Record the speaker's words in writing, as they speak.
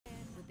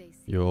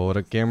Yo, what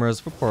up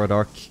gamers,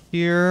 Vaporadark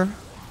here.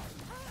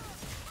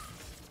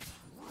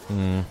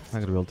 Not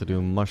gonna be able to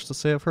do much to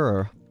save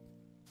her.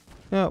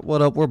 Yeah,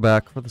 what up, we're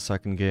back for the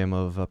second game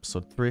of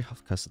episode 3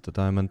 of Casa to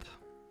Diamond.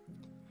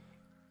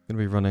 Gonna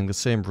be running the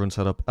same rune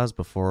setup as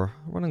before,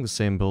 running the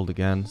same build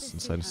again,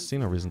 since I see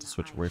no reason to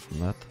switch away from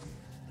that.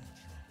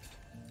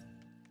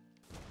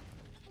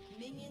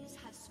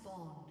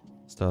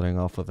 Starting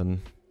off with a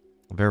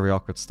very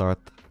awkward start.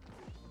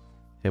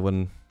 Hey,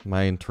 when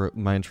my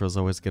intros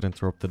always get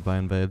interrupted by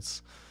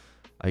invades.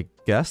 I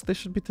guess they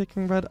should be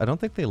taking red. I don't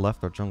think they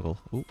left our jungle.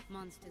 Ooh.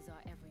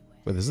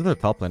 Wait, this is their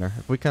top laner.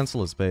 If we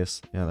cancel his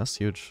base, yeah, that's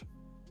huge.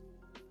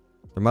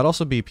 There might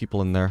also be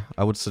people in there.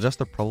 I would suggest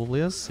there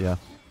probably is. Yeah.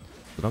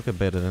 So don't get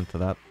baited into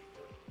that.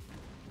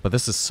 But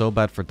this is so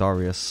bad for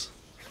Darius.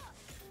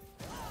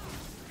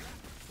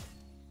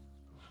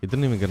 He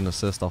didn't even get an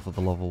assist off of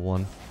the level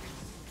 1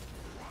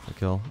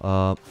 kill.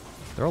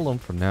 They're alone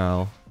for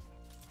now.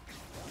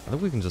 I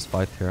think we can just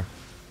fight here.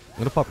 I'm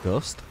gonna pop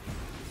Ghost.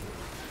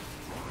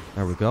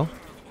 There we go.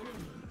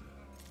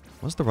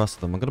 Where's the rest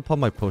of them? I'm gonna pop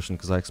my potion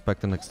because I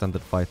expect an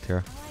extended fight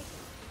here.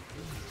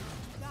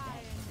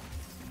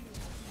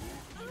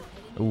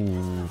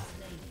 Ooh.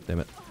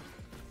 Damn it.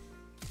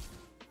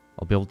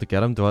 I'll be able to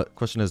get him.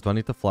 Question is, do I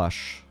need to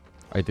flash?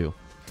 I do.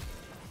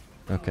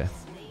 Okay.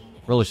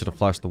 Really should have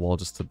flashed the wall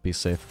just to be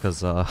safe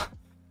because I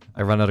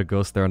ran out of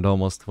Ghost there and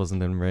almost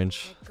wasn't in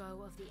range.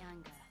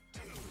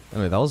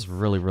 Anyway, that was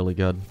really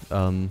good.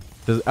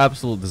 The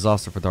absolute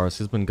disaster for Darius.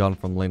 He's been gone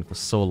from lane for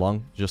so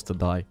long just to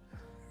die.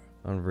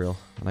 Unreal.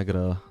 And I got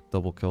a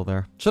double kill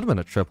there. Should have been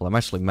a triple. I'm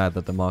actually mad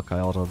that the Maokai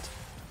autoed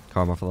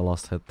Karma for the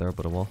last hit there,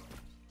 but it will.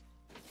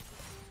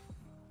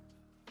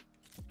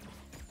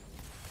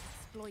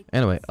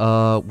 Anyway,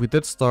 we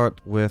did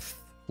start with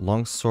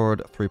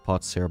Longsword 3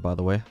 pots here, by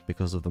the way,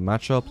 because of the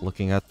matchup.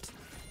 Looking at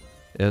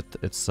it,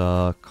 it's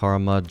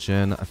Karma,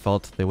 Jhin. I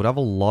felt they would have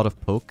a lot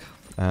of poke.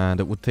 And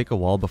it would take a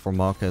while before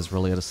Maokai is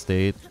really at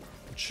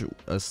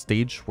a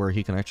stage where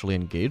he can actually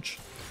engage,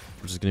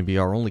 which is going to be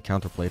our only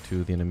counterplay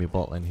to the enemy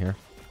bot lane here.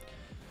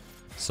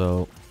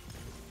 So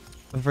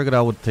I figured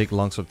I would take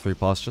Longsword 3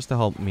 pots just to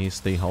help me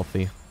stay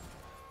healthy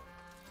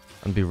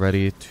and be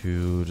ready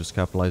to just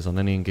capitalize on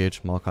any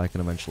engage Maokai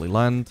can eventually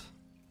land.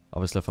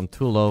 Obviously, if I'm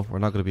too low, we're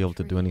not going to be able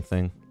to do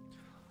anything.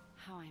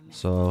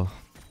 So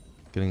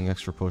getting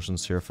extra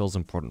potions here feels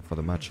important for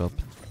the matchup.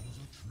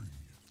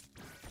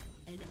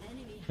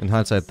 In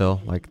hindsight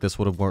though, like this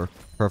would have worked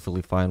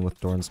perfectly fine with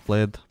Doran's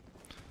Blade.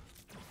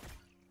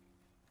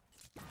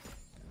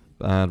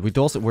 And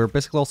we're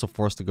basically also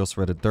forced to go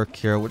threaded Dirk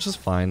here, which is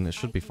fine. It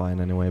should be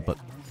fine anyway, but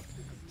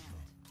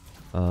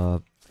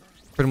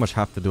pretty much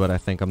have to do it, I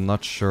think. I'm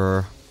not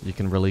sure you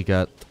can really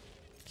get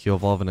Q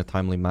evolve in a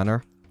timely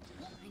manner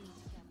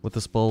with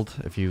this build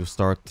if you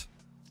start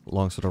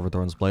Longsword over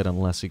Doran's Blade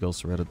unless he goes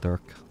threaded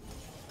Dirk.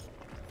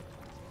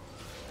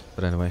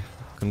 But anyway,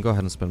 I can go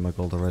ahead and spend my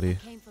gold already.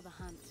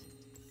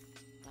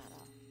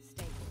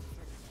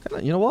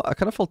 You know what? I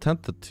kind of feel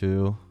tempted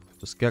to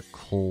just get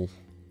Cole.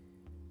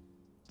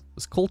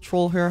 Is Cole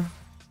troll here?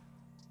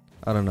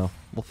 I don't know.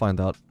 We'll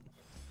find out.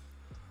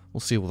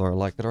 We'll see whether I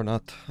like it or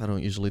not. I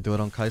don't usually do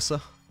it on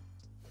Kaisa.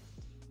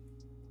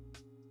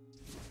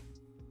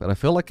 But I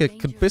feel like it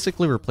could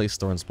basically replace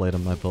Doran's Blade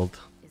in my build.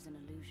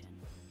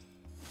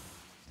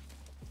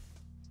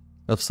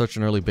 We have such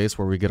an early base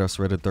where we get our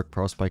threaded Dirk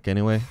Power Spike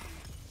anyway.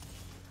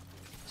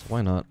 So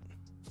why not?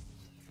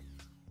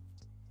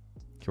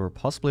 Okay, we're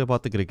possibly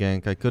about to get a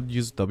gank. I could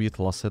use W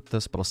to last hit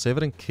this, but I'll save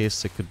it in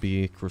case it could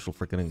be crucial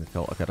for getting the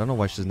kill. Okay, I don't know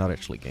why she's not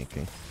actually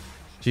ganking.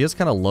 She is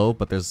kind of low,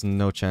 but there's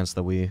no chance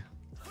that we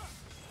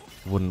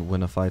wouldn't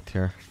win a fight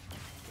here.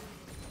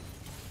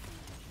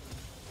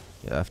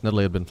 Yeah, if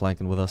Nidalee had been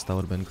flanking with us, that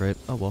would have been great.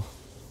 Oh well.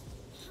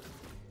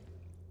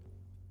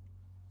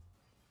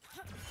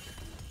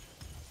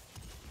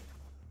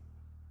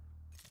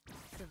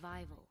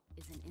 Survival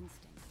is an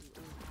instinct we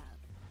all have.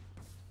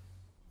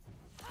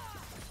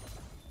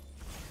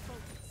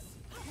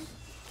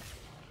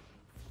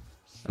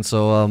 And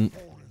so,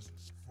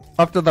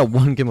 after that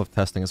one game of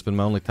testing, it's been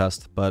my only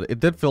test, but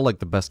it did feel like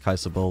the best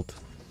Kaisa build,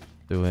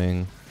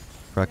 doing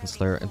Kraken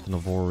Slayer into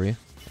Navori.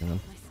 And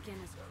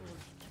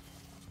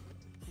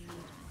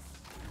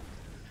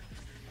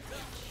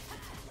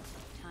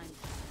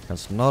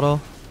cancel an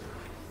auto.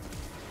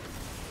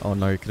 Oh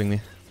no, you're kidding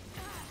me.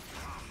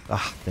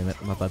 Ah, damn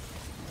it, my bad.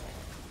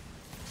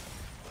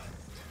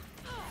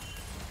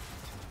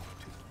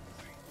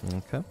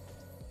 Okay.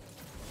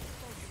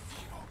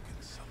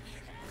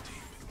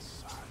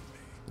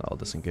 I'll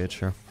disengage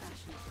here.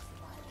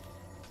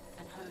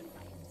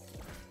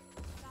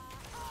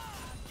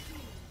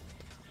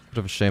 Bit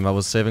of a shame. I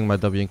was saving my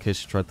W in case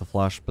she tried to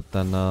flash, but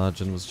then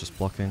Jhin was just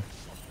blocking.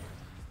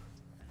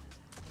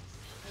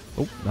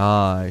 Oh,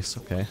 nice.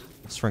 Okay.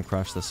 Let's try and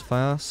crash this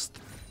fast.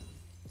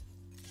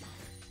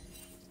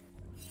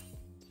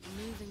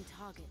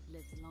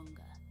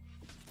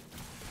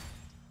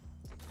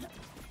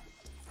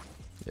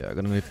 Yeah, I'm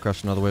gonna need to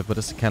crash another wave, but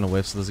it's a cannon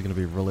wave, so this is gonna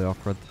be really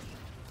awkward.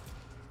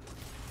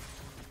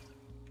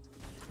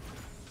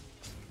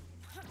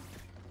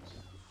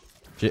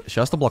 She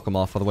has to block him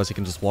off, otherwise he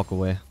can just walk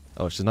away.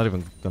 Oh, she's not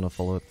even gonna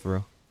follow it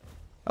through.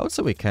 I would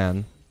say we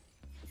can.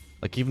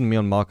 Like, even me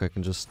on Maka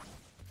can just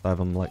dive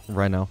him, like,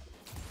 right now.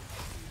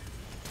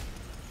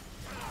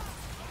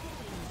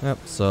 Yep,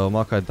 so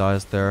Makai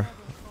dies there.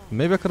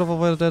 Maybe I could have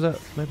avoided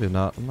it. Maybe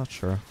not. I'm not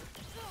sure.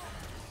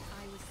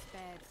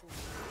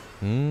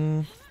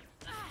 Might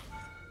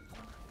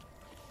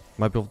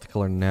be able to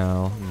kill her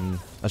now.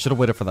 I should have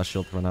waited for that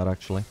shield to run out,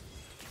 actually.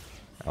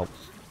 Ow.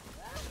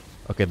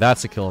 Okay,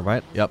 that's a kill,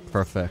 right? Yep,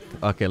 perfect.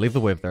 Okay, leave the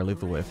wave there. Leave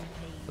the wave.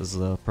 This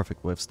is a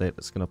perfect wave state.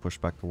 It's gonna push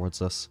back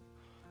towards us.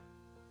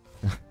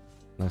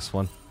 Nice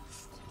one.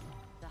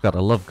 God, I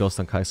love Ghost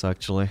on Kaisa,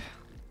 actually.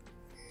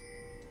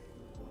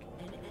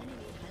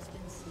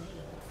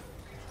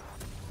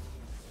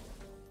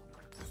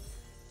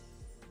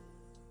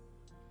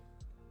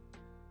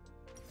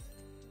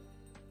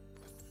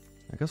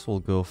 I guess we'll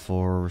go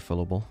for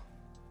refillable.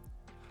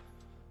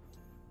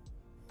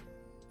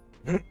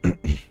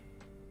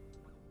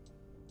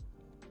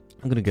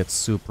 I'm gonna get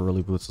super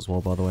early boots as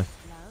well, by the way.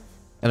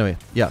 Anyway,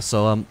 yeah,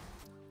 so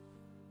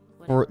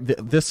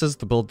this is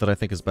the build that I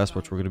think is best,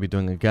 which we're going to be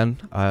doing again.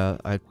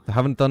 I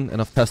haven't done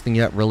enough testing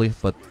yet, really,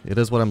 but it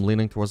is what I'm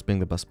leaning towards being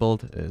the best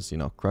build, is, you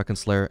know, Kraken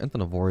Slayer into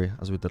Navori,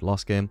 as we did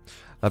last game.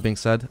 That being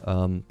said,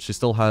 she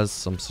still has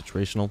some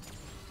situational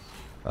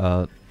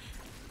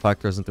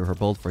factors into her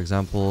build. For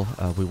example,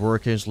 we were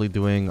occasionally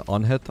doing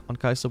on-hit on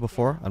Kaisa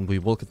before, and we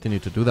will continue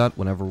to do that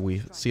whenever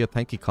we see a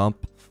tanky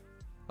comp.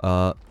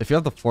 If you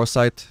have the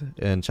foresight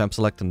in Champ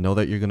Select and know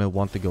that you're going to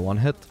want to go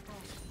on-hit,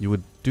 you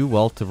would do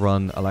well to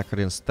run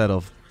Alacrity instead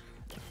of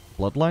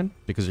Bloodline,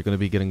 because you're going to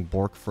be getting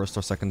Bork first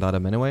or second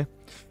item anyway.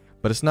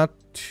 But it's not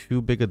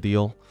too big a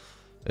deal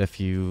if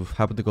you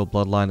happen to go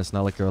Bloodline. It's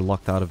not like you're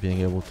locked out of being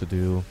able to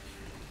do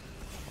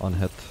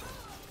on-hit.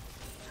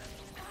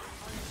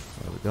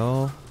 There we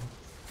go.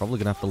 Probably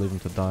going to have to leave him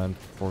to die,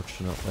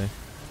 unfortunately.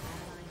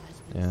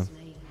 Yeah.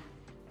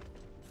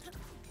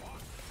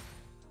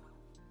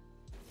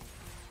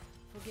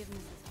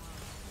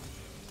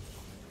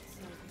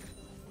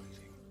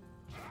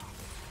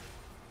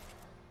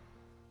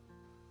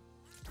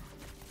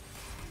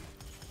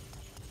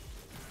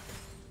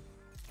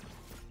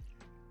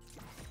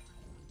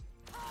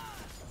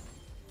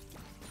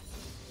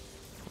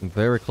 I'm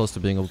very close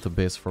to being able to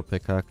base for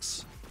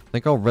pickaxe. I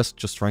think I'll risk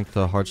just trying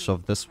to hard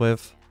shove this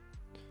wave.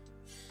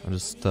 And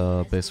just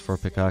base for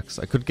pickaxe.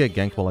 I could get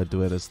ganked while I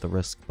do it, is the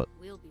risk, but...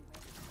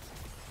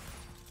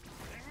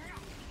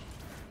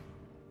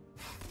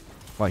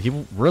 Wow, he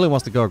really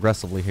wants to go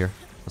aggressively here,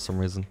 for some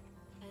reason.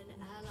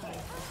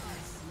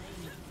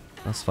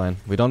 That's fine.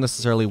 We don't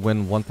necessarily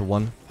win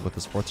 1-to-1 with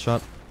his fourth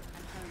shot.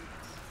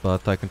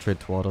 But I can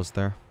trade 2 autos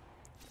there.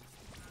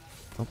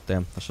 Oh,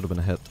 damn. That should have been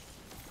a hit.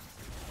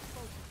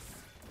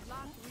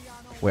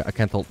 Wait, I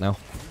can't ult now.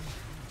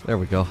 There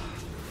we go.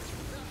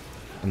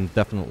 I'm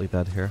definitely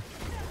dead here.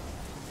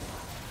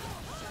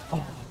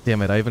 Oh,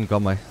 damn it. I even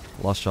got my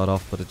last shot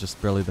off, but it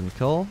just barely didn't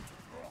kill.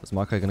 Is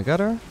Makai gonna get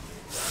her?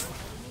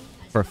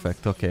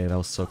 Perfect. Okay, that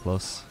was so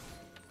close.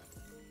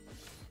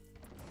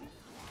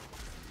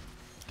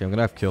 Okay, I'm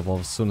gonna have Kill Evolve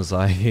as soon as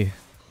I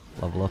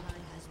level up.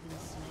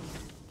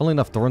 Funnily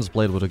enough, Thorn's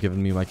Blade would have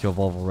given me my Kill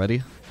Evolve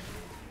already.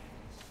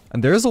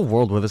 And there is a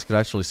world where this could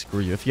actually screw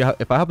you.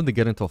 If I happen to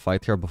get into a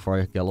fight here before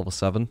I get level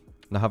 7,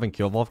 now having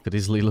Kill Evolve could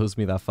easily lose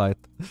me that fight.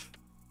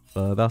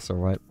 But that's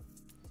alright.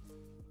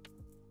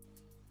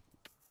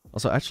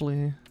 Also,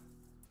 actually...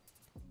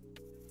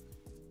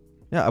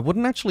 Yeah, I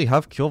wouldn't actually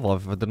have Kill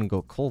Evolve if I didn't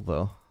go cold,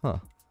 though. Huh.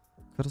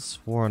 Could have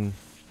sworn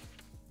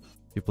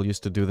people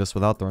used to do this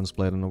without Thorn's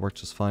Blade and it worked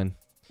just fine.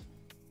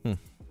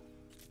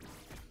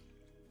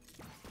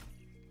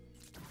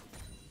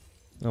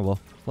 Oh well,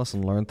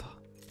 lesson learned.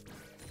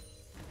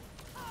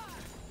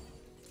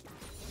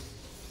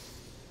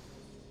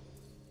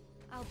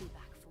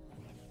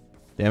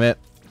 Damn it.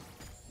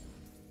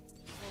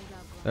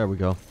 There we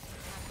go.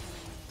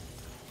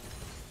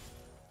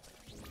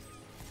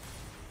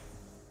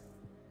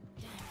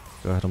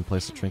 Go ahead and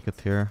place a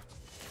trinket here.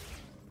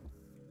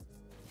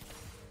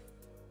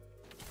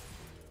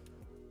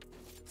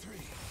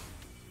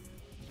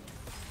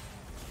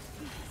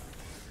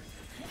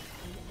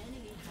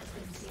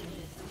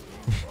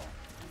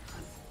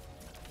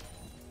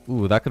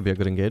 Ooh, that could be a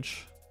good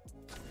engage.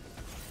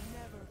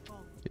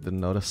 He didn't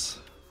notice.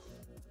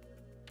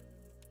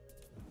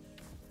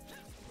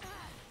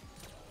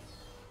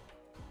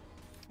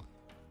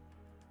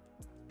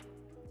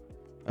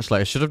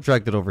 Actually, I should have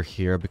dragged it over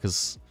here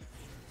because...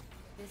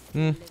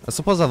 I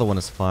suppose the other one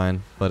is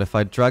fine. But if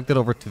I dragged it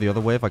over to the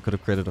other wave, I could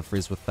have created a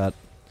freeze with that.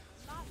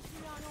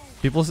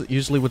 People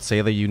usually would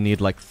say that you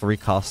need like 3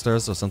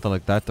 casters or something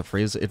like that to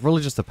freeze. It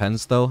really just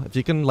depends though. If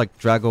you can like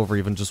drag over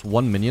even just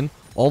 1 minion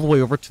all the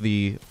way over to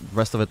the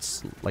rest of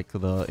its like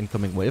the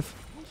incoming wave,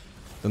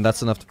 then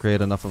that's enough to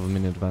create enough of a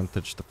minion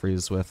advantage to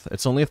freeze with.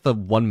 It's only if the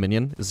 1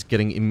 minion is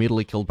getting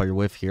immediately killed by your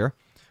wave here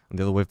and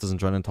the other wave doesn't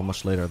join until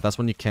much later. That's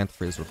when you can't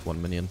freeze with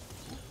 1 minion.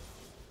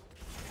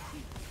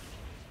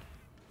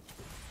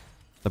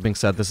 That being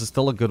said, this is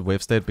still a good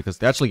wave state because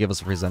they actually give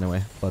us a freeze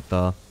anyway,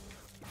 but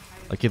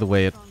Like either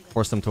way, it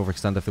forced them to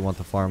overextend if they want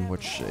to farm,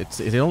 which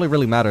it only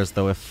really matters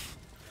though if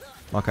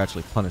Maka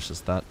actually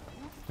punishes that.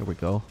 Here we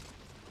go.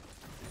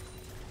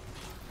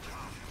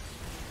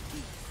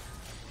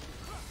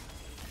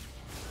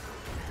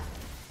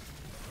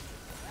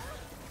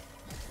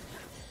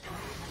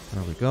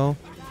 There we go.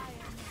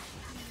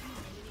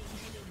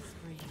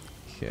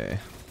 Okay.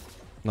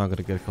 Not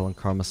gonna get a kill on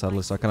Karma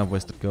sadly, so I kind of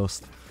wasted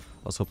Ghost.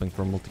 I was hoping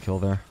for a multi-kill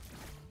there.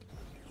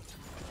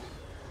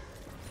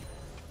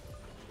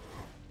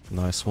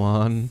 Nice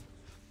one.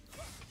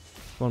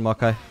 Come on,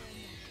 Makai.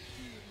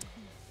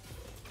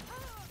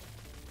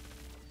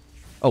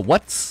 Oh,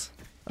 what?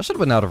 I should have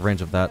been out of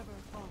range of that.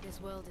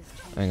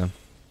 Hang on.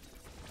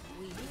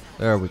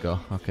 There we go.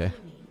 Okay. A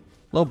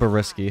little bit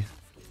risky.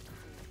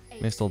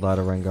 May still die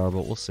to Rengar,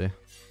 but we'll see.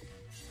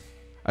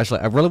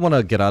 Actually, I really want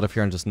to get out of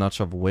here and just not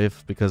shove a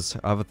wave because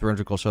I have a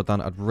 300 gold shutdown.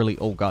 I'd really,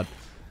 oh god,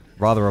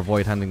 rather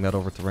avoid handing that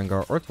over to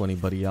Rengar or to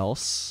anybody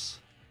else.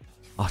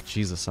 Oh,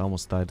 Jesus, I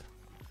almost died.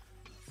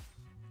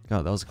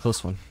 God, that was a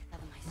close one. I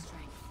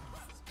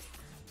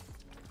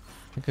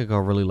think I got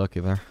really lucky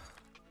there.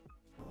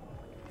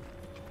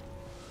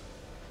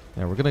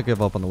 Yeah, we're gonna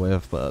give up on the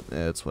wave, but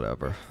it's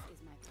whatever.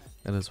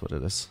 It is what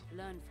it is.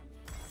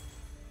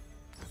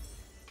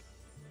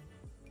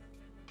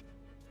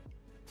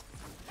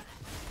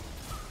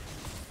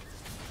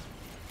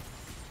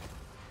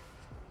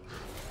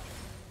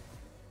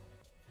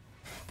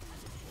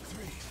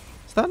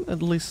 Is that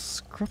at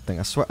least scripting?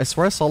 I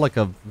swear I saw like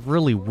a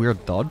really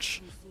weird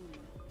dodge.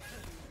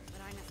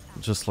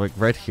 Just like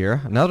right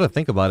here. Now that I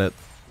think about it,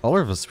 all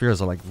of his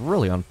spears are like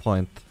really on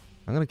point.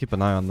 I'm gonna keep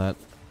an eye on that.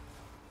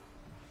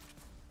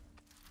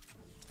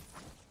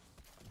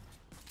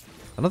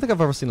 I don't think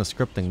I've ever seen a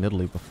scripting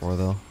Nidalee before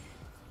though.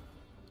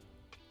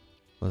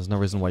 There's no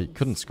reason why you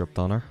couldn't script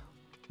on her.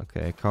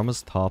 Okay,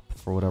 Karma's top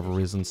for whatever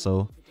reason,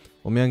 so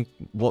what me and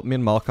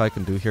Maokai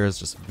can do here is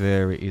just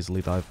very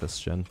easily dive this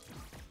gen.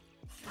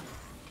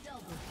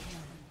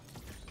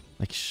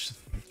 Like,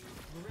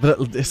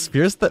 but it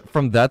spears that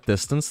from that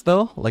distance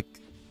though, like,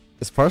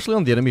 it's partially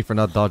on the enemy for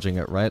not dodging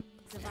it, right?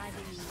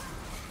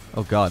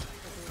 Oh god.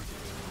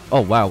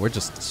 Oh wow, we're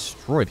just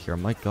destroyed here,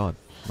 my god.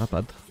 Not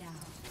bad.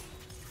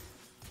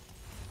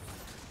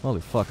 Holy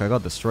fuck, I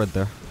got destroyed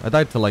there. I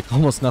died to like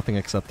almost nothing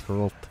except her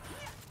ult.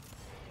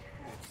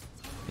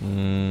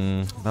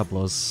 That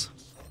blows.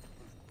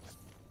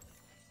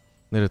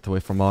 Needed to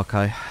wait for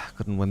Maokai.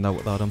 Couldn't win that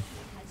without him.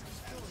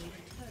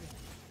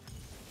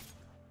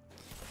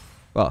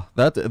 Well,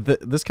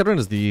 this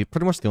Katarina is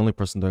pretty much the only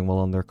person doing well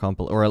on their comp,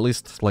 or at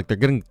least like they're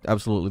getting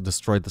absolutely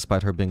destroyed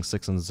despite her being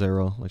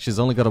 6-0. Like she's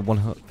only got a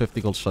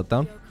 150 gold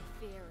shutdown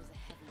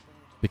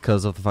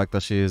because of the fact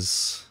that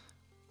she's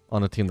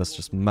on a team that's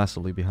just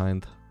massively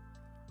behind.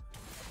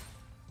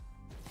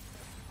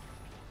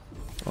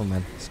 Oh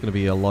man, it's gonna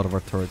be a lot of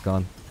our turret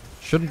gone.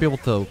 Shouldn't be able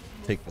to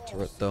take the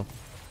turret though.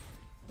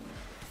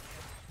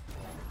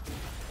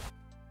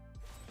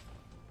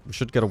 We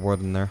should get a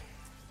ward in there.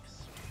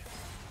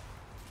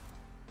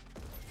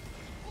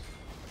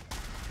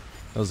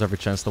 There was every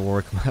chance the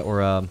Warwick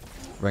or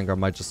Rengar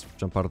might just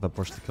jump out of that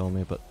bush to kill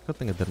me, but good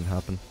thing it didn't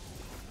happen.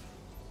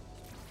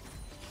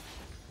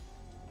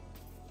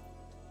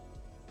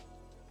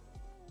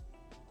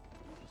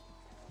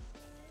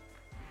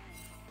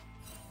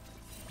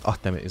 Oh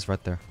damn it, he's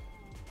right there.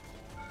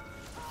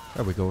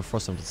 There we go, we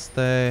forced him to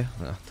stay.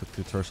 Took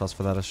 2 turret shots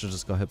for that, I should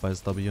just go hit by his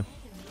W.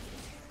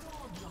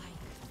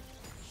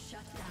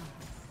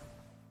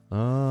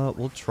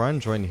 We'll try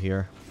and join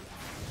here.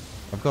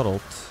 I've got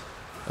ult.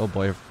 Oh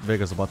boy,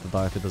 Veigar's about to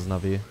die if he doesn't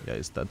have E. Yeah,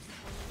 he's dead.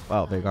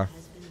 Wow, Veigar.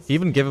 He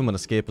even gave him an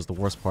escape is the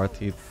worst part.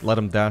 He let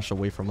him dash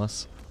away from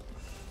us.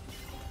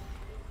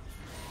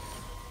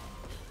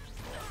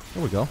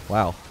 There we go.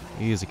 Wow.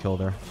 Easy kill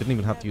there. Didn't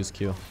even have to use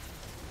Q.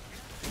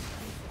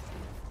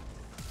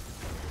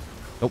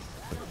 Oh.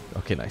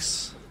 Okay,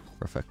 nice.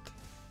 Perfect.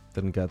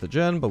 Didn't get the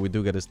gen, but we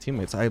do get his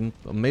teammates. I'm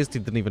amazed he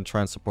didn't even try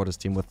and support his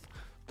team with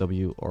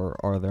W or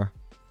R there.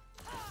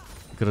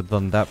 Could have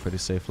done that pretty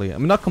safely. I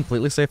mean, not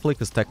completely safely,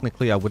 because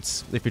technically I would,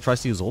 if he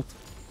tries to use ult,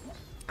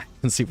 I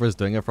can see where he's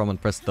doing it from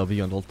and press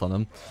W and ult on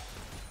him.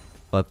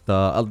 But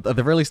at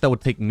the very least, that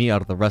would take me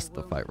out of the rest of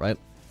the fight, right?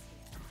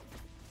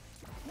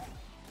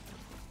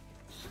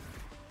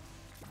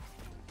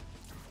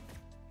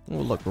 Oh,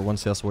 look, we're 1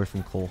 CS away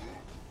from Cole.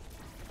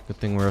 Good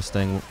thing we're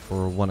staying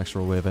for 1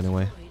 extra wave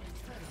anyway.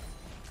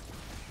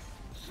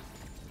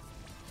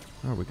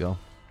 There we go.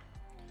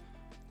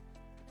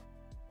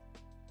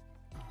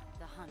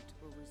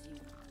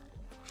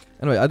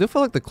 Anyway, I do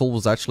feel like the Cole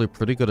was actually a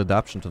pretty good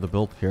adaptation to the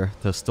build here,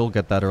 to still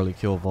get that early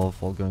Q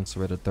evolve while going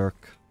Serrated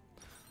Dirk.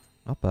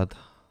 Not bad.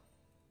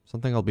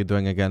 Something I'll be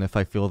doing again if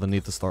I feel the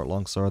need to start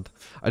Longsword.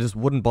 I just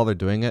wouldn't bother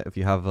doing it if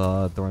you have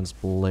Doran's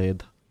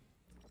Blade.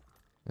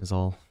 Is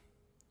all.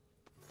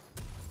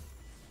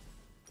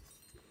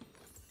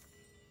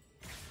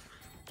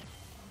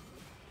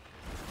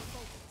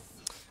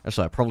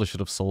 Actually, I probably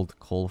should have sold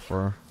Cole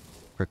for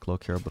Quick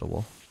Cloak here, but I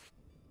will.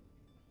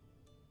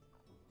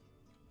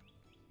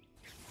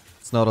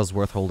 It's not as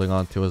worth holding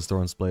on to as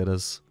Doran's Blade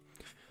is.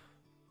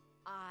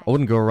 I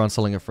wouldn't go around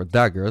selling it for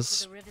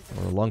daggers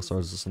or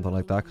longswords or something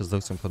like that, because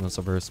those components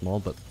are very small,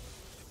 but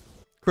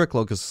Crit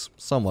Cloak is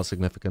somewhat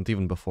significant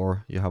even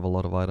before you have a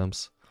lot of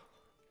items.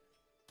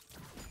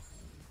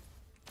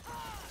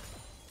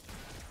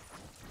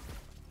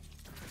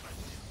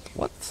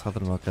 What? How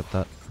did I not get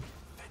that?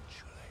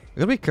 I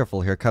gotta be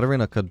careful here.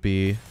 Katarina could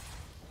be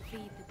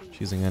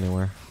choosing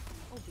anywhere.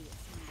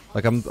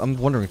 Like, I'm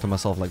wondering to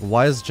myself, like,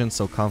 why is Jin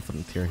so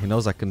confident here? He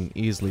knows I can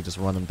easily just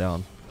run him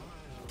down.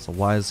 So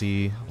why is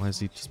he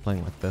just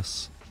playing like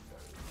this?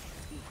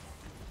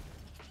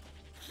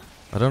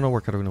 I don't know where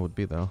Katarina would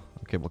be though.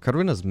 Okay, well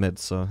Katarina's mid,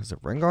 so is it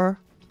Rengar?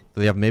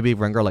 Do they have maybe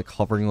Rengar like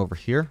hovering over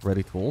here,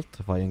 ready to ult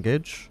if I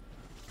engage?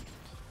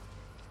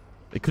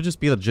 It could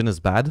just be that Jin is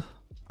bad,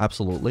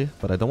 absolutely,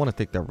 but I don't want to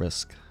take that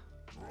risk.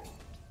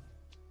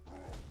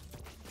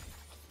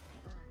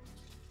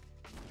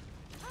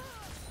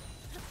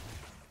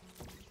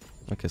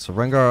 Okay, so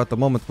Rengar, at the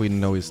moment we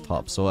know he's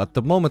top, so at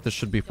the moment this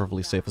should be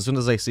perfectly safe. As soon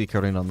as I see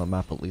Katarina on the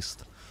map at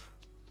least.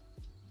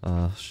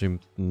 She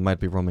might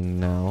be roaming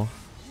now.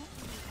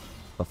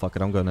 But fuck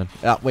it, I'm going in.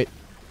 Ah, wait.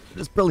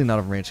 It's barely not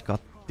in range. God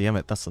damn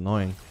it, that's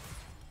annoying.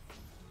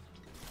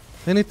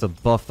 They need to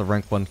buff the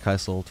rank 1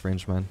 Kai'Sa ult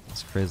range, man.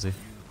 That's crazy.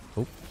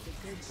 Oh.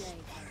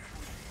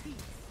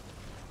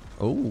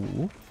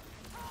 Oh.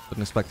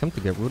 Didn't expect him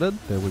to get rooted.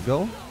 There we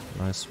go.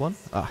 Nice one.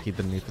 Ah, he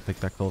didn't need to take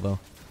that kill though.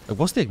 Like,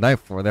 what's the ignite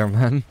for there,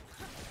 man?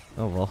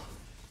 Oh well.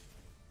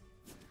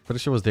 Pretty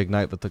sure it was the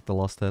ignite that took the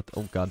last hit.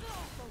 Oh god.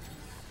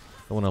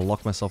 I want to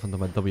lock myself into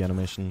my W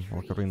animation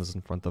while Katarina's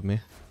in front of me.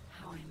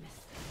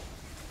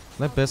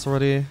 Can I base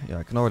already? Yeah,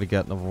 I can already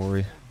get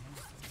Navori.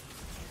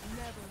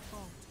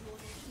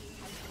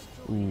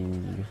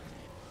 Ooh.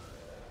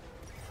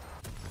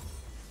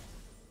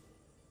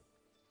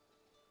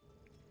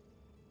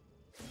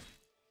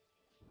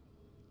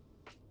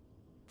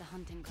 The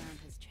hunting ground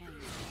has changed,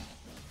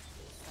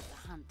 but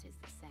the hunt is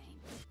the same.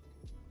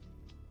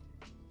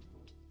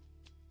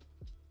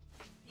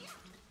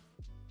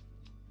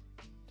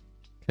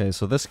 Okay,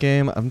 so this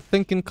game, I'm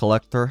thinking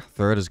Collector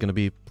third is going to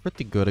be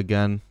pretty good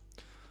again.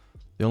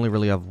 They only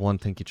really have one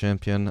tanky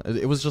champion.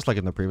 It was just like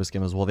in the previous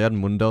game as well. They had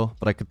Mundo,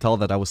 but I could tell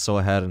that I was so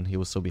ahead and he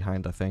was so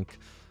behind, I think,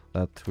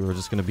 that we were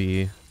just going to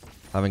be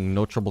having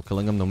no trouble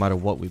killing him no matter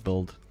what we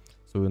build.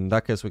 So in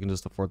that case, we can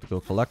just afford to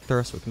go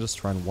Collector, so we can just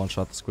try and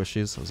one-shot the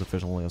squishies as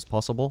efficiently as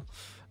possible.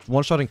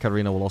 One-shotting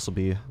Katarina will also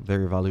be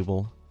very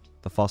valuable.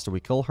 The faster we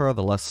kill her,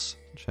 the less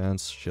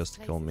chance she has to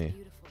kill me.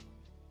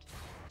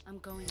 I'm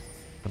going.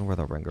 I don't know where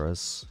that Rengar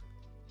is.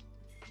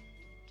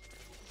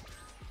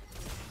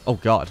 Oh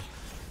god.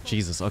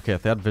 Jesus, okay,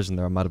 if they had vision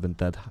there, I might have been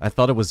dead. I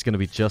thought it was going to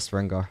be just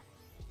Rengar.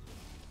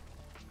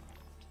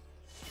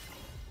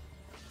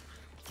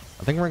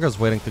 I think Rengar's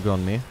waiting to go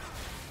on me.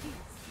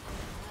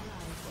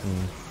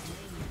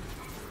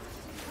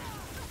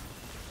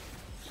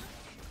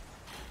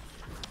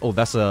 Oh,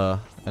 that's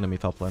a enemy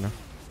top laner.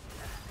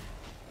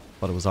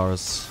 Thought it was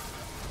ours.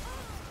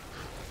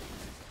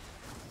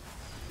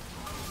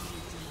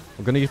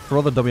 We're gonna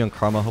throw the W on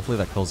Karma. Hopefully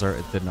that kills her.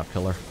 It did not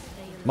kill her.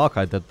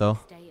 Maokai did though.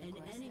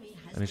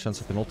 Any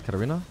chance I can ult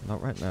Katarina?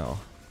 Not right now.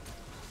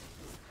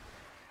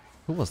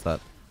 Who was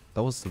that?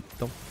 That was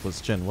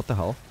Jin. What the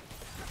hell?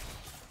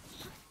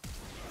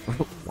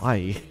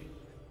 Why?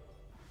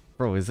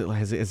 Bro,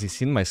 has he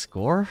seen my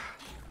score?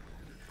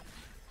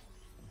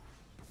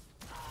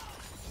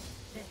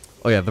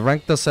 Oh yeah, the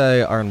rank does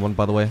say Iron 1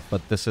 by the way,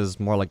 but this is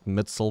more like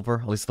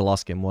mid-silver. At least the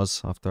last game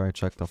was, after I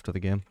checked after the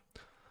game.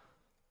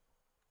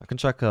 I can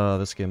check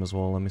this game as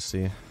well, let me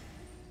see.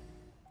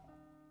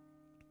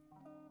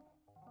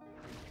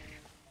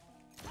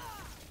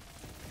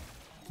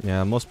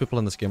 Yeah, most people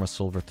in this game are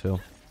silver too.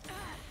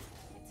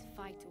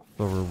 So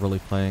we're really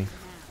playing.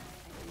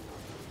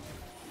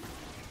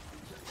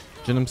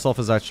 Jin himself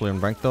is actually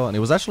in rank though, and he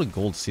was actually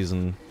gold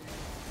season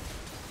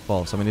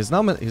 12. So I mean, he's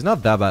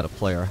not that bad a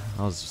player.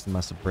 That was just a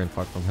massive brain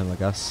fart from him, I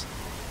guess.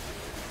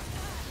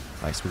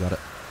 Nice, we got it.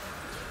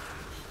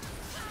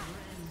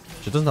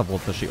 She doesn't have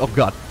ult, does she? Oh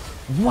god!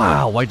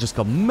 Wow! I just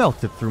got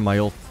melted through my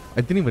ult.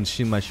 I didn't even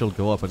see my shield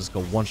go up. I just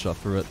got one shot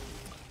through it.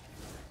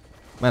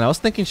 Man, I was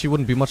thinking she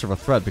wouldn't be much of a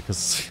threat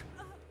because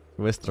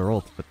we wasted her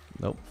ult, but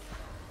nope.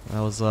 That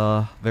was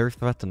very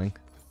threatening.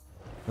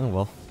 Oh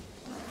well.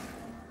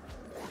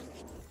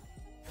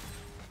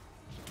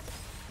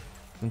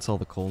 Can sell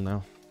the coal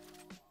now.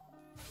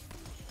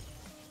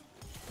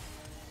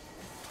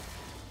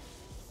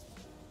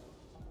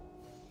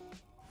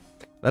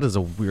 That is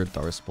a weird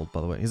Darius build, by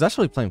the way. He's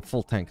actually playing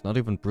full tank, not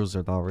even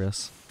Bruiser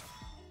Darius.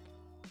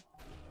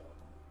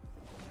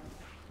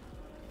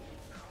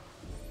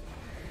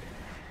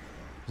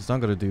 He's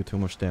not gonna do too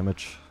much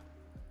damage.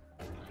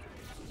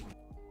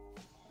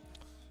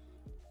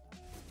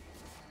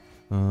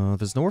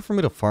 There's nowhere for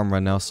me to farm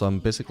right now, so I'm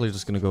basically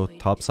just gonna go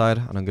topside,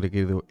 and I'm gonna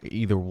get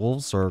either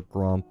Wolves or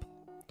Gromp.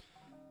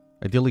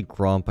 Ideally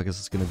Gromp, I guess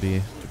it's gonna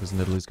be, because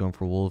Nidalee's going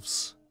for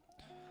Wolves.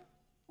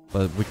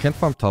 But we can't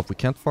farm top, we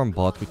can't farm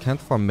bot, we can't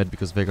farm mid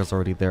because Veigar's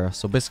already there.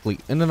 So basically,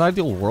 in an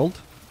ideal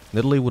world,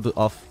 Nidalee would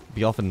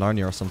be off in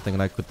Narnia or something,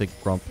 and I could take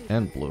Gromp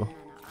and blue.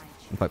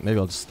 In fact, maybe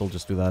I'll still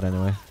just do that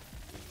anyway.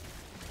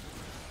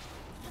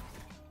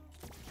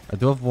 I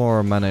do have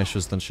more mana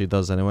issues than she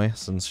does anyway,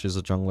 since she's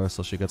a jungler,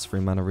 so she gets free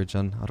mana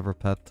regen out of her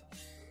pet.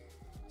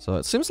 So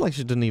it seems like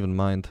she didn't even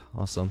mind.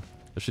 Awesome.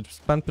 If she'd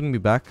spammed me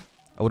back,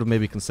 I would have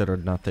maybe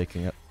considered not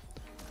taking it.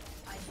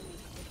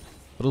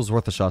 But it was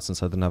worth a shot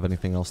since I didn't have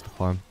anything else to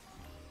farm.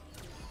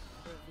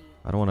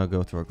 I don't want to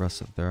go too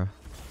aggressive there.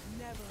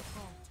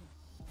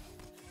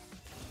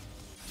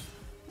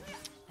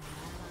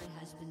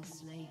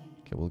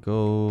 Okay, we'll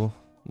go...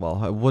 Well,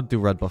 I would do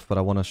red buff, but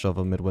I want to shove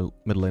a mid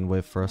lane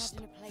wave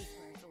first.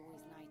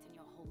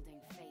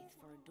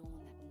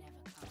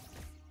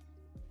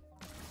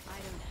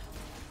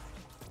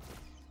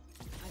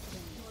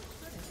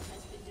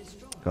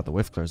 God, the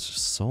wave clear is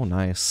just so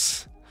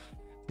nice.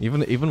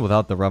 Even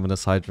without the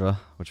Ravenous Hydra,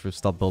 which we've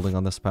stopped building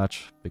on this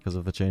patch because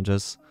of the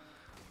changes.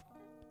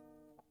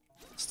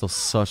 Still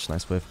such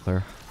nice wave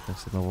clear.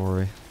 Makes it no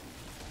worry.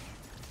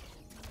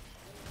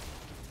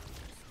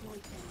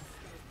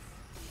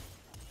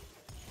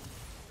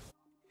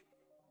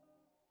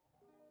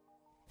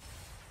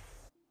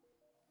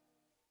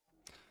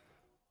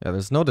 Yeah,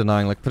 there's no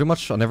denying, like pretty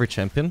much on every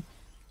champion,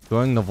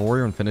 going Navori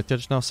or Infinity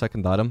Edge now,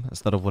 second item,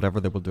 instead of whatever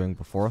they were doing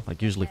before,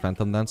 like usually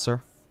Phantom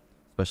Dancer,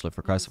 especially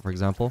for Kai'Sa, for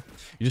example.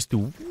 You just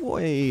do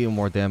way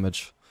more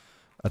damage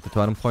at the 2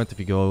 item point if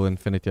you go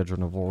Infinity Edge or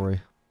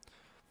Navori.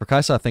 For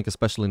Kai'Sa, I think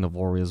especially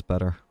Navori is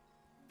better.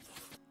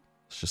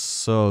 It's just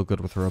so good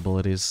with her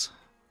abilities.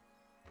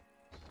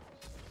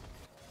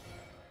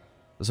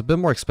 It's a bit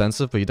more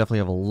expensive, but you definitely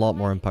have a lot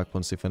more impact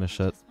once you finish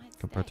it,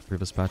 compared to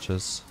previous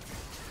patches.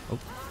 Oh.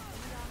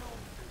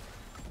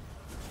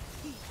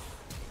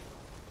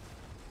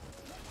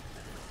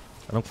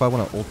 I don't quite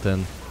want to ult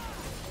in.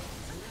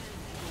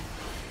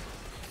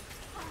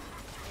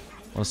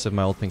 I want to save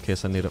my ult in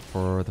case I need it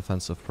for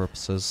defensive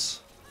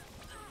purposes.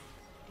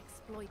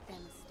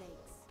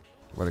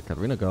 Where did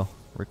Katarina go?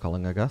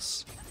 Recalling, I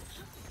guess.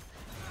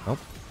 Nope.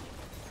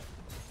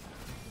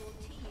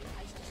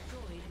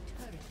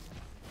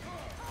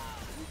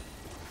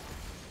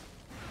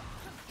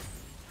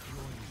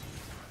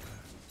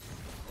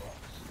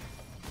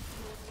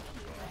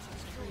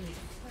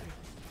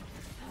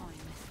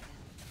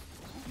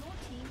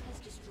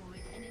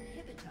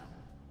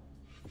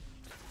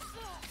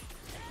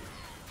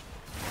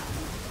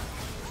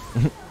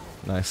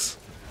 Nice.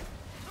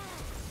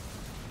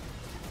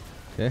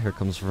 Okay, here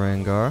comes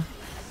Rengar.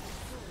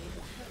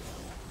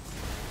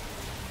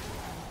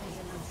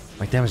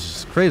 My damage is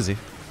just crazy.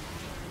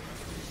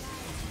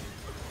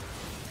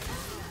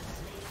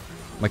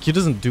 My Q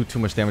doesn't do too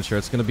much damage here.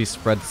 It's gonna be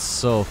spread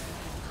so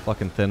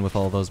fucking thin with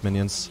all those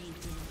minions.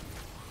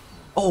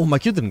 Oh, my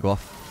Q didn't go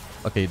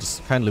off. Okay, he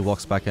just kindly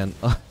walks back in.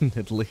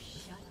 Italy.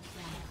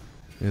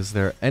 Is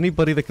there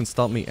anybody that can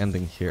stop me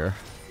ending here?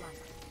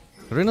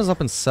 Karina's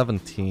up in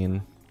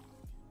 17.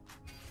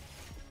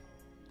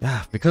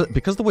 Yeah,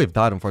 because the wave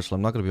died, unfortunately,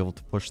 I'm not going to be able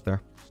to push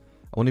there.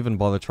 I won't even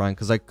bother trying,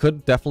 because I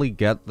could definitely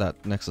get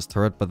that Nexus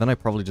turret, but then I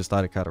probably just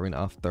died at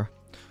Katarina after.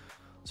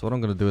 So what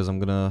I'm going to do is I'm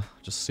going to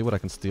just see what I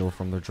can steal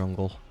from their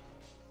jungle.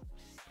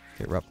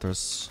 Okay,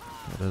 Raptors.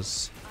 That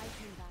is.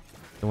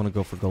 They want to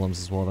go for golems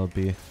as well, that would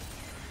be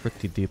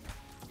pretty deep.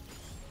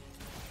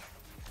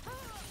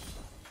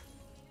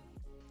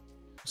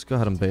 Let's go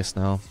ahead and base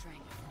now.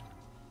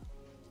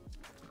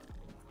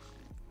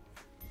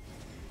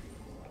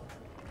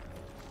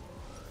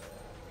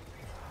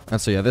 And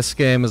so yeah, this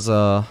game is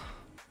a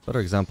better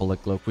example.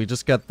 Like, look, we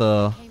just get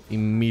the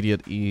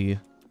immediate E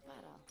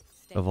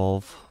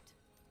evolve.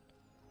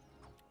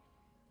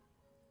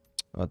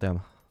 Oh damn!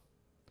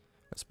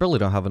 I just barely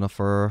don't have enough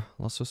for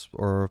Lost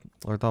Whisper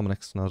or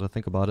Dominic's now that I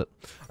think about it.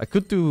 I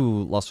could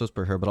do Lost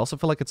Whisper here, but I also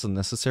feel like it's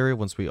unnecessary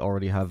once we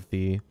already have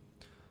the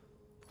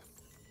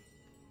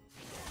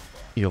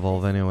E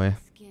evolve anyway.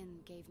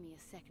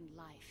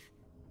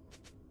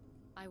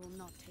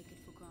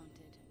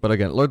 But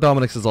again, Lord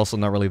Dominic's is also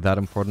not really that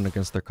important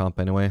against their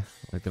comp anyway.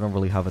 Like, they don't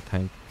really have a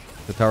tank.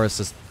 The Tyrus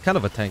is kind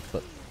of a tank,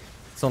 but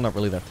still not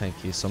really that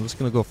tanky. So I'm just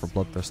going to go for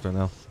Bloodthirster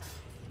now.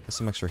 Get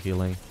some extra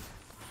healing.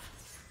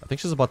 I think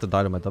she's about to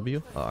die to my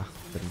W. Ah,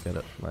 didn't get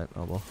it. Right,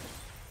 oh well.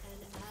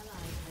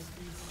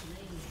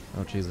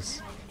 Oh,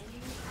 Jesus.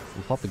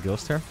 We pop the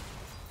ghost here.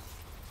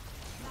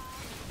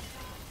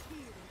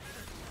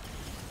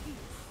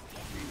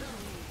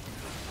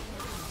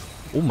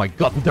 Oh my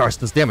god, the Darius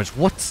does damage.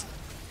 What?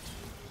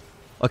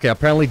 Okay,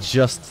 apparently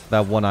just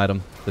that one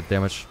item did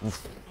damage.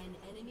 Oof.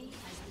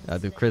 Yeah,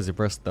 dude, crazy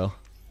burst though.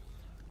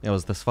 Yeah, it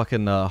was this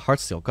fucking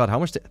Heartsteel. God, how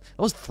much did... That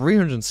was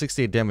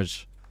 368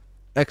 damage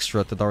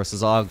extra to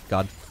Darius's. Oh,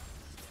 god.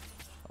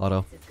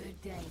 Auto.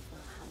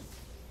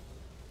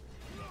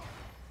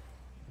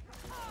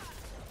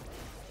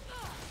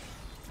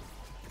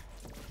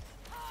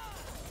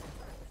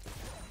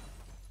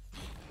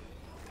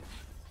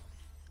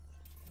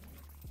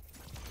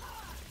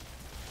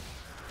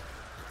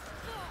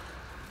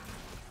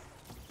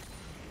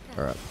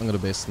 Alright, I'm gonna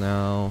base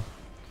now.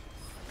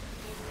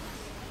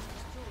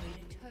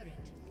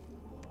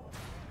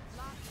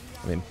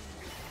 I mean,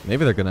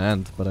 maybe they're gonna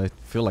end, but I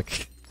feel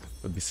like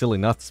Would be silly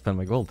not to spend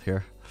my gold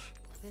here.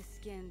 This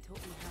skin taught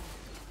me how.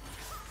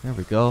 There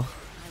we go. I was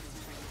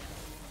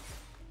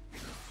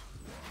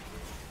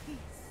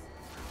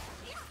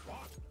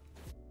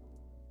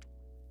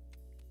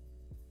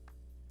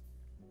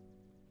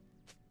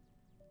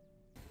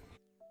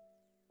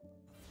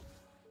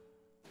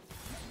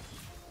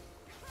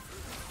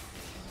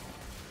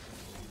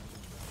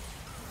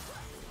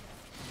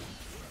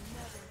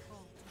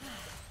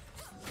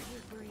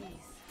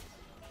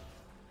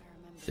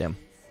Damn.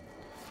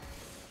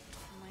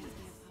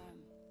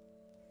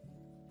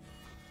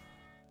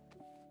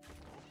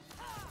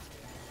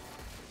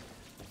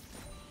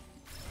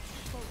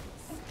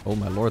 Oh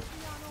my lord.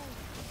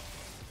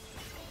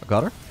 I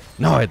got her?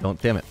 No, I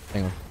don't. Damn it.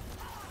 Hang on.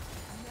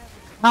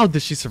 How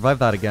did she survive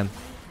that again?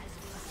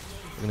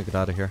 I'm gonna get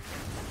out of here.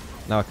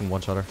 Now I can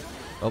one-shot her.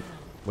 Oh,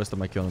 wasted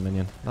my Q on a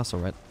minion. That's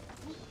alright.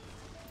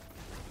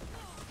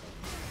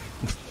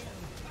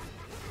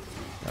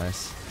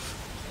 Nice.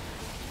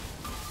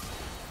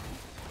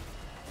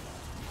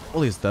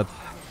 Ollie's dead.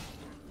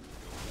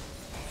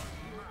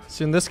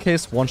 See, in this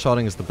case,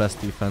 one-shotting is the best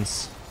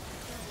defense.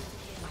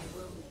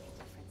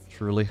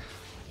 Truly.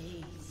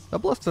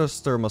 That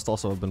Bloodthirster must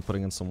also have been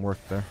putting in some work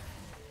there.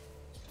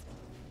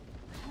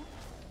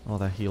 Oh,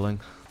 that healing.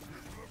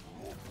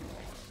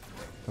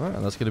 Alright,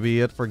 and that's going to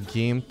be it for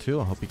game 2.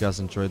 I hope you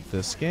guys enjoyed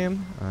this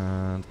game,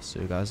 and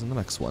see you guys in the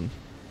next one.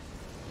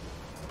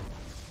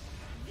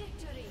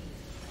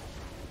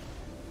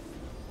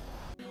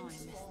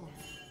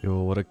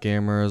 Yo, what up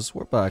gamers?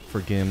 We're back for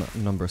game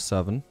number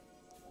 7.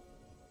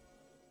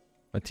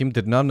 My team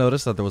did not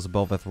notice that there was a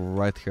Bel'Veth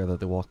right here that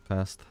they walked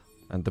past.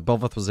 And the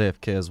Bel'Veth was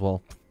AFK as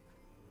well.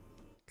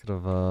 Could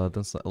have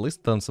at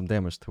least done some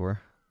damage to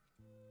her.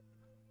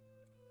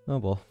 Oh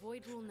well.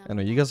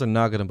 Anyway, you guys are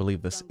not gonna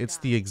believe this. It's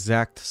the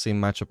exact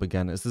same matchup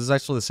again. This is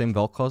actually the same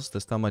Vel'Koz.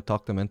 This time I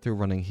talked them into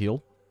running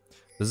heal.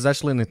 This is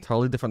actually an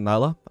entirely different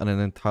Nyla and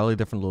an entirely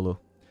different Lulu.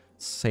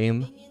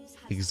 Same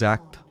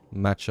exact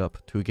matchup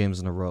 2 games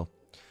in a row.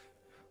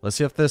 Let's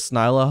see if this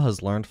Nyla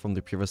has learned from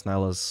the previous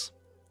Nyla's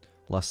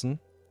lesson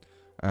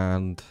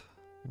and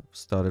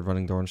started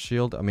running Doran's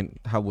shield. I mean,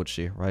 how would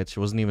she, right? She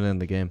wasn't even in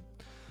the game.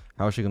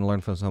 How is she going to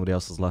learn from somebody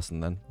else's lesson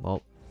then?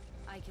 Well,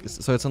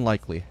 so it's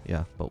unlikely,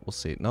 yeah, but we'll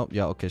see. Nope,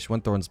 yeah, okay, she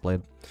went Doran's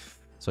Blade.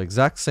 So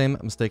exact same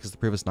mistake as the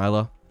previous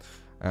Nyla.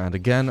 And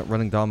again,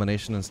 running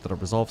Domination instead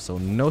of Resolve, so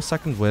no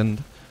second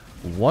wind.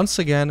 Once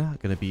again,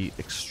 going to be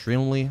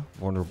extremely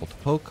vulnerable to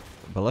poke.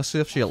 But let's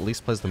see if she at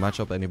least plays the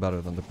matchup any better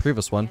than the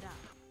previous one.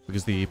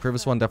 Because the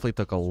previous one definitely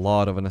took a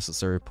lot of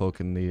unnecessary poke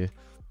in the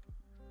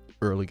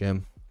early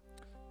game.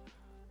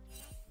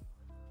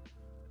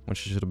 When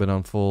she should have been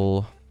on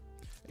full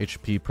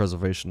HP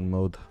preservation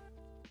mode.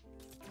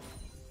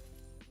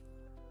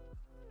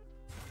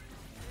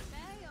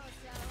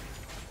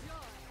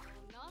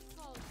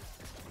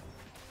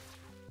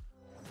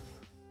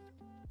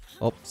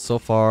 Oh, so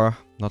far,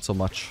 not so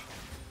much.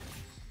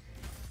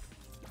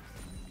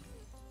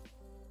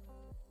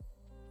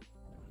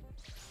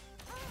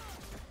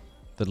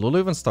 Did Lulu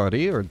even start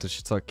E, or did she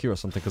start Q or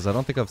something? Because I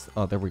don't think I've...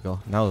 Oh, there we go.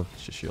 Now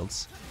she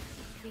shields.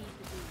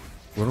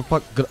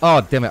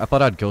 Oh, damn it. I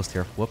thought I had Ghost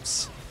here.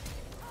 Whoops.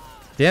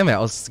 Damn it. I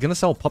was going to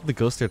sell pop the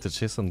Ghost here to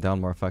chase them down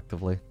more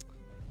effectively.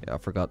 Yeah, I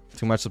forgot.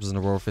 2 matchups in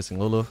a row facing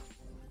Lulu.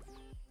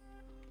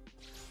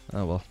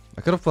 Oh, well.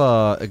 I could have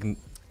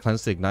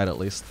cleansed the Ignite at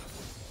least.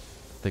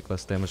 Take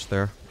less damage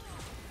there.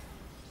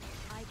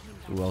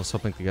 Ooh, I was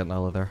hoping to get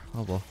Nyla there.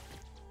 Oh, well.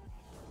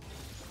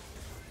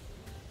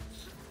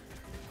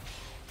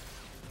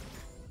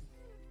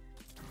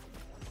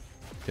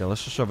 Yeah,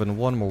 let's just shove in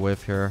one more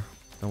wave here.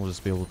 Then we'll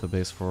just be able to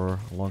base for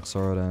a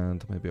longsword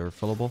and maybe a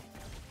refillable.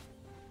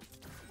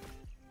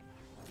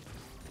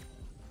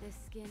 This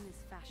skin is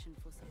fashioned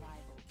for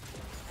survival.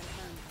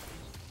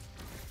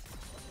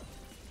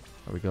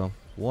 There we go.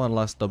 One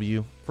last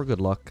W for good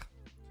luck.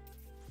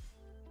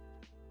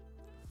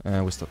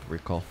 And we start the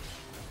recall.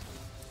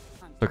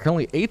 So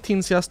currently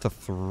 18 CS to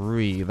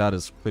 3. That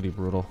is pretty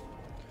brutal.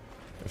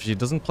 If she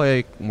doesn't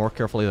play more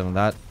carefully than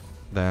that,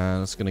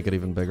 then it's going to get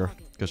even bigger.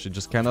 Because she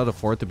just cannot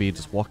afford to be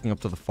just walking up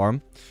to the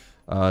farm,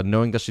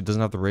 knowing that she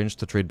doesn't have the range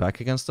to trade back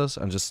against us,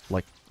 and just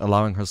like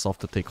allowing herself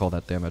to take all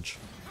that damage.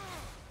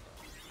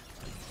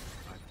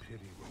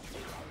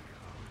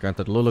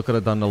 Granted, Lulu could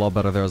have done a lot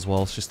better there as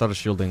well. She started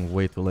shielding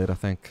way too late, I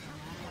think.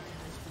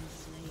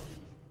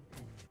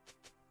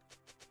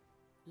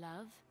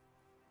 Love,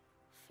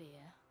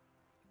 fear,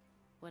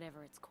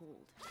 whatever it's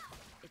called,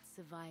 it's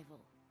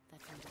survival that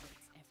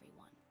motivates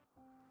everyone.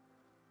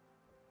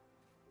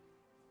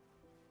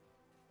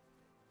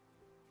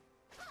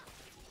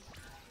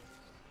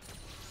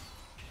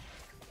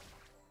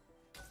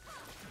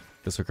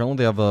 Okay, so currently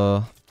they have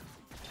a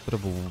bit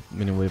of a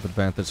mini wave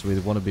advantage, so we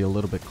want to be a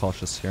little bit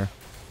cautious here.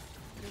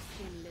 This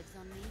skin lives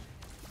on me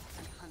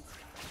and hunts.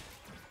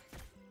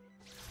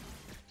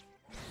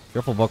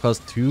 Careful,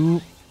 Vel'Koz.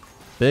 Too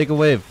big a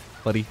wave,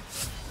 buddy.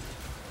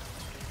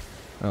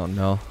 Oh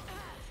no.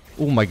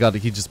 Oh my god,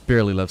 he just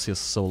barely lives. He is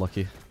so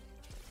lucky.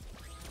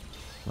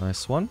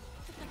 Nice one.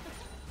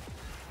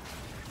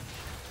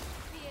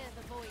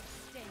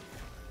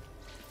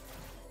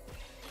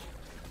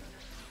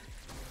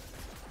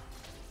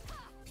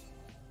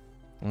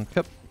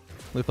 Okay.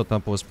 Lethal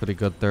tempo was pretty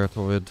good there to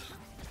avoid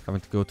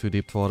having to go too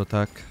deep to auto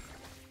attack.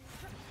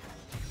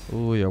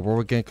 Oh yeah,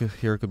 Warwick gank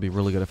here could be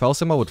really good. If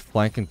Elsima would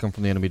flank and come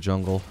from the enemy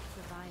jungle.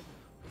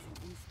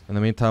 In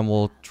the meantime,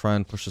 we'll try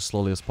and push as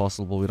slowly as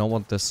possible. We don't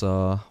want this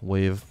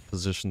wave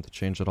position to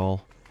change at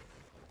all.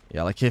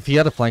 Yeah, like if he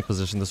had a flank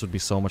position, this would be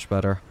so much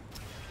better.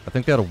 I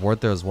think they had a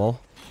ward there as well.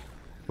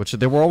 Which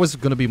they were always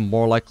going to be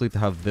more likely to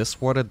have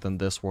this warded than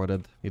this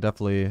warded. He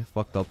definitely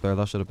fucked up there.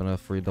 That should have been a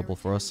free double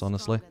for us,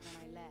 honestly.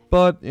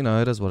 But, you know,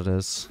 it is what it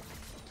is.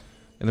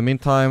 In the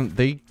meantime,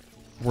 they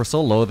were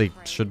so low, they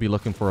should be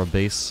looking for a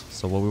base.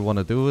 So what we want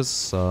to do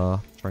is try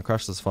and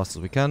crash this as fast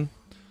as we can.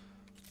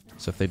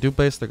 So if they do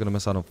base, they're going to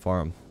miss out on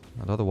farm.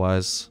 And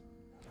otherwise,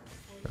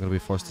 they're going to be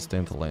forced to stay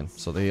into lane.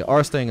 So they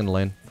are staying in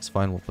lane. It's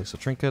fine. We'll place a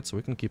trinket so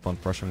we can keep on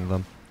pressuring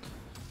them.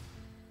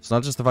 It's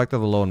not just the fact that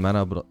they're low on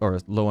mana, but or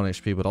low on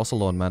HP, but also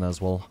low on mana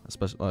as well.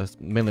 Especially,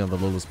 mainly on the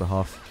Lulu's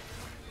behalf.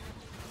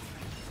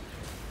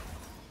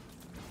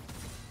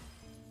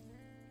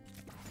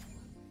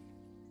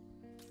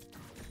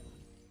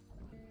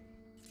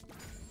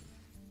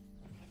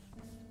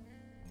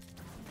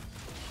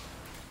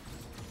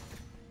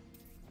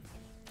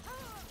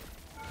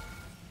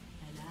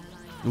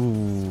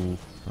 Ooh,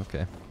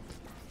 okay.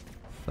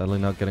 Sadly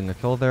not getting a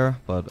kill there,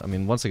 but I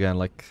mean, once again,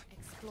 like,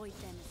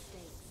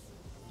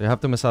 they have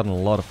to miss out on a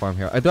lot of farm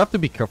here. I do have to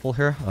be careful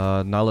here.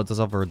 Nyla does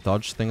have her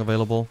dodge thing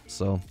available,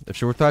 so if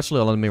she were to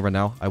actually eliminate me right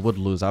now, I would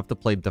lose. I have to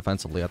play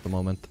defensively at the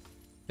moment.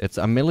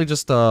 I'm mainly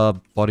just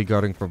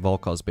bodyguarding for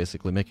Volkos,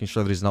 basically, making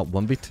sure that he's not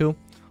 1v2,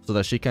 so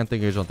that she can't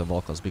engage onto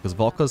Volkos, because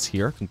Volkos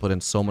here can put in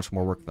so much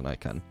more work than I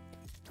can.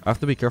 I have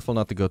to be careful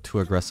not to go too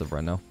aggressive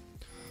right now.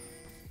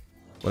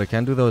 What I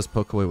can do though is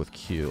poke away with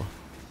Q,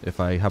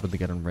 if I happen to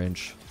get in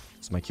range.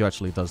 So my Q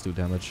actually does do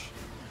damage.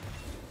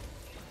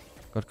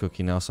 Got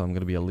Cookie now, so I'm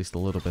going to be at least a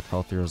little bit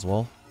healthier as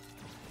well.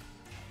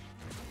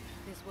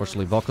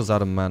 Fortunately, Volko's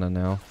out of mana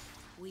now.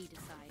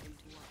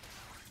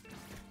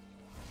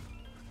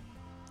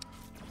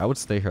 I would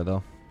stay here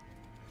though.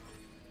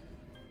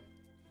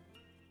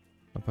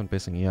 No point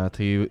basing yet.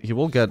 He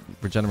will get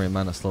regenerate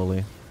mana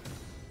slowly.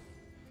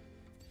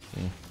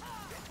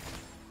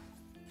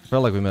 I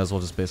feel like we may as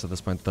well just base at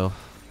this point though.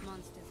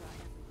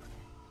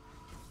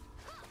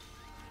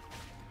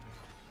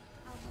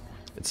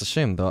 It's a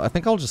shame though. I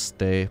think I'll just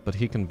stay, but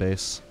he can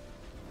base.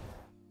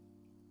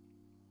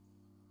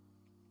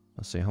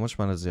 Let's see, how much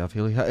mana does he have?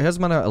 He has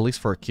mana at least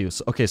for a Q.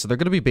 So, okay, so they're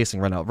going to be basing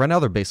right now. Right now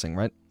they're basing,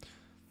 right?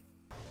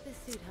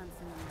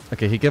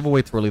 Okay, he gave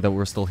away too early that we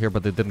were still here,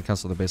 but they didn't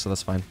cancel the base, so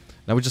that's fine.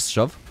 Now we just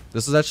shove.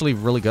 This is actually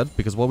really good,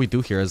 because what we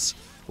do here is...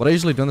 What I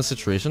usually do in this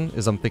situation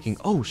is I'm thinking,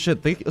 oh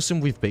shit, they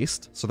assume we've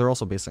based, so they're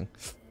also basing.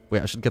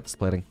 Wait, I should get this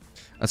plating.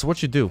 And so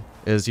what you do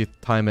is you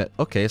time it.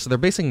 Okay, so they're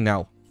basing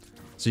now.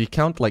 So you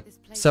count like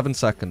 7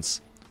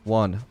 seconds.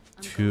 1,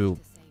 2,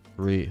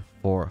 3,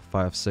 4,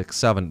 5, 6,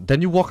 7.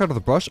 Then you walk out of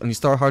the brush and you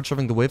start hard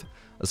shoving the wave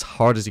as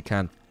hard as you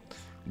can.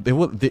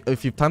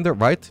 If you timed it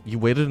right, you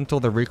waited until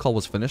the recall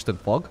was finished in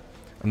fog,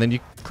 and then you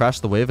crash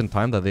the wave in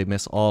time that they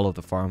miss all of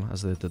the farm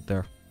as they did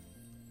there.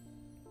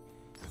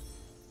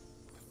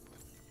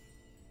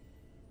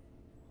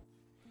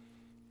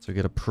 So we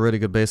get a pretty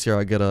good base here.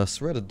 I get a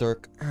Serrated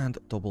Dirk and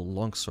double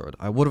longsword.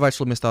 I would have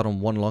actually missed out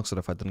on one longsword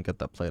if I didn't get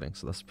that plating,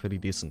 so that's pretty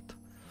decent.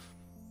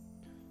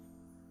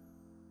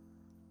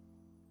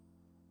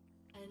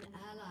 An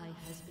ally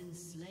has been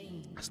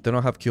slain. Still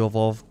don't have Q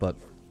evolve, but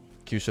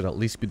Q should at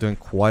least be doing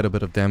quite a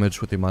bit of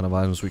damage with the amount of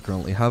items we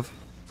currently have.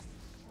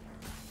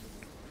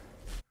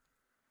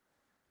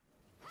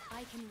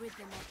 I can rid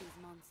them of these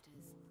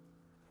monsters,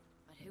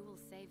 but who will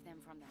save them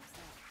from themselves?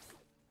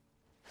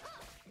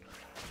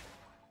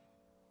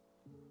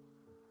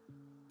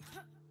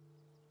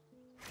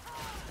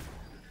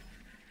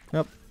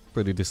 Yep,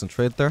 pretty decent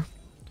trade there.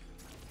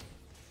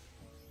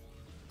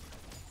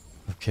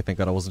 Okay, thank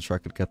god I wasn't sure I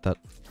could get that.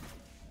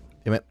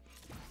 Damn it.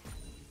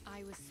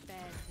 I was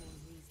spared for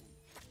a reason.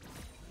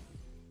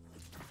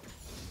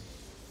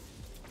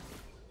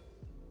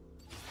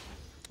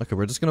 Okay,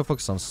 we're just gonna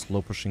focus on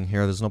slow pushing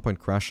here. There's no point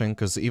crashing,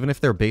 because even if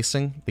they're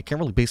basing, they can't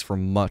really base for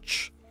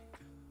much.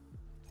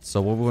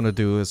 So what we want to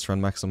do is try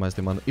and maximize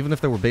the amount... Even if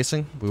they were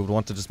basing, we would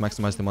want to just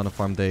maximize the amount of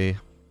farm they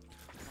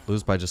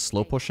lose by just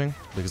slow pushing,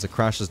 because the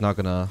crash is not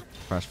gonna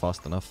crash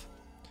fast enough.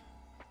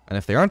 And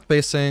if they aren't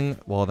basing,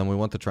 well then we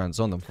want to try and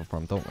zone them for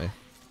farm, don't we?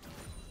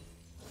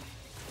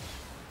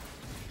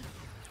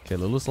 Okay,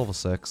 Lulu's level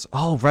 6.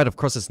 Oh, right, of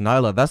course it's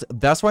Nyla.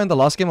 That's why in the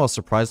last game I was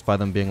surprised by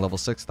them being level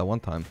 6 that one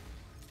time.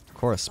 Of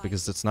course,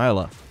 because it's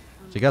Nyla.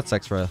 She gets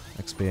extra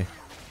XP.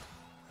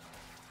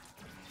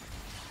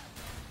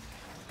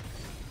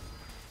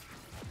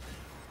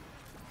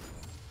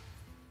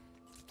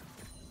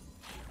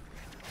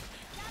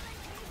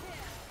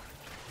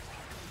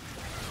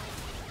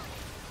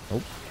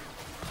 Oh.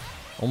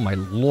 Oh my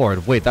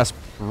lord. Wait, that's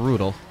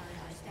brutal.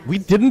 We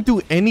didn't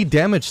do any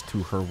damage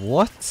to her.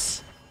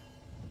 What?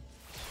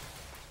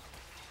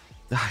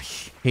 I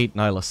hate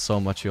Nyla so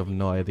much, you have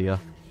no idea.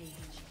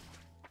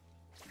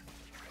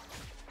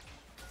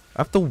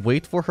 I have to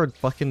wait for her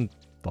fucking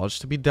dodge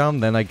to be down,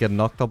 then I get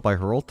knocked up by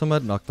her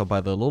ultimate, knocked up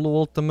by the Lulu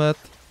ultimate.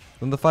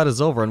 Then the fight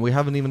is over and we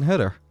haven't even hit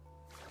her.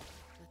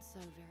 But so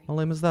very How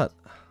lame is that?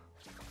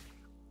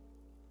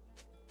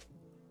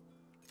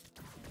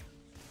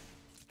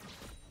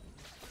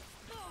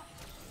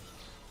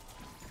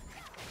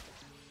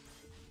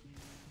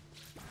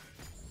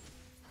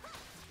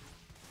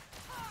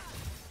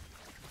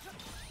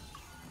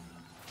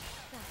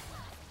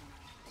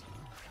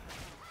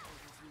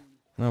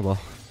 Oh well.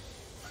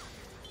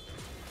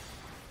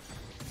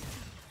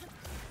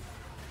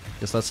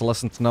 Guess that's a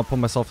lesson to not put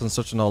myself in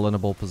such an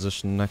all-inable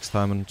position next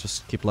time and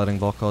just keep letting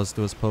Volkos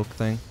do his poke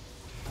thing.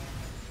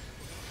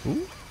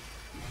 Ooh.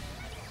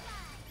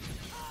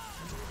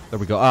 There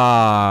we go.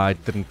 Ah, I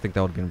didn't think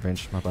that would be in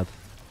range. My bad.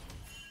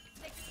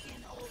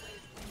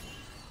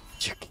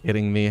 You're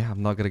kidding me.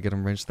 I'm not gonna get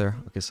in range there.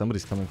 Okay,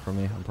 somebody's coming for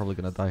me. I'm probably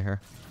gonna die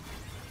here.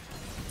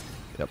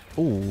 Yep.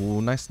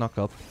 Ooh, nice knock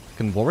up.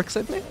 Can Warwick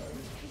save me?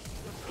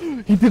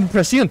 He didn't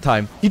press E in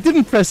time. He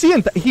didn't press E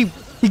in time.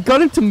 He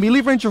got into melee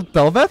range of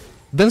Bel'Veth,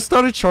 then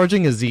started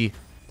charging his E.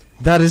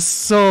 That is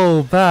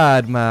so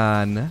bad,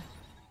 man.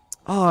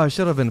 Oh, I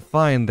should have been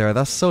fine there.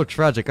 That's so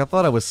tragic. I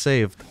thought I was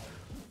saved.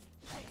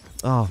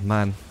 Oh,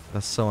 man.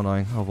 That's so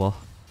annoying. Oh, well.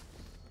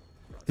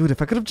 Dude,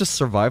 if I could have just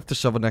survived to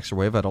shove an extra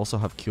wave, I'd also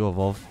have Q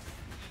evolve.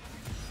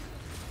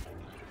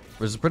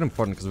 Which is pretty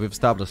important because we've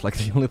established, like,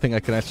 the only thing I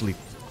can actually...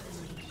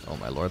 Oh,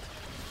 my lord.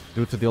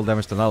 Do to deal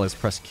damage to an ally is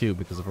press Q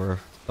because of her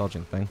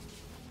dodging thing.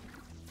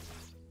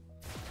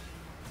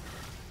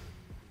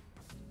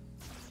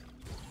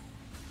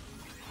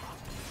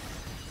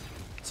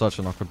 Such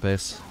an awkward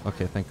base.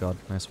 Okay, thank god.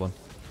 Nice one.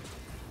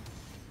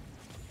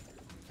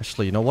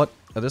 Actually, you know what?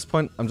 At this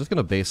point, I'm just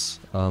gonna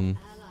base. I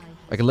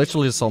can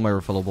literally just sell my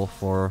refillable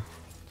for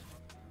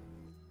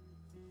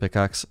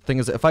pickaxe. Thing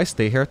is, if I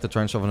stay here to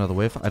try and shove another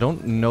wave, I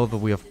don't know that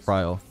we have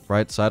prio,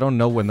 right? So I don't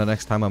know when the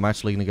next time I'm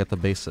actually gonna get the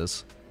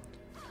bases.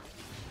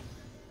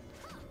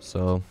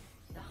 So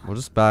we'll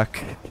just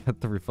back,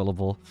 get the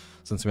refillable,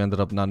 since we ended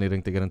up not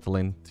needing to get into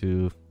lane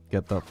to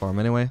get that farm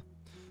anyway.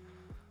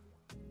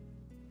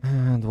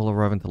 And we'll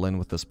arrive into lane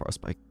with this bar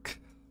spike.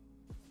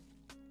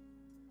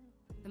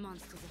 The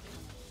monsters are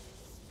coming.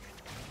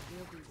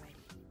 We'll be ready.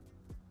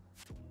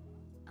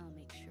 I'll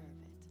make sure of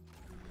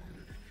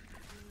it.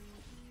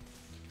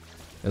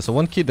 Yeah, so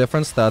one key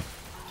difference that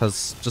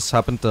has just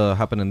happened to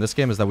happen in this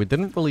game is that we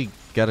didn't really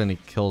get any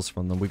kills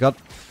from them. We got...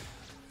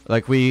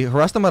 Like, we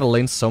harassed them out of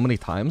lane so many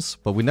times,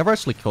 but we never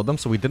actually killed them,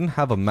 so we didn't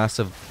have a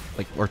massive,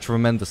 like, or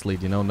tremendous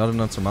lead, you know? Not an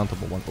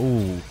unsurmountable one.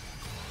 Ooh.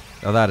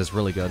 Now that is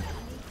really good.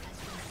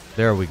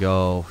 There we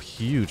go.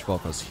 Huge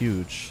Volkos,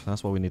 huge.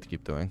 That's what we need to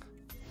keep doing.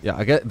 Yeah,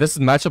 I get this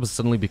matchup has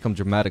suddenly become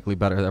dramatically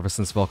better ever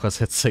since Volkos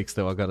hit 6,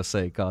 though, I gotta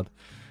say. God.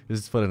 He's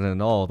just putting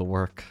in all the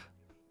work.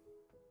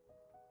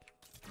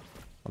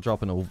 I'll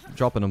drop him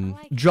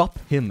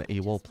a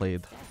well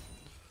played.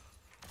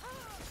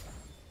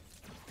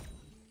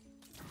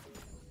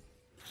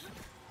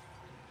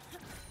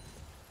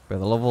 Yeah,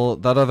 the level,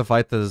 that other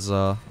fight is,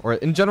 or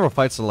in general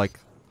fights are like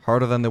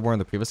harder than they were in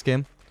the previous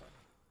game.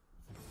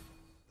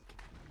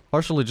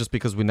 Partially just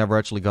because we never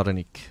actually got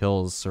any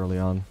kills early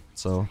on,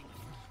 so.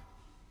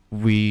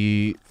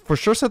 We for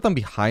sure set them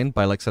behind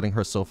by like setting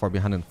her so far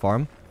behind in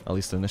farm, at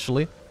least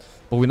initially.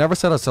 But we never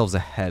set ourselves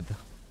ahead,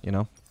 you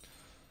know?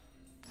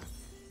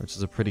 Which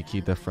is a pretty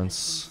key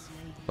difference.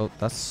 Oh,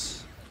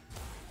 that's...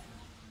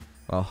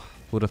 Wow,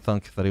 who'd have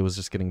thunk that he was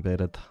just getting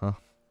baited, huh?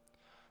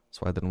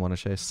 That's why I didn't want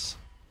to chase.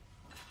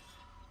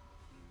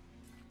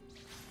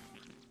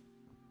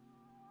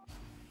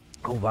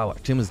 Oh wow, our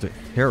team is doing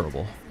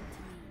terrible.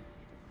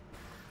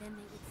 Then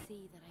they would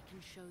see that I can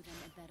show them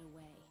a better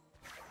way.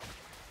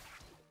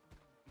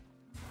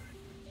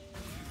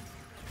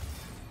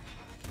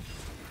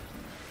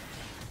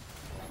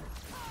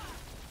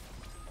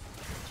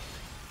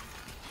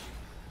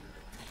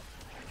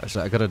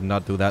 Actually, I gotta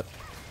not do that.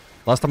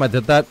 Last time I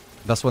did that,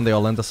 that's when they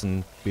all end us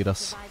and beat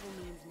us. Survival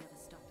means never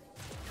stopping.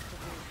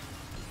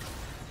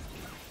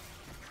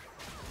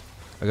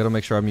 I gotta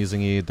make sure I'm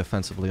using E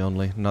defensively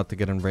only, not to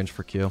get in range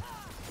for Q.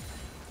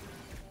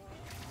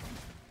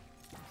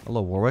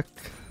 Hello, Warwick.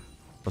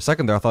 For a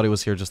second there, I thought he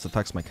was here just to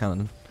tax my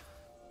cannon.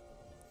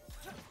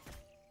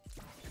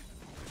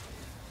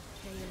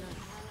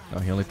 No,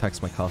 he only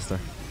taxed my caster.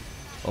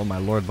 Oh my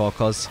lord,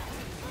 Volkos.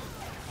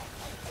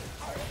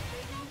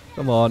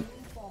 Come on.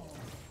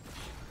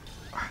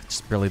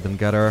 Just barely didn't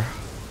get her.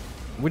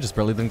 We just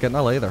barely didn't get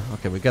Nala either.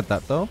 Okay, we get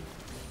that though.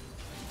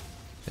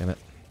 Damn it.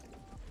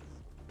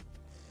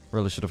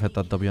 Really should have hit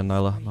that W on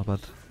Nyla, my bad.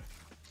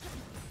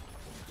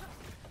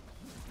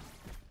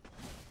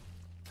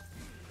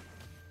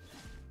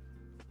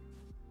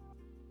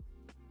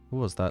 Who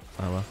was that,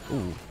 Nyla?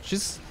 Ooh,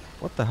 she's...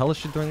 What the hell is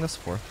she doing this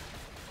for?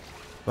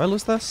 Do I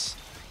lose this?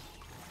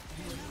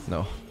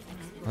 No.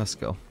 Let's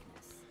go.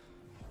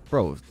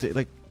 Bro,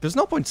 like, there's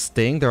no point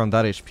staying there on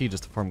that HP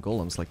just to farm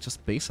golems. Like,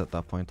 just base at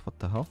that point. What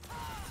the hell?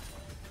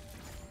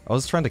 I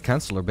was trying to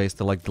cancel her base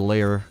to like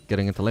delay her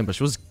getting into lane, but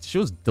she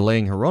was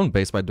delaying her own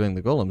base by doing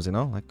the golems, you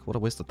know? Like, what a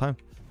waste of time.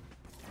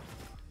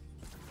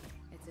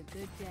 It's a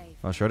good day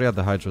Oh, she already had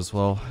the Hydra as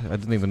well. I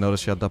didn't even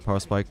notice she had that power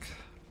spike.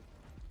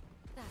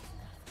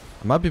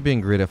 I might be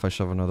being greedy if I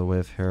shove another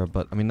wave here,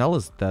 but I mean,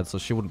 Nella's dead, so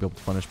she wouldn't be able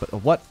to punish. But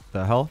what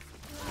the hell?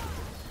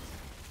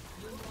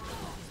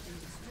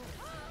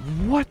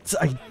 What?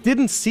 I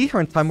didn't see her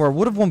in time where I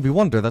would have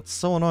 1v1'd her. That's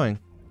so annoying.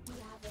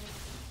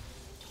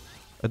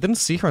 I didn't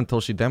see her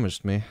until she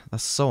damaged me.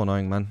 That's so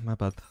annoying, man. My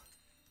bad.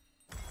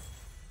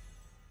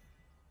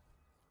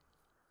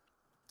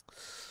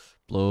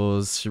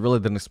 Blows. She really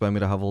didn't expect me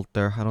to have ult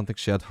there. I don't think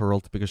she had her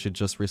ult because she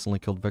just recently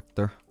killed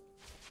Victor.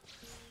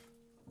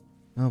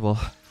 Oh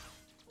well.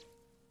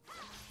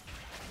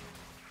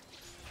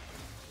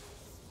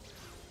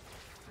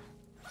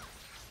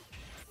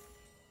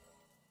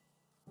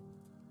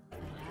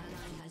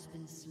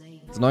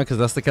 It's annoying because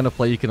that's the kind of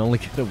play you can only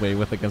get away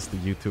with against the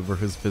YouTuber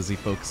who's busy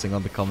focusing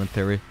on the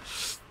commentary.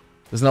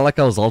 It's not like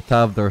I was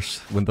alt-tabbed or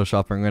window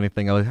shopping or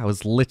anything. I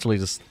was literally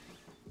just...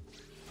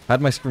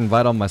 had my screen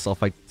right on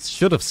myself. I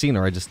should have seen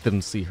her, I just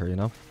didn't see her, you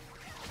know?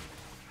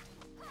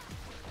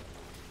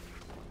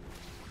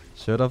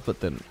 Should have,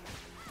 but didn't.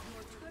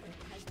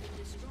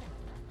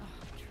 Oh,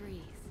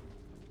 trees.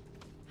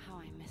 How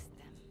I missed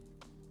them.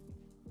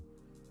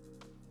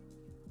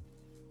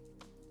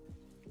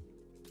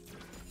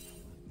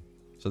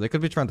 So they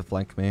could be trying to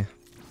flank me.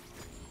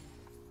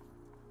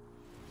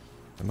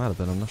 They might have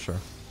been, I'm not sure.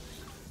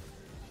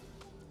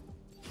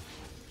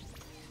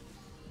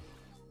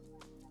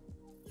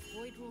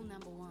 Void rule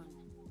number 1.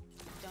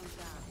 Don't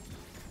die.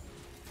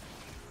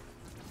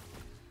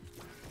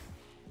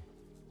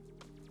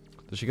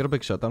 Did she get a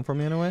big shutdown from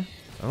me anyway?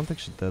 I don't think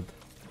she did.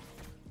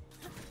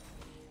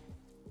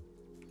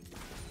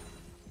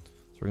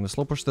 So we're gonna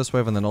slow push this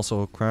wave and then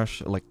also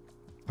crash, like,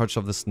 hard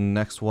shove this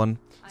next one.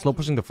 Slow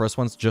pushing the first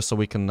ones just so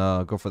we can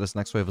go for this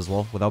next wave as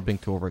well without being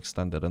too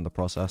overextended in the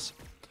process.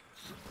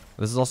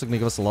 This is also gonna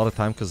give us a lot of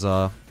time because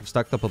we've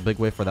stacked up a big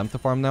wave for them to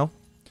farm now.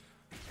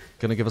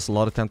 Gonna give us a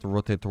lot of time to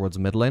rotate towards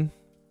mid lane.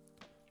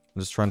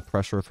 And just try and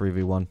pressure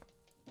 3v1.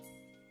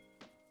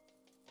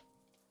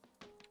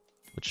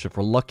 Which, if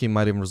we're lucky,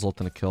 might even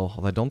result in a kill.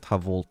 Although I don't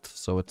have ult,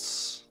 so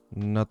it's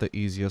not the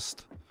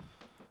easiest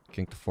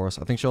king to force.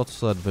 I think she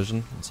also had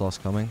vision and saw us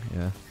coming.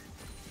 Yeah,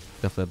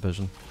 definitely had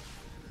vision.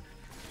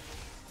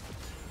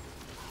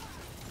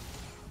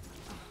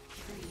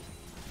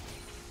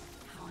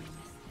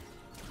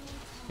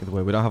 Either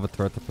way, we don't have a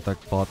turret to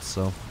protect bots,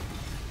 so...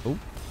 Oh.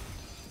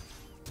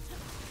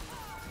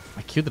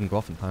 My Q didn't go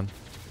off in time.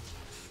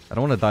 I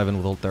don't want to dive in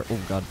with ult there. Oh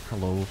god,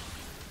 hello.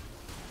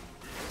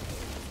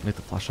 I need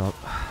to flash out.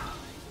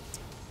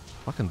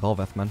 Fucking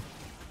Belveth, man.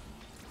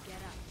 Get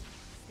up.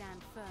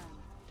 Stand firm.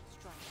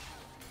 Strike.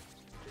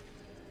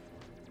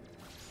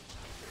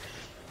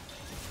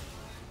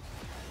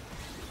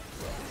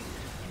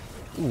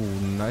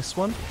 Ooh, nice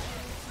one.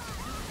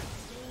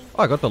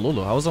 Oh, I got the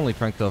Lulu. I was only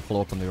trying to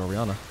follow up on the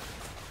Orianna.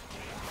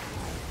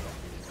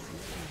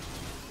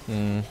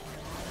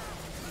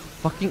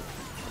 Fucking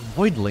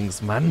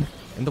Voidlings, man.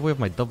 In the way of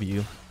my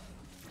W.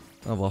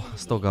 Oh well,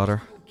 still got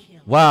her.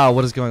 Wow,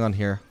 what is going on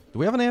here? Do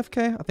we have an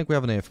AFK? I think we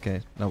have an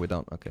AFK. No, we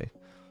don't. Okay.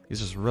 He's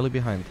just really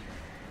behind.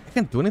 I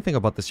can't do anything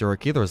about this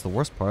Yorick either is the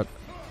worst part.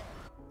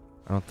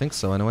 I don't think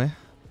so, anyway.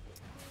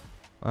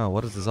 Wow,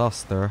 what is this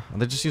us there?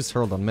 And they just used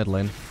Herald on mid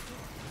lane.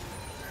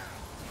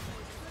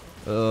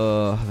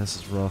 This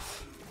is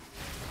rough.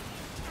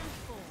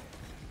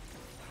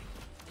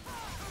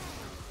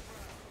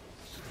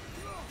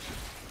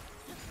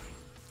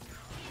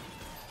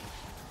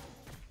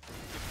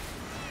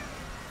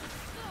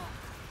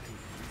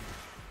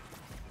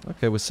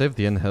 Okay, we saved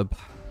the inhib.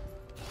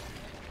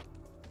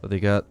 But they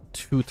got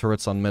 2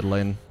 turrets on mid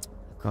lane.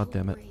 God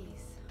damn it.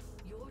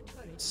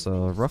 It's a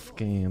rough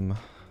game.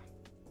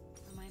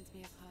 Reminds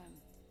me of home.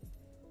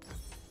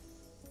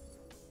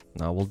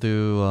 Now we'll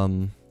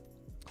do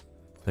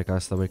pick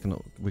ice that we can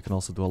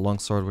also do a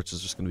longsword, which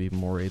is just gonna be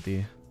more AD.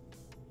 Feed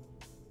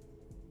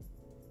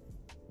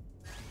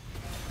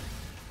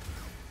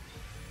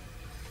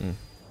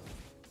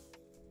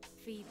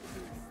the beast.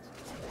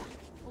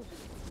 Or its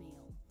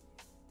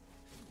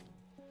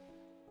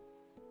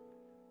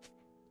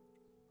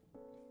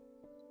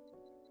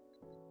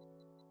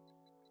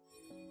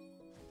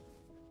meal.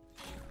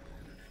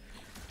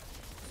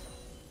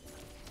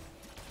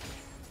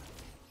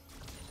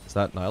 Is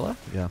that Nyla?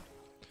 Yeah.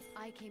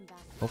 I came back.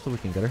 Hopefully we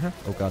can get her here.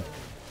 Oh god.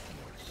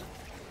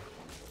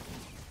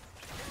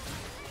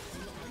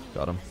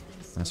 Got him.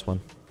 Nice one.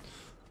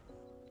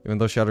 Even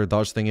though she had her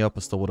dodge thingy up, I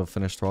still would have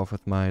finished her off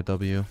with my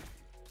W.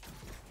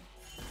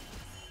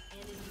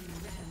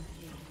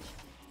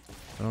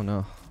 I don't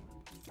know.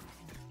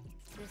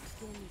 This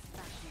skin is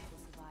fashioned for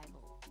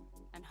survival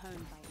and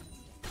honed by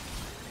instinct.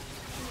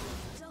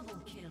 Double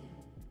kill.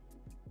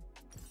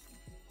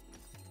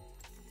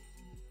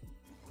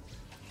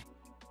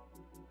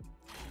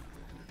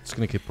 Just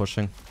gonna keep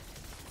pushing.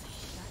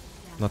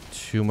 Not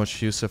too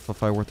much use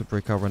if I were to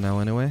break out right now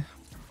anyway.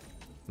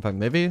 In fact,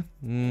 maybe?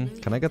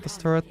 Can I get this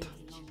turret?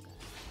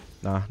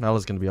 Nah,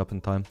 Nyla's gonna be up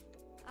in time.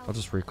 I'll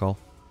just recall.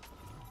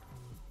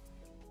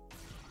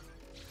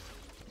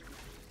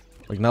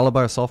 Like, Nala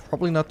by herself,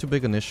 probably not too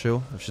big an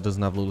issue if she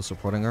doesn't have Lulu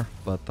supporting her,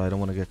 but I don't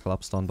want to get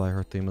collapsed on by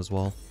her team as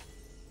well.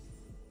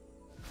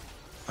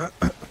 That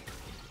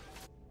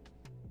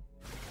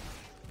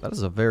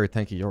is a very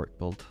tanky Yorick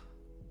build.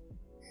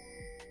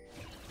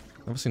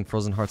 Never seen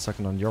Frozen Heart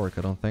second on Yorick,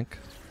 I don't think.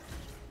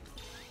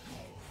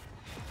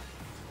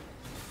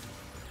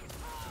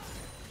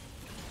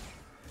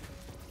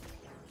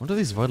 When do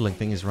these Voidling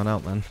thingies run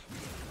out, man?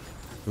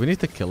 Do we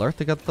need to kill her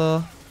to get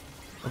the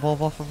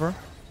evolve off of her?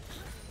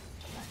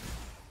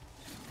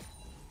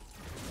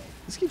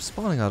 These keep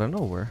spawning out of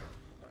nowhere.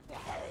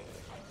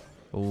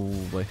 Oh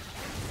boy.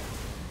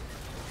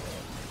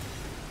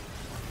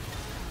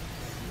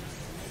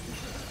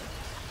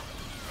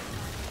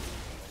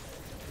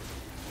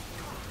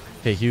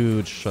 Okay,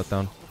 huge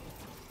shutdown.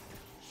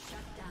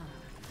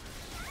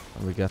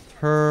 And we get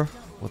her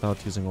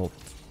without using ult.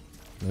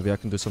 Maybe I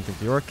can do something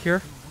to Yorick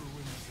here.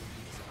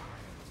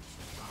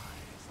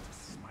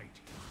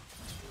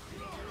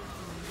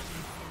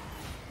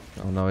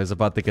 Oh no, he's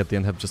about to get the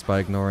inhib just by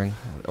ignoring.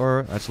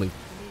 Or actually,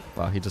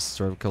 wow, he just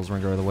sort of kills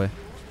Ringer either way.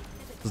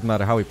 Doesn't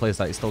matter how he plays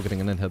that, he's still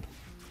getting an inhib.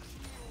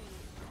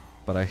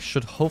 But I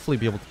should hopefully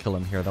be able to kill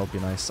him here, that would be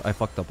nice. I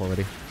fucked up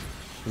already.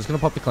 I'm just gonna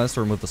pop the cleanse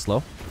to remove the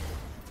slow.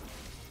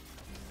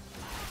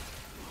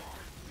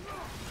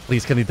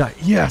 Please, can he die?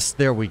 Yes,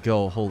 there we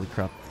go. Holy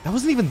crap. That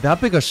wasn't even that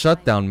big a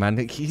shutdown,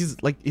 man. He's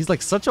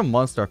like such a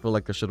monster. I feel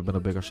like there should have been a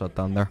bigger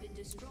shutdown there.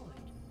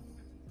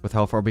 With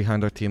how far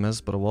behind our team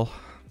is, but well.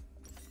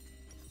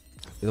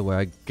 Either way,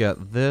 I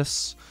get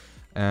this.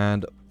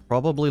 And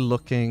probably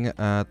looking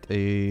at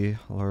a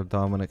Lord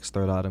Dominic's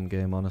third item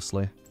game,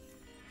 honestly.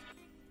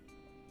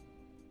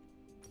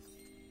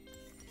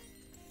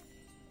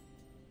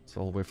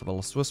 So I'll wait for the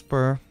Lost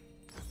Whisper.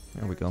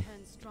 There we go.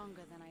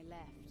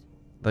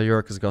 That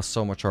Yorick has got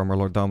so much armor.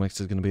 Lord Dominic's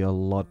is going to be a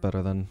lot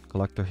better than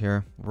Collector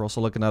here. We're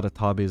also looking at a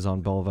Tabi's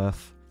on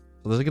Belveth.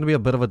 So there's going to be a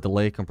bit of a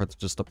delay compared to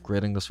just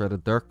upgrading this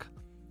rated Dirk.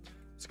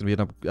 It's going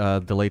to be a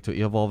delay to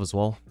E-Evolve as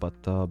well. But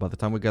by the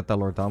time we get that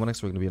Lord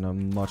Dominic's, we're going to be in a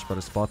much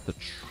better spot to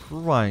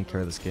try and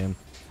carry this game.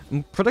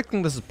 I'm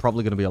predicting this is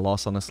probably going to be a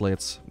loss, honestly.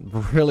 It's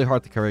really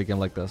hard to carry a game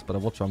like this, but I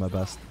will try my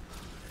best.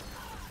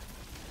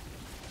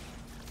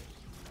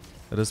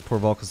 It is poor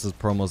Volcus'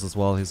 promos as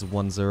well. He's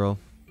 1-0.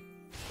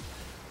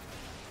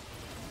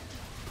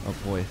 Oh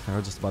boy,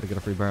 they're just about to get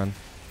a free Baron.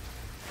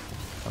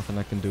 Nothing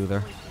I can do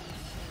there.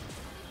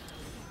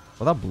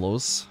 Well, that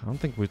blows. I don't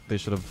think they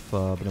should have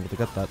been able to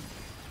get that.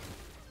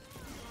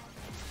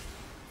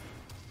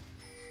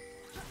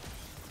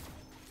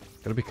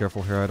 Gotta be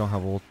careful here, I don't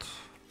have ult.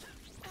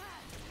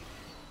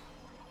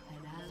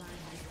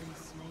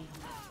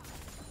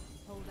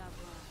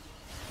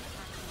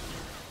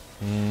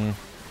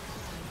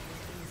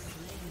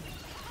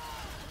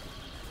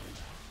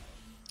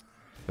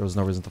 There was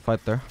no reason to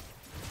fight there.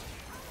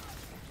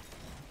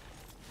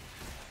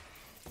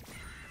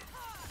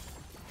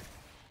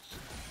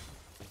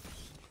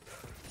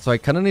 So I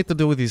kind of need to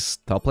deal with these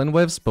top lane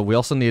waves, but we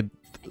also need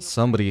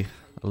somebody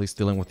at least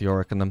dealing with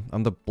Yorick, and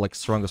I'm the like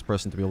strongest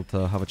person to be able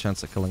to have a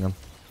chance at killing him.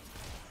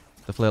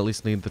 Definitely at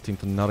least need the team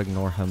to not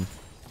ignore him.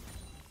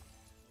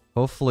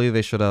 Hopefully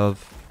they should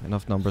have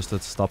enough numbers to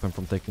stop him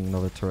from taking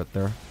another turret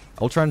there.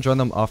 I'll try and join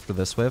them after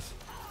this wave.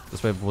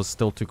 This wave was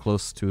still too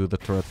close to the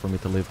turret for me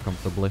to leave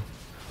comfortably.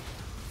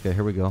 Okay,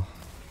 here we go.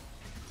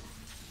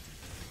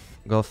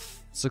 Got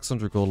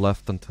 600 gold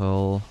left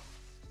until...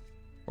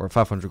 Or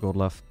 500 gold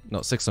left.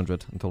 No,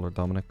 600 until Lord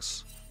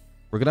Dominic's.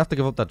 We're gonna have to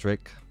give up that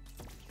Drake.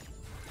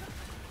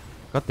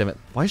 God damn it.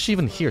 Why is she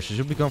even here? She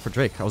should be going for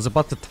Drake. I was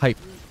about to type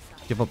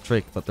give up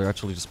Drake, but they're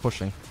actually just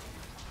pushing.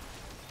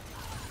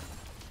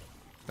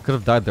 I could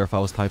have died there if I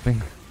was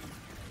typing.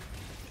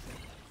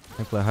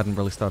 Thankfully I hadn't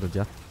really started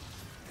yet.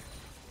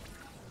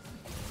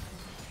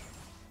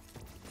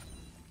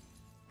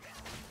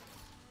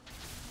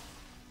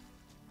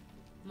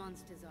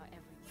 Monsters are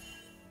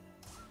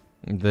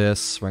everywhere.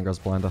 This Rengar's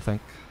blind, I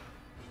think.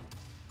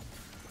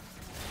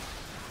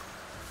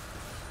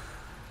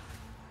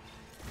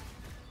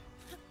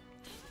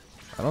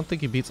 I don't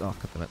think he beats... Oh,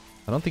 damn it.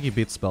 I don't think he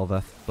beats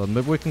Belveth. But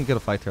maybe we can get a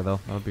fight here, though.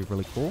 That would be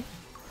really cool.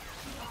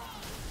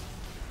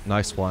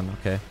 Nice one.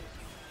 Okay.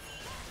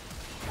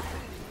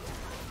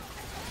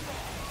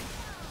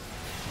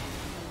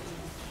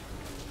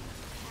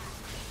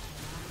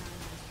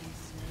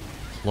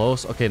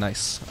 Close. Okay,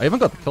 nice. I even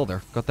got the kill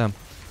there. God damn.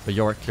 But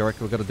Yorick,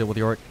 we gotta deal with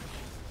Yorick.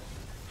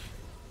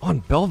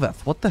 On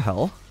Belveth, what the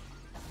hell?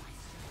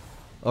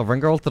 Oh,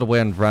 Rengar ulted away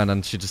and ran,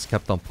 and she just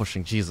kept on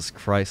pushing. Jesus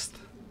Christ.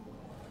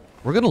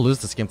 We're gonna lose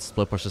this game to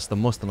split push. It's the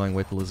most annoying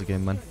way to lose a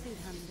game, man.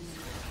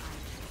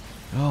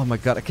 Oh my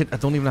god, I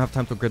don't even have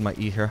time to grid my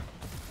E here.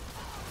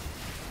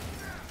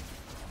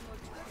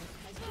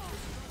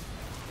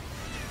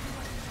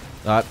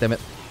 Ah, damn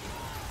it.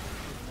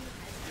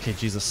 Okay,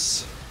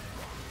 Jesus.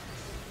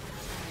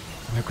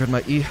 I grid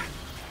my E.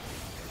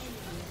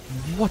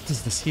 What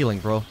is this healing,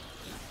 bro?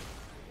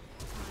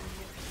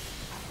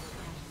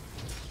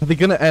 Are they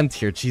gonna end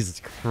here? Jesus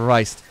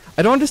Christ.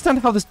 I don't understand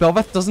how this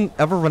Belveth doesn't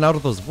ever run out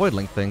of those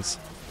Voidling things.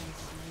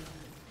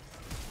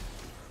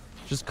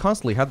 Just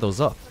constantly had those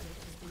up.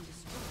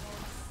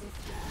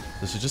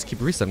 Does she just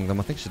keep resetting them?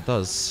 I think she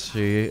does.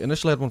 She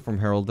initially had one from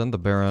Herald, then the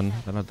Baron,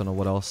 then I don't know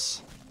what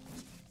else.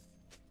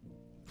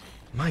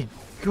 My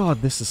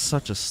god, this is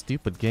such a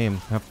stupid game.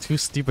 I have two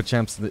stupid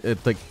champs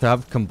to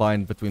have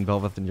combined between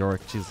Velvet and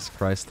Yorick. Jesus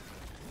Christ.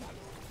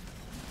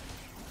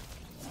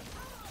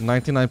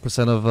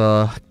 99%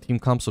 of team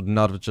comps would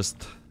not have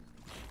just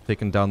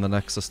taken down the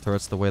Nexus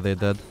turrets the way they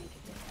did.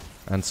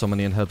 And so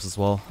many inhibs as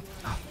well.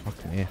 Oh,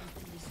 fuck me.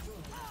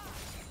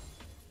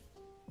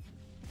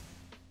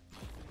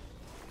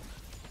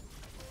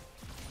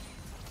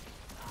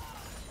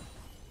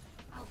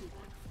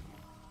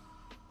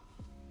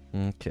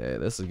 Okay,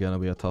 this is gonna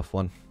be a tough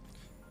one.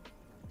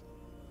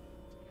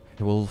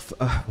 We'll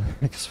I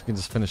guess we can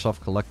just finish off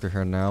Collector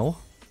here now.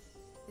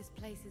 This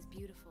place is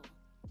beautiful.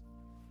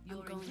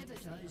 I'm going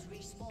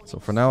to So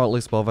for now, at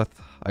least Belveth,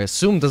 I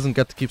assume, doesn't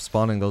get to keep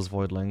spawning those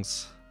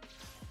Voidlings.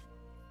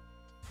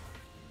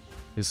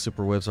 These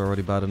super waves are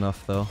already bad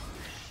enough, though.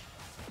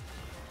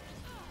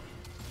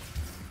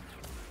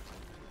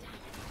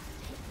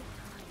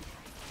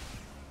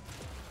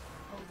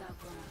 hold out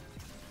ground.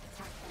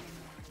 Attack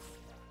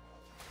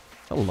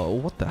them. Hello,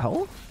 what the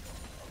hell?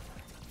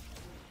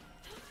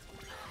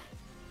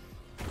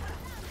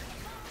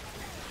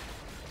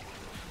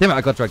 Damn it,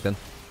 I got dragged in.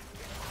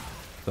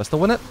 Do I still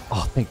win it?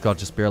 Oh, thank god,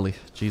 just barely.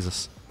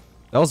 Jesus.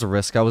 That was a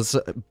risk. I was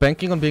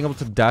banking on being able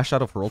to dash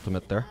out of her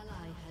ultimate there.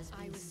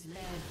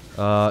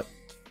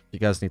 You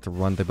guys need to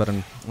run. They better...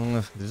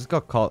 they just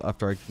got caught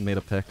after I made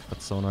a pick.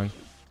 That's so annoying.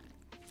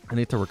 I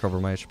need to recover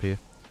my HP.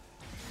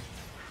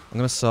 I'm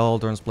gonna sell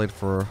Durance Blade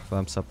for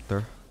Vamp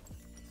Scepter.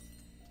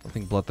 I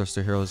think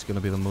Bloodthirster Hero is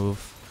gonna be the move.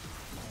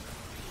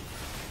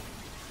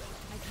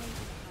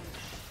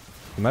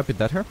 He might be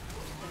dead here.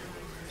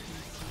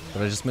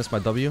 Did I just miss my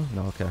W?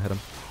 No, okay, I hit him.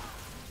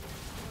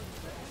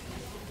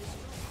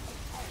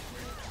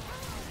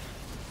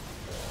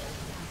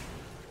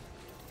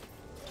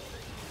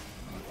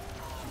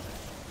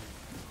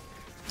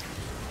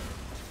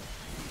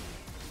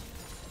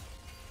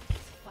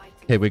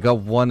 Okay, we got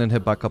one and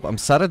hit back up. I'm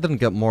sad I didn't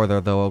get more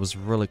there, though. I was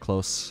really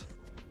close.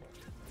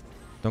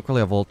 Don't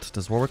really have ult.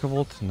 Does Warwick have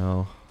ult?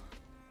 No.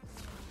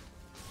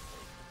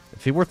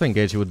 If he were to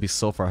engage, he would be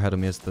so far ahead of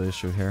me is the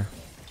issue here.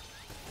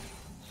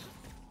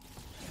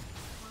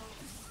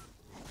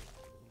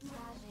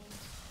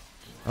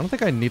 I don't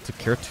think I need to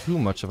care too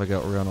much if I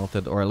get Orion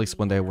ulted, or at least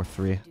when they were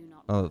 3.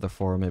 Oh, they're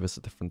 4, maybe it's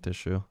a different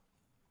issue.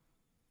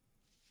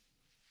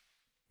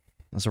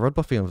 Is a red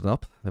buff even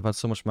up? They've had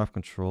so much map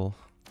control.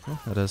 Yeah,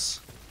 it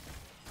is.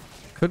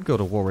 Could go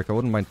to Warwick. I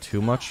wouldn't mind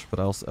too much, but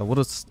I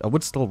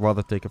would still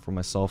rather take it for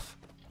myself.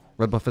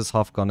 Red buff is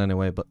half gone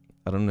anyway, but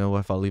I don't know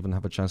if I'll even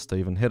have a chance to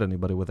even hit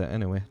anybody with it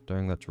anyway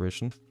during that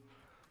duration.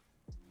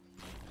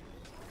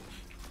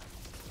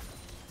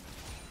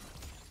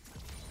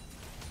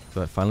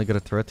 Do I finally get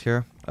a turret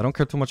here? I don't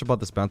care too much about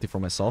this bounty for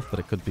myself, but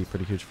it could be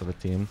pretty huge for the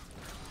team.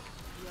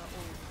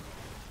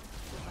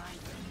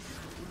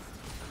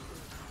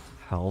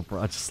 Hell, bro,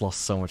 I just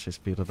lost so much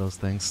HP to those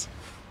things.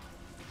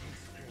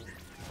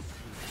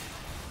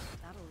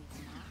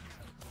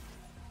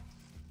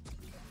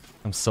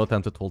 I'm so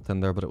tempted to ult in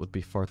there, but it would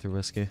be far too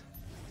risky.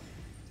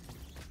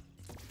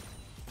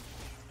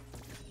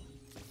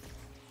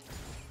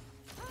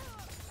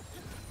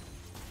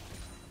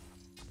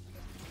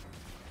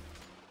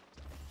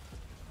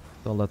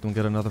 I'll let them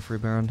get another free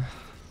Baron.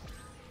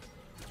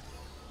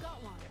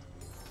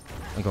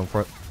 I'm going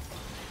for it.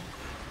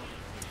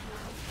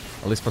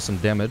 At least for some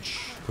damage.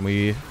 Can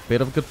we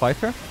bait up a good fight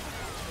here?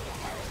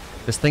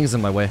 This thing is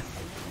in my way.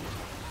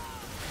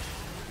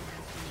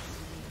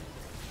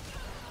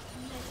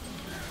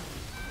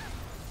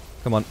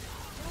 Come on.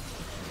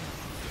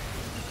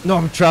 No,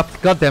 I'm trapped.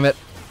 God damn it.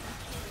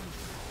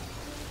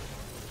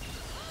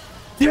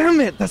 Damn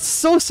it! That's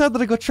so sad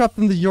that I got trapped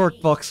in the York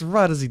box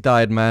right as he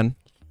died, man.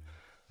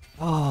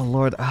 Oh,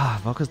 Lord.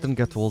 Valkos didn't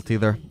get to ult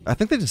either. I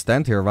think they just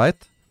stand here, right?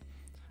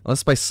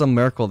 Unless by some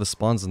miracle this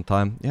spawns in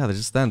time. Yeah, they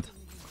just stand.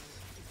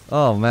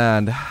 Oh,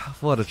 man.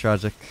 What a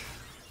tragic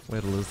way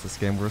to lose this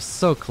game. We're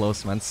so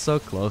close, man. So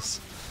close.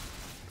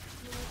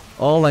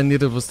 All I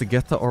needed was to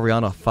get to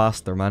Orianna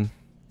faster, man.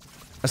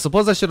 I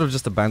suppose I should have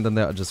just abandoned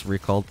it and just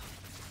recalled.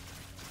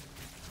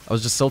 I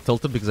was just so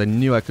tilted because I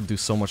knew I could do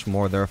so much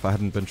more there if I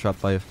hadn't been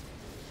trapped by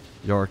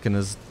Yorick in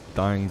his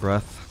dying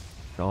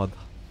breath. God.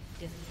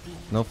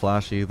 No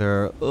flash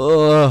either.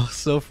 Ugh,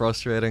 so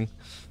frustrating.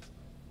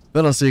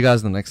 But I'll see you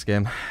guys in the next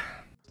game.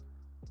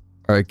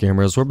 Alright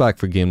gamers, we're back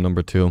for game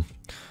number 2.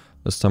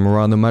 This time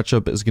around the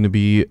matchup is going to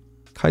be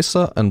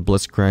Kai'Sa and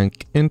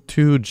Blitzcrank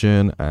into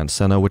Jhin and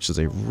Senna, which is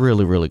a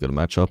really, really good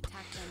matchup.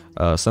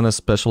 Senna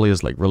especially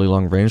is like really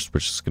long ranged,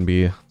 which is going to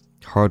be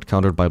hard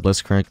countered by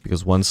Blitzcrank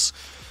because once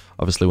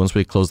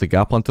we close the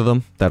gap onto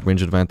them, that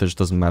range advantage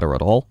doesn't matter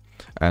at all.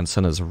 And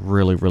Senna is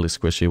really, really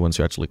squishy once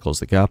you actually close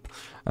the gap.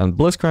 And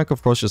Blitzcrank,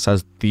 of course, just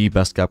has the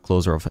best gap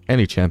closer of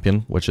any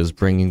champion, which is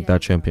bringing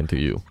that champion to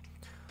you.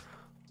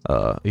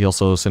 He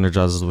also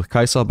synergizes with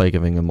Kaisa by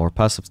giving him more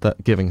passive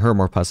giving her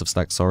more passive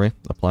stacks, sorry.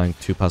 Applying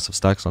 2 passive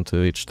stacks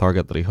onto each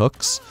target that he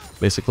hooks,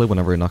 basically,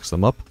 whenever he knocks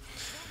them up.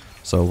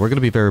 So we're going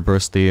to be very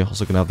bursty,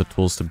 also going to have the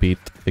tools to beat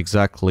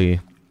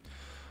exactly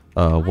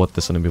what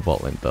this enemy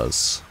bot lane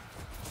does.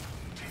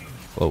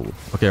 Oh,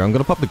 okay, I'm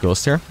going to pop the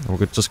ghost here.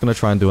 We're just going to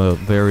try and do a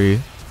very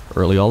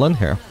early all-in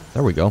here.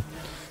 There we go.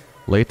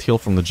 Late heal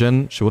from the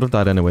Jhin. She would have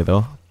died anyway,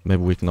 though.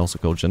 Maybe we can also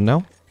go Jhin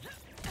now.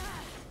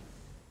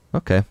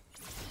 Okay.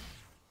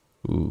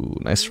 Ooh,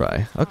 nice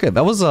try. Okay,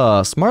 that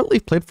was smartly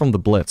played from the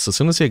Blitz. As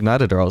soon as he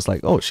ignited her, I was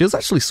like, oh, she is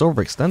actually so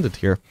overextended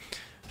here.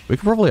 We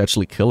could probably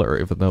actually kill her,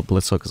 even though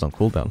Blitz hook is on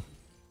cooldown.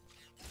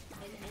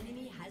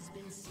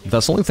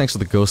 That's only thanks to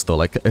the Ghost, though.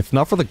 Like, if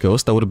not for the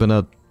Ghost, that would have been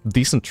a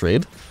decent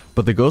trade.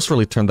 But the Ghost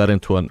really turned that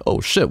into an,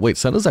 oh shit, wait,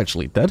 Senna's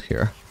actually dead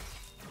here.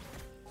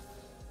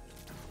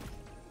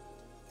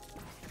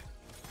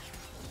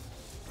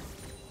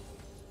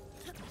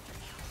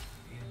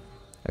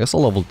 I guess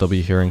I'll level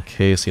W here in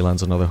case he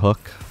lands another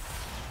hook.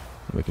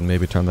 We can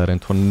maybe turn that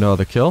into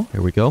another kill.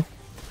 Here we go.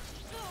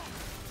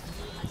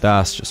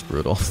 That's just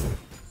brutal.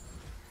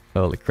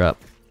 Holy crap.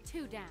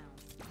 2 down.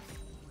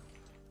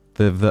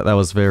 That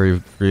was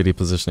very greedy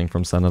positioning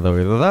from Senna, though.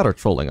 Either that or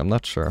trolling, I'm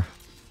not sure.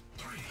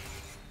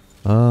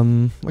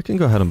 We can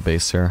go ahead and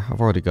base here. I've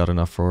already got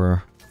enough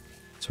for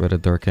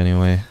Threaded Dirk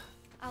anyway.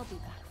 I'll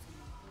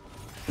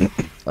be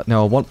back.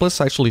 Now, I want Bliss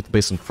actually to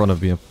base in front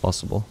of me if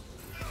possible.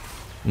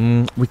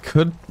 We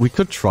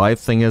could try.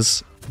 Thing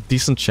is,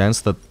 decent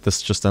chance that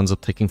this just ends up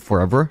taking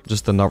forever,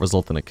 just to not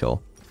result in a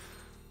kill.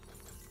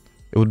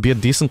 It would be a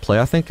decent play,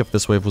 I think, if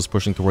this wave was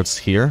pushing towards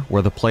here,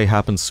 where the play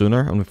happens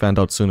sooner, and we found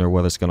out sooner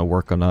whether it's gonna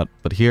work or not.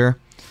 But here,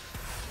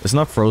 it's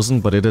not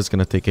frozen, but it is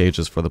gonna take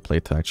ages for the play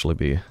to actually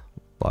be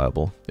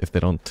viable, if they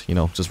don't, you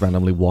know, just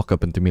randomly walk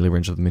up into melee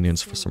range of the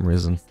minions for some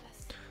reason.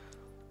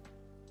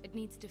 It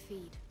needs to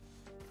feed.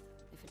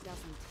 If it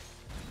doesn't,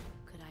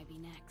 could I be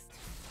next?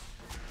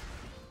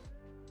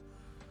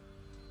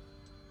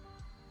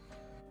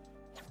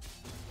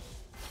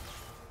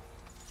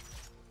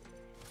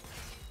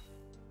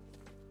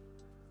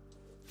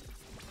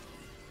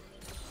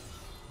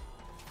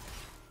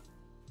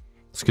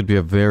 This could be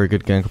a very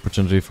good gank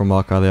opportunity for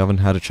Maokai. They haven't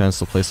had a chance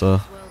to place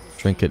a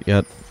trinket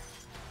yet.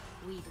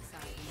 We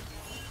decide.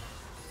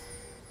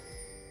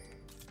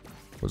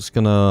 We're just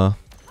gonna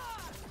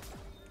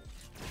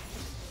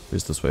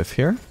use this wave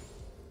here.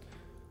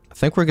 I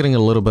think we're getting a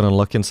little bit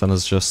unlucky, and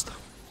Senna's just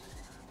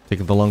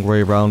taking the long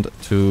way around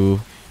to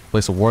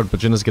place a ward,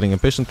 but Jhin is getting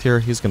impatient here.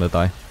 He's gonna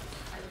die.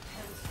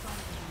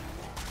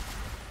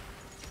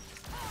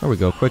 There we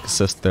go. Quick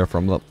assist there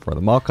for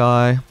the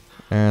Maokai,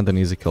 and an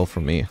easy kill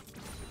for me.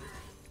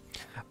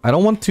 I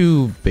don't want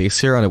to base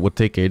here, and it would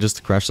take ages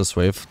to crash this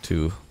wave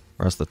to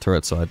rest the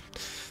turret, so I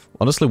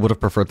honestly would have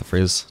preferred the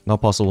freeze.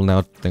 Not possible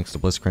now thanks to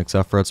Blitzcrank's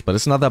efforts, but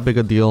it's not that big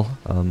a deal.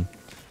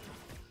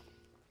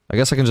 I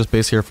guess I can just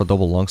base here for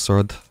double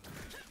longsword.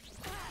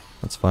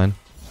 That's fine.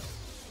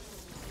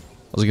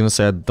 I was gonna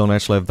say I don't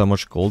actually have that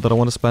much gold that I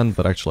want to spend,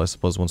 but actually I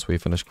suppose once we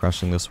finish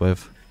crashing this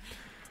wave,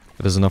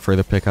 it is enough for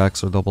either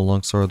pickaxe or double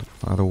longsword,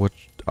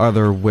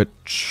 either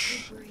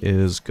which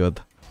is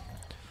good.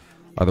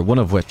 Either one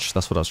of which,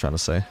 that's what I was trying to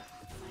say.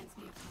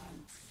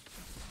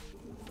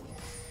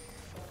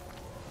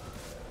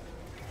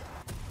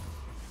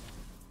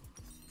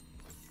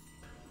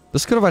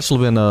 This could have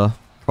actually been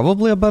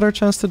probably a better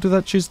chance to do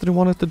that cheese than he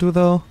wanted to do,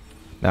 though.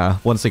 Nah,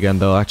 once again,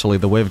 though, actually,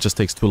 the wave just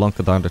takes too long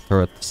to die on the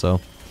turret, so...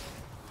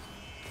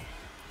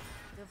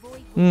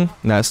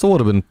 Nah, it still would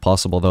have been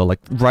possible, though. Like,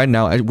 right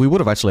now, we would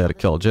have actually had a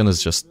kill. Jhin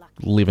is just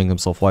leaving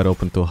himself wide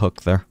open to a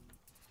hook there.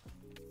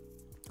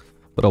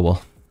 But oh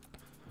well.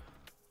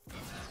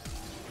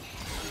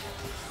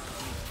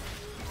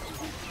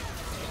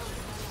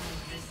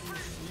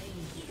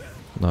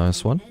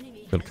 Nice one.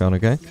 Good counter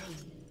gank.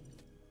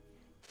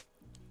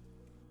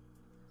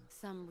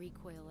 Some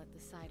recoil at the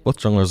sight. Both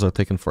junglers are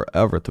taking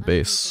forever to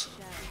base.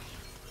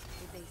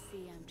 Did they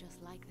see I'm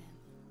just like them?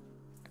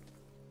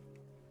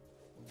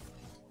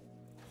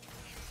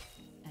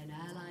 An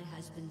ally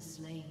has been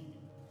slain.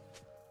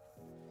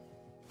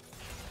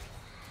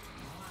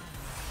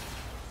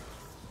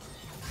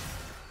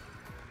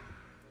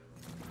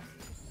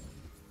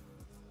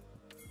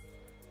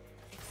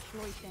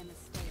 Exploit their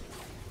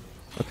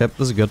mistakes. Okay,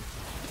 this is good.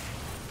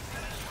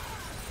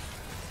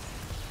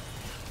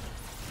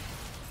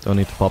 Don't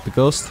need to pop the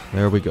ghost.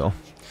 There we go.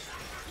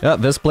 Yeah,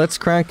 this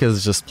Blitzcrank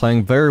is just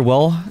playing very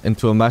well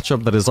into a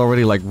matchup that is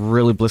already like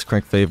really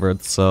Blitzcrank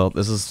favored. So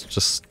this is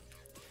just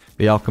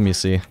the outcome you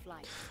see.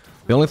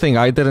 The only thing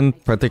I did in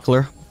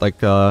particular,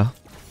 like,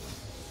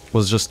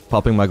 was just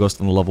popping my ghost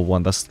on the level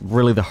 1. That's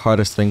really the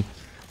hardest thing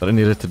that I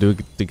needed to do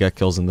to get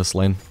kills in this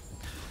lane.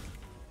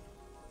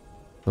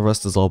 The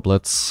rest is all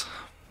Blitz.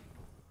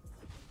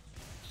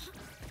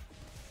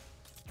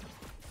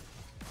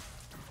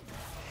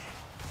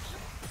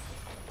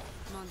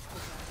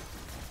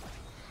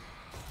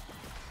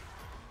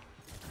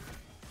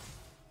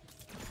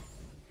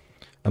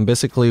 I'm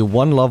basically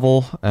 1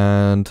 level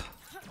and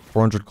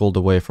 400 gold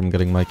away from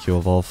getting my Q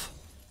evolve.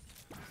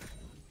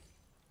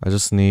 I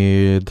just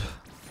need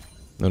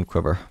Moon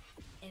Quiver.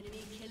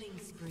 Enemy killing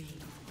spree.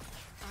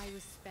 I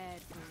was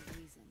spared for a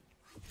reason.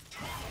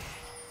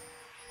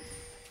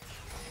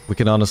 We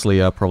can honestly,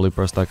 probably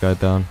burst that guy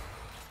down.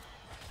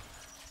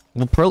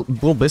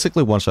 We'll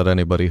basically one-shot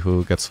anybody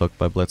who gets hooked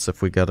by Blitz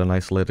if we get an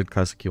isolated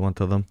Kaiseki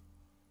onto them.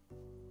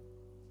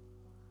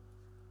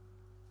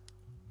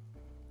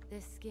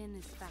 This skin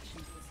is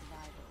fashioned for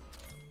survival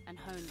and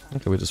honed by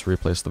Okay, we just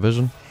replace the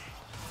vision.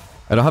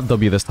 I don't have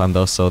W this time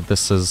though, so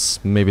this is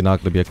maybe not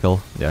going to be a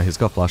kill. Yeah, he's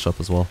got flash up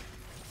as well.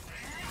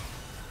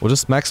 We'll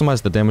just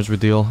maximize the damage we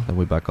deal, then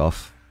we back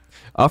off.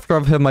 After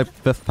I've hit my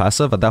 5th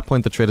passive, at that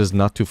point the trade is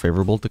not too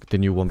favorable to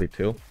continue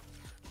 1v2.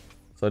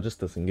 So I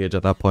just disengage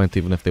at that point,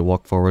 even if they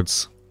walk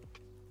forwards.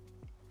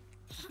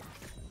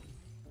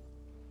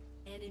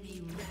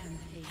 Enemy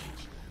rampage.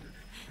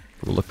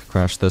 We'll look to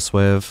crash this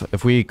wave.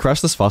 If we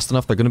crash this fast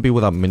enough, they're going to be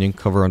without minion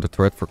cover on the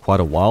turret for quite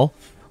a while.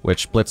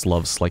 Which Blitz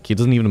loves. Like, he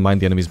doesn't even mind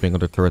the enemies being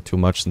under turret too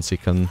much since he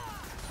can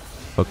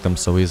hook them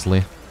so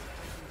easily.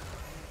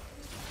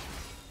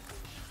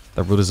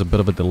 That root is a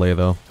bit of a delay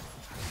though.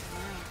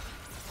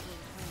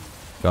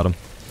 Got him.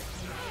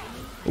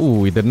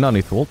 Ooh, he did not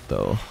need to ult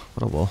though.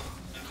 What a well.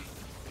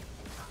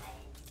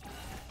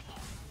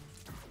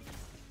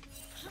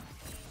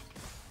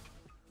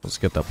 Let's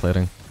get that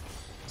plating.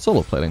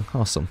 Solo plating.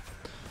 Awesome.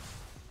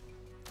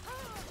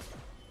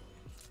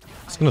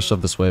 Just gonna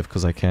shove this wave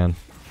because I can.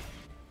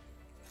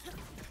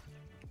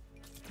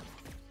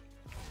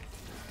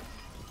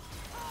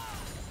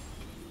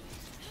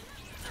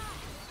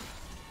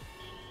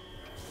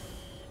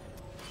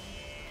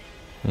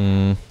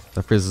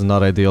 That freeze is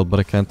not ideal,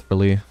 but I can't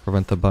really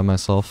prevent it by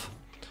myself.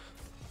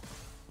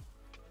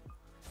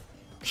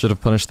 Should have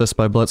punished this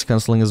by Blitz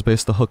cancelling his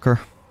base to hooker.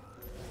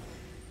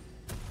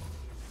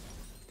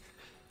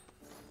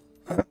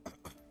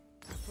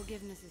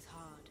 forgiveness is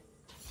hard.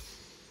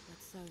 But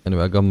so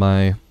Anyway, I got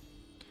my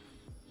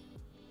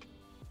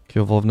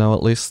Q evolve now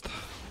at least.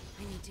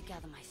 I need to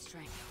gather my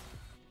strength.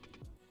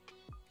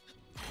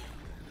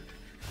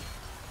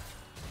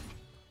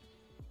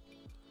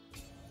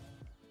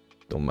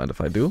 Don't mind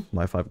if I do.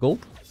 My 5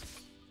 gold.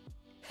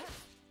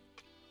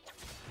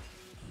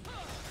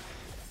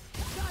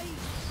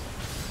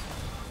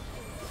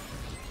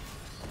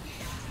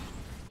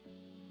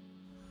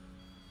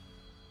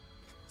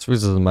 This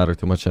freeze doesn't matter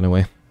too much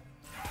anyway.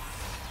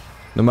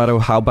 No matter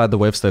how bad the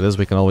wave state is,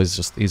 we can always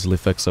just easily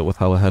fix it with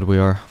how ahead we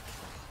are.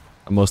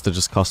 At most it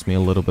just cost me a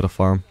little bit of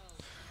farm,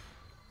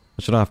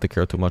 which I don't have to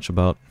care too much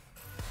about.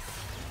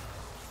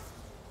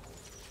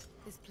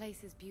 This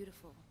place is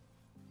beautiful.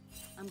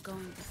 I'm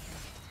going to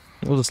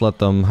stay. We'll just let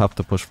them have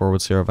to push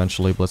forwards here.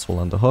 Eventually Blitz will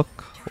end the hook.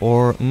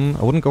 Or,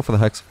 I wouldn't go for the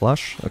Hex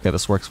Flash. Okay,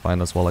 this works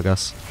fine as well, I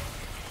guess.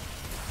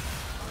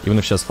 Even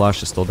if she has Flash,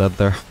 she's still dead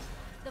there.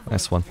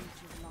 Nice one.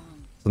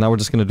 So now we're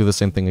just gonna do the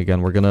same thing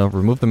again. We're gonna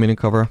remove the minion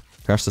cover,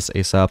 crash this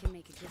ASAP.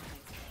 Make a difference.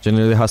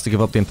 Generally has to give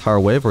up the entire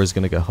wave or he's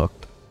gonna get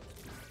hooked.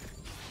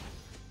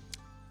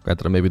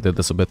 Granted, I maybe did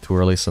this a bit too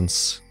early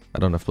since I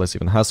don't know if Blitz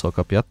even has hook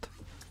up yet.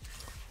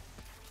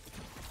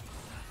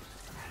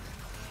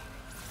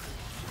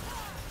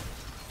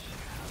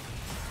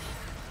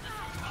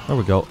 There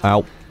we go.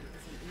 Ow.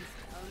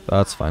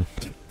 That's fine.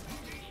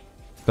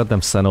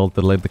 Goddamn Sentinel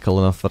delayed the kill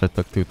enough that I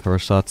took 2 turret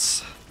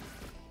shots.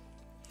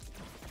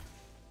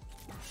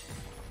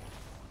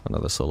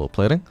 Another solo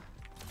plating.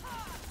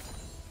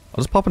 I'll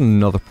just pop in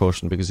another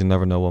potion because you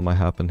never know what might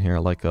happen here.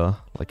 I might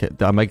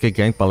get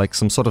ganked by like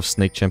some sort of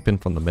snake champion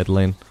from the mid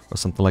lane or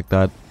something like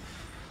that.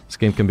 This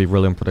game can be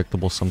really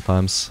unpredictable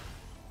sometimes.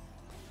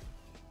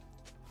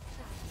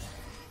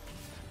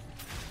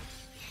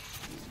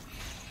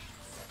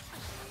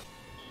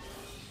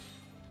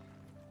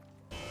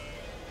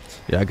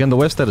 Yeah, again, the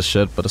wave stat is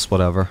shit, but it's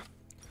whatever.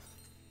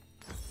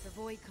 The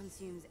void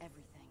consumes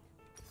everything.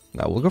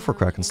 Now we'll go for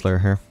Kraken Slayer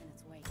here. In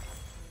its wake.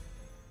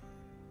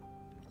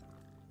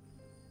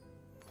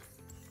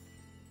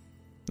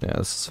 Yeah,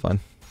 this is fine.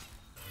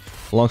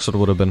 Longsword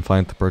would have been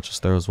fine to purchase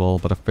there as well,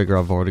 but I figure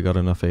I've already got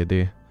enough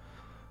AD.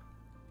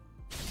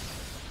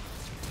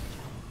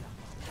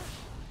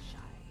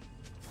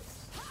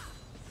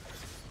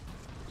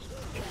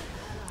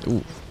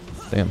 Ooh,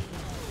 damn.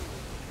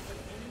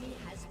 Enemy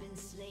has been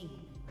slain.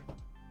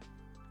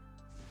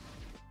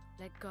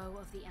 Let go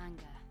of the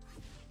anger.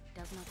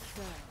 Does not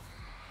serve.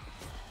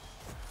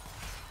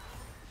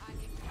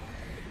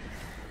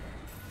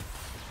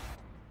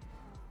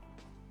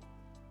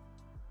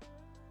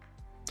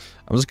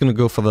 I'm just gonna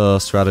go for the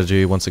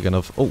strategy once again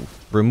of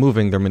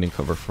removing their minion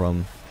cover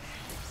from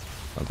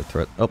the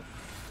turret. Oh. Do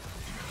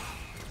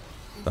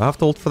I have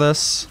to ult for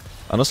this?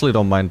 Honestly,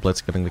 don't mind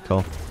Blitz getting the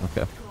kill.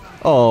 Okay.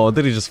 Oh,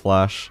 did he just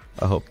flash?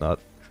 I hope not.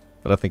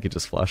 But I think he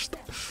just flashed.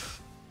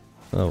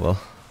 Oh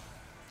well.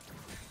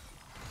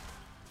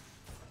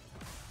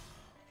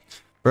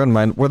 Bear in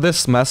mind, we're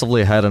this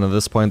massively ahead, and at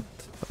this point,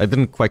 I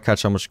didn't quite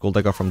catch how much gold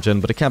I got from Jhin,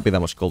 but it can't be that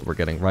much gold we're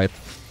getting, right?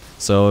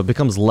 So it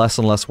becomes less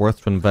and less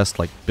worth to invest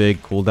like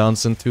big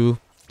cooldowns into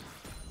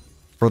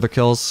further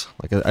kills.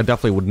 Like, I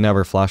definitely would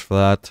never flash for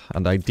that.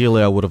 And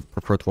ideally, I would have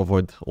preferred to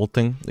avoid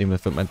ulting, even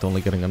if it meant only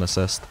getting an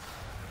assist.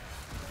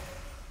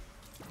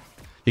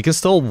 He can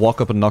still walk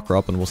up and knock her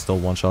up and we'll still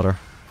one-shot her.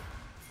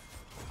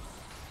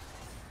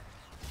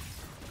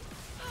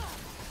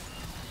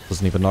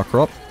 Doesn't even knock her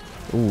up.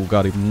 Ooh,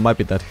 god, he might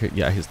be dead here.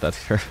 Yeah, he's dead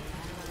here.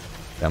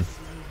 Damn.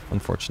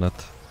 Unfortunate.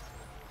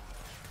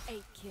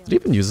 Did he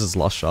even use his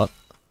last shot?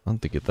 I don't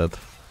think he did.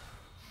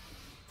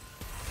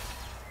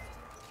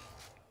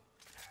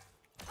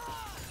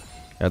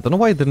 Yeah, I don't know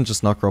why he didn't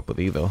just knock her up with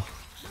E, though.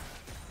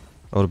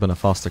 That would have been a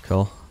faster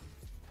kill.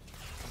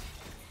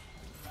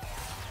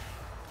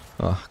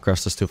 Oh,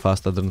 crashed this too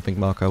fast. I didn't think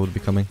Maokai would be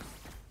coming.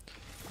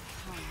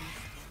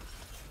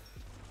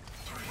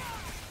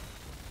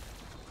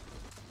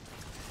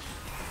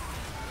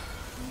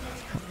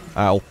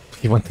 Ow.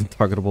 He went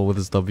untargetable with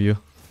his W.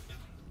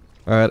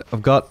 Alright,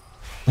 I've got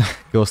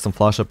Ghost and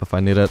Flash Up if I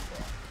need it.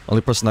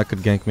 Only person that could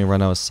gank me right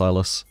now is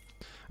Silas.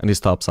 And he's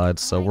top side,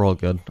 so we're all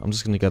good. I'm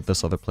just gonna get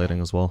this other plating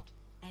as well.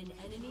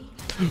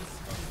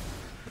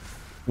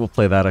 We'll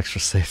play that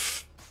extra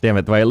safe. Damn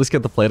it, do I at least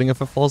get the plating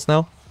if it falls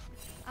now?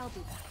 I'll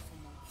be back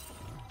for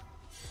more.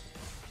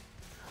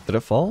 Did it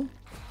fall?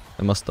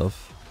 It must have.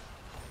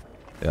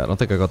 Yeah, I don't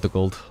think I got the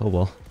gold. Oh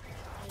well.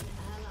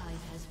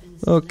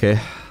 Okay.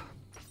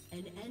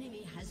 An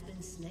enemy has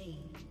been slain.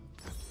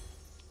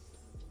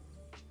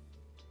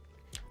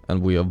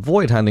 And we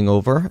avoid handing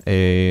over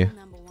a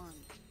Number 1.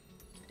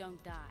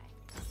 Don't die.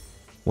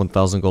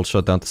 1000 gold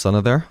shutdown to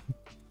Senna there.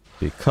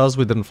 Because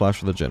we didn't flash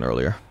for the Jhin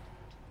earlier.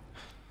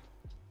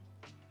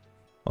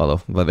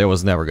 Although, but there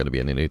was never going to be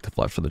any need to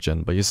flash for the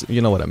Jhin. But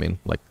you know what I mean.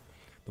 Like,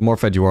 the more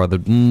fed you are, the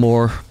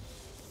more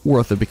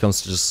worth it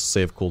becomes to just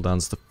save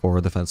cooldowns for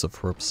defensive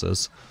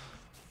purposes.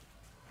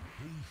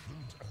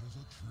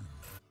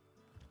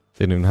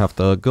 Didn't even have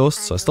the Ghost,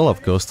 so I still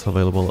have Ghost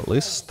available at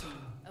least.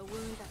 A wound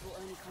that will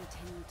only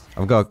continue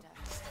to I've got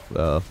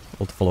fester.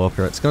 ult to follow up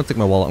here. It's going to take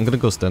my wallet. I'm going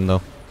to Ghost in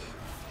though.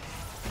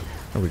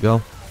 There we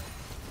go.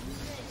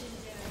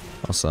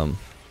 Awesome.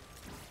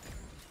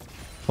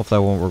 Hopefully I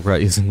won't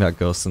regret using that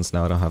Ghost since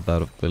now I don't have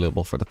that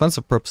available for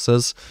defensive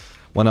purposes.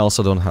 When I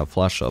also don't have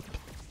Flash Up.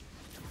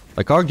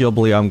 Like,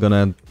 arguably I'm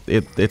gonna...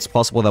 It's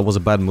possible that was a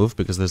bad move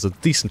because there's a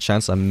decent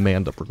chance I may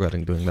end up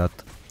regretting doing that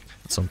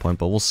at some point,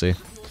 but we'll see.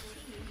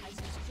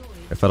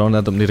 If I don't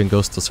end up needing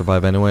Ghost to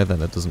survive anyway,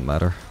 then it doesn't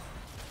matter.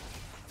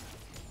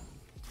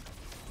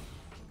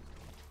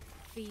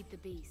 Feed the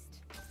beast.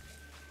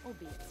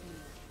 Albeit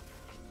smooth.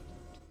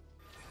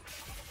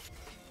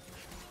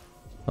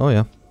 Oh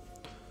yeah.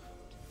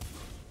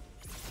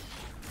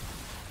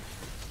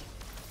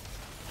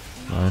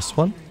 Nice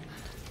one.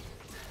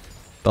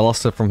 The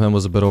last hit from him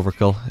was a bit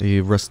overkill. He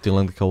risked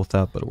stealing the kill with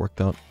that, but it worked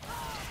out.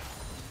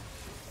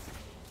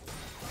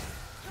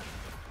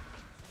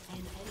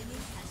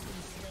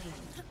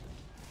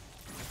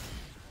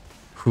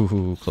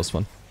 Hoo, close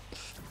one.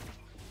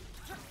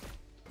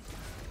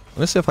 Let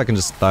me see if I can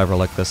just dive her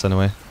like this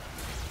anyway.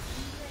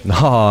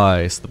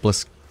 Nice! The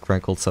Bliss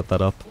Crankle set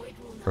that up.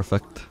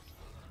 Perfect.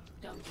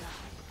 And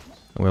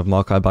we have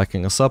Maokai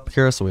backing us up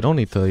here, so we don't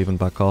need to even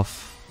back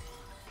off.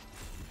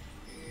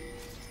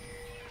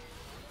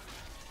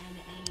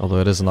 Although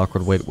it is an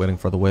awkward wait waiting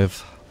for the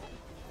wave.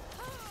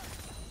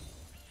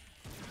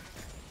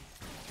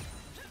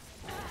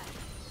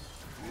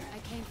 I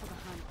came for the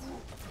hunt.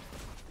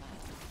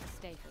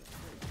 Stay for the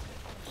fruit.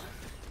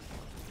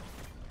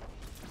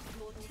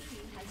 Your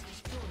team has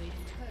destroyed a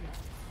turret.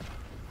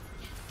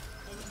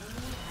 An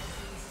enemy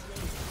has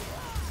been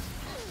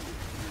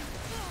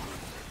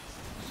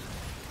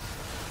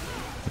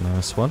slain.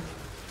 Nice one.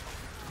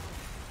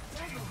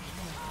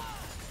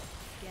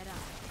 Get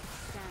up.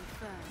 Stand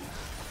firm.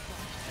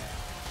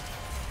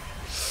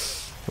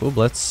 Ooh,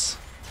 Blitz.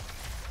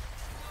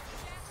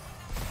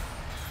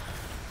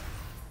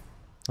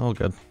 All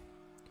good.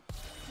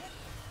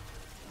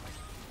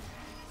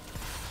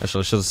 Actually,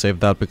 I should have saved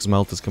that because my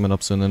ult is coming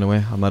up soon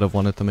anyway. I might have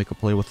wanted to make a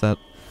play with that.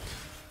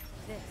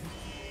 This.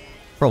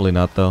 Probably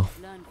not though.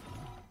 Learn from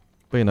it.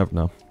 But you never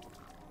know.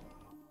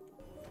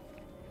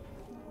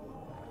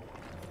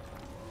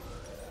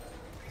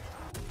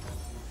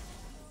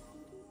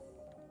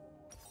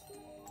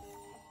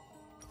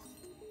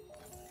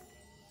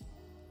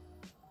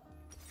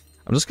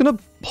 I'm just gonna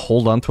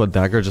hold on to a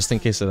dagger just in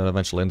case that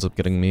eventually ends up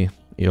getting me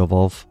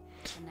E-Evolve.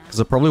 Because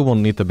I probably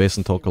won't need the base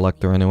until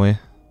Collector anyway.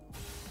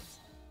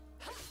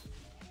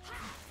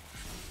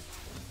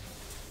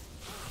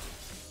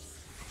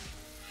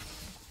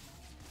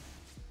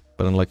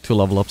 But in like 2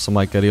 level ups I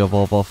might get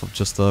E-Evolve off of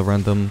just a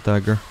random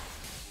dagger.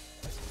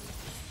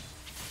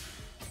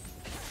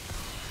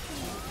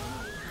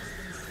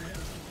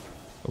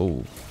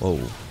 Oh, whoa.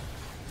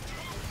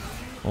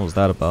 What was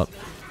that about?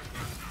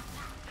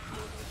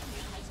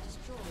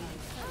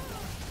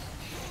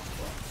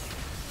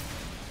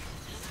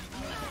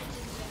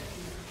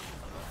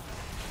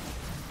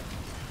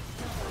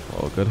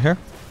 All good here.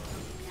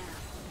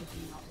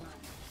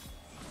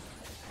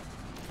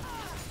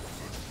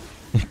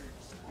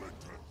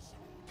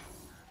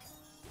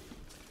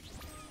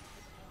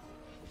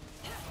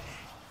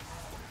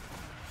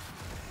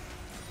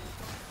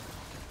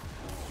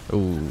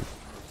 Ooh.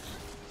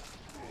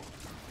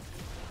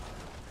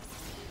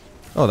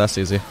 Oh, that's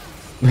easy.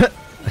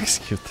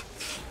 Execute.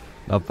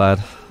 Not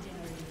bad.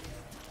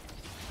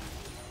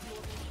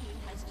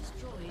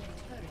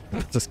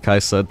 This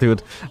Kaisa,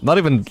 dude. I'm not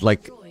even,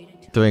 like,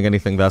 doing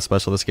anything that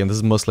special this game. This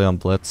is mostly on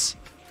Blitz.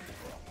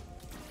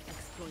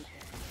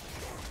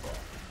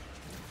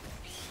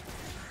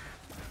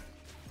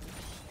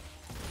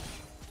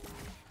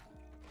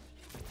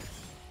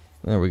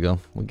 There we go.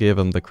 We gave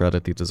him the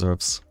credit he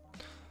deserves.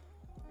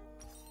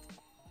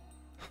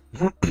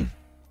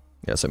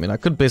 Yes, I mean, I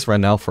could base right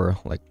now for,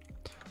 like,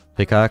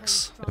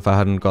 pickaxe if I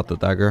hadn't got the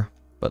dagger,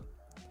 but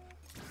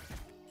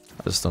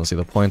I just don't see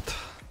the point.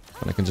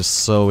 And I can just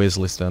so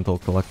easily stand to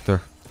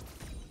collector.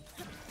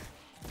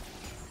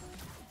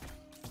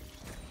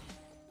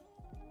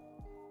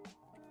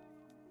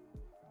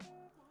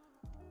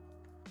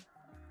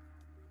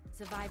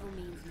 Survival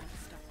means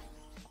next stop.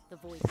 The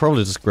void. I'll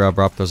probably just grab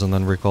raptors and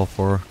then recall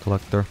for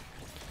collector.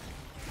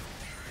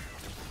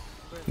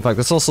 In fact,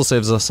 this also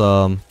saves us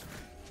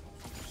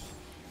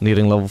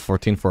needing level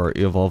 14 for our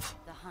evolve.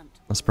 The hunt.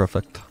 That's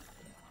perfect.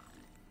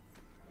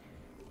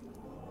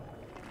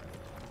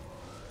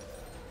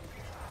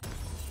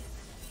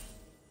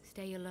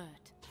 Stay alert.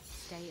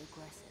 Stay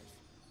aggressive.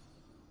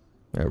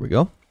 There we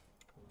go.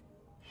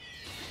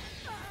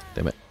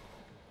 Damn it.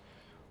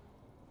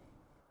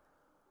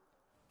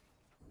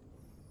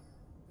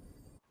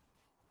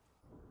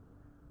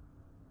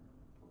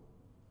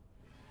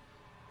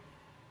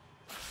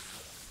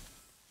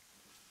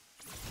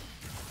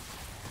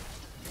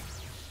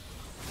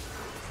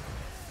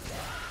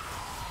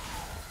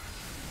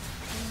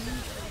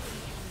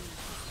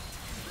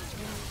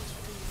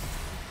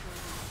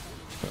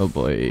 Oh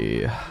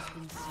boy.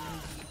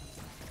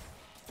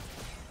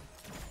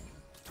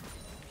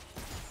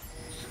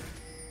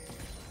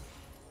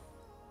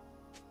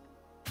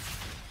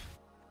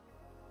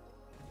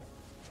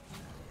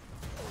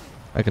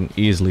 I can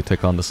easily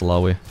take on this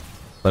Lawi,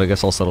 but I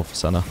guess I'll settle for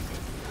Senna.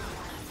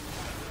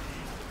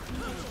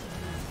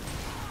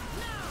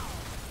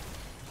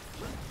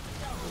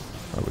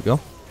 There we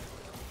go.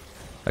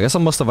 I guess I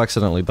must have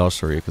accidentally dodged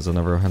her because I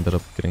never ended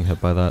up getting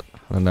hit by that.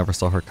 And I never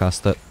saw her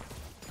cast it.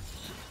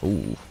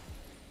 Ooh.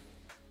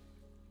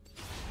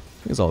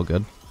 He's all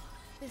good.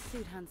 This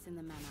suit hunts in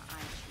the manner I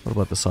What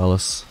about the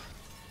Silas?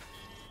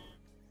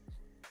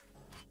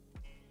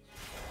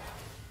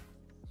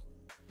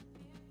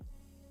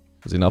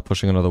 Is he not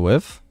pushing another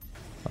wave?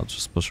 I'll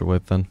just push a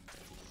wave then.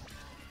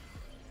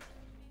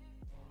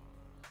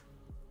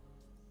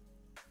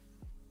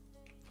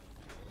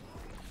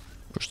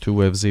 Push 2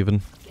 waves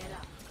even. Get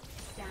up.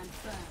 Stand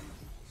firm.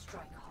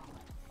 Strike hard.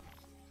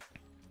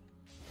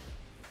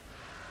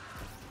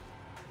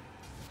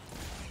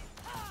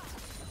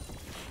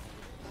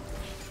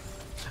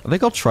 I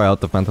think I'll try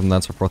out the Phantom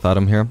Dancer 4th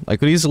item here. I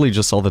could easily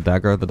just sell the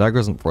dagger. The dagger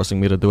isn't forcing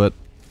me to do it.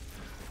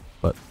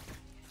 But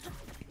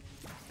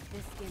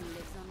This skin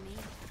lives on me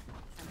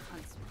and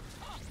hunts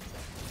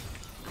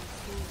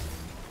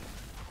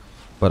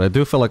me. I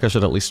do feel like I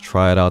should at least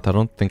try it out. I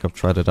don't think I've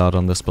tried it out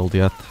on this build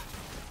yet.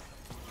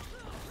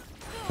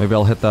 Maybe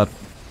I'll hit that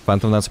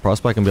Phantom Dancer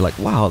prospect and be like,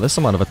 wow, this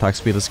amount of attack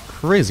speed is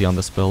crazy on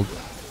this build.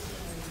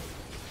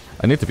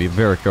 I need to be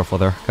very careful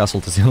there.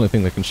 Castle is the only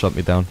thing that can shut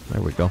me down.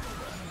 There we go.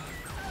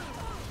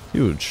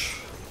 Huge.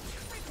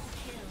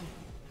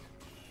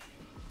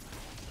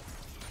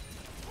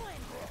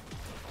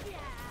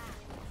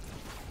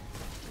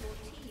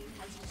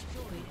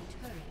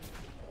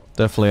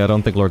 Definitely, I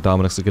don't think Lord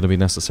Dominic's is going to be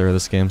necessary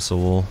this game, so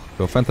we'll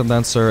go Phantom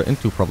Dancer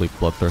into probably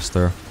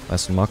Bloodthirster.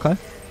 Nice one, Makai.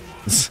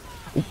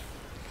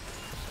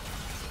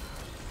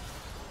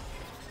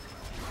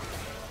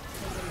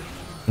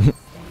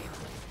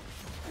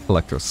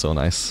 Collector's so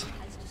nice.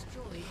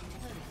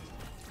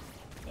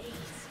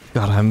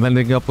 God, I'm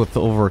ending up with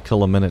over a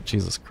kill a minute,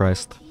 Jesus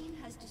Christ.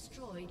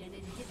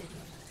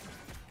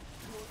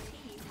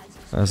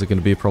 That's going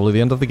to be probably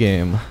the end of the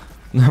game.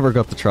 Never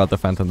got to try out the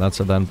Phantom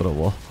Dancer then, but it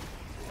will.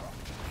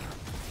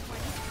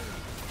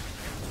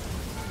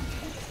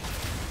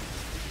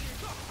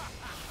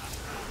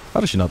 How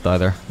did she not die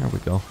there? There we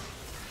go.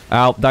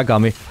 Ow, that got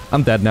me.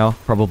 I'm dead now,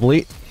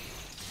 probably.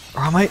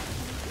 Or am I?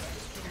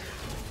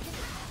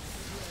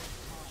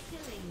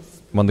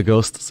 Come on, the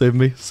ghost. Save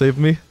me. Save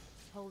me.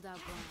 Hold out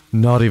ground.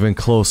 Not even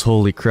close,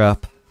 holy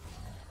crap.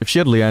 If she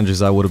had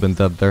Leandri's, I would have been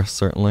dead there,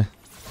 certainly.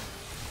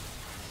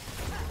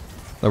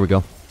 There we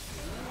go.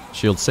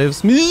 Shield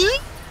saves me.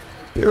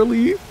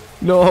 Barely.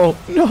 No,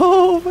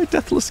 no, my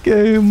deathless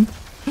game.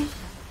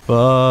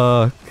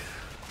 Fuck.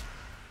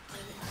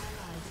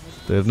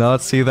 Did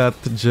not see that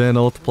Jhin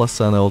ult plus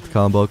Senna ult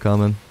combo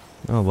coming.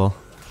 Oh well.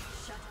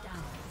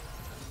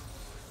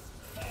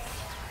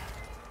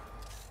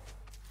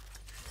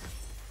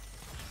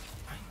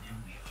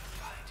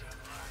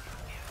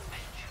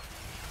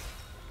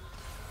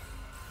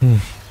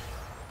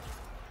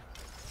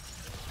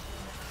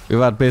 We've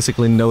had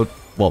basically no...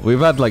 Well, we've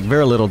had like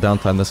very little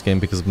downtime this game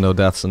because of no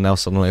deaths, and now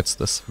suddenly it's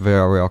this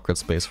very awkward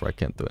space where I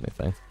can't do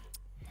anything.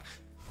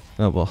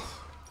 Oh well.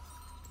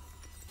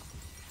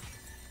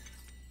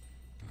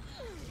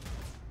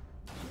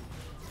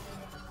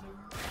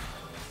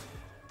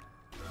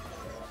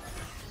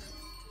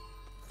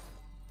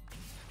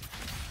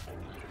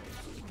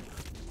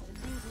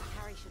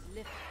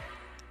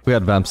 we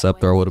had Vamp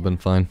Scepter, I would have been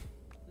fine.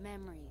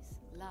 Memories,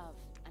 love,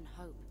 and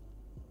hope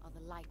are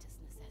the lightest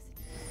necessities.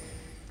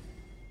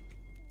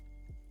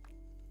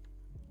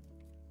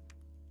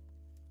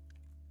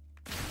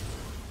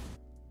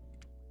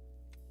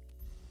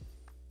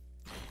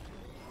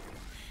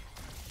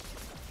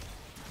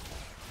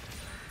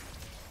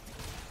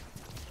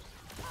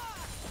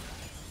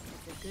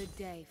 It's a good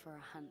day for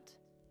a hunt.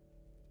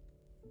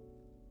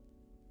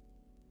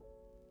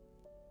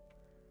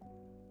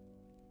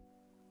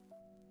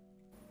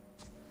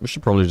 We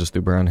should probably just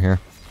do Baron here.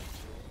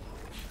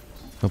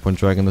 No point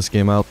dragging this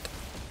game out.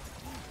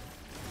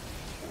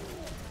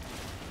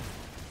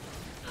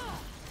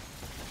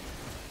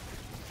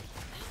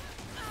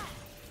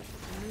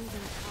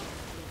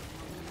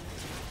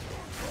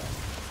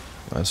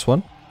 Nice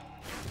one.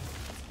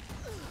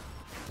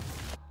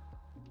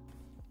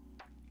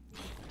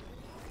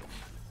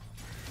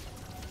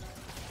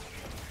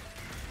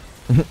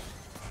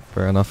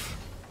 Fair enough.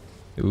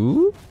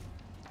 Ooh.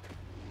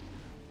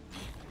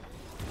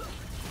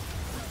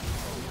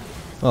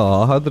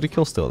 Oh, how did he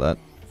kill steal that?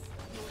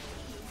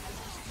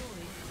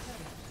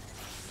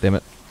 Damn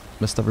it.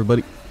 Missed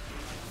everybody.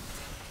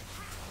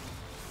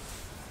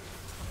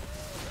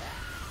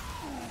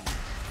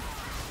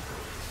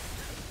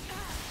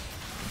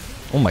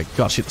 Oh my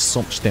gosh, he does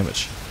so much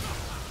damage.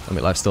 Let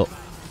me life steal.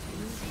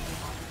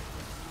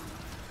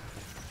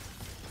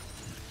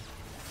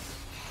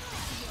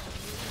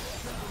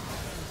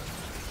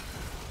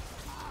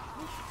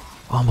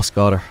 Almost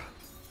got her.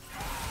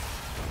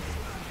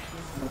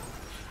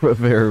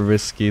 Very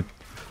risky.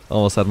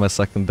 Almost had my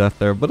second death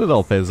there, but it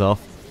all pays off.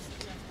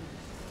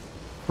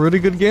 Pretty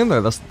good game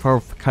there. That's the power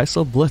of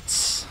Kai'Sa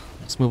Blitz.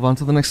 Let's move on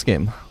to the next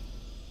game.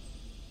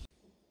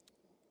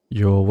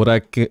 Yo, what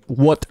up,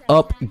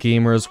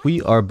 gamers?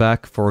 We are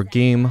back for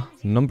game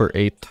number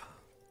 8.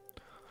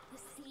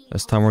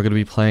 This time we're going to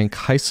be playing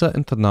Kai'Sa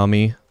into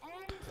Nami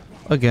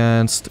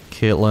against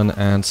Caitlyn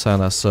and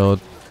Senna. So,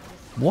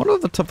 one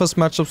of the toughest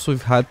matchups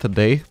we've had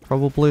today,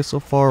 probably so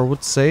far, I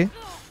would say.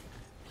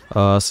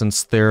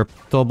 Since they're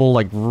double,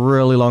 like,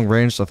 really long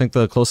range. I think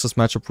the closest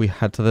matchup we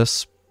had to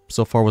this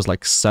so far was,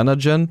 like, Senna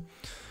Jhin.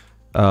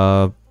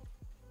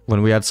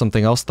 When we had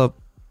something else that...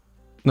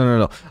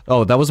 No.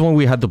 Oh, that was when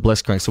we had the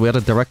Blitzcrank. So we had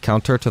a direct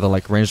counter to the,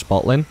 like, ranged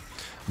bot lane.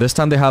 This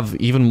time they have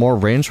even more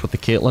range with the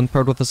Caitlyn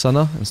paired with the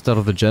Senna instead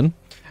of the Jhin.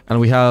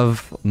 And we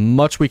have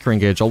much weaker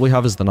engage. All we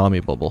have is the Nami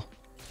bubble.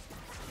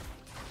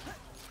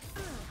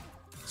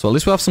 So at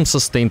least we have some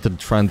sustain to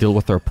try and deal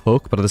with their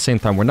poke, but at the same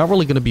time, we're not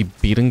really going to be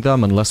beating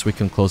them unless we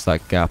can close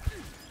that gap.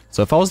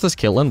 So if I was this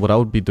Caitlyn, what I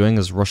would be doing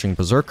is rushing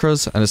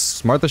Berserkers, and it's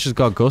smart that she's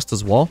got Ghost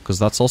as well, because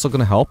that's also going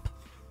to help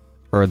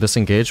her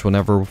disengage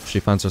whenever she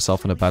finds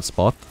herself in a bad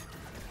spot.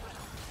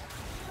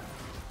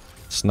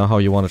 It's not how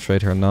you want to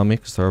trade here, Nami,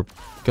 because they're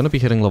going to be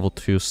hitting level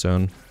 2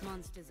 soon.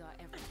 Monsters are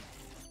everywhere.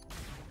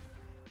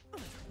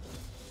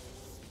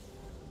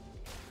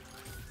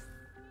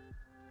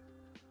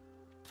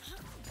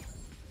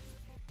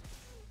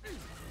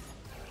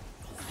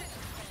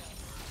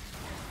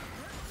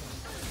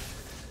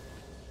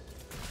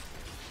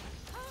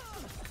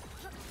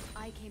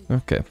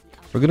 Okay,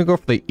 we're gonna go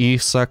for the E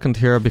second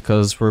here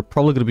because we're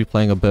probably gonna be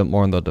playing a bit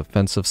more on the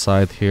defensive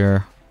side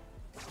here.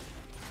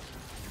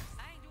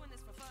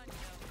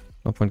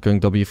 No point going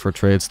W for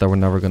trades that we're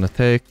never gonna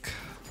take.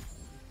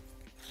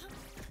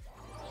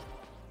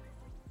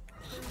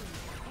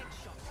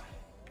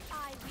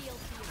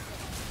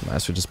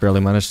 Nice, we just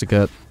barely managed to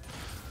get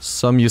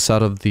some use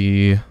out of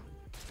the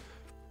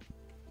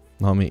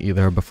Nami E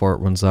there before it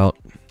runs out.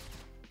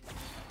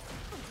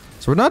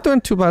 So we're not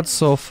doing too bad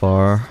so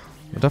far.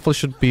 We definitely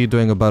should be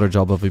doing a better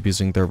job of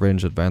abusing their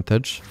range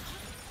advantage.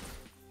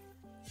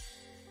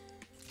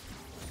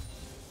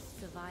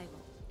 Survival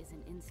is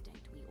an instinct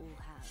we all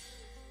have.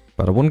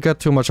 But I wouldn't get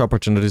too much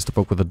opportunities to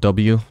poke with a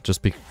W,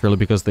 just purely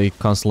because they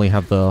constantly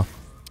have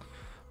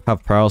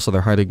prowl, so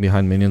they're hiding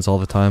behind minions all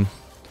the time.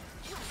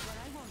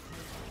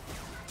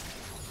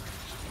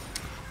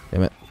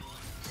 Damn it.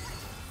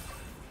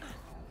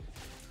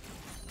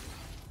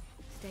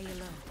 Stay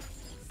alert.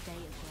 Stay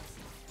aggressive.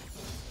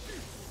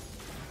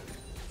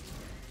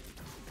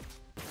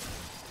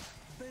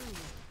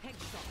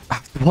 I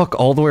have to walk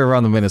all the way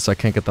around the minion so I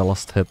can't get that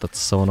last hit. That's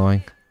so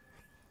annoying.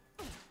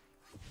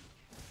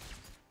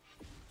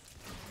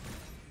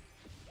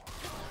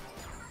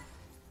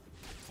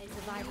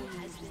 Survival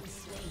has been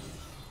slain.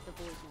 The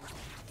void monster.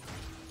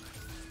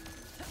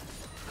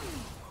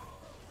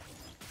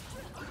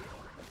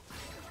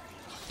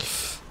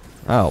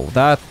 Ow,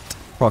 that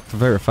procced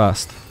very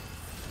fast.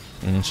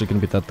 She can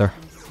beat that there.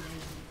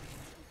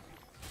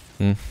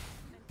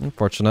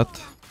 Unfortunate.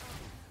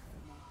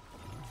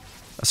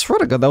 I swear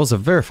to god, that was a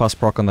very fast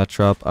proc on that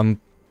trap.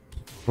 I'm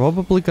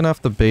probably gonna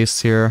have to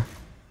base here.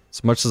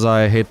 As much as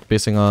I hate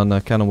basing on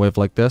a cannon wave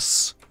like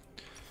this.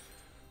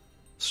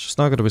 It's just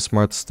not gonna be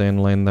smart to stay in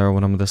lane there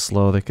when I'm this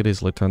low. They could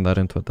easily turn that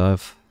into a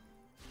dive.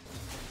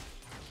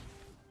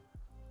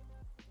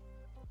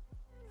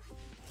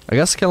 I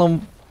guess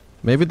Callum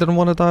maybe didn't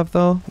want to dive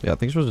though. Yeah, I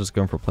think she was just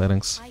going for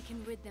platings. I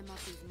can rid them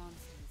of these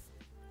monsters.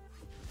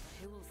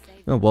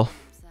 Oh well.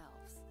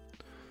 themselves.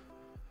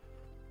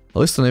 At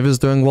least the Navy's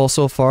doing well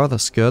so far,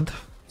 that's good.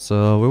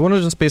 So we want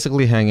to just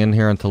basically hang in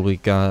here until we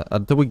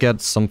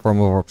get some form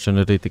of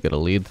opportunity to get a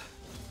lead.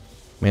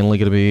 Mainly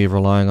going to be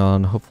relying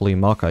on hopefully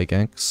Maokai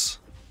ganks.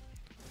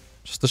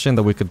 Just a shame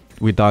that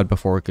we died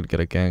before we could get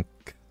a gank.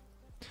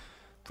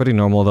 Pretty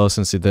normal though,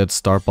 since he did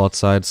start bot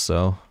side,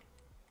 so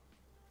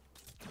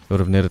would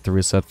have needed to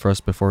reset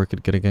first before we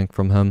could get a gank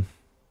from him.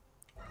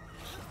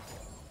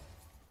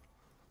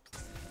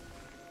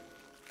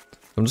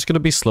 I'm just going to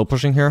be slow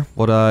pushing here.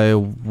 What I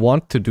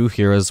want to do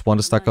here is want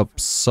to stack up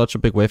such a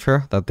big wave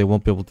here that they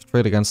won't be able to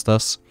trade against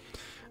us.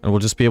 And we'll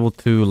just be able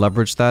to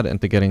leverage that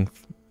into getting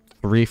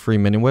 3 free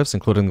mini waves,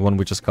 including the one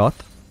we just got.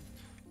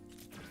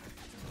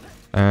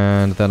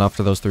 And then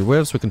after those 3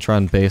 waves, we can try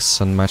and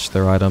base and match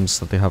their items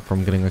that they have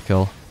from getting a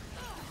kill.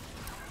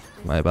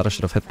 My bad, I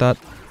should have hit that.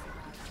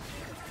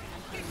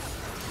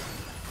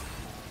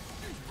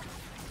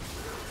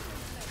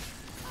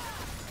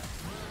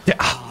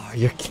 Yeah,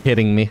 you're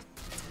kidding me.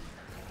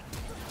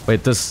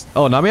 Wait, this...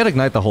 Oh, Nami had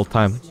Ignite the whole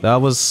time. That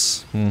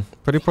was...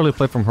 pretty poorly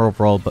played from her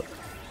overall, but...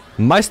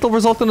 Might still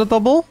result in a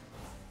double?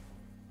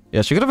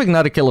 Yeah, she could have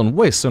ignited killing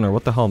way sooner.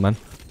 What the hell, man?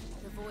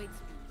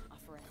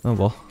 Oh,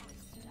 well.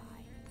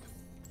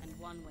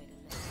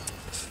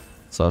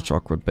 Such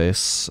awkward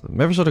base.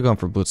 Maybe I should have gone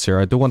for boots here.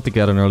 I do want to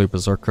get an early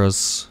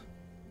berserkers.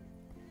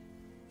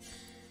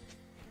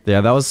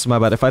 Yeah, that was my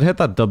bad. If I'd hit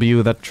that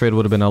W, that trade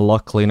would have been a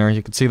lot cleaner.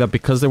 You can see that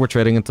because they were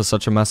trading into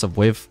such a massive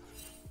wave,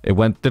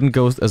 it didn't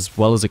go as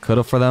well as it could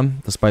have for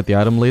them, despite the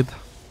item lead.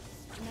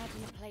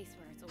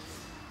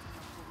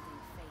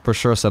 For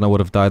sure, Senna would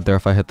have died there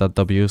if I hit that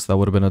W, so that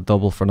would have been a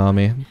double for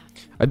Nami.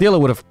 Ideally, I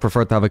would have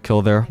preferred to have a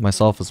kill there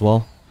myself as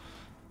well.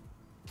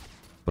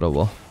 But oh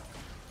well.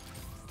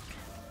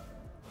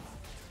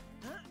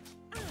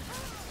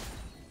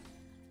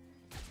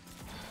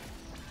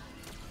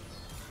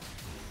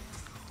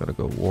 Gotta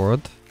go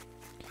ward.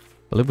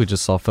 I believe we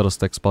just saw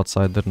Fiddlestick spot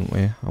side, didn't we?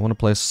 I want to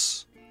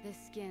place...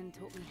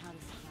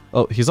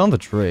 Oh, he's on the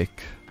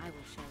Drake.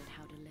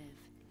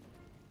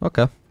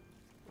 Okay.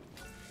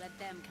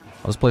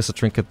 I'll just place a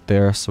trinket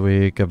there so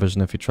we get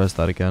vision if he tries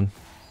that again.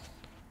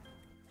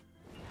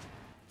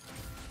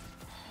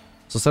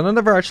 So Senna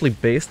never actually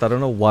based, I don't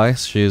know why.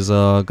 She's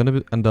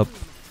gonna end up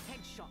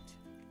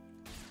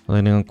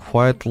landing on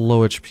quite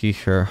low HP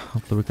here.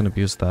 Hopefully we can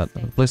abuse that.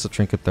 I'll place a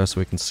trinket there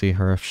so we can see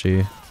her if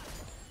she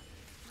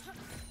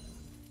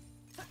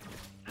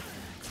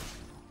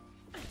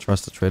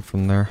tries to trade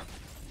from there.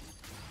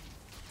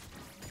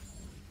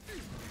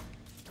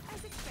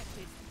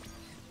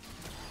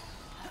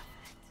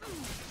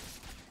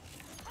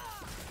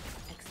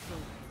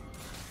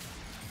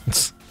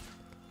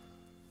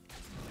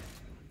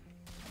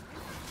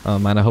 Oh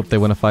man, I hope they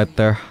win a fight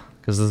there.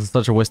 Because this is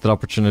such a wasted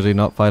opportunity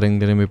not fighting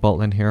the enemy bot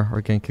lane here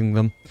or ganking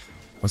them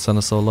when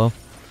Senna's so low.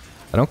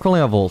 I don't currently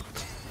have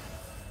ult.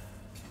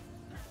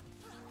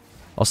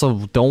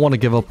 Also, don't want to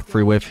give up a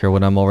free wave here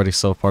when I'm already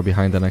so far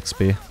behind in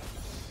XP.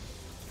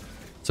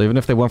 So even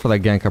if they went for that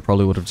gank, I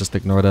probably would have just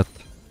ignored it.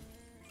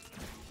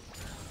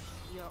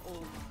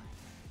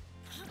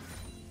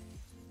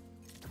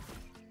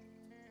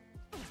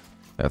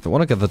 Yeah, if they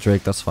want to get the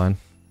Drake, that's fine.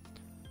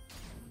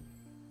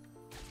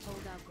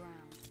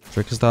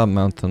 Drake is that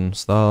mountain,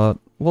 so that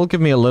will give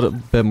me a little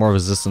bit more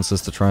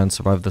resistances to try and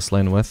survive this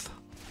lane with.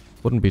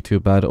 Wouldn't be too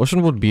bad.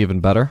 Ocean would be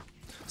even better.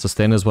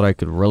 Sustain is what I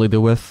could really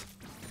do with,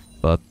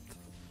 but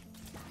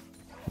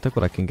I'll take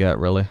what I can get,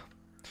 really.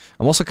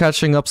 I'm also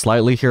catching up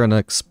slightly here in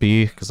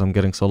XP, because I'm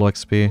getting solo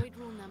XP.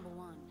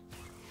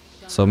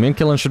 So me and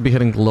Killen should be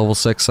hitting level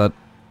 6 at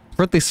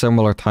pretty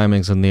similar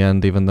timings in the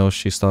end, even though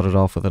she started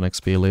off with an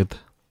XP lead.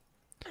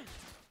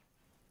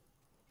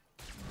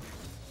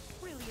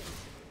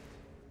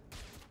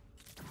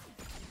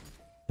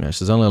 Yeah,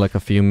 she's only like a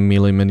few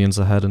melee minions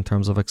ahead in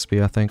terms of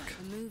XP, I think.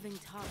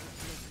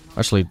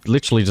 Actually,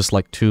 literally just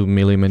like 2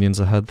 melee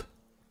minions ahead.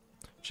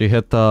 She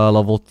hit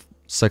level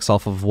 6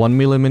 off of 1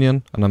 melee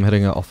minion, and I'm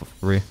hitting it off of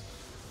 3.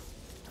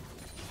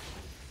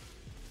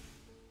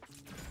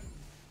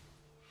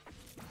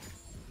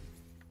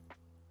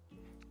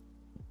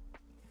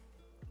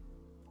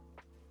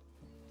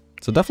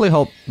 So definitely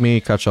help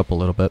me catch up a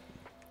little bit.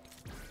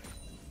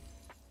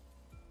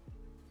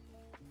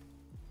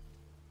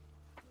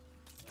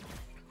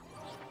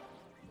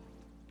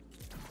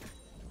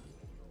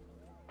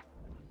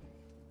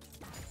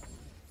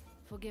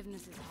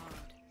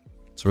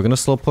 So we're gonna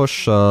slow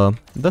push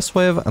this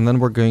wave, and then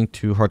we're going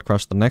to hard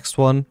crash the next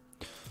one.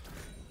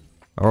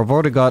 I've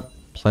already got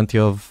plenty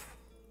of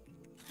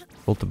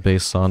ult to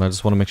base on. I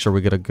just want to make sure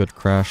we get a good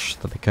crash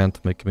that they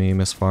can't make me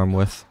miss farm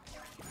with.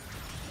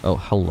 Oh,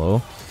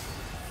 hello.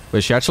 Wait,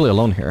 is she actually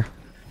alone here?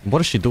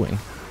 What is she doing?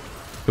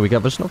 Do we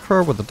get vision of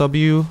her with the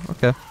W?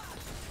 Okay.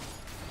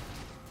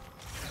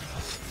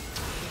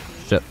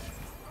 Shit.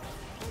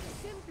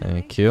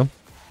 Thank you.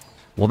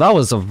 Well, that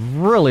was a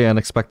really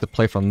unexpected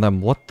play from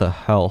them. What the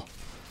hell?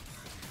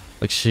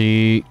 Like,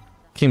 she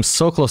came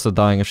so close to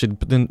dying. If she'd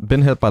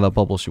been hit by that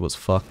bubble, she was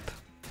fucked.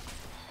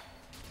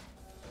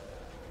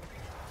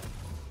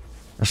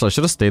 Actually, I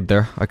should have stayed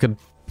there. I could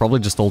probably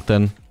just ult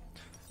in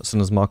as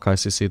soon as Maokai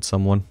CC'd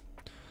someone.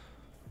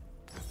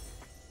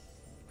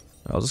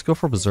 I'll just go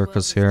for This world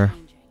Berserkers is here.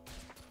 changing.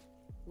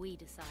 We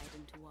decide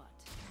into what.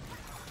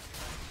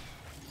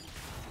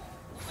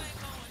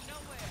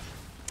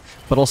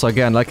 But also,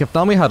 again, like if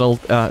Nami had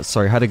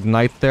had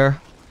Ignite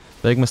there,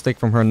 big mistake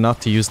from her not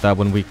to use that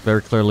when we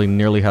very clearly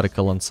nearly had a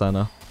kill on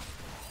Senna.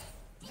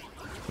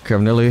 Okay,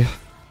 I'm nearly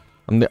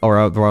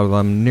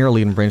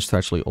in range to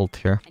actually ult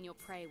here. And your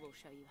prey will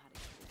show you how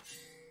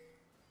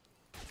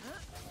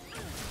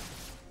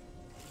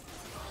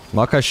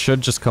to Maokai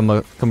should just come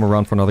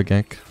around for another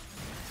gank.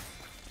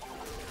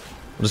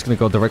 I'm just gonna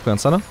go directly on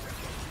Senna.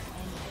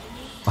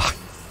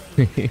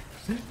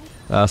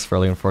 That's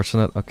fairly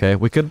unfortunate. Okay,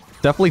 we could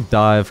definitely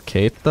dive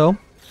Kate though.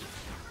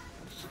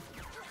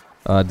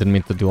 Didn't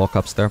mean to do all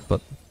cups there,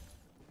 but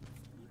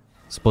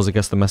suppose it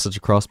gets the message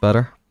across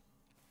better.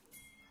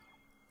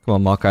 Come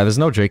on, Maokai, there's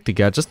no Drake to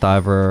get. Just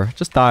dive her.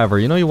 Just dive her.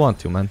 You know you want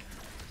to, man.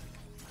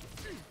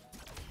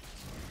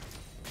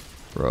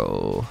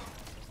 Bro.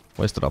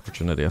 Wasted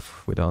opportunity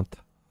if we don't.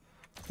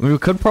 I mean, we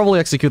could probably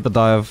execute the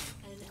dive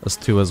as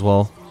 2 as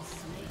well.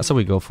 That's how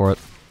we go for it.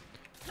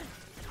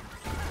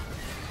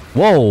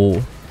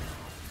 Whoa!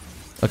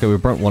 Okay, we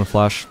burnt 1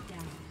 flash.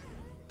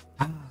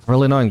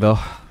 Really annoying though.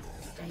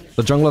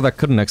 The jungler that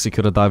couldn't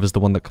execute a dive is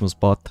the one that comes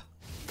bot.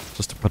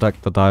 Just to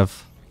protect the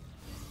dive.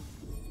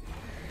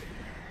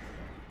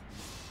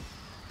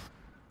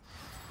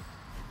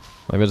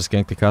 Maybe I just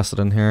gank the cast it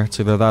in here. It's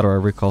either that or I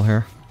recall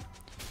here.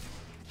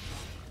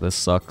 This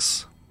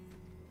sucks.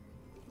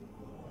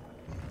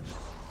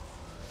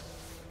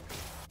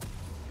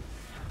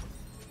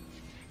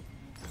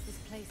 This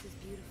place is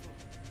beautiful.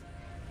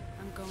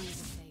 I'm going to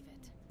save it.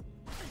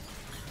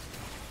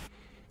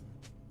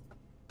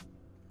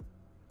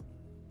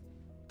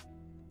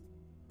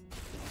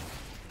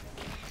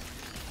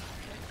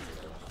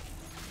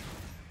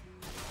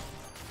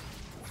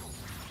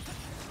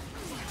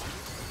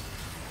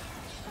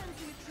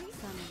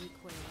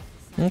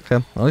 Okay,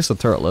 at least the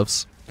turret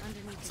lives.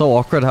 So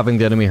awkward having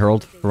the enemy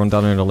herald run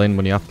down in the lane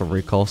when you have to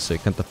recall so you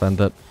can't defend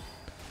it.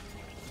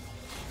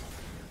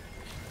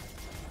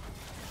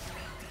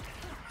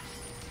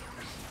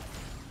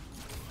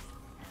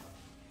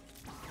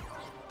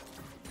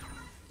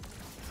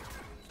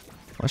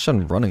 Why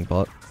shouldn't running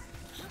bot?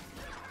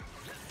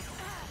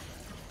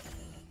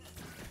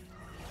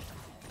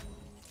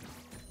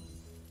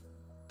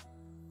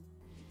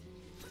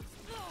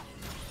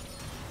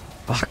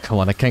 Ah, come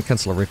on, I can't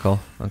cancel a recall.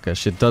 Okay,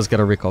 she does get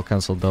a recall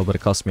cancelled though, but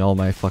it costs me all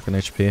my fucking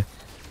HP.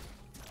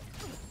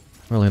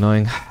 Really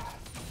annoying.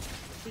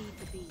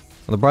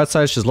 On the bright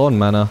side, she's low on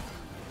mana.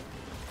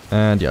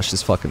 And yeah,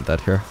 she's fucking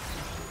dead here.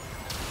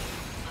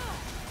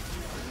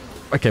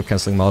 I kept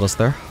cancelling models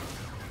there.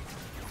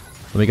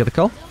 Let me get the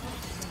kill.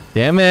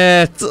 Damn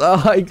it!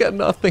 Oh, I get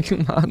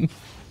nothing, man.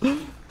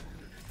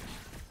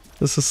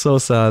 This is so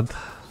sad.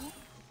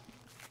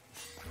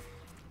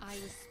 I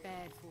was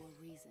spared for a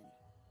reason.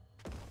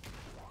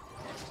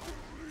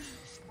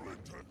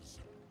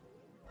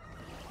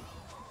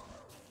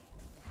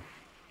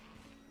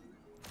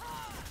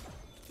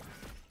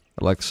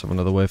 I like some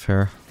another wave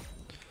here.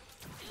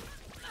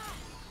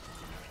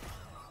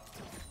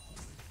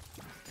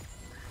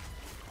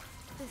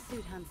 This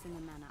suit hunts in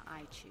the manner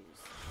I choose.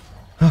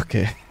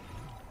 Okay.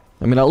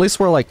 I mean, at least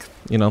we're like,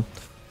 you know,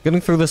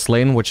 getting through this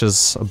lane, which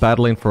is a bad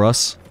lane for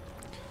us.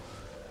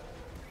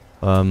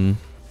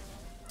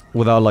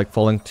 Without like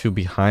falling too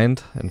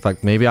behind. In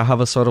fact, maybe I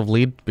have a sort of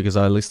lead because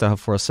at least I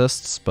have 4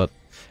 assists, but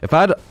if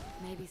I had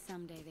Maybe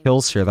someday they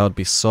kills here, that would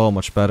be so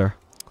much better.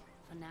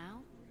 For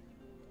now,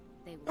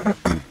 they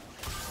will.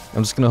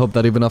 I'm just gonna hope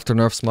that even after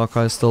nerfs,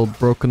 Maokai is still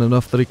broken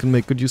enough that he can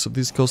make good use of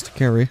these kills to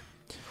carry.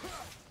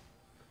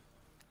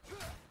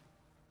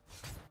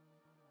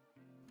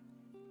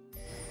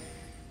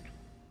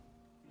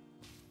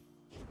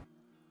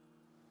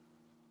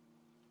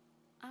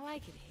 I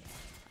like it here.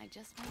 I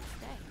just might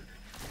stay.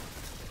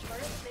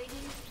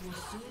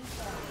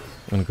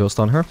 I'm gonna ghost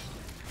on her.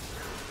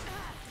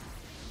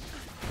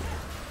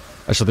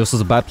 Actually, this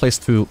was a bad place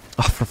to...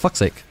 Oh, for fuck's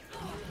sake.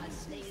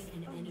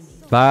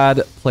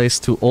 Bad place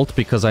to ult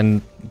because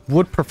I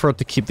would prefer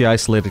to keep the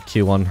isolated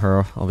Q on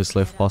her,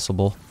 obviously, if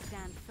possible.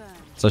 Stand firm.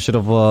 So I should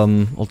have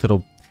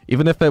ulted...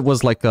 Even if it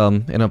was like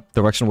in a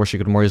direction where she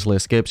could more easily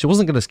escape. She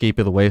wasn't gonna escape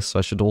either way, so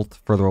I should ult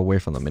further away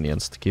from the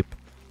minions to keep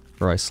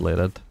her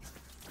isolated.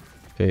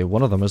 Okay,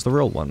 one of them is the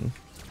real one.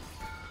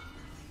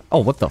 Oh,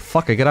 what the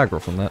fuck? I get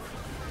aggro from that.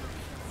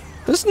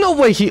 There's no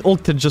way he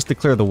ulted just to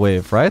clear the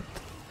wave, right?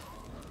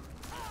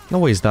 No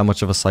way he's that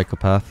much of a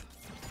psychopath.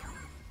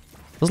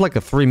 It was like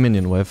a 3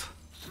 minion wave.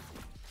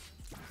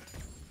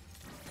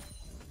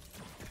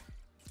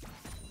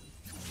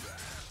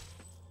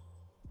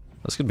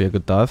 This could be a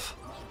good dive.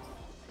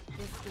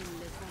 This thing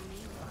lives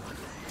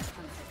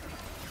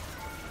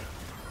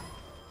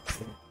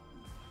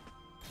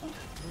on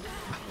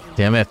me.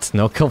 Damn it,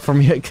 no kill for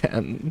me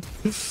again.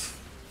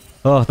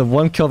 Oh, the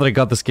one kill that I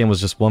got this game was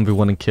just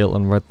 1v1 and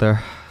Caitlyn right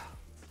there.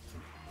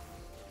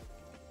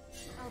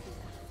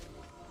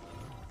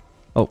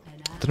 Oh.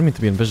 Didn't mean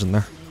to be in vision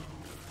there.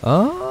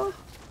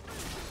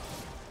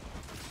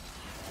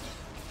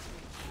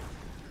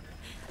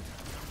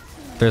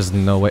 There's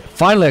no way.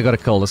 Finally, I got a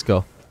kill. Let's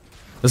go.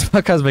 This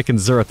guy's making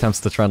 0 attempts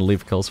to try and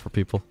leave kills for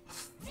people.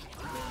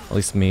 At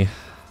least me.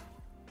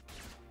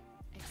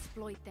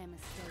 Exploit their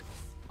mistakes.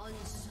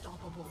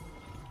 Unstoppable.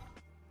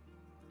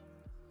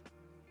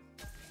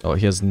 Oh,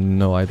 he has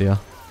no idea.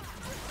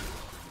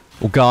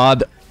 Oh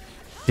god.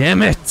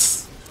 Damn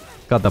it!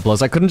 God, that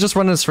blows. I couldn't just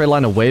run in a straight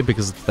line away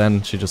because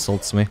then she just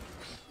ults me.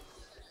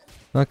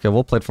 Okay,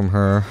 we'll play it from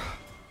her.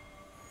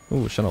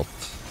 Ooh, Chenault.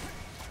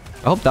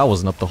 I hope that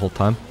wasn't up the whole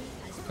time.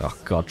 Oh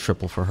god,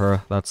 triple for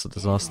her. That's a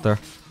disaster.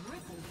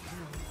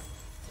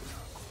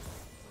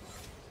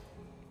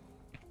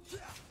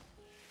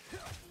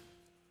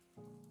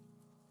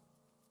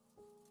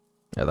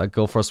 Yeah, that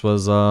go first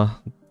was the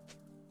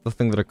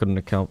thing that I couldn't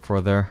account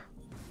for there.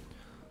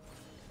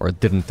 Or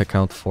didn't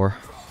account for.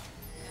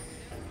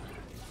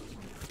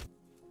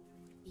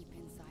 Deep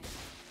inside.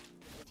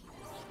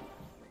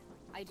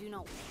 I do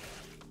not.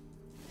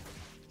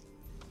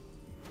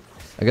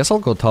 I guess I'll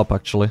go top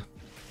actually.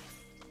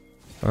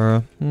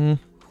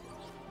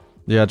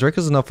 Yeah, Drake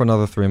is enough for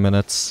another 3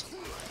 minutes.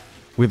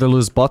 We either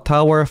lose bot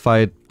tower if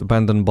I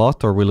abandon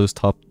bot, or we lose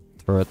top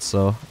turret,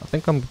 so I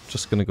think I'm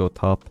just gonna go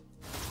top.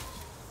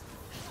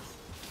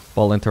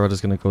 Ball lane turret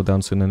is gonna go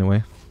down soon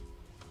anyway.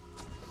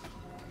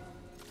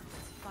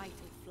 Fight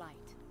or flight.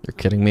 You're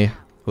kidding me.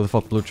 Who the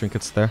fuck blue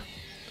trinkets there?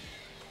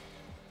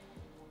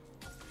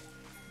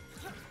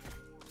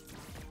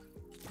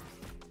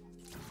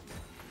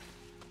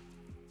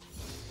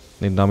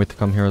 Need Nami to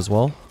come here as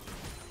well.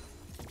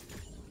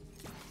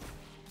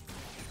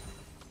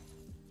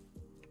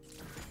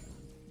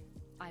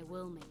 I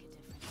will make a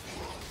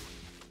difference.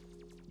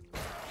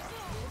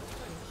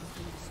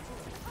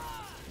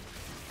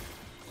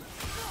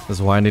 This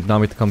is why I need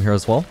Nami to come here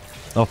as well.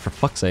 Oh, for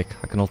fuck's sake,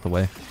 I can ult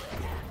away.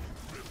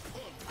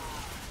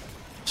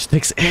 She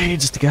takes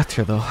ages to get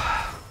here though.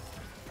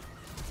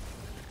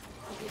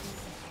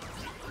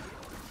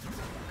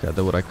 Okay, I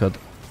did what I could.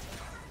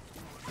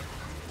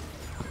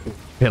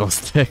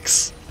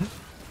 Fiddlesticks.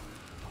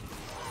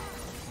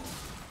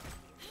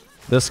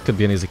 This could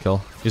be an easy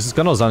kill. He's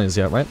got no Zanies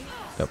yet, right?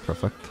 Yeah,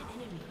 perfect.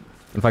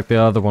 In fact, the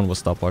other one was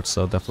stopwatch,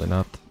 so definitely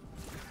not.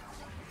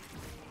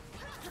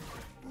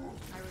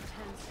 I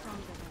return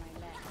stronger than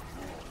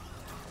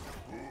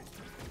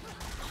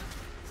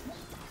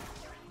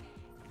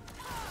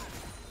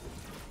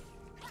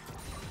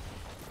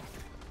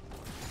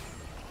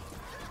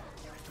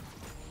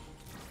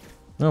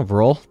I left.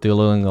 Overall,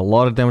 dealing a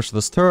lot of damage to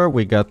this turret.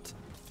 We get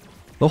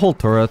the whole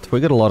turret. We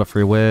get a lot of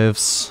free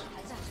waves.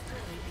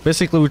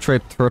 Basically, we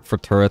trade turret for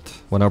turret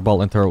when our bot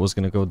lane turret was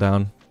going to go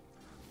down.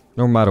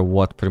 No matter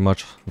what, pretty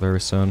much,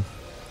 very soon.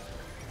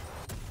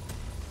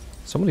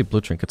 So many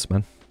blue trinkets,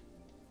 man.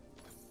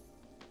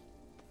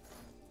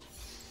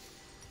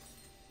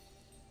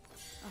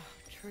 Oh,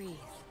 trees.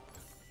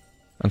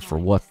 And for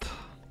what?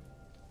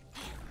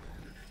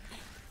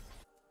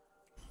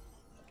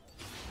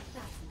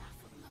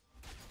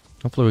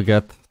 Hopefully we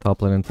get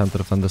top lane in time to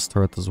defend this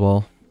turret as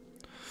well.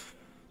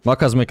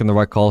 Maka's making the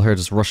right call here,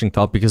 just rushing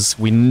top, because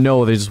we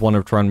know they just want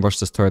to try and rush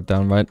this turret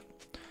down, right?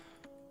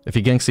 If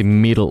he ganks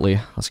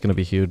immediately, that's gonna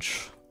be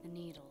huge. The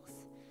needles.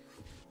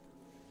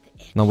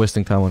 Not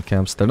wasting time on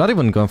camps. They're not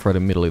even going for it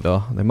immediately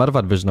though. They might have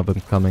had vision of him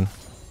coming,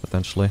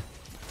 potentially.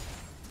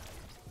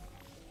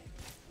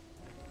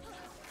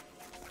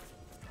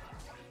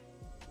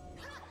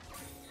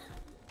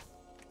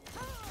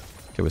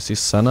 Okay, we see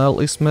Senna at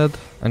least mid,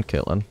 and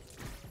Caitlyn.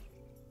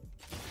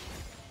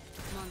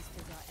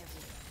 Monsters are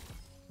everywhere.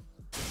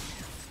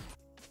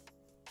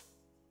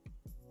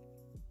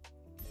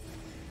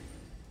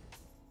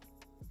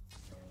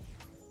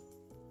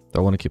 Do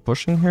I want to keep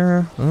pushing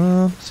here?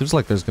 Seems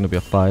like there's gonna be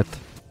a fight.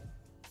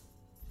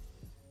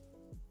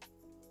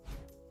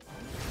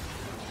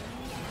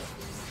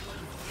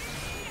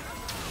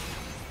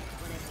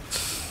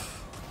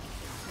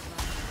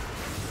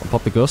 I'll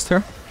pop the ghost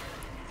here.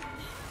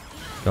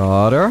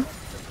 Got her.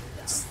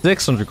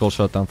 600 gold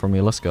shutdown for me,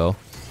 let's go.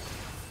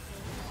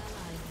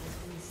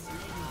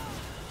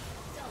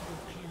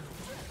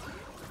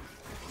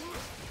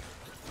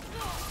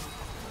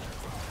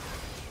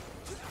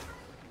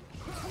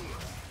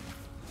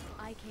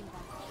 I came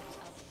back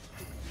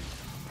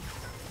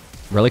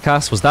to Really,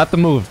 Cass? Was that the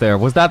move there?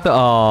 Was that the...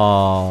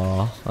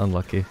 Aww,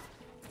 unlucky.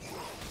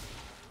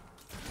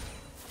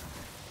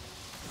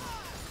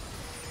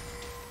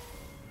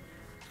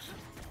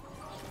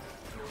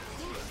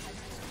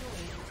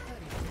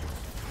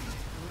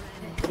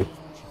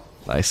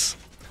 Nice.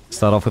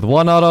 Start off with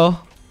one auto,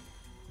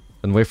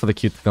 then wait for the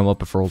Q to come up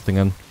before ulting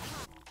in.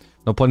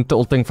 No point to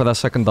ulting for that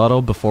second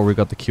auto before we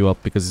got the Q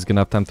up, because he's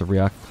gonna have time to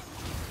react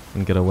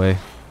and get away.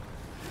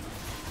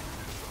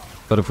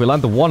 But if we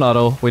land the one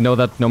auto, we know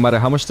that no matter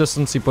how much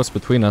distance he puts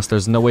between us,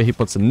 there's no way he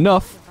puts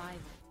enough survival.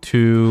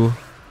 to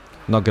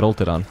not get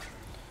ulted on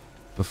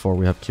before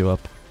we have Q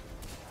up.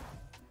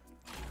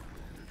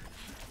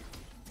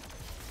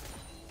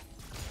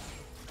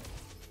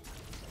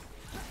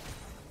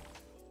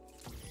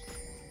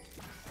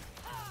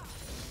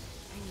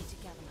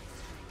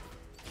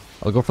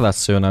 I'll go for that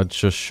soon. I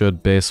just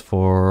should base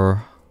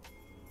for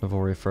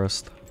Navori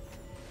first.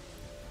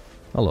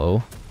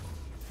 Hello.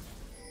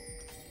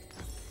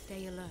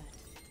 Stay alert.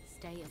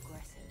 Stay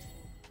aggressive.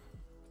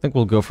 I think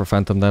we'll go for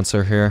Phantom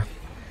Dancer here.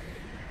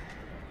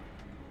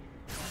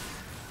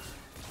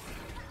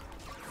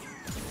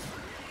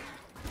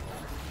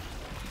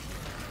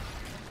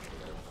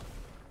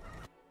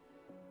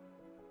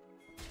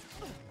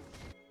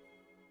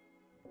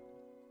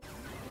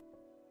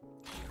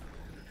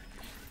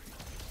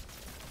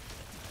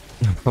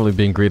 Probably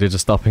being greedy,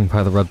 just stopping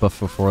by the red buff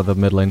before the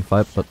mid lane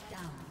fight, but...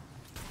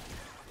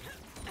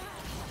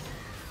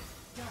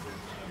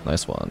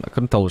 Nice one. I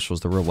couldn't tell which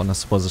was the real one. I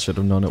suppose I should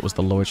have known it was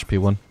the low HP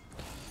one.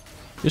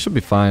 You should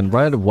be fine,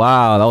 right?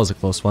 Wow, that was a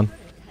close one. Do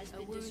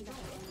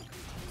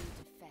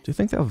you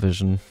think they have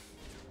vision?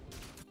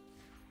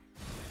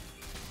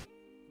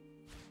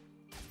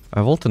 I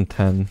have ult in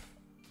 10.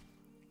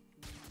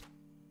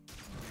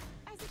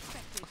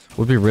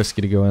 Would be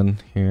risky to go in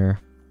here.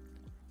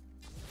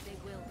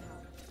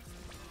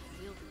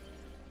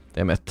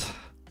 Damn it.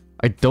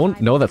 I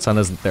don't know that Sun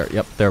isn't there.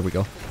 Yep, there we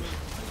go.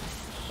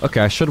 Okay,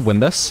 I should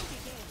win this.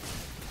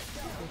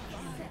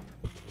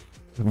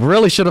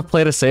 Really should have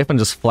played it safe and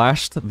just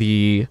flashed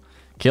the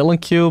killing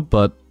Q,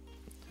 but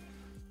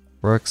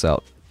works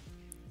out.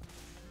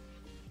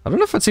 I don't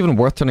know if it's even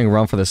worth turning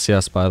around for the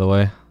CS, by the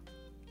way.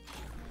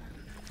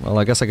 Well,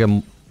 I guess I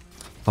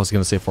was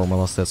gonna say 4 more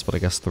last hits, but I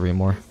guess 3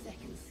 more.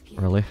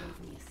 Really?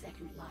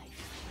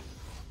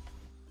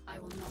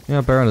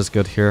 Yeah, Baron is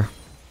good here.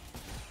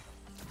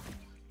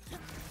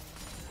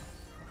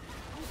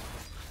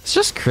 It's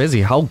just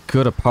crazy how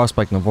good a power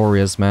spike Navori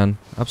is, man.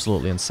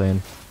 Absolutely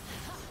insane.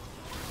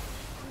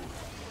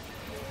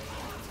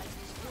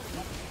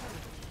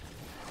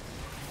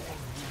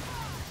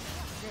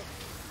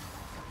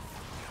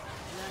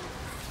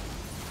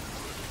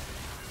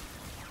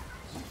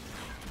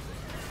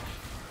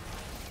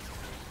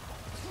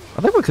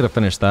 I think we could have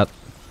finished that.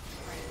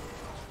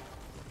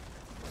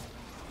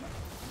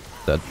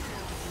 Dead.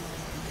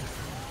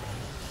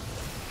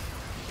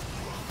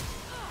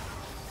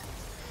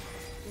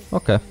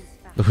 Okay.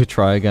 Do we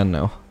try again?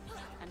 No.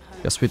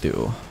 Yes, we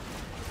do.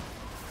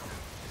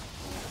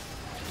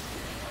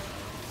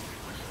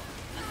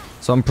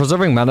 So I'm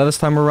preserving mana this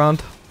time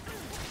around.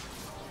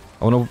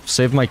 I want to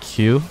save my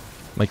Q.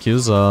 My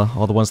Qs,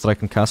 all the ones that I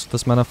can cast with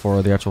this mana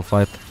for the actual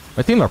fight.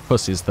 My team are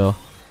pussies, though.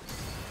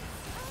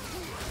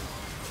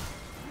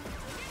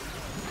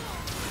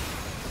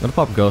 I'm gonna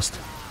pop Ghost.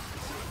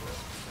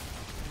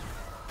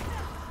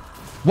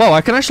 Whoa,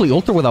 I can actually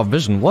ult without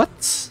vision.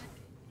 What?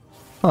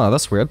 Huh,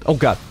 that's weird. Oh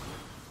god.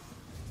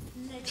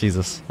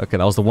 Jesus. Okay,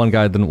 that was the one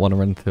guy I didn't want to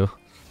run into.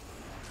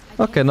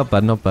 Okay, not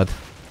bad, not bad.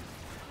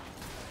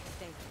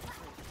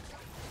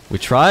 We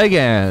try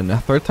again.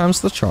 3rd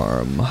time's the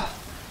charm.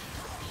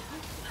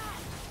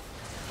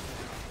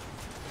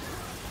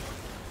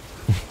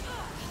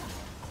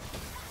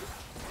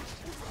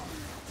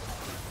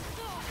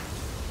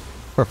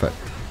 Perfect.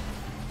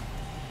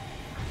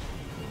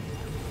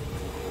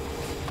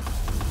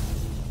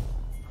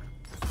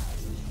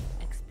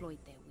 Exploit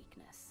their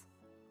weakness.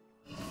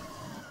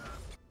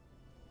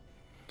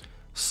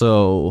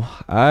 So,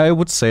 I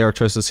would say our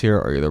choices here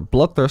are either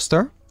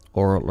Bloodthirster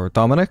or Lord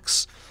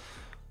Dominic's.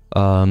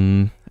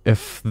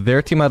 If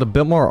their team had a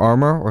bit more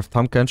armor, or if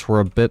Tahm Kench were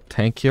a bit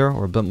tankier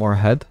or a bit more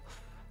ahead,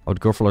 I would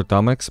go for Lord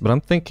Dominic's, but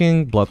I'm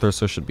thinking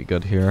Bloodthirster should be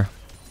good here.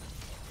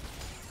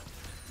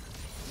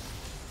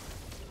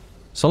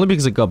 It's only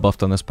because it got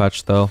buffed on this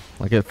patch, though.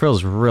 Like, it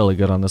feels really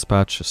good on this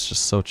patch. It's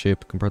just so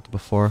cheap compared to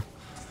before.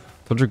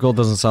 200 gold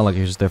doesn't sound like a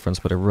huge difference,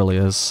 but it really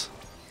is.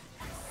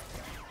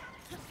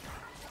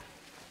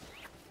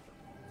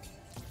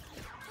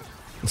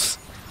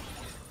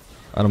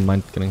 I don't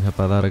mind getting hit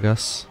by that, I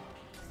guess.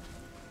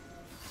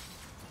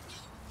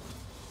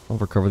 I'll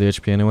recover the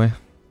HP anyway.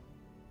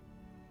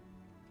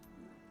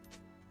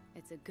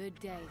 It's a good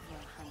day for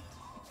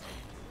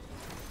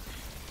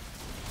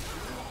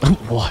a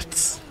hunt.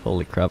 What?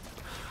 Holy crap.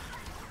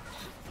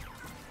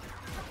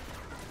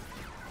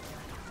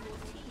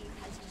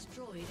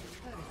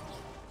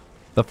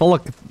 That felt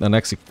like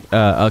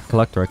a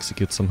collector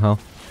execute somehow.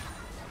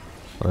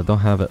 But I don't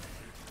have it.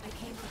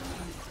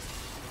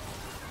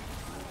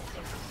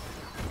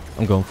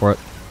 I'm going for it.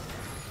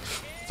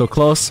 So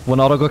close. One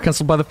auto got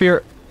cancelled by the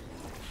fear.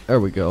 There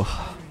we go.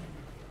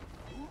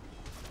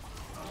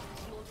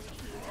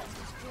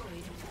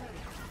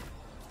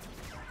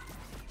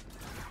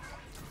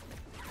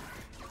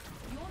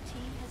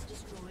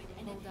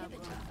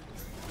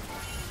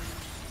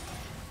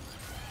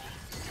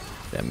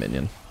 Damn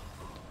minion.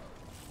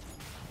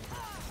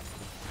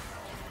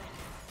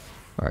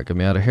 Alright, get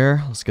me out of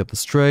here. Let's get the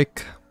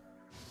strike.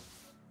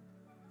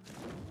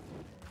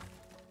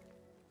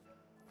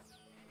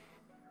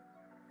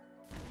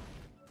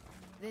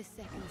 This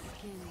second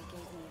skin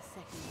gave me a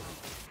second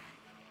life.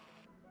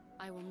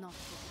 I will not be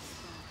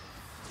destroyed.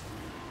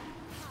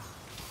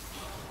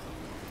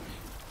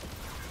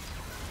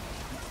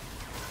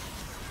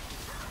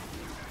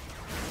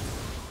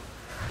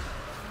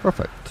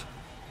 Perfect.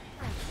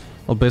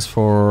 I'll base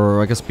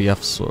for, I guess,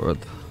 BF Sword.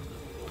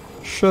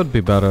 Should be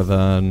better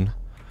than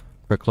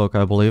Crit Cloak,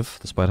 I believe,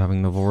 despite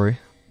having Navori.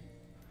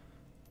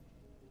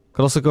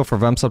 Could also go for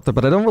Vamp Scepter,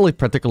 but I don't really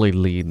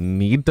particularly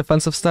need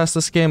defensive stats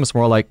this game. It's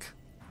more like,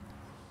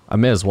 I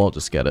may as well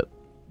just get it.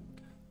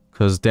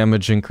 Because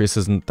damage increase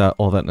isn't that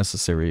all that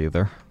necessary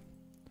either.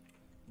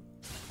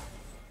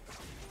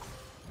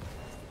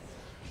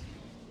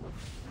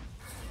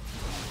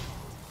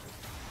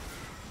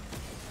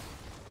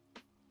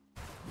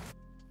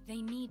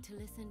 They need to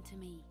listen to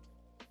me.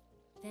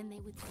 Then they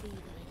would see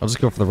that I'll just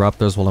go for the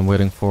Raptors while I'm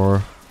waiting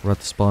for Red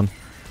to spawn.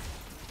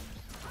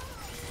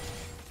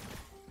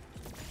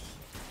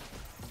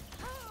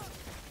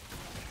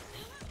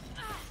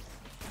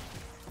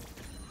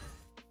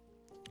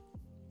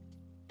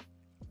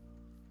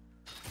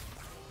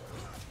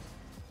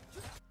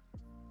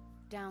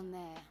 Down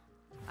there,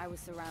 I was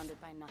surrounded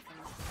by nothing.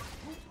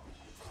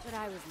 But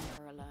I was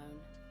never alone.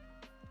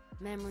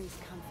 Memories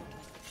comfort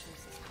like the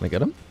closest. Can I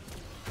get him?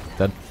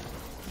 Dead.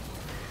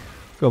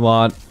 Come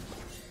on.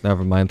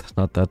 Never mind,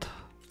 not dead.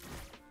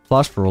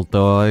 Flash for ult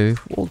though, I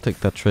will take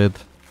that trade.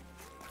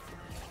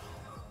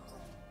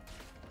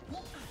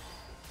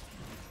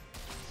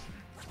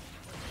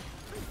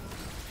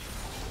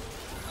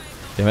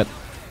 Damn it.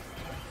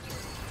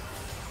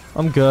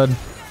 I'm good.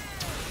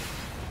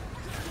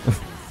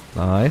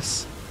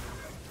 Nice.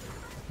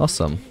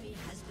 Awesome.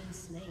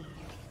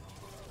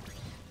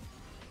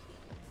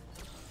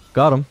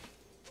 Got him.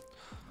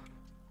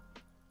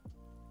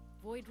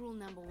 Void rule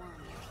number 1.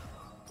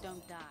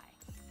 Don't die.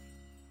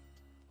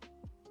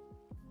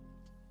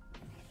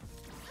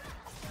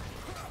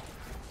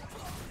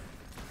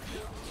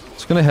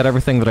 Just gonna hit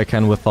everything that I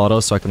can with auto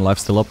so I can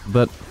lifesteal up a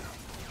bit.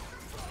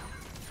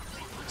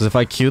 Because if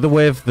I Q the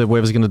wave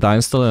is gonna die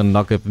instantly and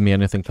not give me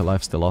anything to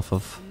lifesteal off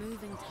of. A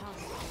moving target.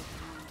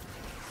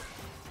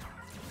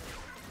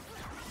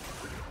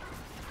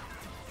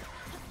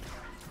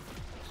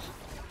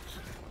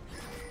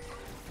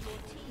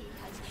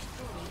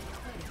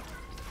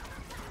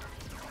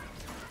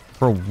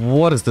 Bro,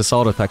 what is this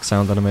auto attack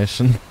sound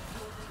animation?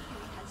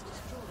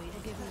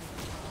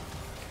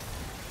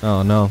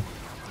 Oh no.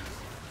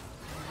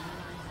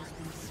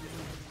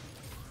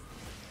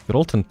 Good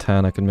ult in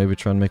 10, I can maybe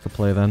try and make a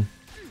play then.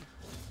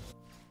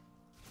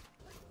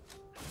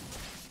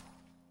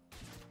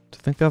 Do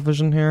you think I have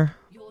vision here?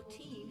 Your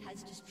team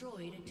has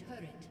destroyed a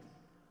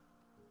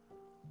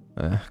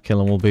turret.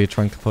 Killen will be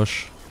trying to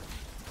push.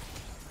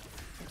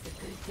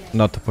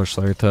 Not to push,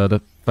 sorry, to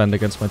defend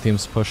against my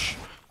team's push.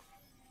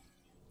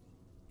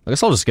 I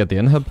guess I'll just get the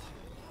inhib.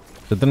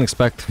 They didn't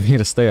expect me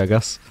to stay, I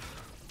guess.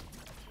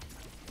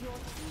 Your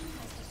team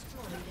has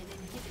destroyed an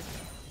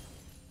inhibitor.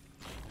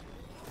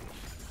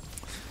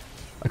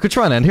 I could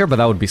try and end here, but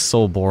that would be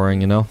so boring,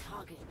 you know?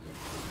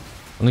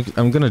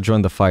 I'm gonna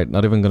join the fight,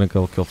 not even gonna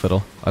go kill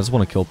Fiddle. I just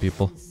wanna kill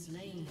people.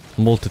 Slain.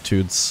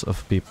 Multitudes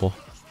of people.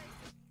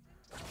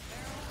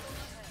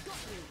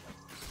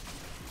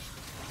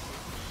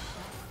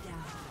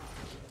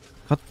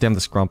 God damn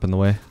this Grump in the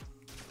way.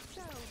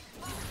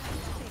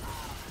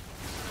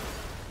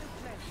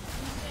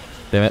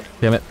 Damn it,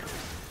 damn it.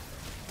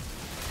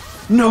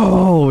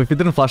 No! If he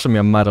didn't flash on me,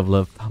 I might have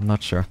lived. I'm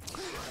not sure.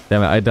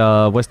 Damn it,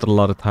 I'd wasted a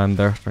lot of time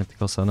there trying to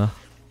kill Senna.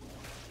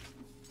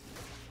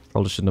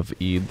 Probably shouldn't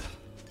have E'd.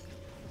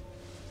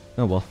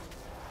 Oh well.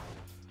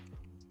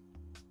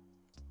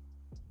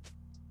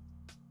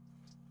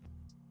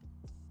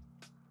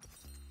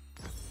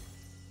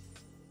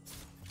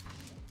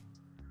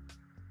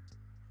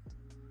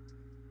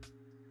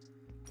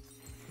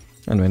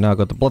 Anyway, now I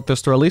got the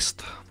Bloodthirster at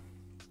least.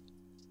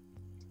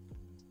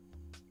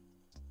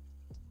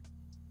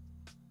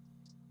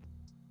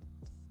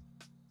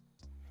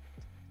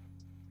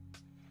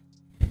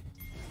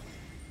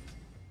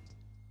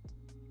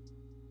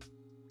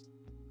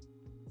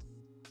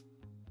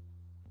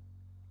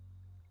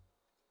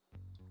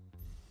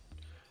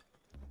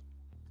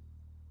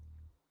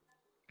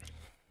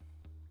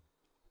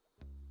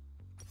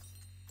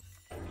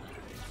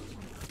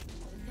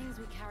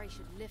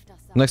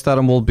 Next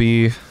item will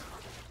be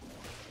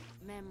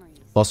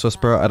Lost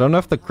Whisper. I don't know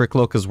if the Crit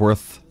Cloak is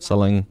worth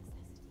selling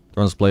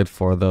Doran's Blade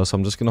for though, so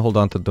I'm just gonna hold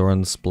on to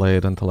Doran's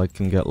Blade until I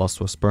can get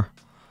Lost Whisper.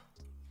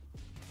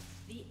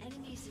 The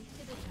enemy's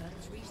inhibitor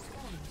has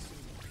respawned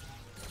soon.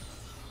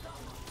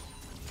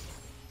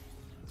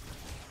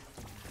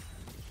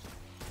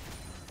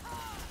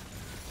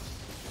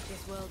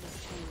 This world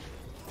is changing.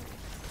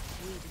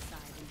 We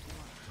decide into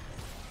what.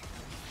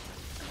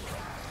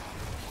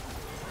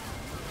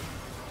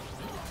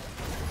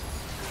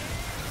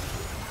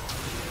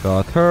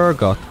 Got her,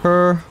 got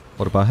her.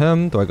 What about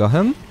him? Do I got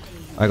him?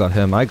 I got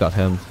him, I got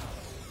him.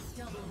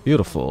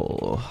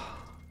 Beautiful.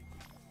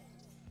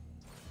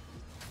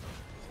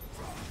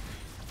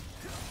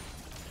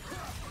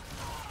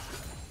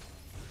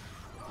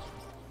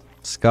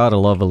 Just gotta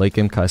love a late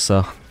game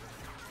Kaisa.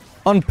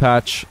 On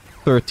patch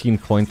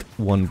 13.1b.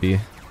 Your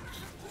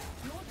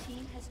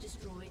team has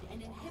destroyed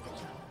an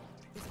inhibitor.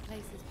 This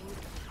place is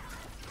beautiful.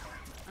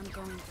 I'm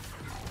going to.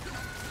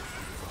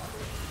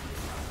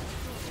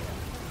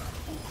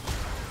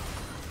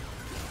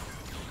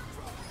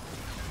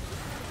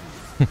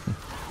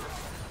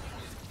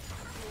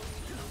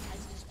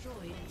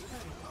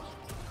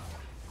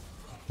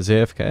 Is he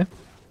AFK?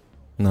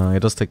 No, he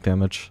does take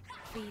damage.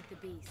 Feed the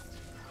beast.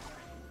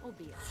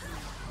 Albeit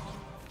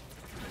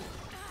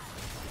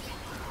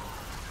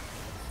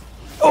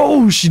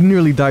Oh, she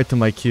nearly died to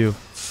my Q.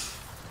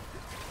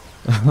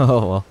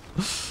 Oh well.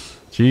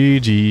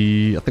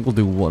 GG. I think we'll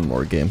do one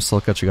more game, so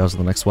I'll catch you guys in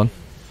the next one.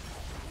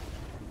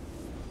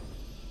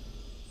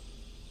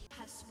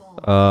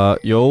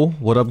 Yo,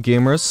 what up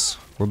gamers?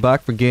 We're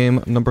back for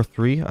game number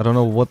 3. I don't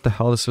know what the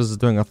hell this is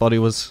doing. I thought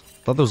there was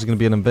gonna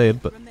be an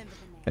invade, but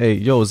hey,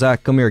 yo,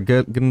 Zach, come here,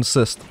 get an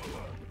assist.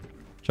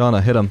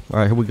 Jana, hit him.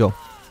 Alright, here we go.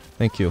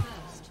 Thank you.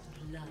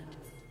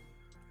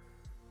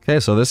 Okay,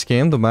 so this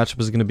game, the matchup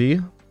is gonna be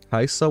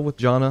Haisa with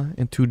Jana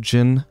into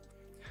Jin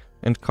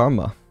and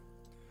Karma.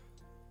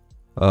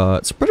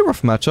 It's a pretty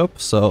rough matchup,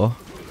 so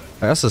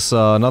I guess it's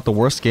not the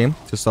worst game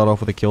to start off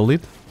with a kill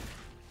lead.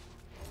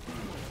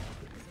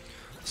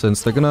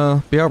 Since they're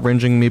gonna be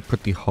outranging me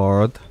pretty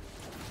hard.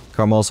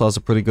 Karma also has a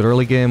pretty good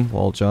early game,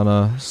 while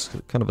Jana is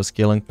kind of a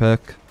scaling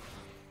pick.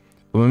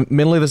 But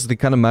mainly this is the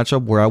kind of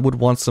matchup where I would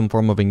want some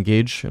form of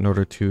engage in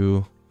order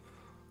to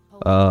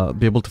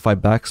be able to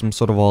fight back some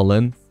sort of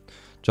all-in.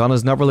 Jana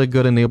is not really a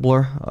good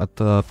enabler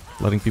at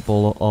letting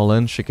people all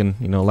in. She can,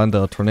 you know, land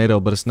a tornado,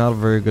 but it's not a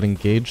very good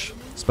engage,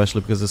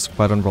 especially because it's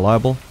quite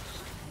unreliable.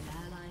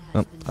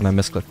 Oh, and I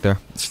misclicked there.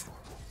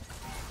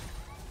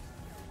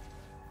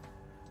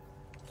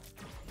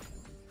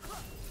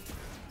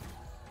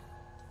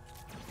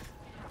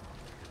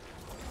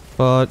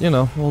 But, you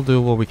know, we'll do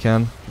what we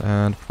can,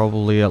 and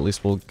probably at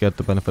least we'll get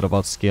the benefit of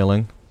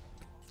outscaling.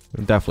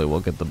 We definitely will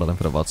get the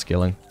benefit of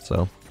outscaling,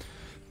 so...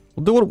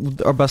 We'll do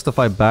our best to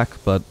fight back,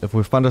 but if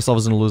we find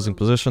ourselves in a losing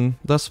position,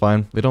 that's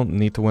fine. We don't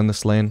need to win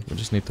this lane, we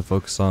just need to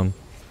focus on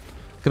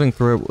getting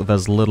through it with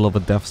as little of a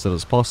deficit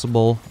as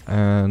possible,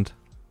 and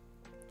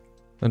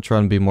then try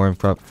and be more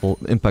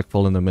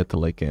impactful in the mid to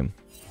late game.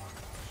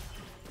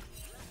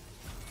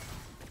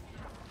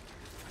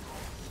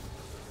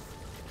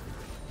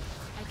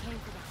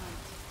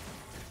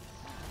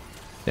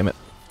 Damn it.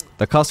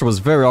 The caster was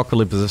very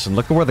awkwardly positioned.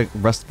 Look at where the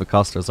rest of the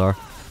casters are.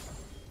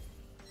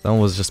 That one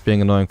was just being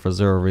annoying for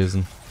zero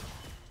reason.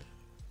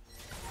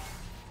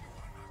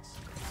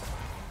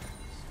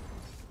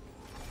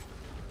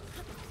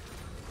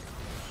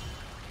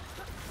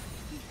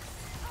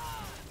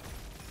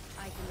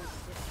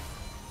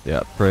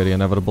 Yeah, pretty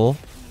inevitable.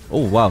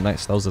 Oh wow,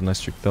 nice. That was a nice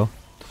trick though.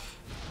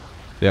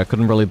 Yeah, I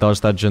couldn't really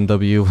dodge that Jin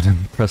W when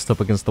it pressed up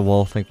against the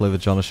wall. Thankfully the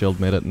Jana shield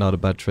made it not a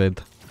bad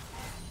trade.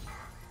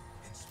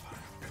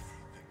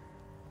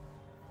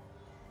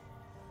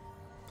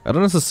 I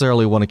don't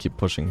necessarily want to keep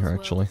pushing her,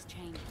 actually.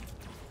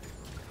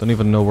 Don't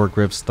even know where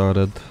Graves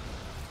started.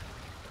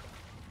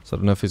 So I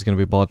don't know if he's going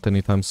to be bought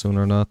anytime soon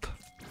or not.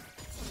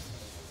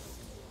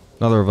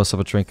 Neither of us have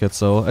a trinket,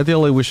 so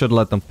ideally we should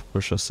let them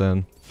push us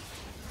in.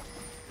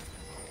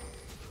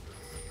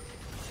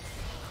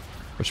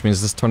 Which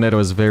means this tornado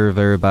is very,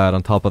 very bad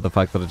on top of the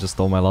fact that it just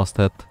stole my last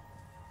hit.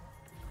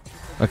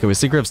 Okay, we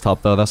see Graves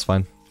top though, that's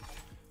fine.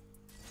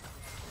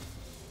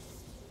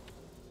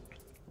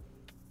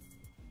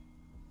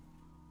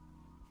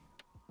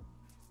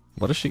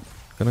 What is she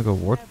gonna go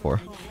ward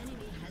for?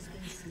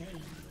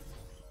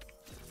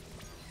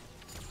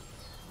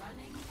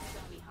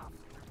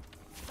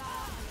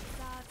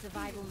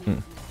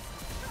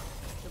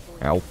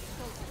 Ow. Okay,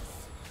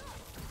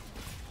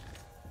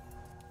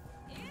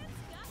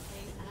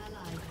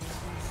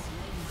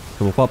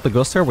 we'll pop the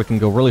ghost here. We can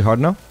go really hard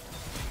now.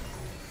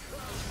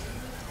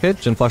 Okay,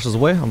 Jin flashes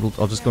away.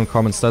 I'll just go in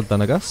Karma instead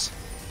then, I guess.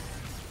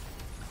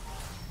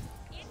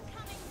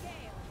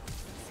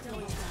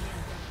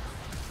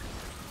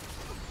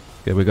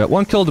 Okay, we got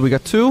 1 kill. Do we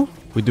get 2?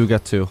 We do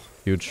get 2.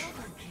 Huge.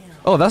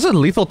 Oh, that's a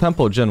lethal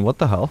tempo Jin. What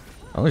the hell?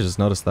 I only just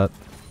noticed that.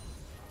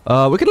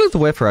 We can leave the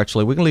wave for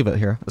actually. We can leave it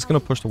here. It's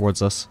gonna push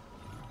towards us.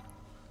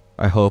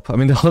 I hope. I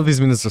mean, all of these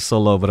minutes are so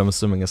low, but I'm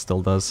assuming it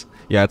still does.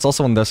 Yeah, it's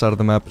also on their side of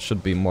the map. It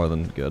should be more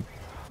than good.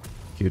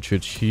 Huge,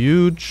 huge,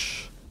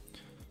 huge.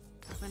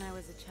 When I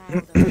was a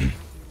child,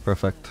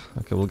 Perfect.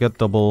 Okay, we'll get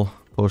double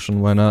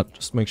potion. Why not?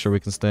 Just make sure we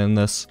can stay in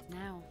this.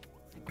 now,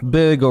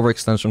 Big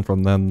overextension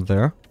from them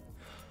there.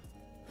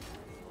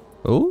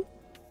 Oh,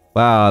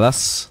 wow,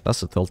 that's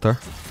a tilter.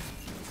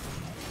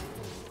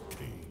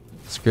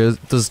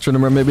 Does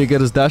Trinimer maybe get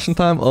his dash in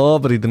time? Oh,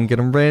 but he didn't get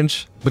in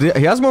range. But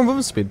he has more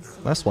movement speed.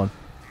 Nice one.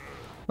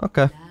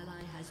 Okay.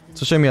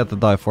 It's a shame he had to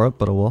die for it,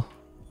 but it will.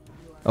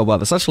 Oh wow,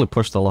 this actually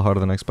pushed a lot harder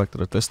than I expected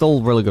it. They're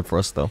still really good for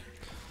us though.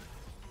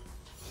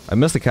 I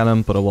missed the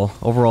cannon, but it will.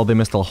 Overall, they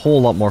missed a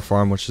whole lot more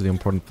farm, which is the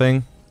important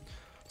thing.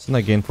 It's a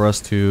nice gain for us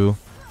to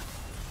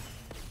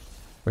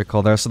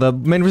recall there. So the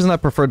main reason I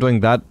prefer doing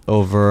that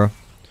over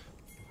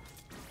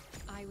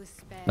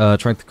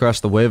trying to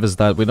crash the wave is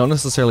that we don't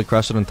necessarily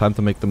crash it in time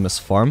to make them miss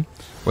farm.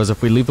 Whereas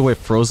if we leave the wave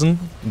frozen,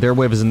 their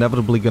wave is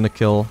inevitably going to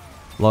kill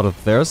a lot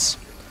of theirs.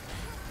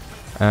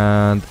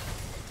 And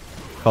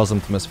cause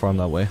them to miss farm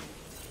that way.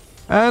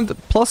 And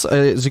plus,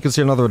 as you can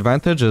see, another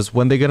advantage is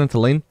when they get into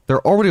lane,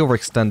 they're already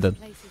overextended.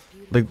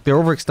 they're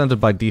overextended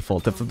by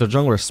default. If the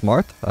jungler is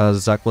smart, as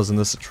Zac was in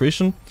this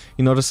situation,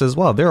 he notices,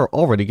 wow, they're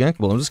already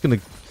gankable. I'm just gonna...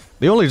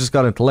 They only just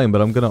got into lane,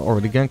 but I'm gonna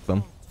already gank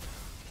them.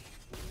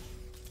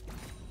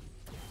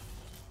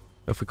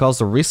 If we cause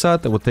the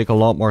reset, it would take a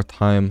lot more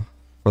time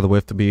for the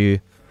wave to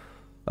be...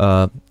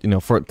 you know,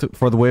 for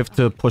the wave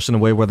to push in a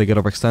way where they get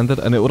overextended.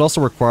 And it would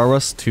also require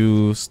us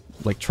to,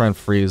 like, try and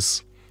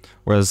freeze.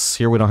 Whereas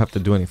here we don't have to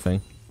do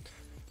anything.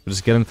 We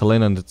just get into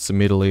lane and it's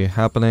immediately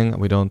happening.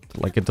 We don't,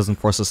 like, it doesn't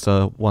force us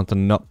to want to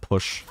not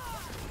push.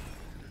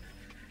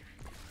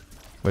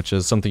 Which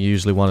is something you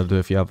usually want to do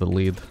if you have the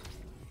lead.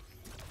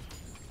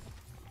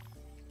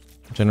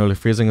 Generally,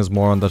 freezing is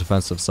more on the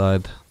defensive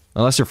side.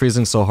 Unless you're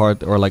freezing so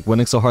hard, or like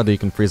winning so hard that you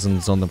can freeze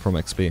and zone them from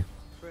XP.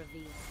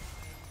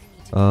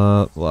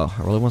 Well,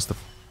 I really wants to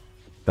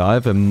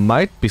dive. It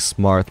might be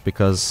smart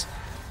because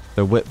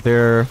their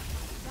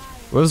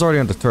wave's already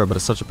on the turret, but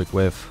it's such a big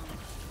wave.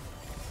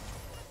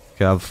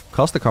 Okay, I've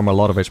cost the Karma a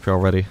lot of HP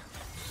already.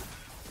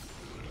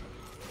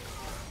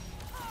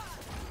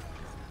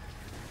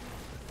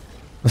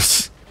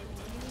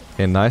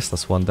 Okay, nice.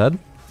 That's one dead.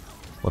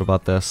 What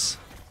about this?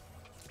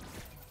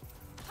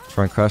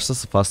 Try and crash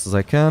this as fast as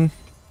I can.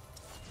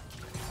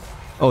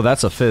 Oh,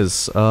 that's a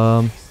fizz.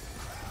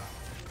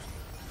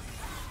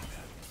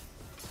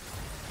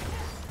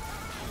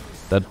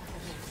 Dead.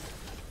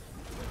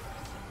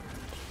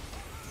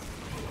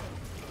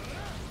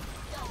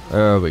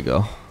 There we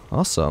go.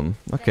 Awesome.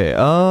 Okay,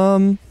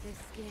 I'll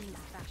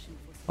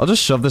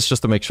just shove this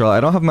just to make sure. I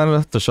don't have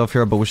mana to shove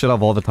here, but we should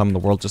have all the time in the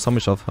world. Just help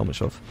me shove, help me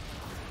shove.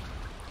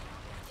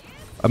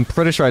 I'm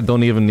pretty sure I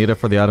don't even need it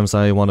for the items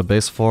I want to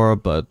base for,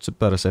 but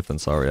better safe than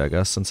sorry, I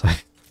guess, since I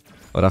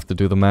would have to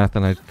do the math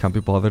and I can't be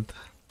bothered.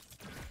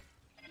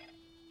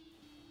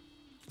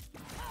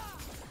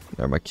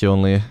 There, my Q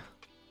only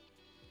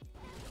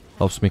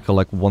helps me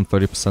collect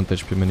 130%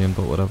 HP minion,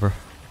 but whatever.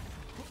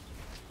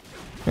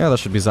 Yeah, that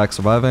should be Zac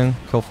surviving.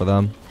 Cool for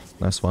them.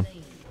 Nice one.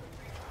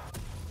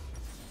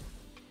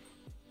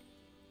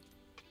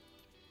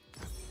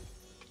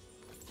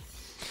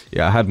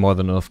 Yeah, I had more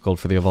than enough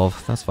gold for the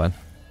evolve. That's fine.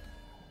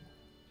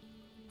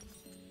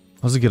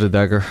 I'll just get a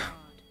dagger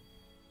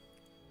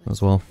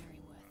as well.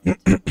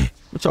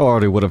 Which I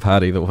already would have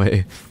had either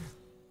way.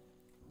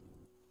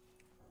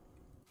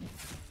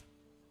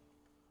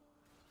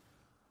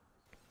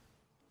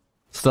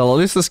 Still, at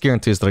least this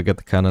guarantees that I get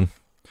the cannon.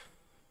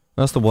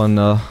 That's the one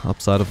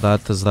upside of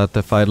that, is that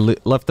if I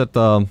left it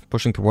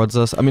pushing towards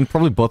us, I mean,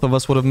 probably both of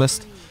us would have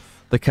missed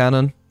the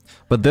cannon.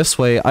 But this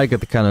way, I get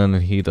the cannon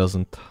and he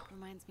doesn't.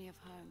 Reminds me of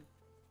home.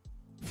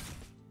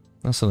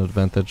 That's an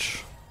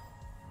advantage.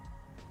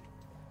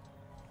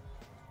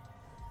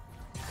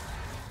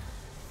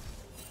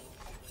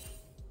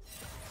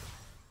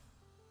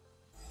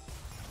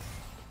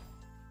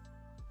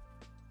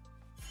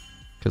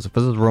 Because if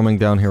this is roaming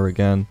down here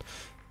again...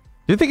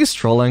 Do you think he's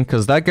trolling?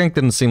 Because that gank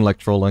didn't seem like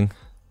trolling.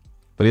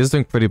 But he's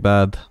doing pretty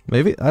bad.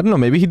 Maybe, I don't know,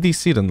 maybe he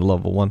DC'd in the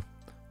level 1.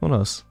 Who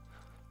knows?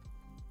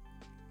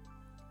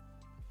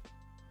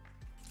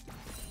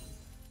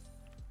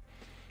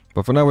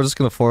 But for now we're just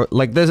gonna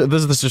like this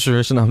is the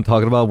situation I'm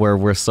talking about where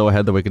we're so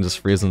ahead that we can just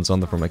freeze and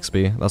zone them from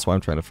XP. That's why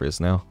I'm trying to freeze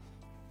now.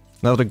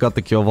 Now that I got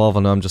the Q evolve, I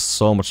know I'm just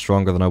so much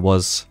stronger than I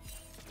was.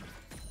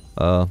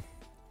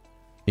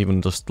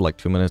 Even just like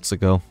 2 minutes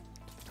ago.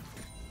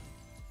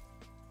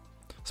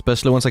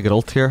 Especially once I get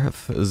ult here.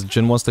 If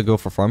Jin wants to go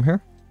for farm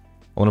here,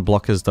 I want to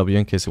block his W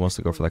in case he wants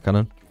to go for that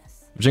cannon.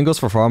 If Jin goes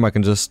for farm, I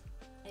can just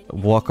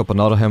walk up and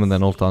auto him and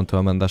then ult onto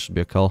him, and that should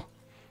be a kill.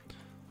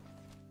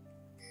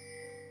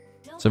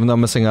 So even though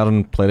I'm missing out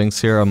on platings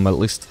here, I'm at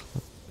least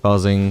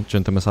causing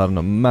Jin to miss out on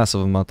a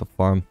massive amount of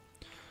farm.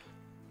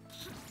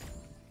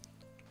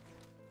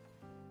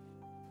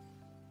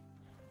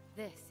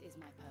 This is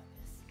my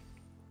purpose.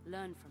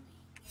 Learn from me.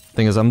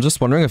 Thing is, I'm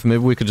just wondering if maybe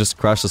we could just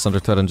crash this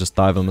Undertoad and just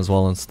dive him as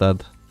well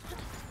instead.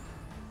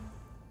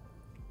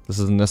 This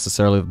isn't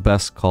necessarily the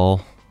best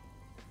call.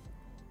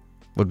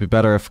 Would be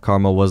better if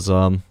Karma was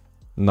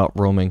not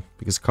roaming,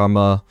 because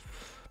Karma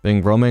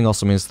being roaming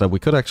also means that we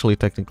could actually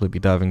technically be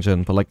diving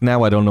Jin, but like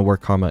now I don't know where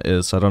Karma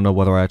is, so I don't know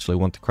whether I actually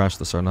want to crash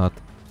this or not.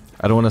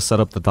 I don't want to set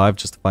up the dive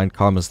just to find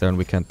Karma's there and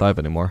we can't dive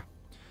anymore.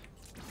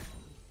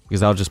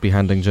 Because I'll just be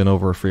handing Jin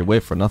over a free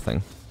wave for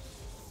nothing.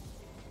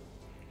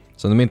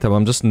 So in the meantime,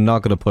 I'm just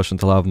not going to push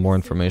until I have more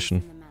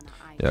information.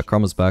 Yeah,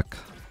 Karma's back.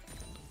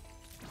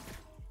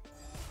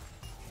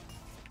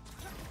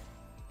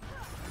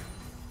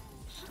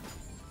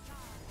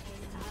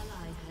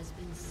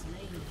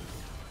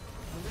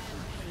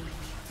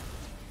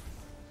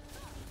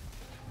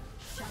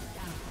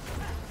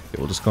 Okay,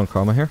 we'll just go on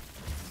Karma here.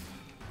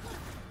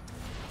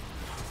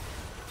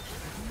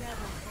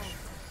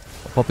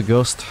 I'll pop the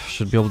ghost.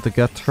 Should be able to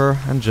get her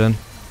and Jin.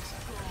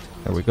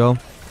 There we go.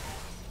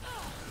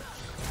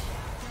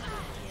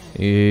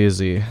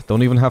 Easy.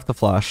 Don't even have to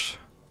flash.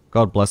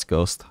 God bless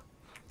Ghost.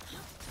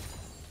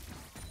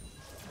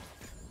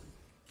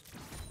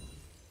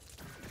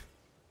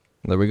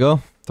 There we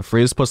go. The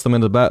freeze puts them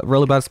in a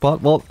really bad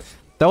spot. Well,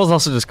 that was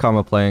also just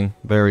Karma playing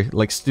very,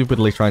 like,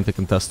 stupidly trying to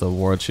contest the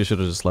ward. She should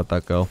have just let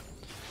that go.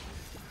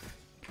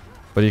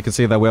 But you can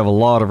see that we have a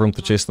lot of room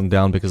to chase them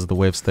down because of the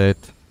wave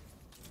state.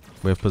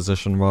 Wave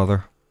position,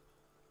 rather.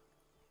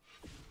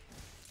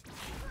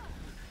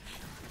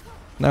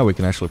 Now we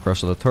can actually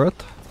pressure the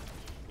turret.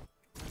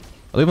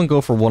 I'll even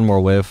go for one more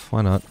wave.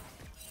 Why not?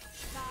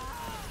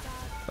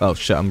 Oh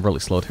shit, I'm really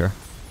slowed here.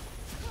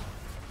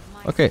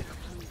 Okay.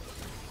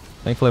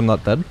 Thankfully I'm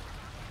not dead.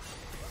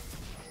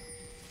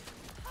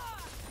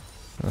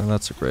 And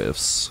that's a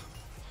Graves.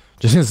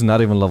 Jin's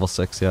not even level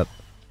 6 yet.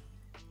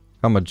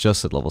 I'm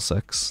just at level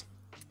 6.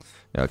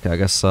 Yeah, okay, I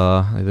guess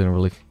they didn't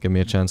really give me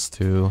a chance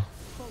to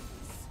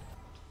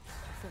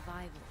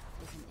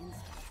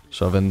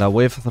shove in that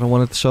wave that I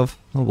wanted to shove.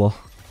 Oh well.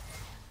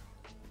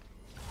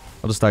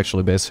 I'll just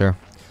actually base here.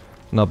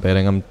 Not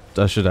baiting,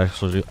 I should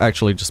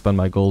actually just spend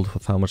my gold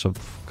with how much I've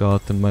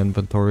got in my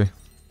inventory.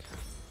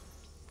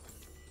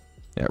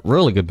 Yeah,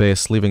 really good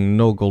base, leaving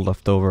no gold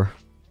left over.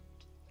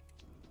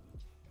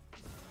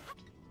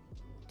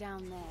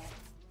 Down there,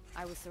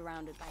 I was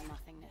surrounded by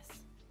nothingness.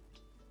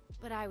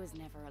 But I was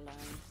never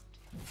alone.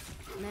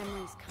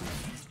 Memories come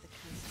to the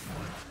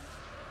coast.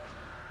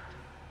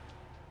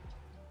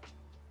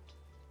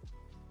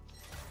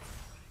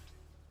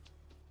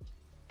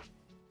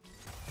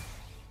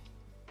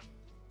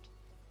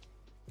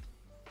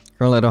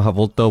 Currently I don't have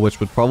ult though, which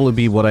would probably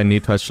be what I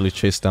need to actually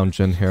chase down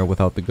Jin here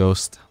without the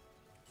ghost.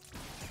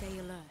 Stay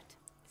alert.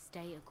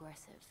 Stay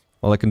aggressive.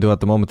 All I can do at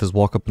the moment is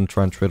walk up and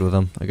try and trade with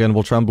him. Again,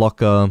 we'll try and block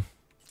the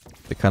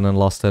cannon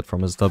lost hit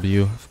from his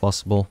W if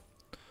possible.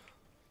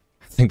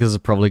 I think this is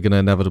probably gonna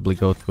inevitably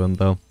go to him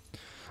though.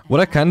 What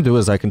I can do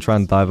is I can try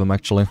and dive him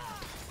actually.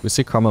 We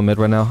see Karma mid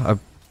right now.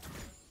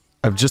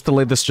 I've just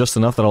delayed this just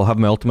enough that I'll have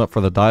my ultimate for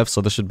the dive, so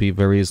this should be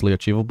very easily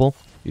achievable.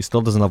 He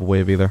still doesn't have a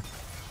wave either.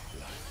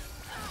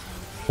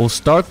 We'll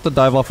start the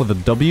dive off with a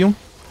W,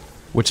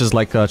 which is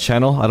like a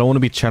channel. I don't want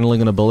to be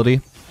channeling an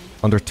ability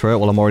under turret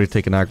while I'm already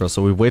taking aggro,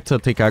 so we wait to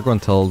take aggro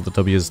until the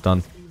W is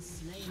done.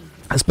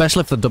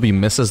 Especially if the W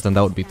misses, then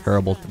that would be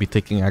terrible to be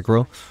taking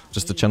aggro,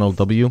 just to channel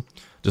W,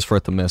 just for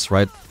it to miss,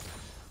 right?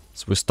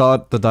 So we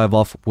start the dive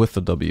off with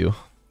the W.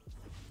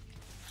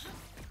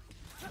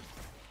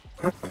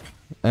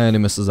 And he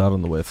misses out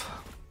on the wave.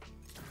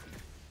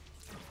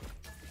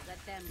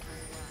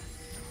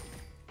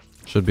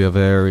 Should be a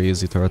very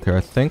easy turret here,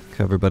 I think.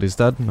 Everybody's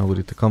dead,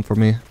 nobody to come for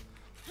me.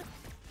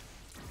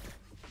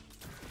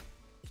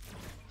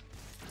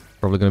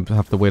 Probably gonna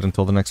have to wait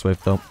until the next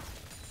wave though.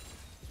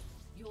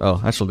 Oh,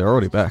 actually they're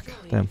already back.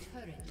 Damn.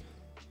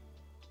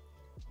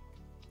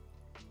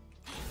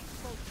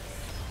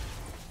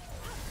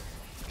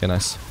 Okay,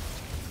 nice.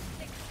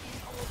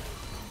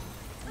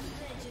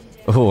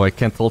 Oh, I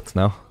can't ult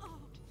now.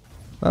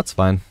 That's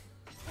fine.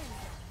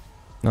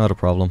 Not a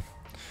problem.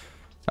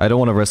 I don't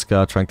want to risk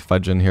trying to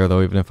fight Jin here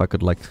though, even if I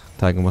could like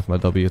tag him with my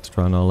W to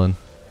try and all in.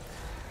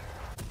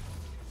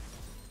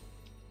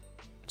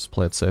 Just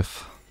play it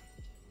safe.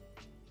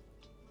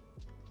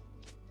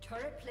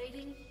 Turret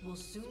plating will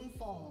soon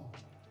fall.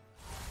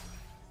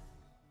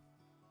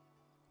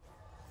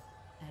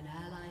 An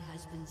ally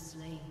has been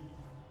slain.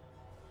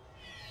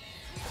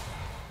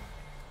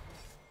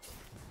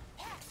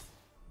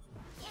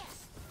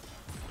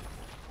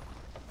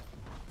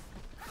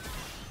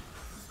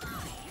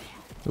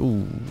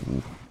 Ooh.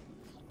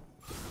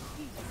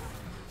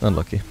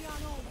 Unlucky.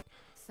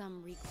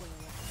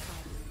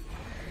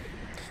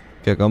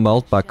 Okay, got my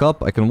ult back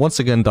up. I can once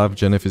again dive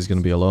Jin if he's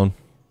gonna be alone.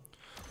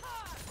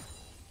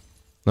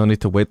 No need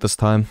to wait this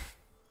time.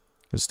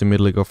 Just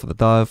immediately go for the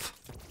dive.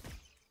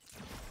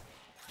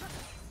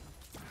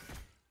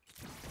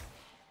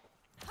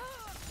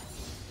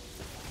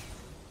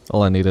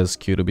 All I need is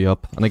Q to be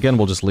up. And again,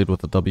 we'll just lead with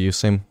the W.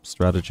 Same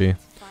strategy.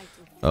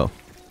 Oh.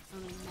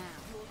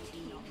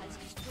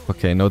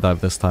 Okay, no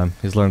dive this time.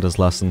 He's learned his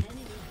lesson.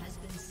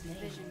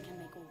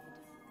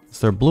 Is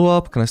there blue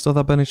up? Can I still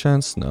have any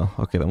chance? No.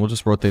 Okay, then we'll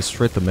just rotate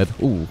straight to mid.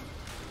 Ooh.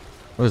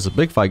 There's a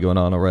big fight going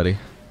on already.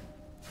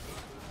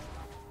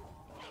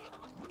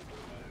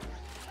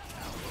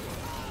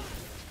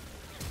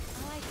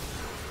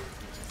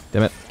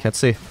 Damn it, can't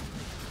see.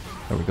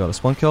 There we go,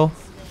 that's one kill.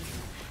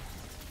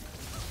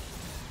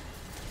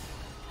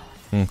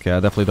 Okay, I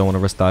definitely don't want to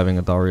risk diving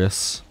a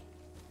Darius.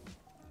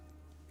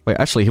 Wait,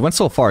 actually, he went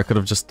so far, I could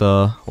have just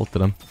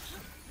ulted him.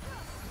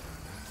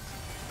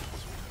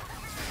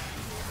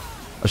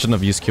 I shouldn't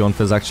have used Q on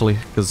Fizz actually,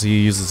 because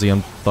he uses Z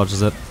and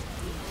dodges it.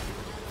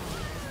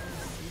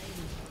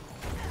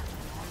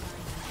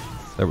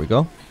 There we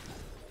go.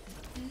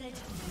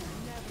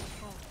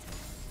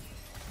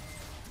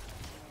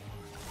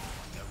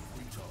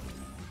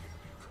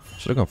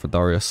 Should have gone for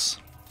Darius.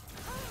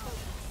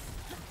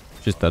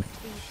 She's dead.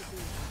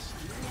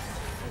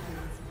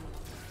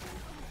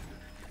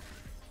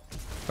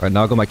 Alright,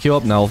 now I got my Q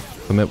up, now I'll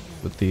commit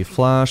with the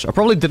flash. I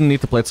probably didn't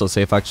need to play it so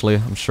safe actually.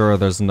 I'm sure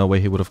there's no way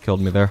he would have killed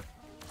me there.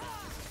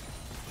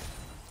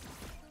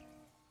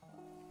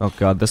 Oh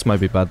god, this might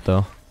be bad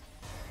though.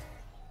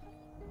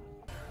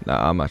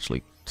 Nah, I'm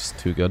actually just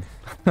too good.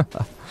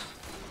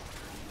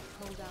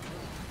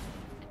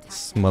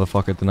 This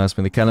motherfucker denies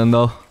me the cannon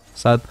though.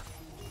 Sad.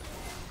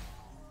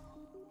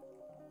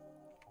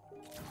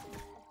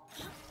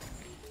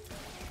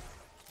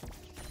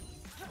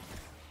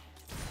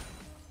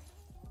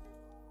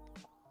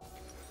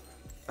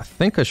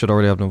 think I should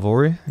already have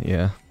Navori.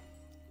 Yeah.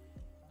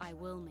 I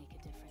will make a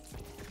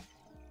difference.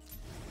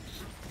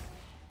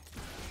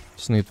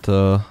 Just need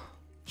to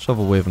shove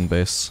a wave in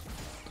base.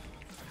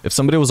 If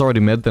somebody was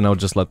already mid, then I would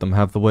just let them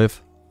have the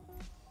wave.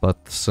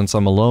 But since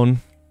I'm alone,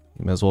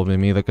 it may as well be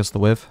me that gets the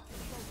wave.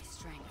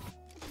 Strength.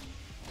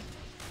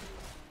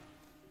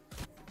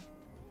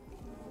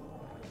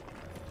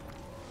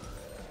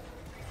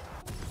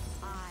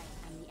 I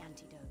am the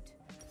antidote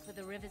for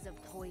the rivers of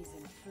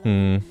poison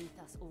flowing beneath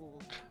us all.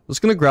 I'm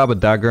just gonna grab a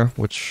dagger,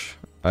 which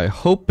I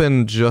hope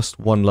in just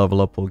one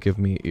level up will give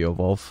me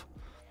Evolve.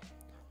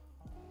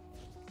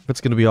 If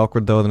it's gonna be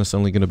awkward though, then it's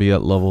only gonna be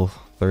at level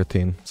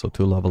 13, so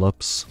 2 level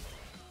ups.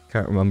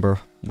 Can't remember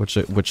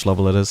which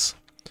level it is.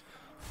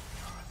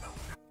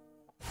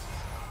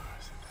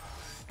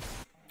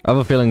 I have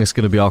a feeling it's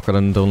gonna be awkward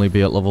and only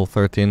be at level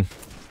 13.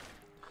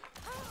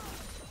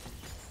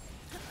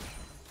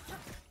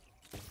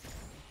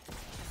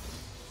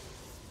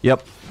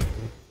 Yep.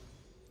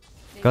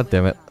 God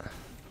damn it.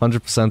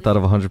 100% out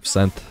of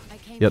 100%.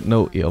 Yet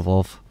no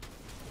Evolve.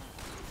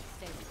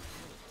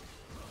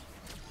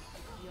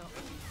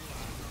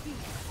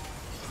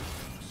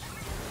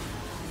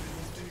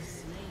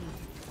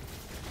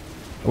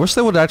 I wish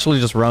they would actually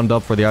just round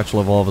up for the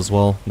actual evolve as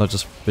well, not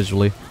just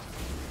visually.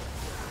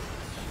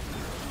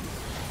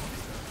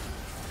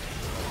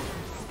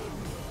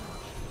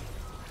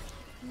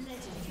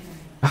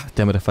 Ah,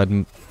 damn it, if I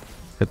didn't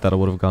hit that I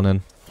would have gone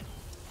in.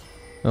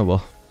 Oh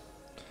well.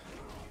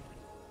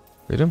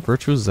 Radiant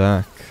Virtue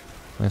Zac.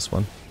 Nice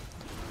one.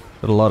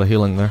 Did a lot of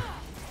healing there.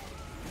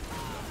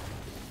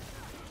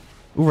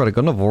 Ooh, right, I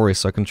got Navori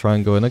so I can try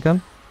and go in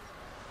again.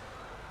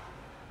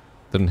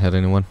 Didn't hit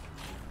anyone.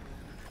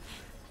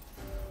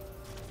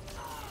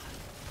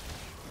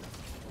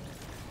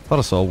 Thought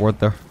I saw a ward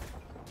there.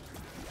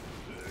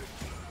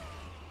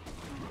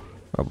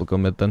 I will go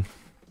mid then.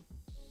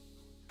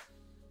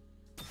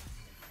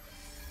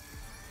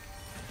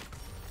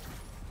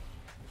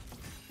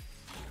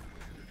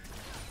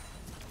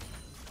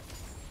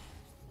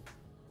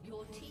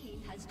 Your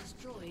team has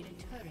destroyed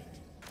a turret.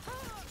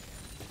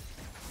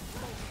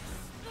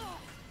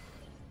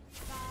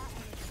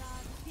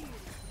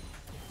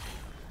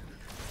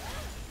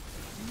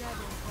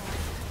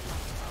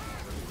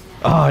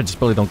 Oh, I just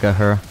really don't get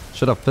her.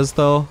 Should have fizz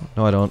though?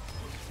 No, I don't.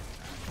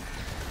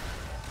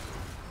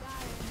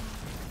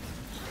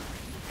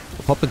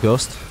 I'll pop the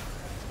ghost.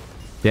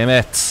 Damn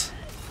it!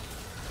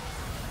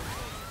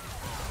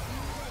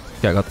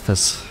 Yeah, I got the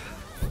fizz.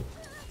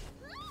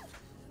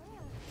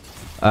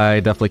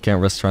 I definitely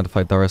can't risk trying to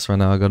fight Darius right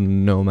now. I got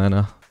no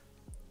mana.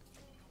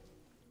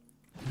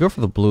 Go for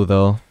the blue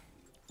though.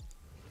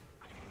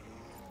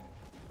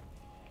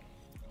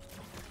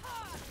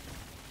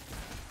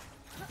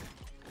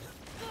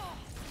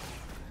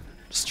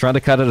 Just trying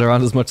to cut it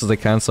around as much as I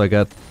can so I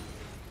get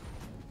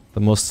the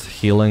most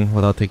healing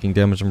without taking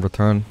damage in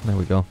return. There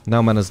we go.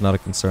 Now mana is not a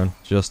concern,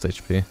 just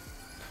HP.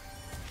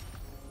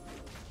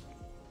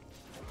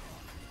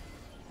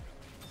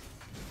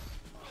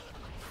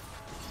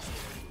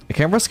 I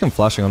can't risk him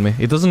flashing on me.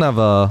 He doesn't have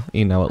a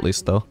E now at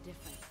least though.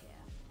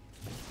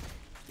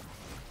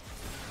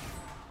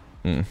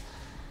 Hmm.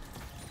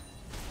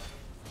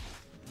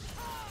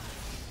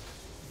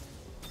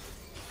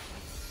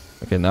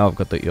 Okay, now I've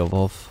got the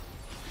evolve.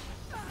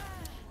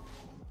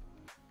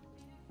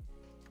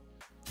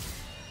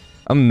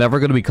 I'm never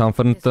going to be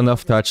confident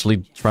enough to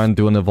actually try and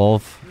do an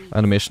evolve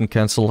animation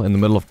cancel in the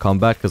middle of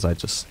combat because I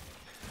just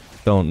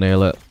don't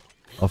nail it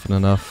often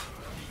enough.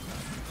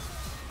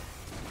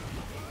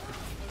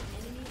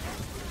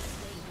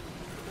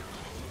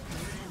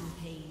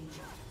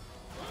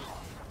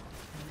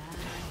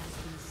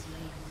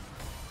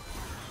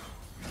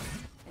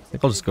 I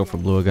think I'll just go for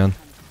blue again.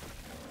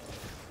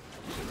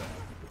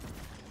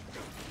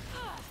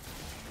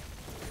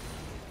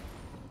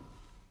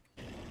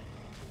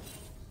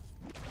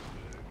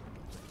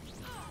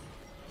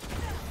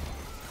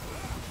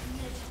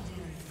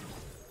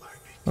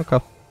 Okay.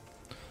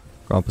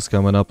 Gromp is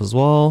coming up as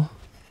well.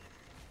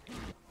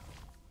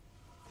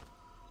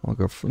 I'll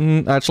go for...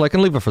 actually, I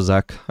can leave it for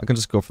Zac. I can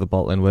just go for the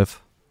bot lane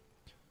wave.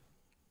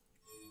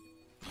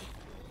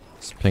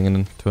 Just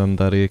pinging to him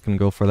that he can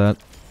go for that.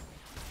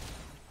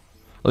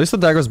 At least the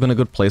dagger's been a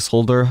good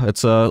placeholder.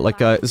 It's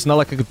it's not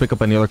like I could pick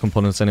up any other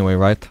components anyway,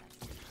 right?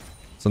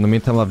 So in the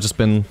meantime, I've just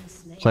been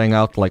playing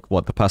out like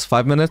what, the past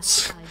 5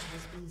 minutes,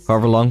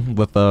 however long,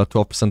 with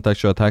 12%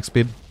 extra attack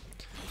speed,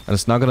 and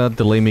it's not gonna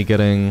delay me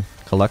getting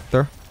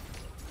Collector.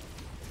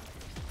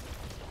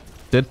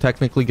 Did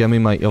technically get me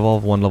my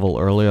evolve 1 level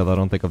earlier, though I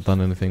don't think I've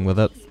done anything with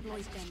it.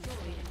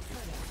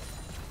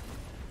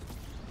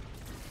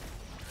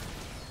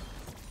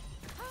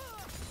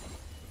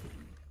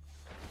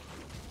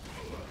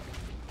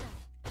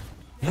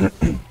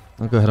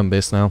 I'll go ahead and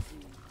base now.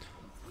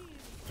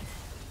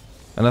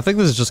 And I think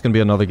this is just gonna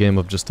be another game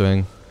of just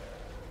doing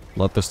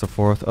Bloodthirster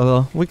 4th.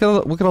 Although we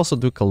could also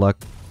do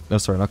collect. No,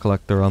 sorry, not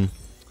Collector.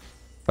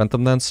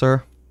 Phantom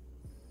Dancer.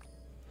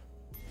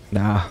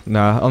 Nah.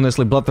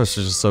 Honestly, Bloodthirster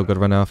is just so good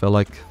right now. I feel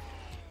like.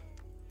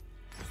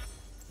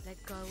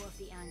 Let go of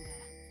the anger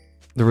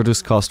The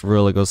reduced cost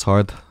really goes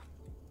hard.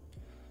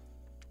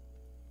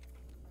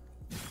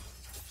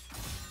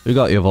 We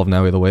got evolved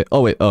now either way.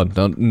 Oh wait, oh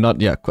no, not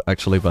yet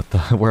actually, but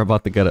we're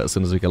about to get it as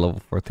soon as we get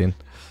level 14.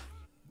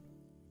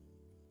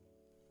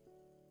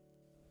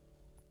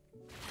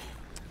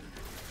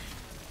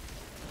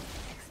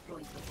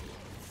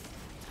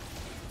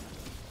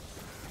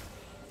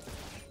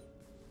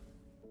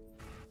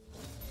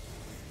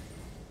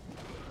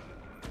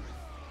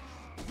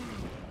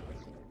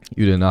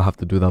 You did not have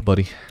to do that,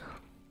 buddy.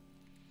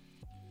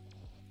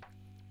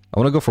 I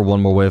want to go for one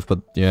more wave,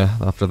 but yeah,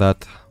 after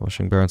that,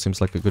 Wishing Baron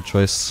seems like a good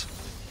choice.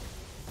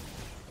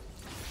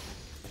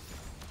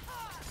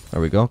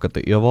 There we go, got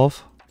the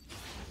evolve.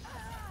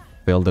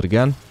 Failed it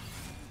again.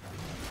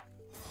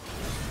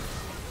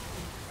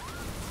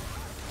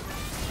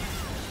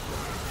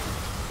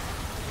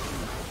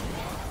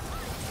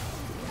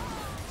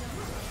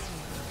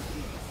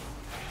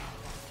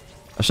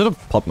 I should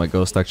have popped my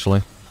ghost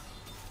actually.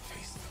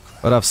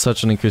 I'd have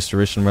such an increased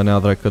duration right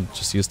now that I could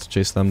just use to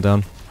chase them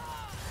down.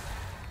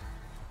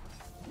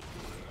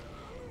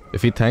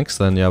 If he tanks,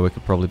 then yeah, we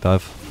could probably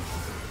dive.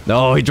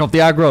 No, he dropped the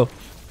aggro!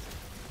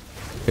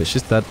 Okay,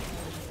 she's dead.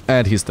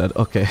 And he's dead,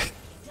 okay.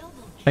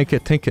 Tank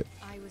it, tank it.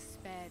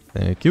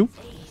 Thank you.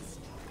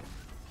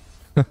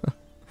 It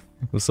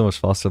was so much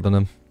faster than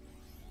him.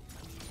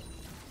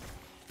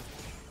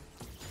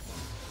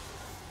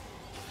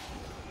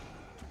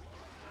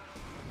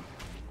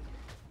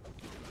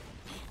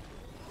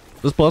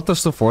 This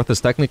Bloodthirster 4th is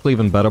technically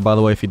even better, by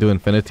the way, if you do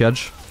Infinity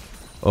Edge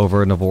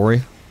over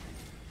Navori.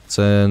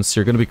 Since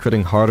you're going to be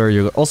critting harder,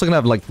 you're also going to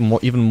have like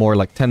even more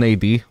like 10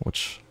 AD,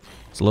 which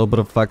is a little bit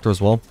of a factor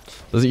as well.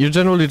 You're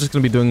generally just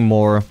going to be doing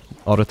more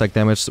auto attack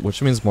damage,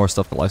 which means more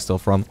stuff to lifesteal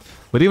from.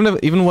 But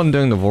even when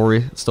doing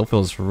Navori, it still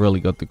feels really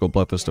good to go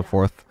Bloodthirster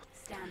 4th.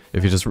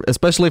 If you just,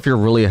 especially if you're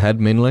really ahead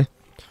mainly.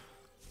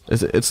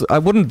 I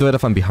wouldn't do it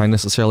if I'm behind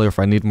necessarily or if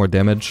I need more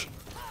damage.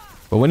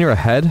 But when you're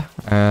ahead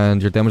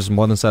and your damage is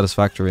more than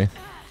satisfactory,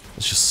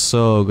 it's just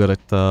so good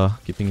at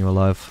keeping you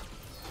alive.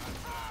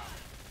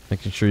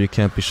 Making sure you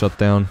can't be shut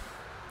down.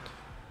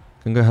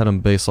 Can go ahead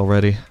and base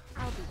already.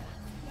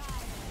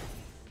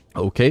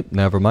 Okay,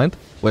 never mind.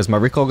 Where's my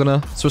recall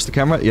gonna switch the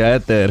camera? Yeah,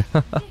 it did.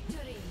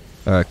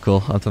 Alright,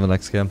 cool. On to the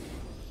next game.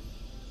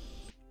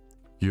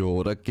 Yo,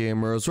 what up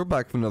gamers? We're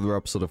back for another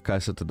episode of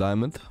Kaisa to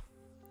Diamond.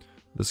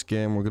 This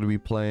game we're gonna be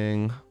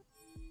playing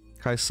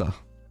Kaisa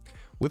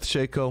with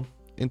Shaco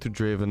into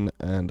Draven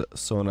and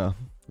Sona,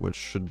 which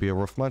should be a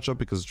rough matchup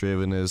because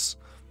Draven is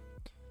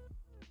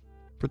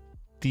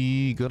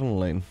pretty good on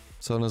lane.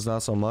 Sona's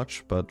not so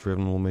much, but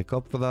Draven will make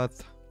up for that.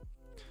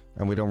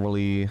 And we don't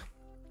really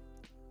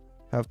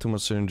have too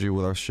much synergy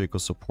with our Shaco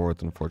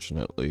support,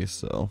 unfortunately,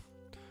 so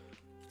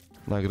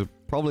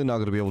probably not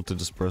gonna be able to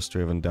disperse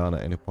Draven down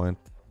at any point.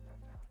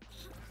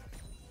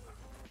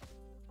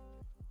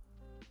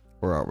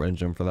 Or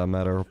outrange him for that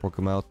matter, or poke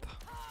him out.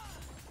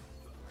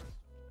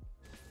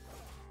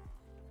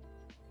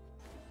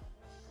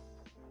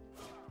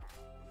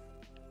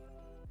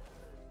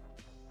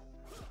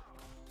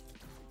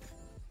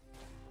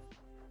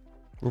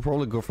 We'll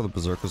probably go for the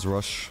Berserker's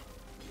Rush.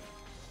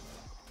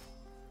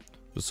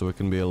 Just so we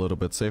can be a little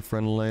bit safer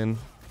in the lane.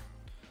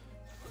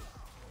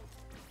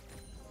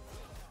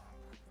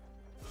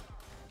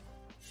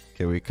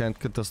 Okay, we can't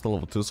contest the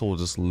level 2, so we'll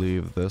just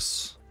leave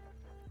this.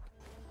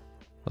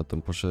 Let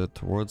them push it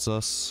towards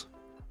us.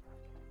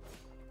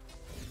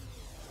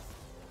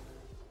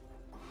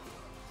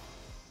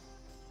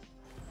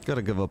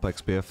 Gotta give up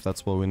XP if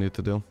that's what we need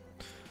to do.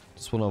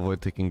 Just want to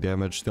avoid taking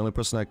damage. The only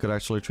person I could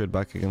actually trade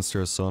back against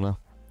here is Sona.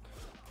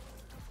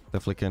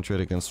 Definitely can't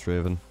trade against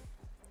Draven.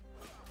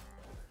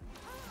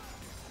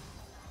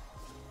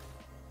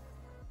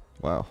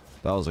 Wow,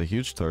 that was a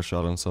huge turret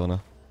shot on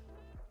Sona.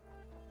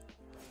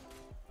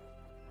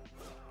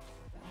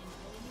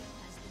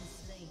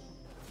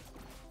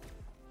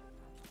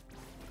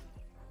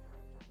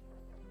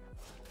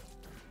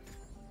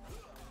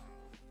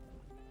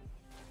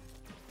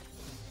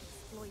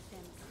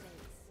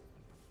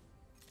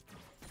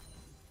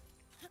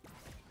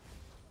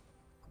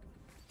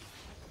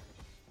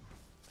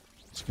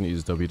 Just gonna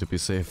use W to be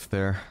safe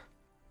there.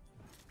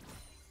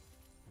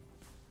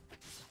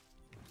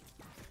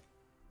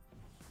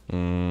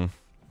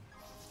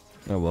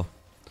 Oh well.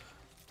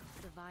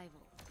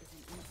 Survival is an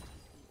instinct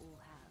we all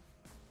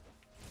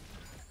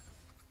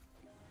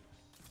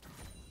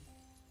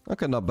have.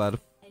 Okay, not bad.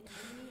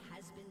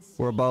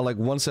 We're about like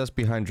 1 CS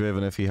behind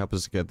Draven if he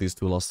happens to get these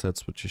 2 last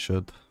hits, which he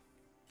should.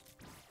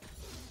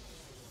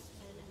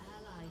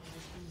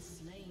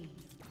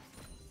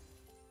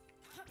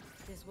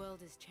 This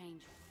world is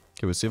changing.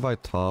 Okay, we see if I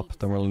top.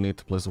 Don't really need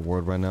to place a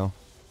ward right now.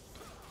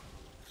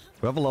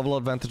 We have a level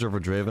advantage over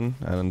Draven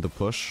and the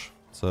push,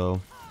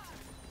 so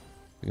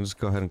we can just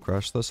go ahead and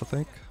crash this, I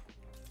think.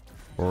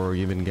 Or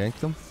even gank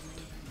them.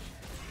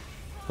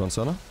 Go on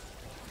Sona.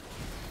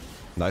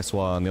 Nice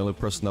one, the only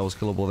person that was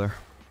killable there.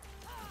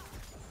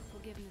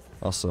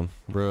 Awesome,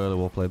 really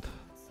well played.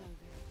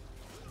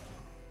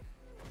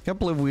 Can't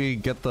believe we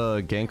get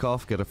the gank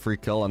off, get a free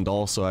kill, and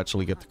also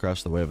actually get to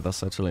crash the wave.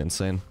 That's actually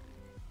insane.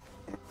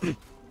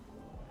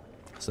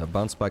 So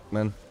bounce back,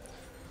 man.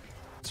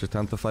 It's your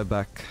time to fight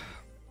back.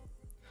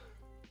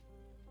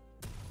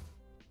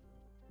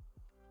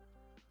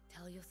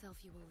 Tell yourself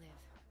you will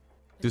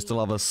live. Do still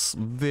have a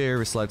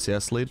very slight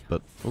CS lead,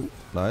 but ooh,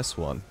 nice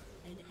one.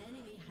 An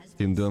enemy has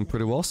Team doing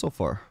pretty well so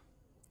far. I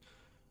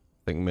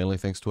think mainly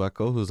thanks to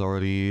Echo, who's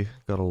already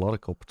got a lot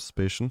of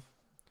co-participation.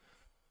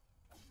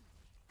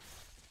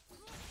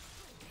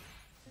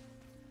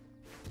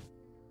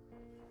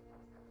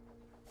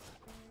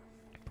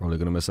 Probably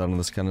gonna miss out on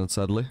this cannon,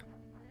 sadly.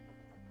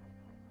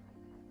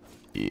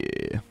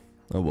 Yeah.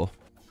 Oh well.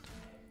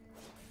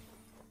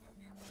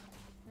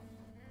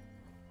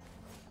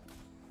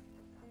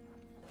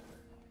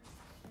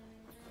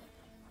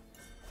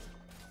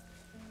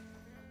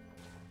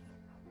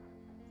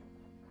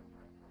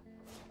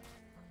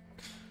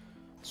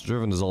 So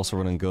Driven is also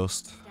running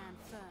Ghost. Stand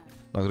firm.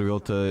 Not gonna be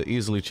able to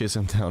easily chase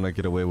him down or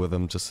get away with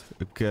him, just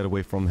get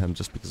away from him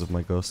just because of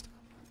my Ghost.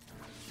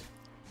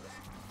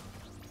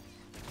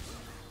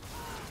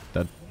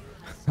 Dead.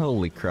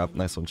 Holy crap,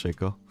 nice one,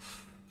 Shaco.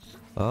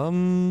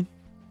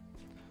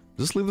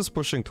 Just leave this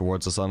pushing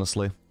towards us,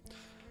 honestly.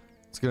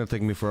 It's gonna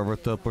take me forever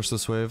to push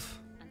this wave,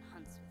 And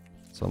hunts with me.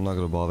 so I'm not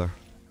gonna bother.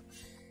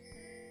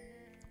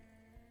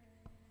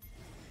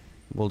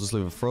 We'll just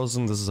leave it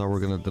frozen. This is how we're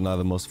gonna deny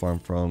the most farm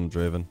from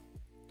Draven.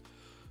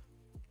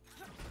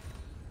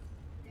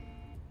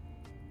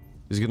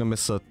 He's gonna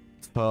miss a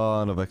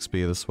ton of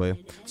XP this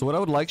way. So what I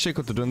would like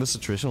Shaco to do in this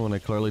situation, when I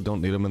clearly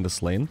don't need him in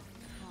this lane,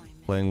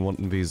 playing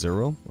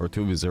 1v0 or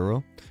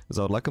 2v0, is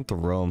I would like him to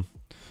roam.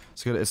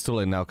 So it's too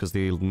late now because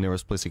the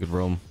nearest place he could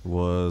roam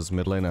was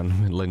mid lane,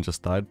 and mid lane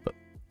just died, but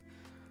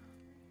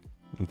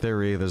in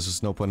theory there's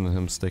just no point in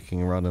him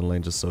sticking around in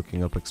lane just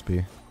soaking up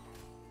XP.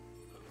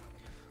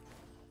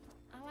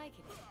 I like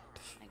it.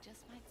 I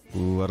just might say.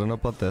 Ooh, I don't know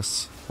about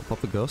this. I'll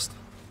pop the Ghost.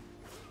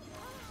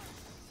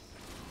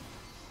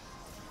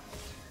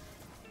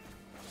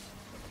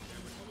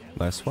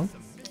 Nice one.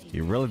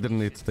 You really didn't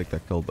need to take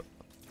that kill, but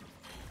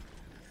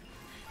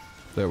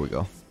there we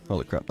go.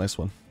 Holy crap, nice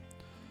one.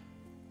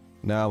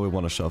 Now we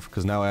want to shove,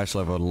 because now I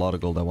actually have a lot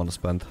of gold I want to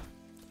spend.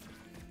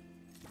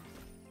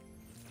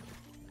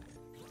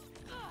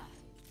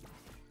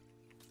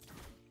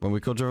 When we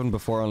killed Driven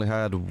before, I only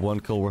had 1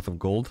 kill worth of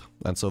gold,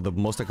 and so the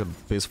most I could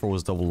base for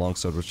was double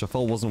longsword, which I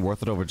felt wasn't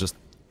worth it over just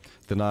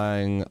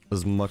denying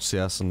as much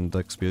CS and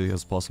XP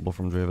as possible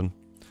from Draven.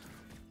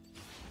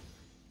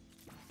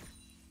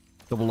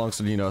 Double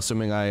longsword, you know,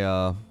 assuming I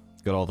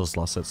got all those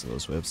last hits of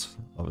those waves,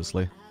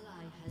 obviously.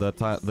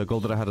 The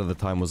gold that I had at the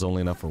time was only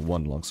enough for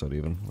 1 longsword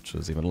even, which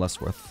is even less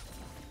worth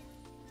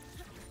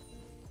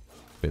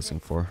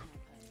basing for.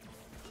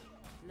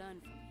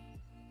 Learn from me.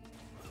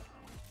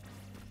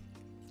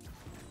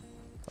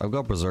 I've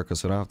got Berserker,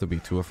 so I don't have to be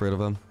too afraid of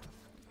him.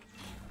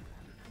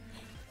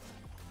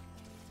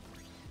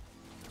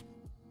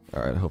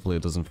 Alright, hopefully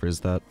it doesn't freeze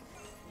that.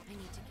 I need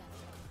to gather.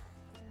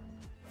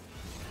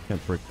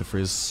 Can't break the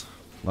freeze.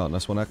 Oh,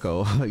 nice one,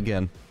 Echo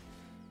again.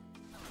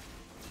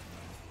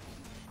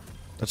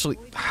 Actually,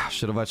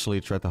 should have actually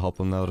tried to help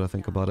him now that I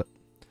think about it.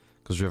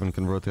 Because Driven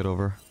can rotate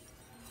over.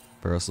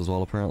 Varus as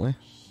well, apparently.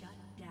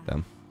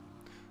 Damn.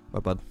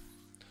 My bad.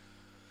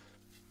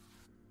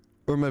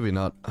 Or maybe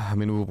not. I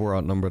mean, we were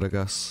outnumbered, I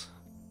guess.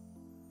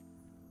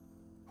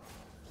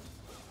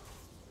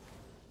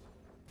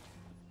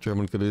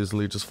 German could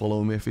easily just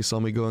follow me if he saw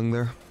me going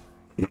there.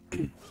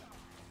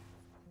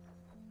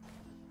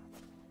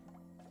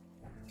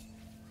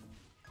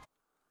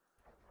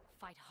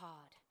 Fight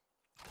hard.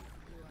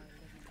 You are a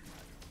living.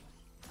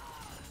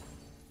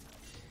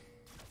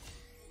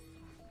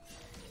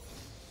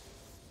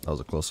 That was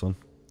a close one.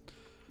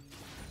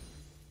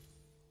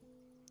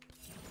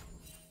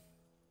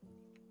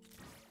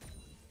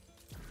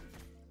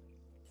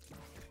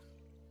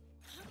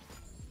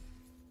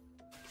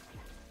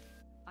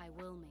 I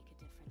will make a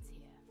difference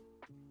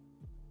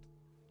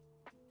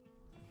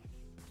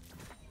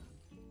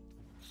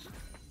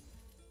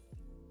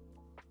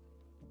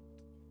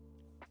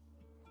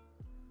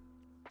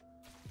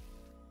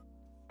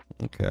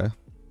here. Okay.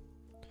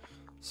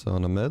 So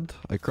in the mid,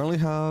 I currently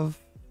have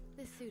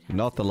This suit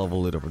not the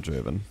level lead over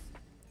Draven.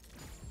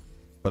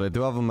 But I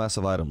do have a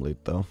massive item lead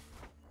though.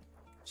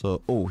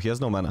 So, oh, he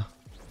has no mana.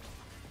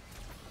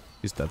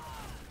 He's dead.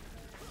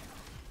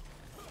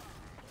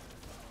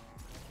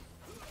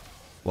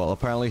 Well,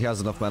 apparently he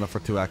has enough mana for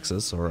 2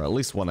 axes, or at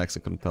least 1 axe. I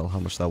couldn't tell how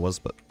much that was,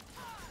 but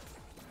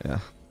yeah,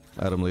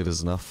 item lead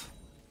is enough.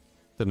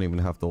 Didn't even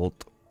have the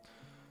ult.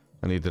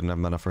 And he didn't have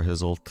mana for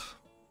his ult.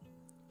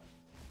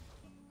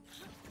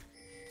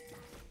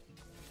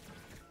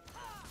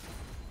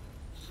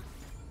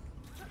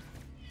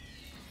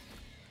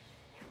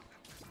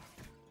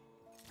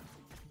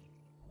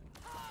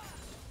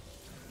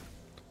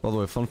 By the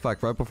way, fun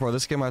fact, right before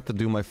this game I had to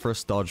do my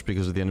first dodge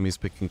because of the enemies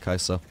picking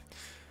Kai'Sa.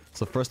 It's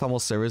the first time all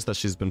series that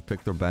she's been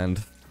picked or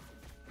banned.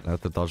 I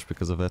had to dodge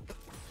because of it.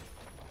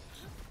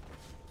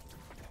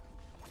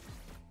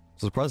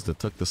 Surprised it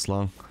took this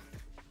long.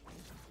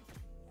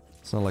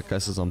 It's not like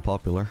ice is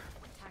unpopular.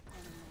 Attack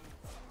them in there.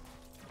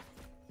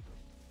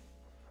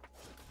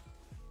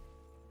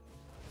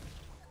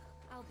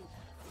 I'll be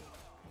back.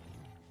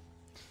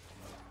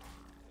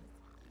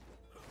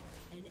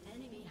 An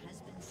enemy has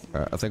been slain.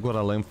 Alright, I think what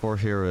I'll aim for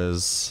here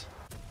is...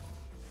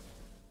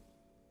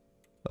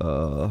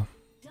 Double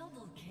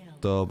kill.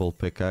 double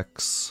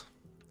pickaxe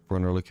for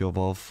an early Q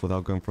evolve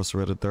without going for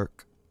Serrated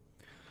Dirk.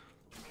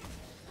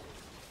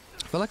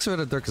 I feel like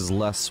Serrated Dirk is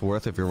less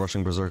worth if you're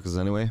rushing Berserkers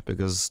anyway,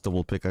 because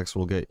double pickaxe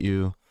will get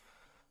you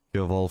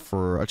Q evolve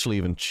for actually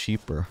even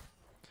cheaper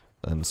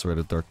than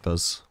Serrated Dirk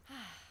does. A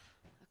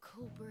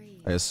cool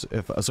breeze. I guess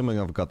if assuming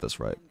I've got this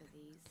right. Remember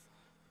these.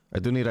 I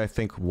do need, I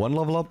think, 1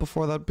 level up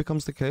before that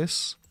becomes the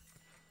case.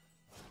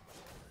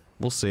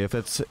 We'll see. If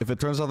it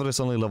turns out that it's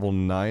only level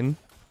 9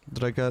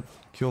 that I get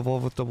Q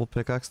evolve with double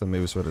pickaxe, then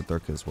maybe Serrated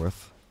Dirk is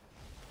worth.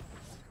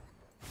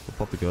 We'll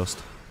pop the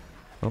ghost.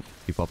 Oh,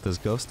 he popped his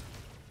ghost.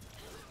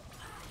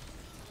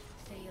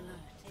 Stay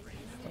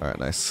alert. Alright,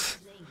 nice.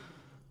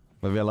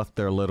 Maybe I left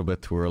there a little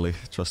bit too early,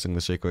 trusting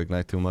the Shaco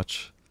Ignite too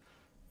much.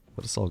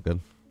 But it's all good.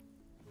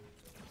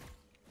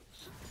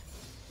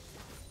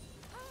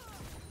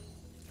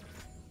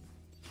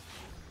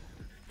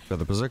 Yeah,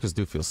 the Berserkers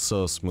do feel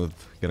so smooth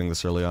getting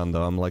this early on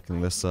though. I'm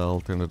liking this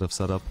alternative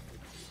setup.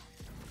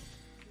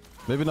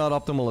 Maybe not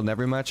optimal in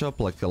every matchup,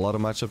 like a lot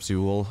of matchups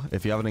you will,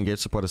 if you have an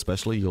engaged support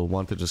especially, you'll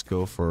want to just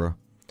go for,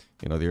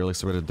 you know, the early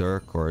Serrated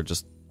Dirk or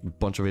just a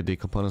bunch of AD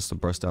components to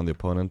burst down the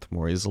opponent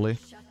more easily.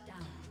 Shut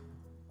down.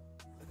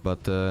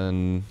 But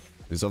in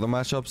these other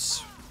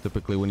matchups,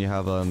 typically when you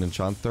have an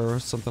Enchanter or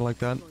something like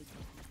that,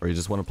 or you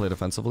just want to play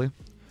defensively,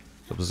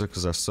 the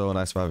Berserkers are so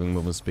nice for having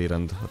movement speed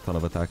and a ton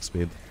of attack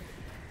speed.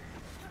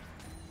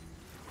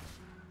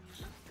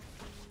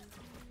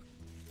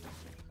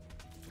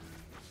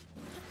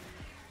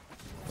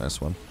 Nice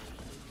one.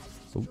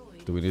 Ooh,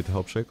 do we need to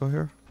help Shaco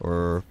here?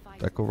 Or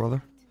Echo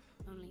rather?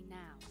 Only now.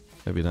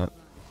 Maybe not.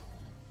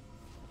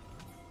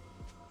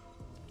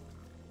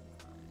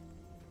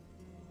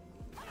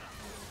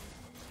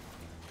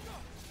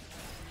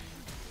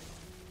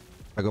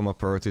 I got my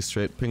priority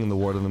straight, pinging the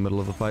ward in the middle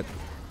of the fight.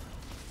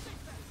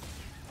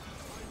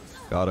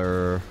 Got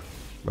her.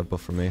 Red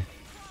buff for me. I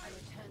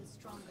return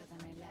stronger than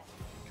I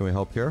left. Can we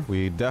help here?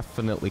 We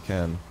definitely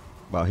can.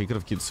 Wow, he could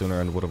have queued sooner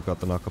and would have got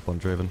the knock up on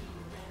Draven.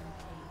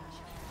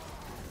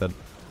 Dead.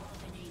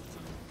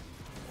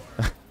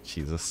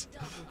 Jesus.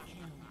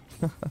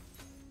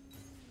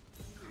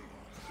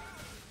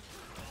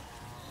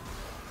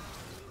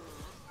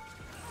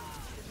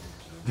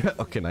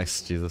 Okay,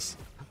 nice. Jesus.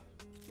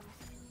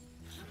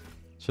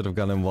 Should have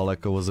gone in while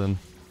Echo was in.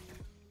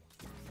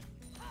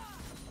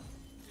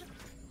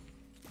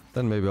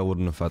 Then maybe I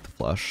wouldn't have had to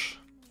flash.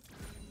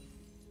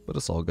 But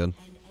it's all good. An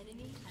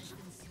enemy has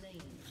been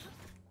slain.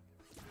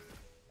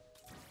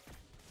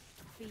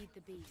 Feed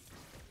the beast.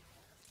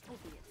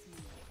 Albeit small.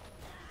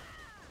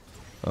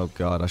 Oh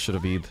god, I should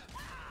have E'd.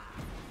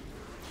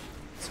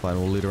 It's fine,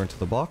 we'll lead her into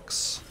the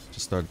box.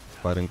 Just start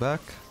fighting back.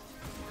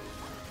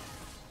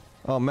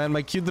 Oh man,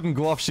 my Q didn't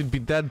go off, she'd be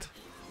dead.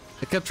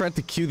 I kept trying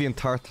to Q the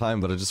entire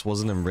time, but I just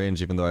wasn't in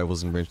range, even though I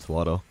was in range to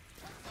auto.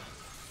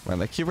 Man,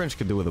 that Q range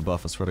could do with a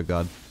buff, I swear to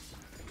god.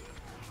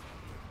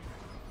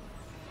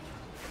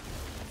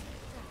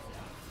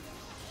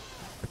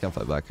 I can't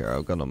fight back here,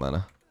 I've got no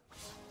mana.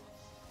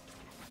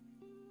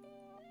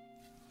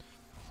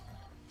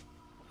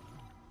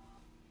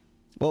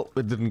 Well,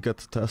 it didn't get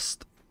to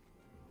test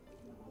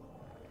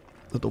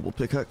the double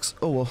pickaxe.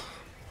 Oh well.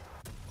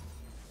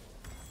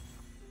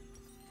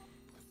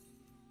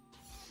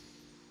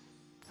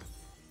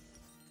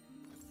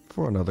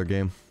 For another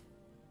game.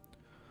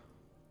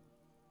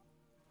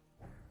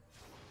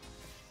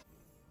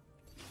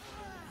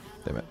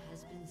 Damn it.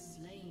 Has been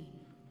slain.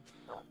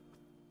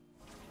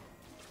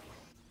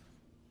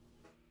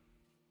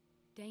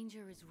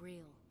 Danger is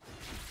real.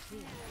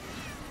 Fear.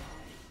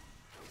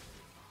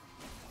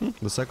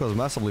 The Psycho has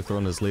massively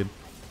thrown his lead.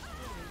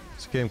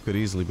 This game could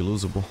easily be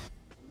losable.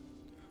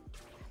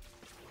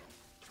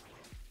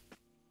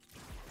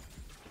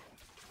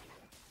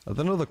 I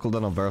don't know the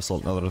cooldown on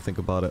Verisalt now that I think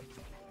about it.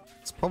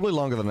 It's probably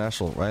longer than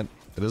Assault, right?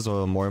 It is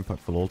a more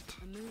impactful ult.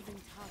 A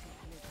moving target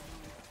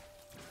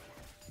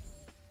lives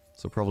on.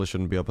 So probably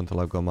shouldn't be up until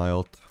I've got my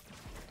ult.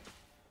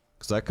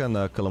 Because I can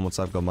kill him once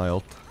I've got my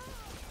ult.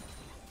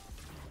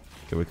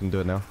 Okay, we can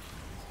do it now.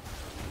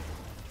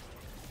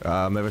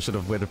 Maybe I should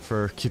have waited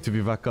for Q to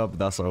be back up.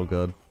 That's all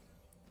good.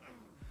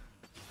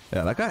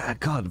 Yeah, that guy,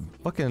 god,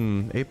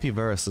 fucking AP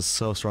Varus is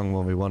so strong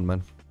 1v1,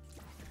 man.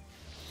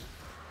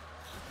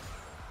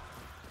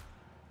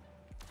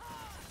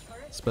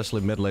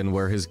 Especially mid lane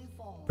where he's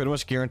pretty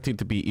much guaranteed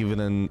to be even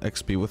in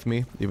XP with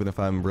me, even if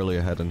I'm really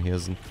ahead and he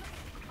isn't.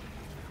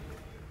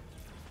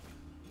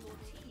 Your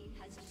team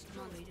has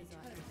destroyed a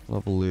turret.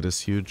 Level lead is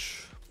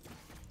huge.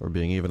 Or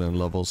being even in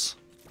levels.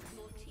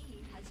 Your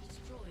team has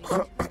destroyed a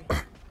turret.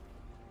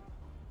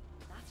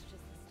 That's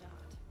just the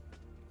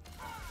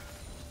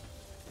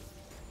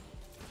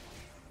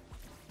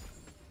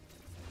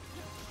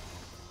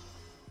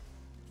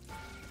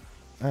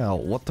start. Ow,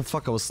 what the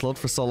fuck, I was slowed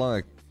for so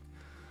long.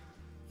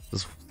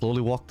 Just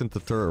slowly walked into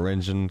turret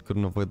range and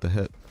couldn't avoid the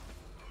hit.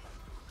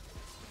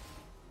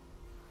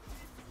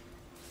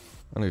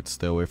 I need to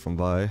stay away from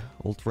Vi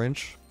ult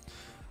range.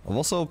 I've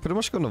also pretty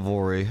much gone to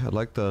Vori. I'd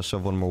like to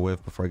shove one more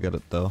wave before I get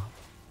it though.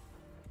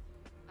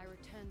 I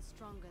return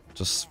stronger than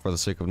Just for the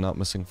sake of not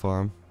missing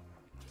farm.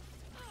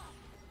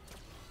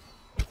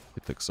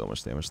 He took so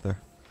much damage there.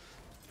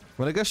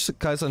 I mean, I guess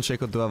Kai'Sa and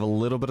Shaco do have a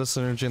little bit of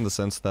synergy in the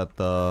sense that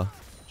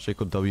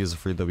Shaco W is a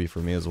free W for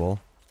me as well.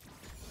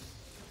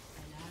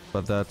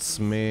 But that's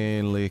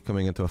mainly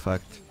coming into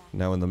effect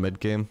now in the mid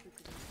game.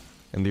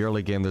 In the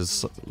early game,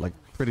 there's like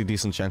pretty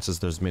decent chances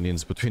there's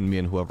minions between me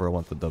and whoever I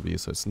want the W,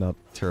 so it's not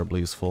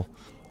terribly useful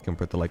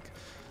compared to like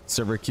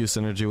Server Q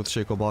synergy with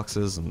Shaco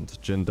boxes and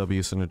Jin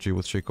W synergy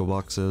with Shaco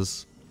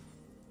boxes.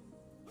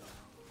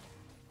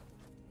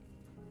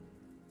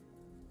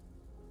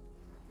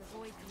 the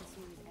void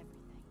consumes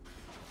everything,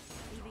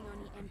 leaving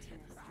only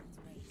emptiness in its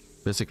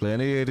wake. Basically,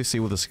 any ADC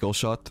with a skill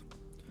shot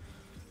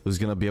who's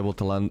gonna be able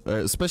to land,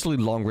 especially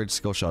long range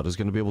skill shot, is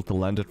gonna be able to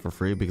land it for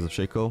free because of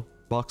Shaco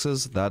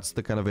boxes. That's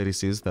the kind of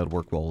ADCs that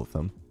work well with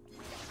him.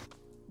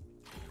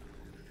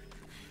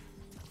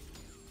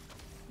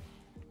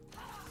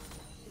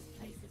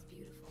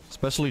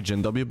 Especially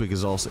Jin W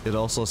because it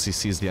also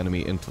CCs the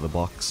enemy into the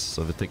box,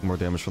 so they take more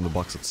damage from the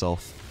box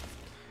itself.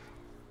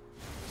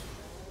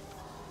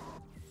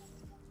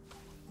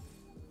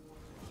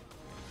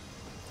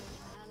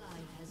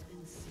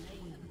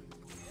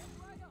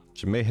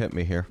 She may hit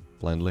me here,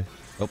 blindly.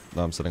 Oh,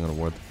 no, I'm sitting on a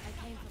ward.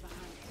 I came from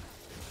behind.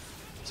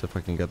 See if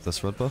I can get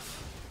this red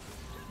buff.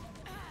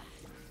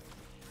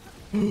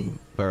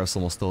 Varus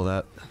almost stole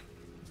that.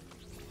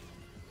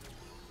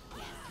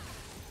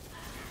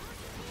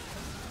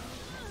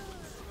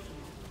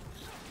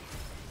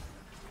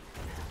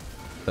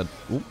 That,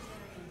 oop.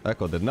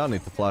 Echo did not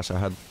need to flash, I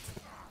had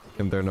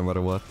him there no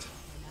matter what.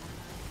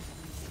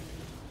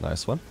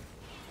 Nice one.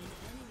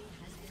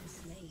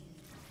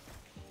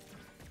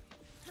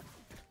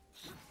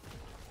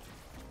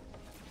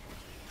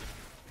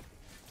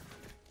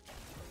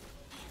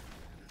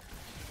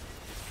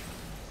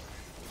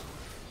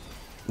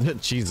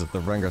 Jesus, the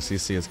Rengar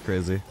CC is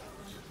crazy.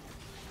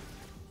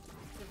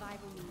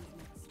 Survival means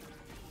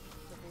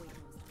next. The void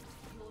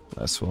knows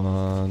that. Nice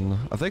one.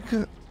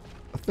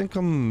 I think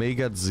I may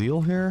get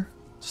Zeal here,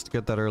 just to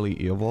get that early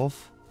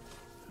E-evolve.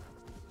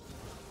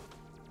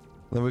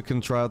 Then we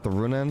can try out the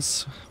Rune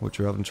Ends, which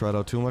we haven't tried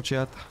out too much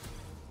yet.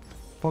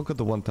 Felt good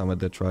the one time I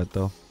did try it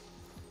though.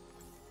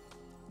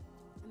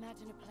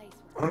 Imagine a place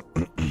where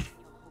you're holding faith.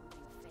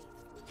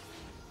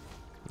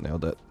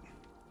 Nailed it.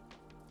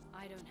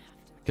 I don't have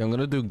to. Okay, I'm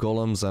gonna do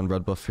golems and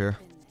red buff here. Been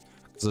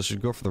there. Because I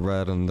should go for the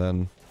red and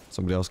then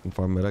somebody else can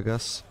farm mid, I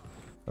guess.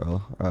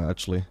 Well,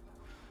 actually,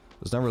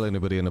 there's not really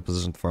anybody in a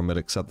position to farm mid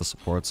except the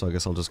support, so I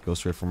guess I'll just go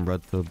straight from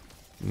red to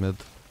mid.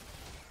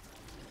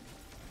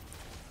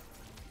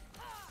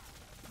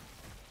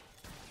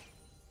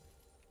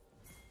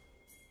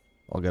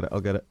 I'll get it,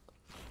 I'll get it.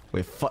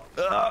 Wait, fuck.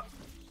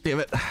 Damn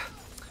it.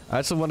 I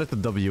actually wanted to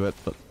W it,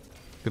 but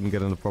couldn't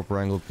get in the proper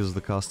angle because of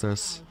the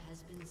casters.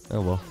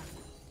 Oh well.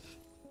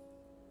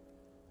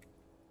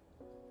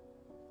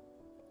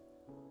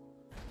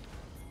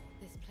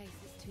 This place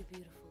is too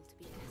beautiful to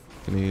be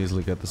desolate. Can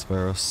easily get this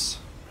Varus.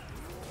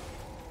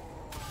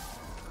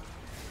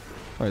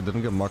 Oh, he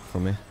didn't get marked for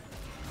me.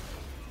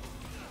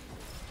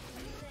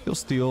 He'll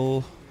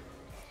steal. The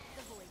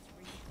void's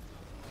real.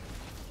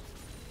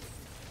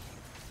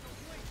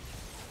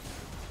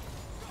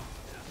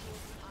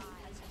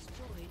 Has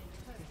destroyed a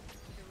turret.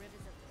 The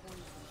rivers of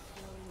poison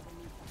flowing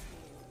beneath us.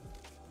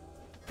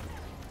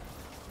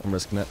 I'm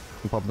risking it.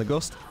 I'm popping the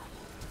ghost.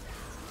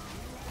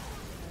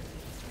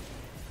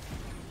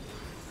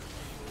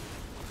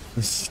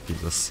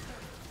 Jesus.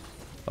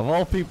 Of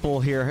all people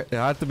here, it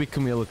had to be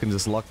Camille who can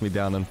just lock me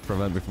down and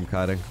prevent me from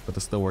kiting, but it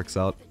still works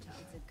out.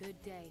 It's a good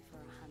day for a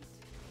hunt.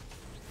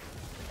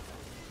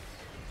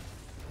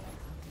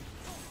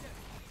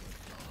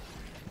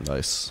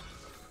 Nice.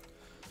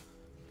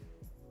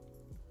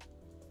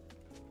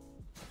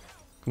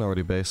 Can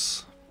already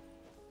base.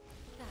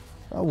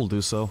 I will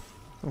do so.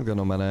 I've got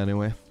no mana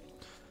anyway.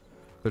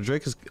 Their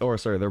Drake is, or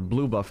sorry, their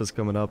blue buff is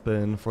coming up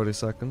in 40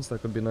 seconds.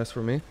 That could be nice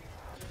for me.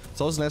 It's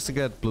always nice to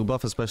get blue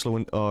buff, especially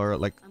when, or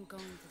like I'm going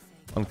to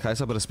say. on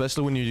Kai'Sa, but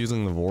especially when you're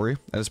using Navori.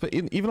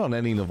 And even on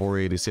any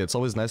Navori ADC, it's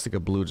always nice to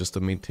get blue just to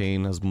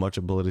maintain as much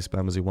ability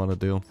spam as you want to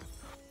do.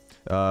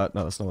 No,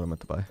 that's not what I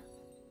meant to buy.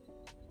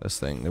 This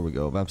thing, there we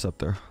go, Vamp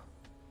Scepter.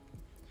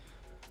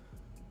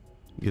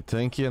 Get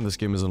tanky and this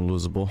game is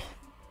unlosable.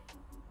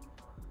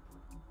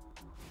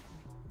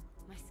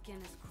 My skin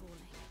is crawling.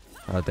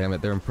 Ah, damn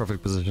it, they're in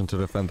perfect position to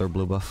defend their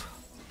blue buff.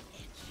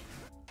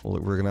 Well,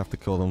 we're gonna have to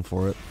kill them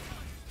for it.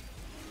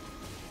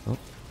 Oh.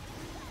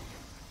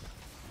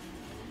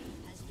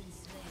 Has been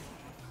slain.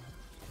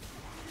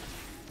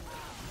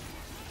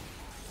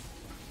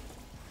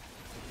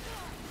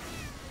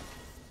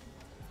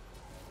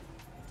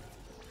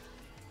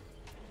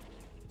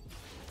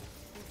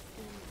 This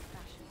skin is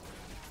fashioned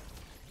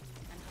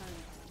and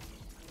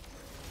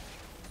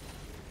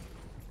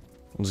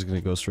honed. I'm just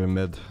gonna go straight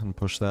mid and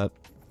push that.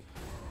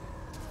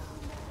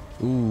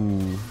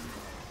 Ooh.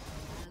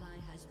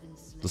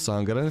 Does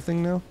Song get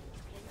anything now?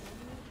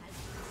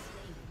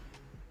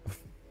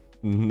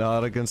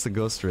 Not against the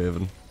Ghost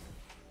Raven.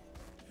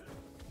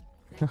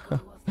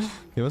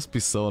 He must be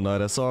so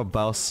annoyed. I saw a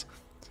Baus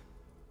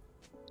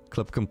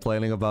clip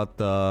complaining about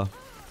the...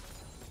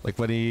 Like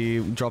when he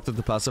dropped it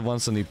the passive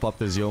once and he popped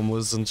his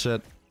Yomus and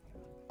shit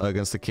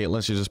against the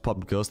Caitlyn, she just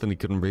popped Ghost and he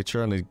couldn't reach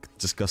her and he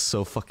just got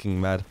so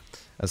fucking mad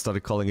and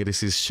started calling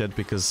ADC's shit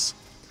because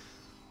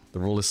the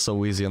rule is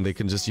so easy and they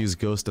can just use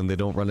Ghost and they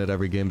don't run it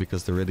every game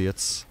because they're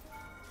idiots.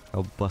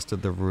 How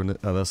busted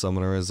the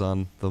summoner is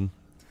on them.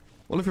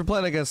 Well, if you're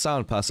playing against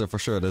Sound Passive, for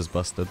sure it is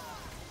busted.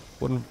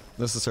 Wouldn't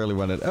necessarily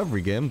run it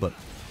every game, but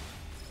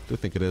I do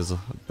think it is a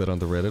bit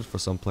underrated for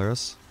some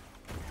players.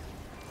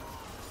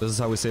 This is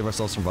how we save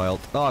ourselves from Vile.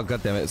 Oh,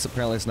 goddammit,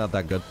 apparently it's not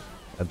that good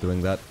at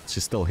doing that.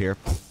 She's still here.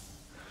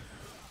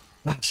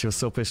 She was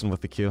so patient with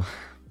the Q.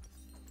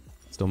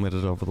 Still made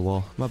it over the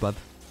wall. My bad.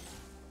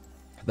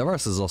 The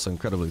Varus is also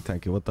incredibly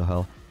tanky, what the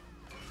hell?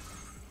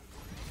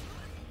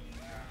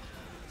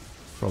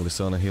 Probably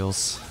Sona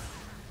heals.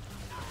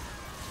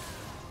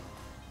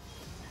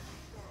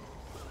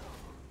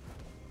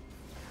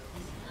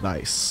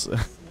 Nice.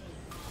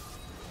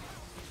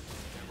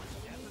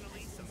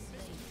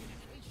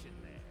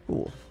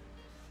 Cool.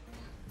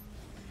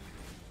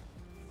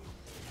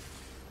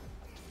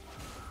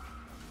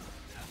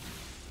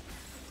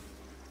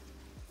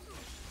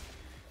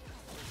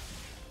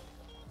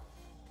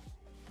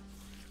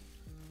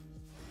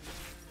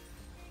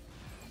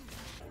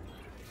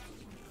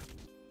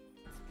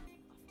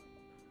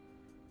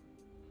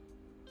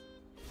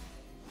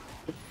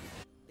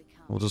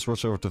 We'll just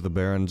rush over to the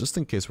Baron just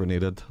in case we're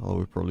needed, although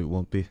we probably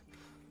won't be.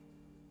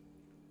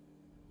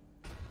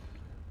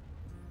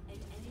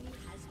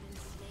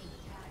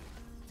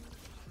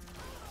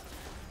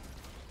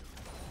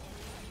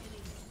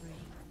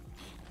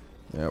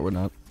 Yeah, we're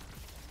not.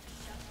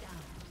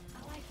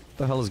 What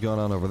the hell is going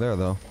on over there,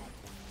 though?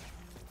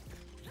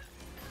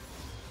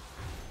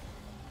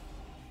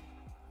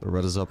 The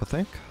red is up, I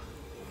think.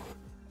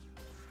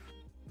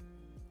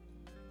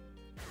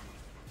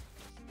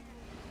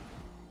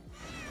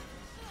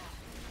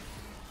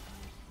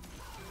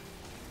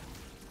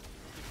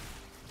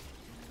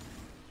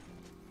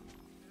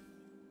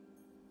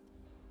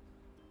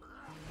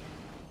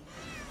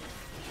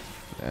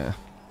 Yeah.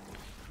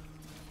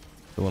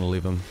 Don't want to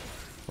leave him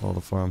all the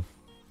farm.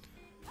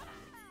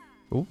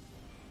 Ooh.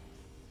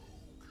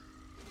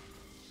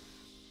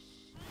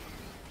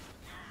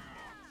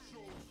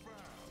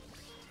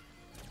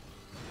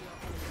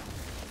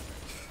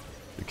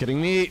 You're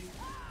kidding me?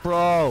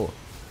 Bro!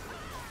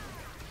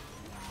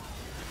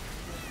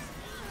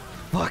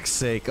 Fuck's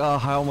sake. Oh,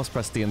 I almost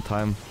pressed D in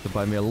time to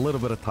buy me a little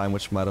bit of time,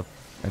 which might have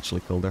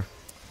actually killed her.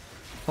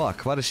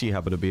 Fuck, why does she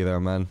happen to be there,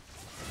 man?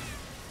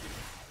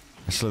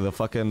 Actually, the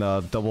fucking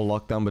double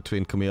lockdown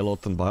between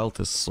Camilleot and Bilt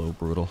is so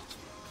brutal.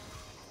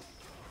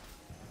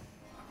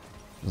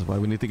 That's why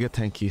we need to get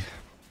tanky.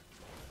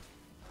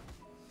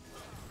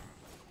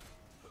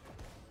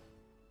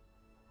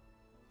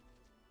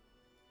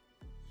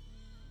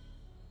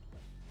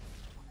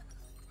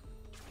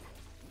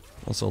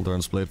 Also,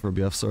 Aldern's Blade for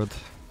BF Sword.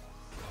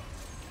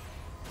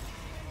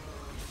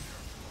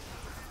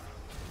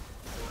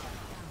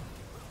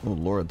 Oh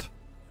lord.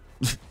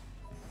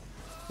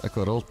 I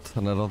got ult,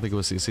 and I don't think it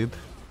was CC'd.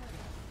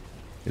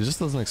 He just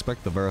doesn't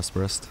expect the Varus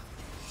burst.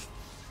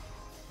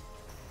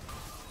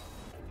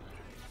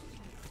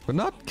 We're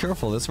not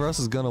careful, this Varus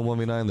is gonna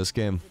 1v9 this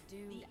game. The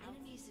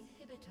enemy's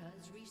inhibitor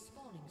is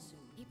respawning soon.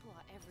 People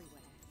are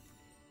everywhere.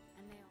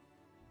 And they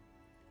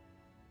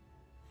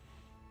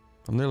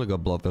all... I nearly got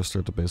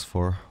Bloodthirster to base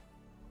 4.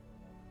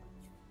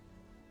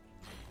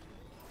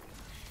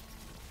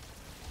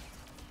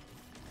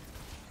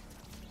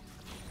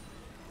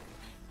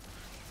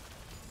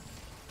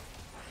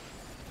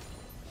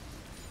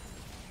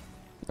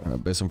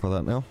 Alright, base him for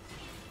that now.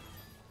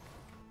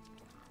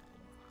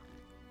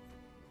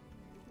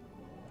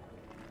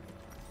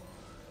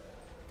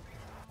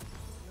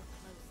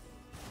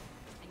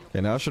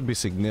 Okay, now it should be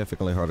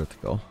significantly harder to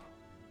go.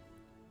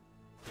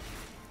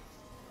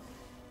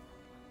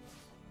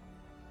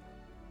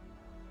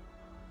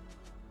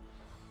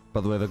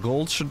 By the way, the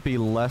gold should be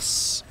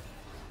less,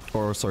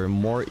 or sorry,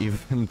 more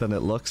even than it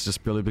looks,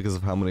 just purely because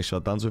of how many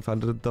shutdowns we've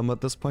handed them at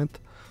this point.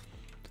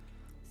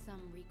 Some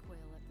recoil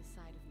at the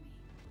sight of me.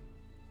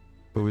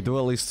 But we do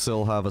at least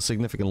still have a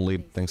significant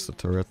lead thanks to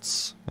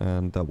turrets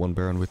and that one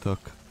Baron we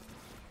took.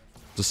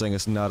 Just saying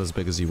it's not as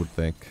big as you would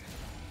think.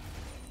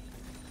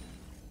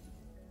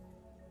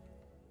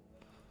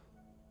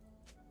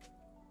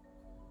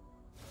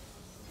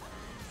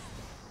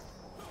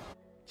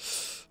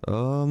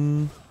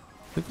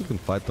 I think we can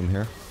fight them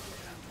here.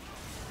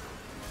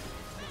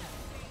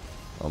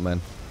 Oh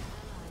man.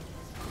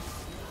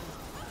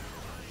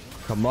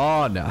 Come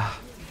on!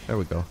 There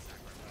we go.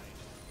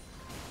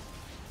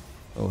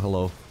 Oh,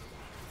 hello.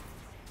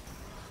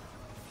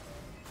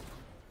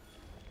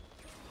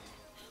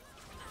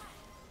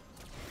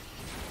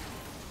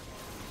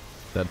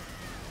 Dead.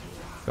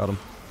 Got him.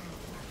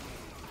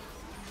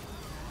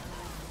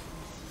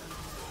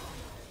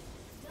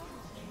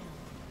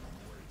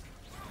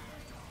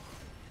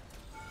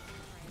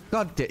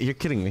 God damn, you're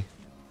kidding me.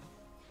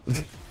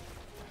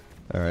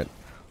 Alright.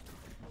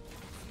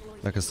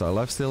 I can start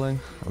lifestealing.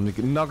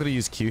 I'm not gonna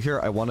use Q here.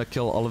 I want to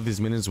kill all of these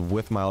minions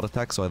with my auto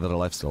attack so I get a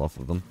lifesteal off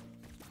of them.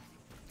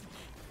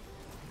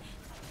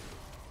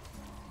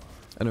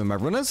 Anyway, my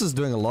Runas is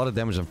doing a lot of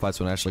damage in fights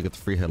when I actually get the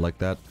free hit like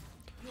that.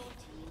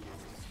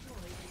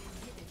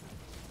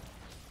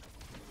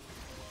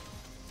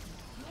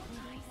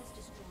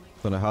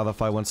 Don't know how that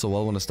fight went so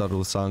well when it started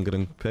with Sion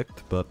getting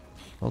picked, but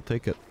I'll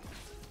take it.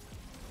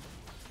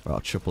 Wow,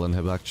 triple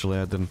inhib actually.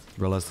 I didn't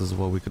realize this is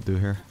what we could do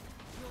here.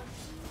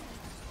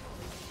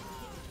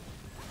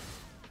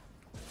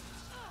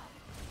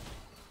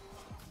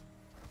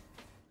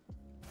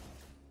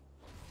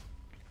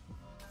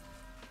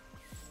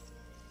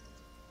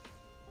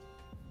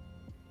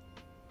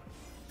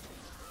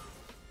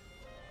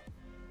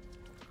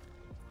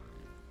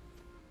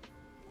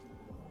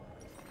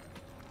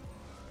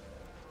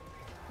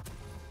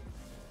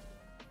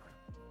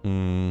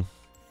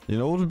 You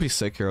know what would be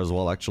sick here as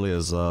well, actually,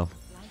 is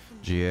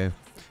GA.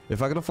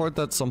 If I could afford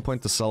that at some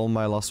point to sell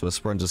my Lost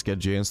Whisper and just get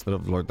GA instead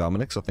of Lord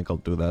Dominic's, I think I'll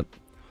do that.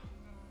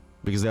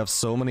 Because they have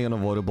so many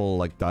unavoidable,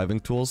 like,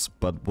 diving tools,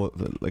 but,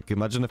 like,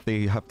 imagine if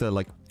they have to,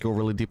 like, go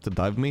really deep to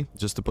dive me,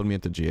 just to put me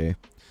into GA.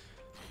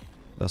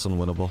 That's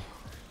unwinnable.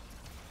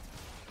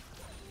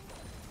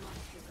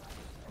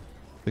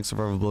 I think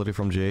survivability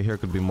from GA here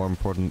could be more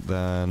important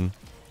than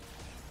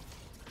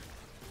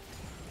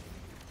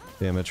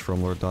damage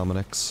from Lord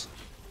Dominic's.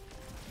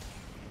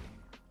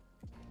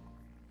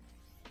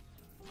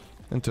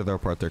 Into their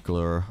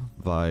particular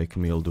Vi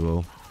Camille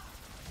duo.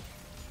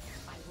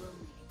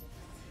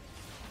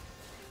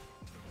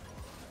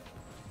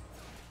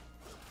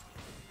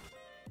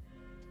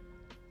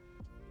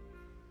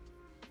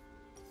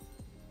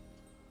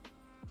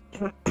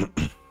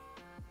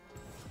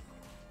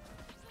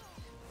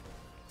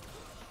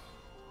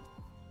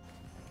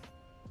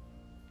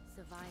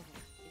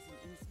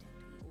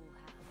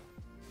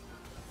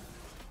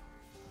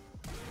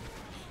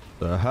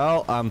 The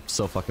hell? I'm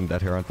so fucking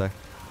dead here, aren't I?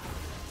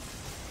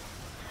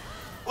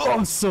 Oh,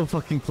 I'm so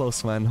fucking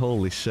close, man.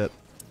 Holy shit.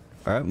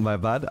 Alright, my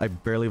bad. I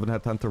barely even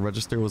had time to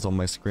register. It was on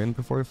my screen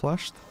before he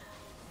flashed.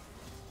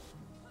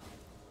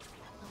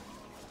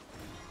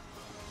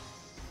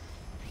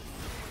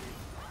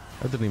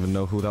 I didn't even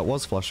know who that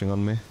was flashing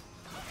on me.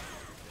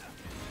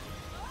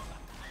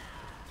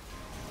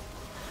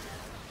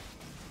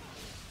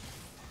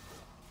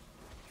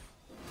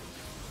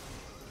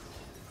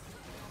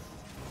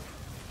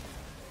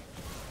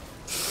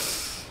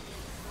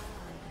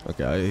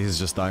 Okay, he's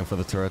just dying for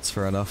the turrets,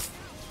 fair enough.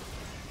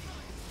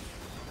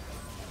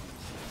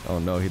 Oh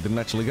no, he didn't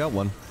actually get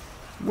one.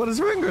 What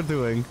is Ringer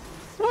doing?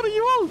 What are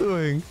you all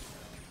doing?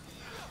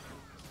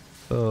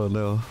 Oh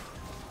no.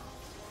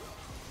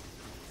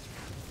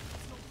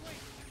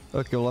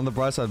 Okay, well on the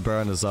bright side,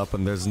 Baron is up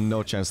and there's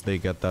no chance they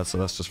get that, so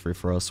that's just free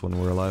for us when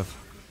we're alive.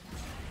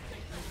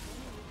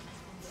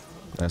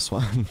 Nice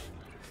one.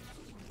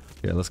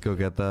 Yeah, let's go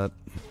get that.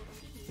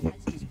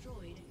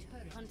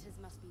 Hunters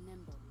must be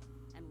nimble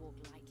and walk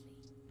lightly.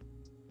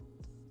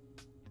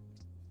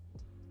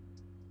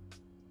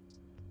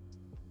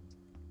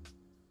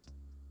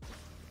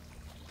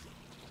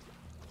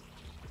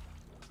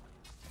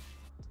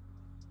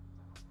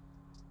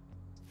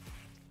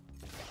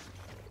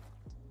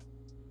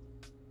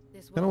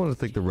 I don't want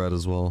to take the red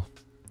as well.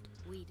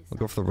 I'll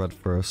go for the red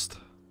first.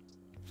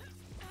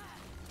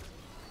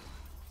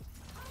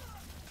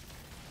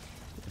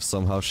 If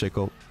somehow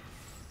Shaco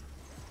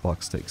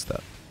Box takes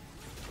that.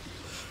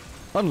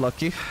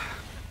 Unlucky.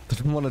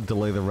 Didn't want to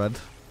delay the red.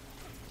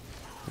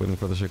 Waiting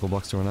for the Shaco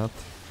box to run out.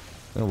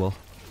 Oh well.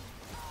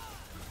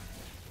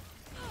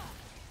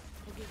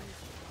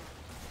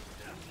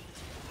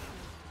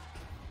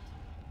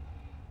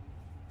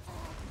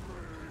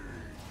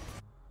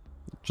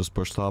 Just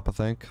push top, I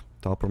think.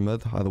 Top or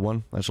mid, either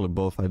one. Actually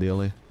both,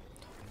 ideally.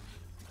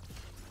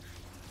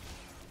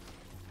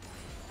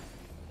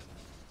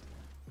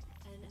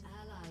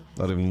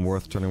 Not even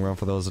worth turning around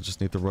for those, I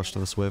just need to rush to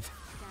this wave.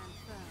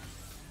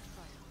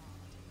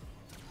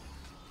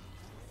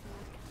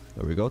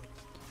 There we go.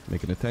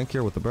 Making a tank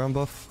here with the Baron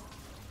buff.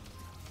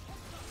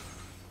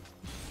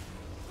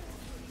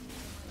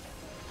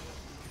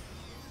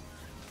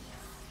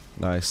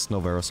 Nice, no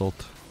Varus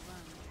ult.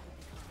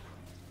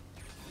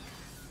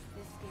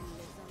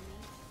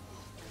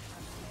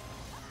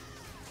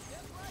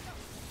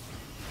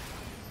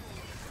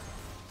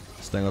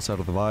 Staying outside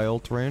of the Vi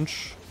ult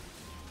range.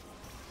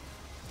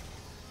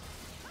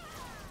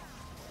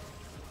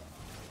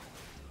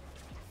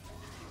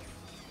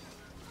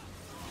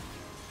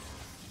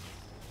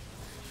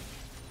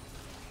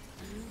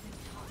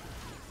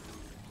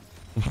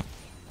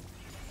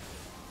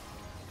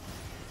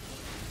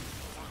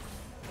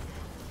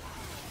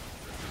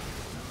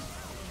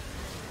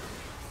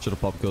 Should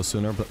have popped go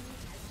sooner, but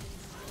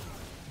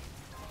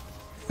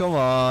come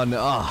on!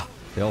 Ah,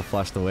 they all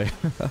flashed away.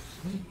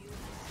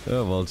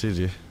 Oh well,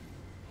 GG.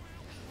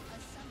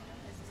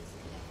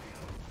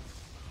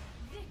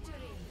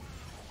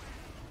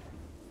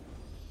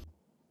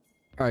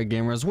 Alright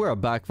gamers, we're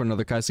back for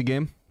another Kaisa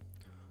game.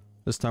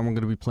 This time we're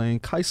going to be playing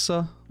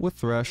Kaisa with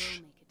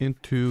Thresh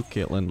into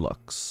Caitlyn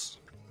Lux.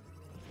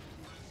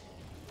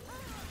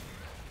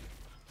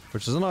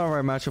 Which is an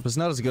alright matchup. It's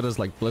not as good as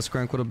like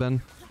Blitzcrank would have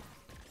been.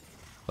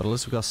 But at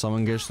least we got some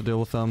engage to deal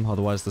with them.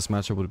 Otherwise this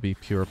matchup would be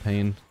pure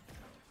pain.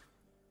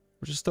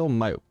 Which it still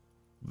might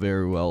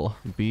very well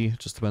be.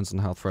 Just depends on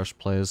how Thresh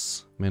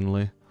plays,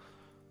 mainly.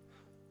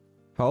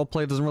 How I'll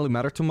play doesn't really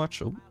matter too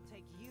much. Oh.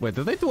 Wait,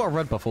 did they do our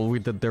red buff while we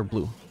did their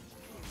blue?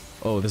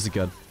 Oh, this is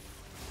good.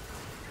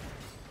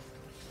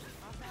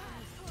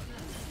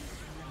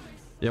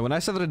 Yeah, when I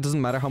said that it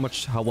doesn't matter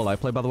how well I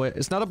play, by the way,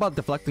 it's not about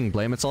deflecting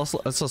blame. It's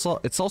also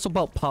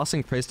about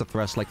passing praise to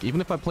Thresh. Like,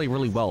 even if I play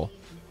really well,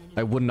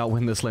 I would not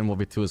win this lane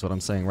 1v2 is what I'm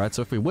saying, right?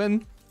 So if we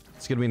win,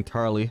 it's gonna be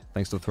entirely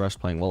thanks to Thresh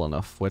playing well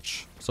enough,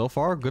 which, so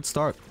far, good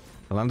start.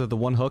 I landed the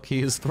one hook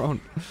he has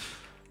thrown.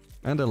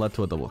 And it led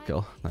to a double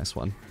kill. Nice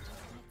one.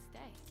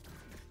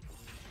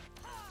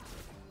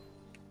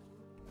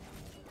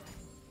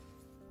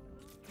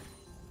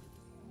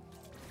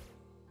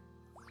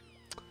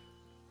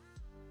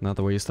 Not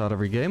the way you start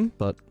every game,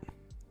 but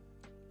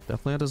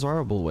definitely a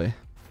desirable way.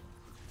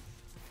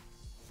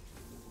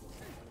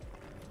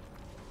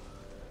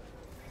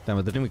 Damn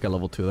it, didn't we get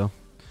level 2 though?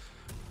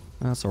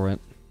 That's alright.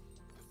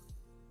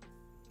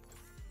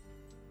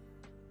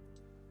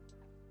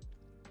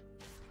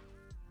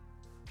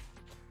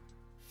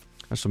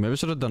 Actually, maybe I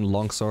should have done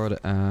longsword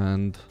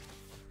and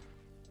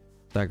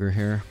dagger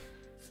here.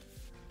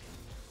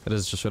 It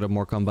is just straight up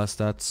more combat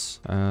stats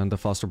and the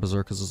faster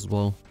berserkers as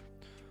well.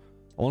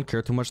 I won't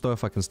care too much though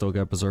if I can still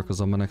get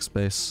berserkers on my next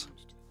base.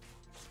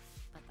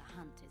 But the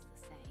hunt is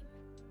the same.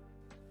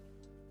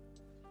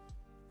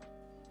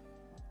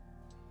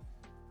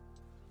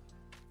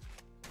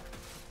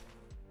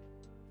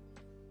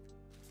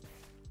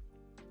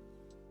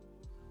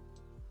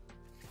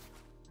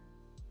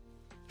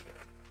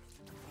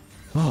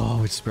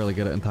 Oh, we just barely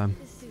get it in time.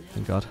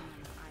 Thank God.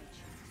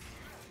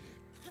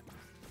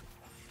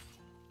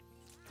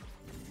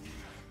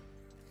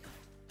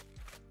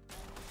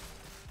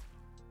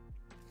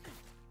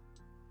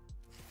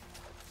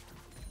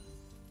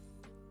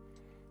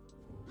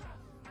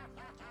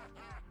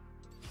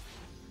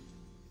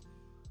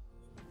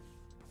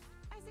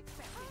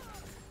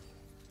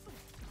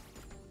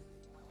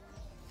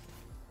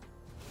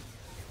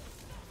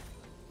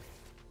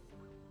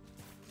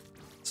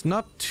 It's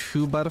not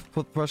too bad if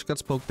Thresh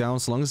gets poked down,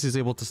 as long as he's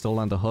able to still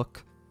land a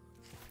hook.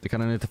 They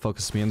kind of need to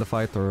focus me in the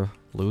fight or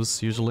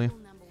lose, usually.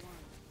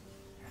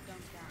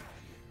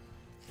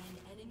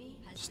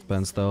 Just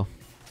depends, though,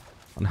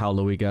 on how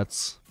low he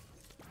gets.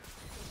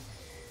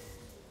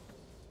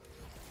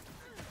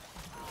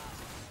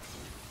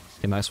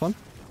 Okay, nice one.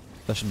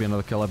 That should be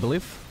another kill, I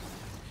believe.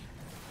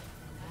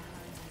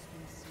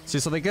 See,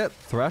 so they get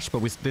Thresh,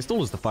 but they still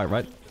lose the fight,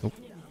 right? Nope.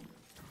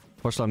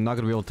 Fortunately, I'm not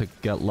going to be able to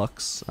get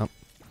Lux. Oh.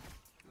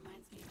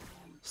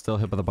 Still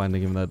hit by the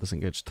binding even though it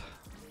disengaged.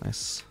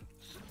 Nice.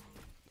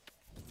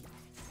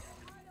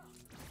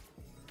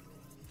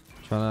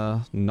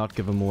 Trying to not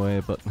give him away,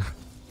 but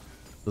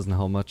doesn't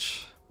help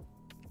much.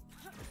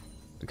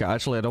 Okay,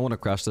 actually I don't want to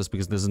crash this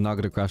because this is not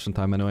going to crash in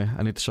time anyway.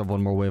 I need to shove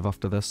one more wave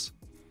after this.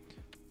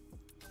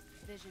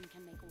 Vision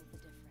can make all the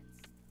difference.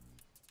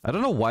 I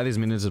don't know why these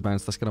minions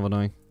advance, that's kind of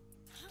annoying.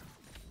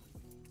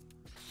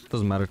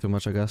 Doesn't matter too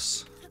much, I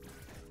guess.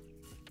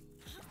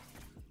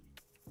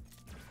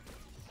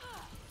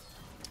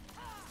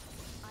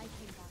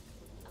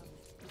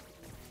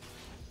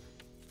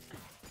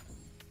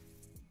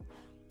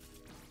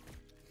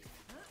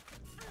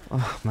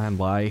 Oh man,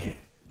 why?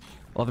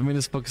 All the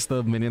minions focus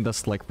the minion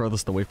that's like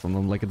furthest away from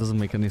them, like it doesn't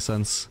make any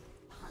sense.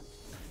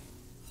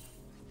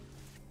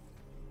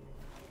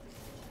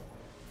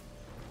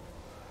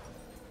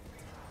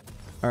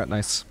 Alright,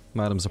 nice.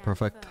 My items are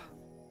perfect.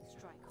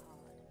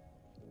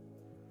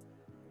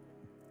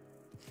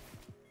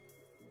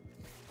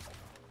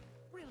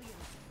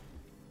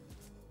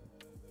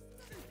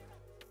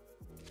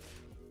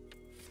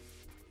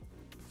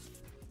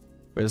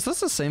 Wait, is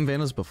this the same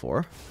vein as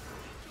before?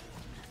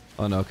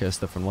 Oh no, okay, it's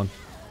a different one.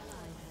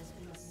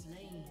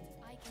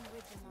 I can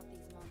rid them of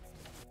these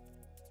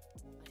monsters,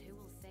 but who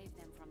will save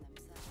them from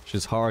themselves?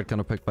 She's hard,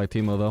 kind of picked by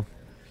Teemo though.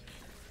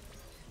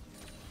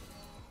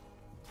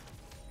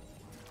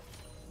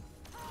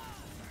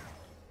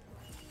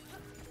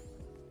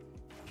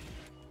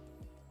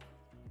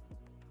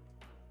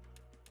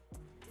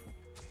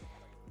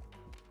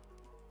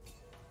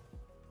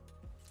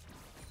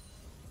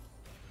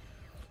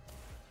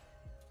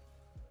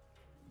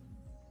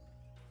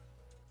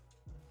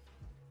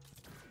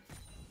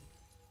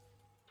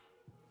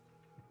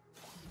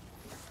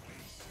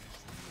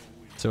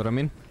 See what I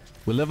mean?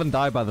 We live and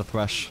die by the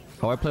Thresh.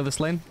 How I play this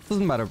lane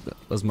doesn't matter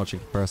as much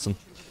in comparison.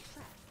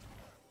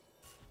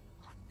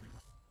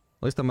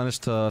 At least I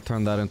managed to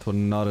turn that into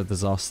not a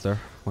disaster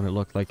when it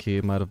looked like he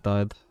might have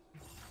died.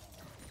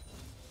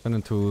 Went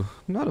into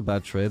not a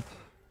bad trade.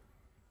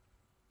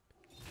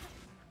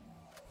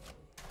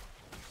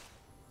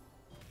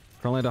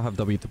 Currently I don't have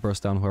W to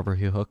burst down whoever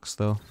he hooks,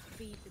 though.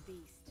 Feed the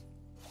beast.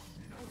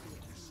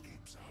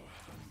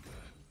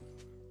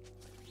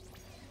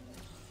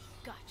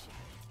 Gotcha.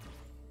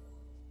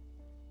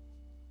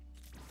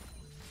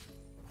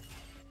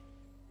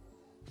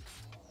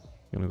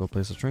 Gonna go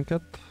place a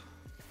trinket.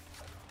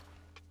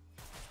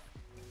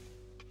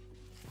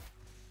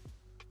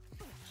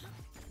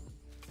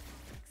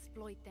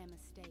 Exploit their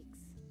mistakes.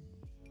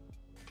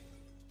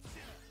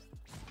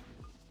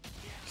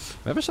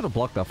 Maybe I should have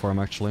blocked that for him,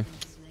 actually.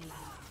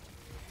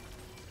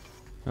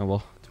 Oh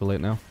well, too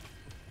late now.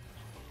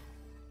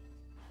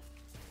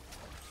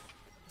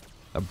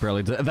 I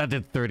barely did. That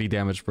did 30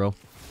 damage, bro.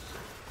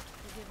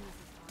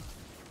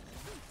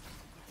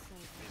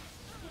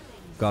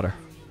 Got her.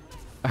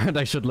 And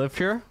I should live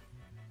here?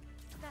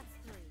 That's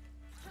 3.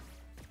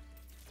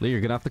 Lee,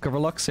 you're gonna have to cover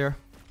Lux here.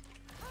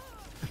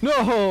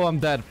 No, I'm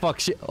dead.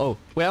 Fuck, she... Oh,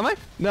 wait, am I?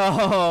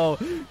 No!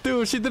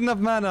 Dude, she didn't have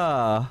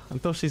mana!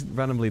 Until she's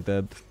randomly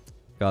dead.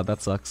 God,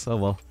 that sucks. Oh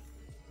well.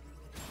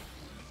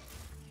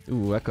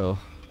 Ooh, Echo.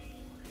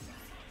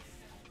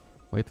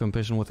 Way too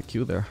impatient with the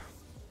Q there.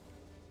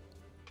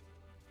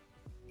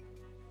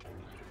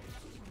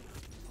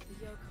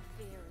 The yoke of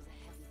fear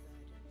is a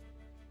heavy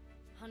burden.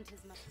 Hunters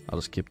must I'll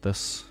just keep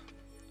this.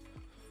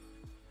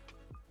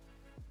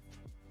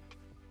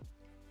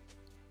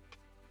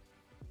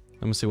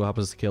 Let me see what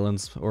happens to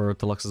Kaelin's or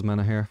to Lux's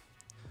mana here.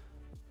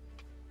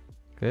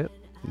 Okay.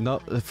 No,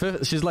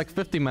 she's like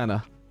 50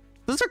 mana.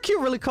 Does her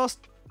Q really cost...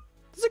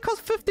 Does it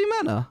cost 50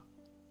 mana?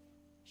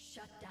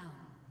 Shut down.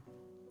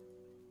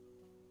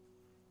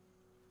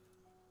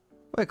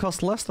 Wait, it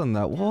costs less than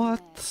that.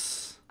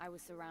 What? I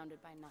was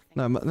surrounded by nothing.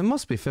 No, it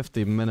must be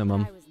 50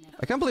 minimum. I was never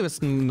I can't believe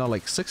it's not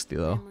like 60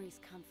 though. memories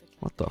comfort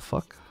like What the a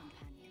fuck?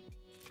 companion.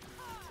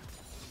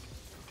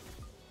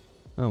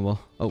 Oh well.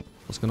 Oh,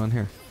 what's going on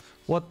here?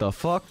 What the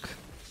fuck?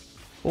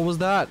 What was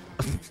that?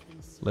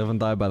 Live and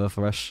die by the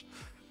thresh.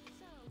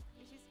 So,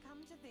 it has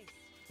come to this.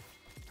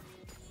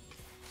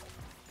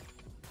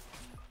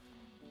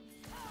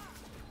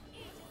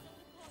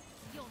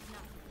 You're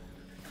nothing.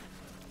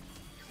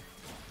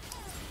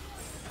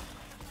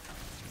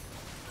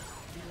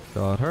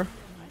 Got her.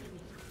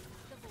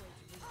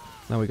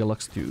 Now we got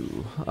Lux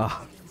too.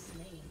 Ah.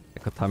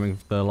 I got timing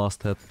for the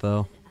last hit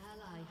though.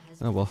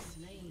 Oh well.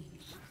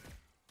 It's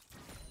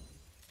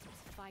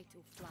fight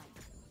or flight.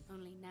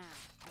 Only now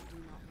I do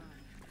not run.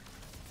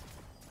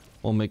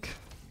 We'll make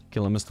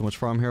Kill and miss too much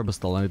farm here, but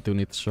still I do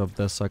need to shove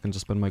this so I can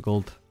just spend my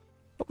gold.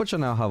 Of which I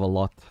now have a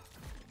lot.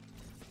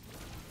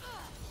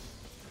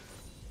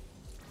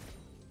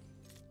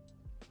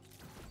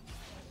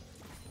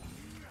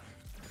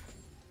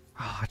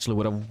 Actually,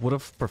 what I would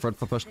have preferred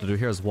for Push to do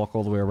here is walk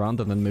all the way around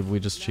and then maybe we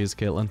just cheese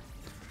Caitlyn.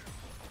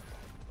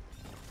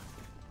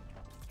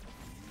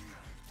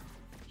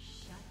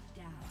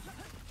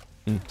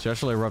 She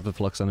actually arrived at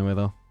Flux anyway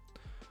though.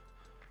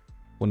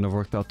 Wouldn't have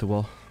worked out too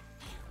well.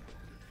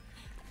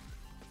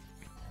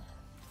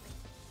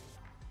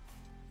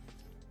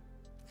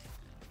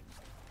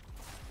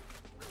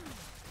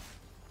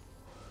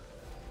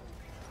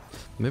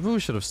 Maybe we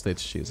should have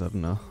staged cheese, I don't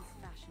know.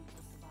 Fashioned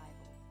for survival.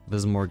 This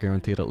is more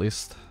guaranteed at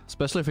least.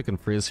 Especially if we can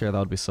freeze here, that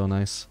would be so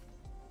nice.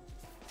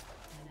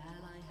 An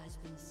ally has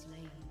been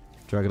slain.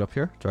 Drag it up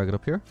here, drag it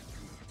up here.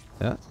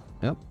 Yeah,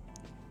 yep.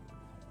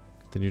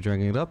 Continue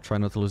dragging it up, try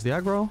not to lose the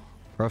aggro.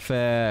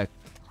 Perfect.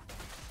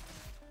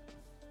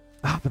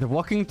 Ah, but they're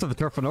walking into the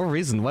turret for no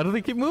reason. Why do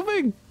they keep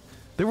moving?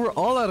 They were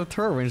all out of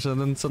turret range and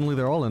then suddenly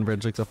they're all in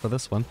range except for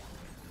this one.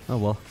 Oh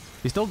well.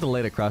 He still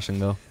delayed it crashing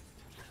though.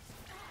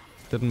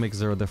 Didn't make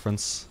zero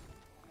difference.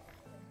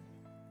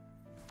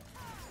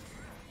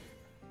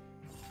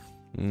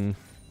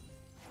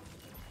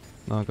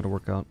 Not gonna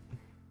work out.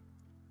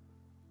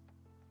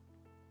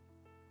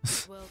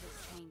 The world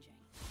is changing.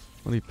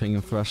 What are you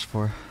pinging Thresh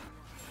for?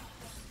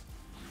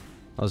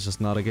 I was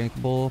just not a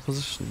gankable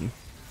position.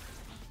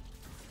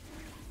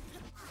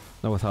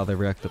 Not with how they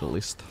reacted at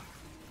least.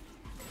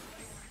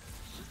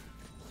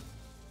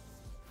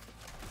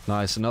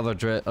 Nice, another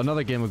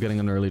game of getting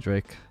an early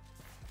Drake.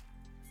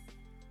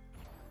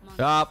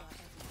 Ah!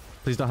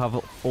 Please don't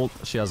have ult.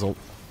 She has ult.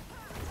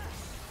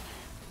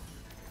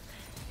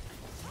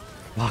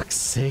 Fuck's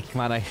sake,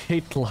 man, I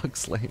hate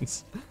Lux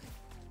lanes.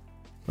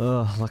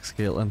 Ugh, Lux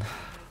Caitlyn.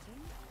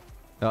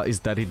 Oh, he's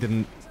dead. He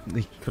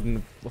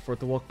couldn't afford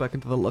to walk back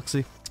into the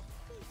Luxie.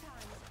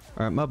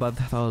 Alright, my bad.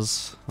 That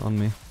was on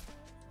me.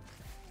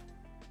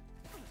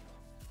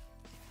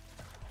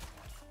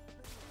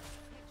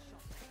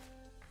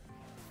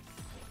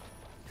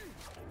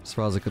 As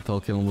far as I could tell,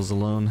 Caitlyn was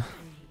alone.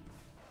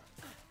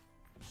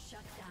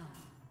 Shut down.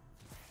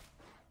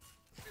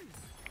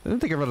 I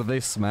didn't get rid of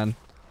this, man.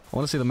 I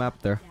want to see the map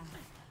there.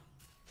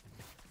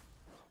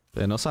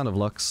 Yeah, no sign of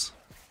Lux.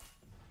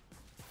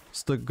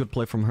 Still a good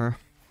play from her.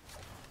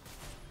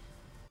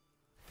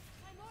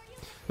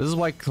 This is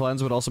why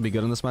Cleanse would also be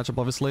good in this matchup,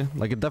 obviously.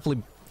 Like, it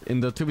definitely... In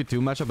the 2v2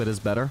 matchup, it is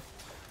better.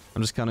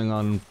 I'm just counting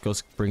on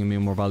Ghost bringing me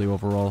more value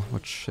overall,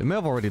 which it may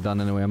have already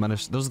done anyway. I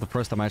managed... This is the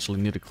first time I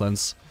actually needed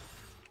Cleanse.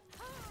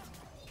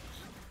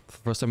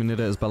 the first time you need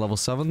it is by level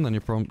 7, then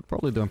you're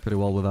probably doing pretty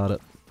well without it.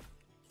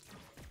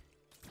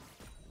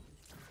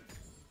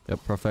 Yep,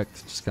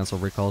 perfect. Just cancel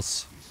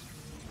recalls.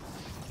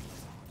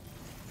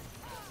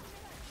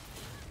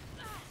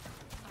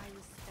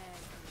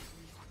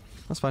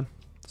 That's fine.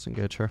 Let's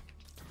engage her.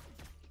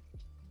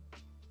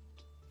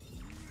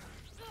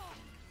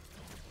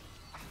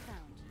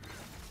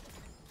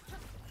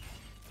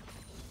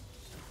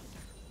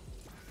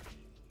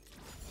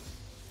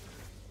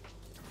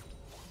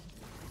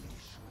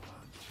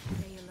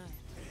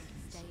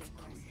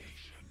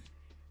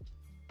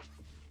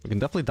 We can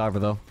definitely dive her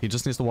though. He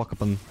just needs to walk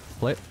up and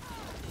play it.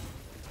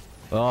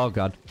 Oh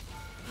god.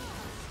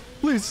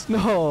 Please!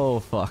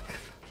 No! Fuck.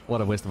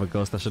 What a waste of a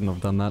ghost. I shouldn't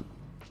have done that.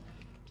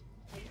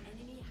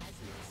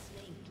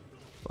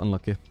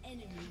 Unlucky.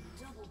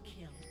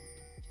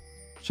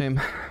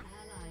 Shame.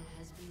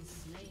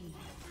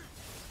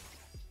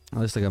 At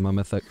least I got my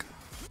mythic.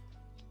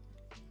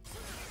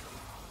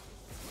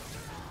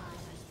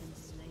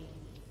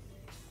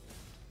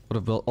 Would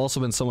have also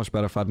been so much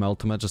better if I had my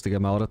ultimate just to get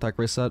my auto attack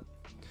reset.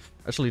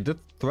 Actually, did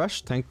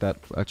Thresh tank that?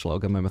 Actually, I'll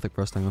get my mythic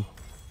first, hang on.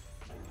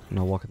 And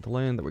I'll walk into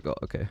lane, there we go,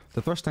 okay.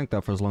 The Thresh tanked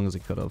that for as long as he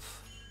could have.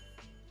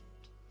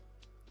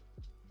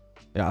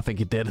 Yeah, I think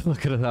he did.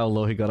 Look at how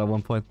low he got at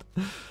one point.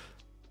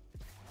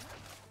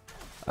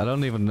 I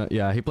don't even know.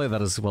 Yeah, he played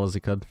that as well as he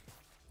could.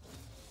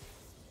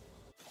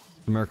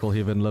 A miracle he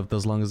even lived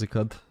as long as he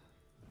could.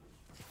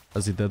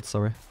 As he did,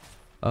 sorry.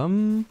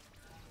 Damn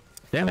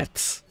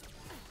it!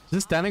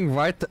 Just standing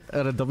right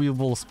at a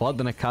W-ball spot,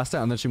 then I cast it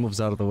and then she moves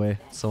out of the way.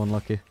 So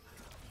unlucky.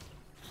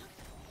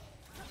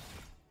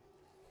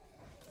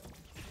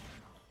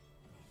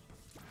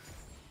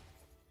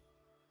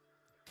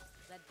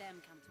 Let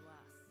them come to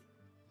us.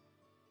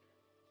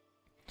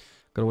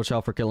 Gotta watch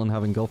out for Caitlyn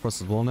having Gulf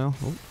Rush as well now.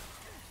 Oh.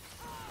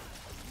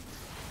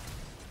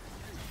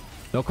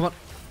 No, come on.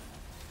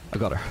 I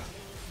got her.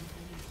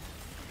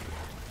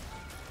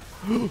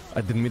 I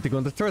didn't mean to go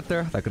in the turret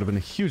there. That could have been a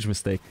huge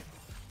mistake.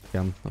 Okay,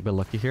 I'm a bit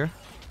lucky here.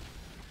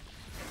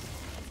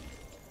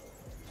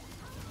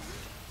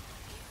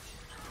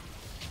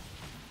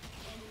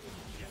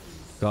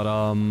 Got,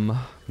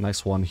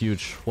 nice one.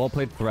 Huge. Well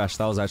played, Thresh.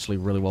 That was actually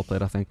really well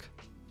played, I think.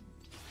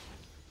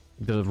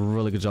 Did a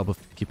really good job of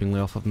keeping Lee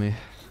off of me.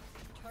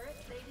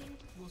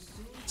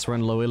 It's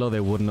run low elo, they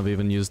wouldn't have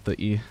even used the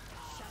E.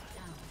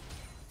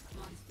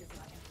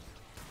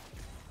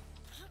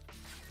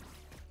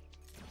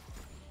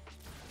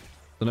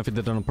 Don't know if he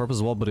did it on purpose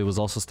as well, but he was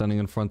also standing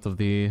in front of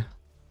the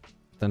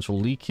potential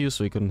Lee Q,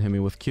 so he couldn't hit me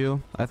with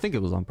Q. I think it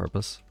was on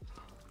purpose.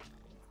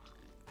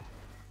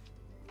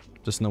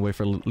 Just no way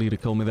for Lee to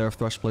kill me there if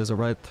Thresh plays it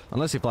right.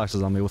 Unless he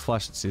flashes on me. With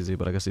flash it's easy,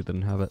 but I guess he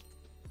didn't have it.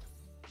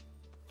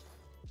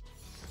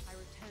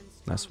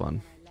 Nice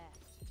one.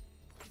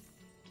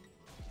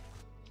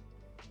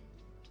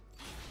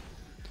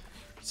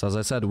 So as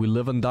I said, we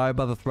live and die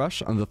by the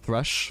Thresh, and the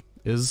Thresh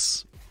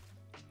is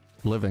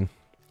living,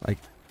 I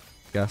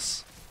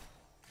guess.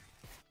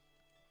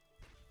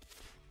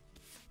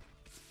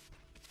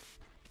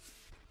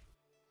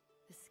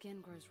 The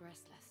skin grows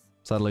restless.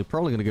 Sadly,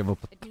 probably gonna give up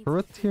a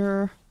turret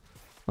here.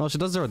 Oh, she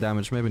does 0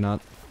 damage, maybe not.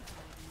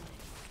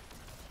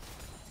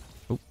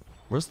 Oh,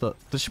 where's the...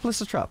 Did she place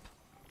a trap?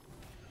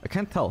 I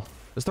can't tell.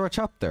 Is there a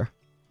trap there?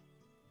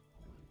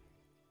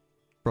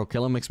 Bro,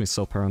 Killen makes me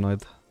so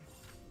paranoid.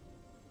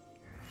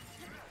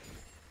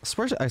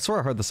 I swear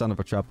I heard the sound of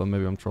a trap, but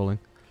maybe I'm trolling.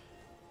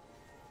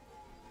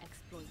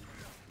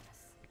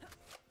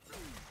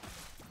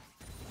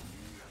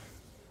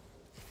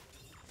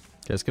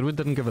 Okay, it's good we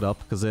didn't give it up,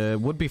 because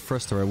it would be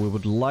first turret. We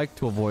would like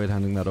to avoid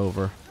handing that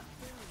over.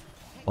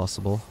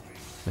 Possible.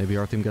 Maybe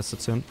our team gets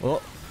it soon.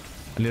 Oh!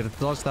 I needed to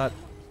dodge that.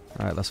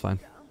 Alright, that's fine.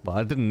 Well,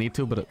 I didn't need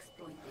to, but it...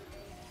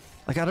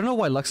 Like, I don't know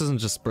why Lux isn't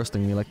just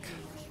bursting me, like...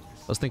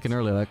 I was thinking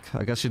earlier, like,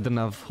 I guess she didn't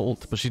have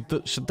ult, but she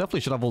definitely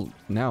should have ult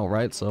now,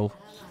 right? So,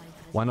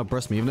 why not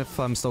burst me, even if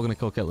I'm still gonna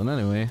kill Caitlyn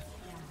anyway?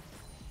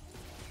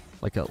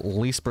 Like, at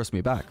least burst me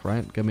back,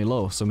 right? Get me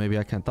low, so maybe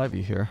I can't dive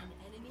you here.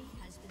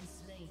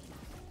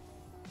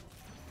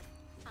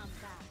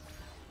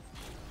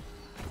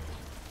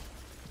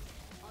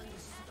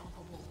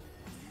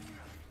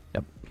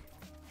 Yep.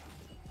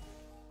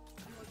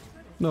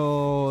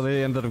 No,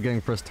 they ended up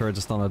getting first turret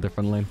just on a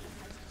different lane.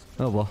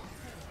 Oh well.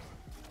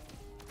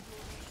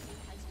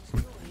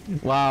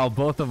 Wow,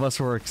 both of us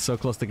were so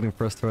close to getting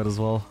first turret as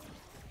well.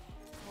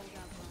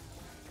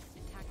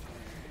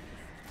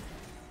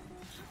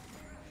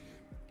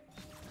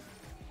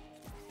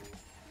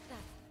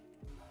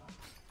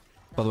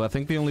 By the way, I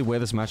think the only way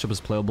this matchup is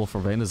playable for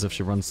Vayne is if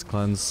she runs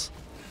cleanse.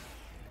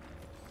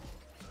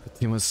 The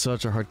team was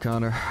such a hard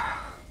counter. I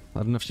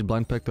don't know if she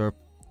blind picked or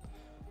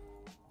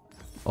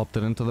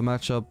opted into the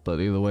matchup, but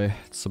either way,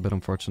 it's a bit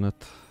unfortunate.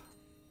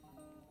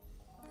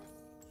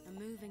 A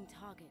moving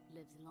target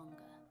lives longer.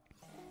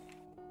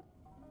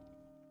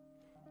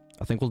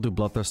 I think we'll do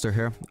Bloodthirster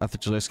here. I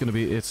think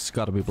it's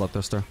gotta be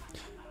Bloodthirster.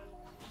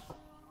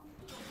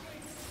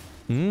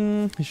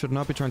 He should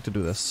not be trying to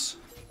do this.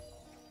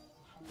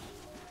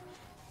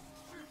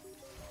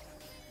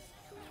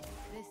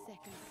 This second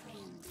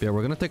Yeah,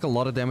 we're gonna take a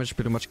lot of damage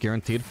pretty much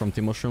guaranteed from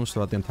Teemo Shrooms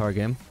throughout the entire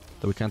game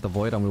that we can't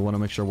avoid, and we want to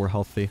make sure we're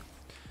healthy.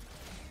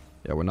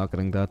 Yeah, we're not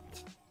getting that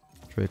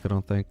Drake, I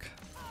don't think.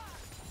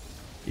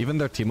 Even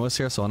their Teemo is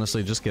here, so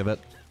honestly, just give it.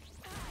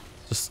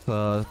 Just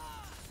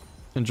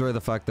enjoy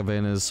the fact that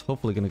Vayne is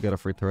hopefully gonna get a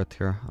free turret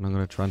here, and I'm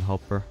gonna try and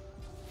help her.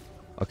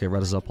 Okay,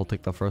 red is up, I'll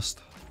take that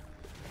first.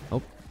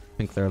 Oh,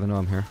 pink there, they know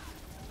I'm here.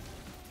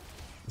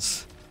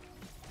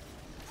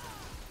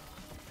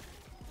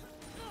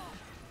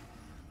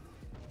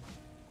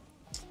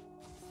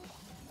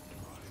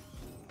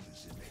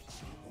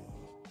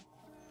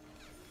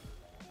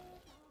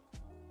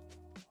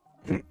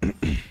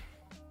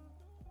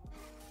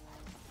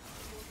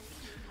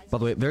 By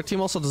the way, their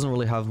team also doesn't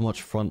really have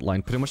much front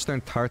line. Pretty much their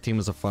entire team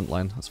is a front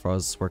line, as far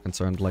as we're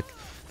concerned. Like,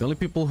 the only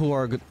people who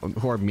are good,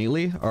 who are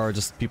melee are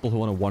just people who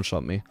want to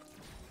one-shot me.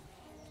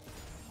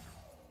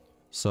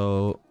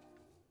 So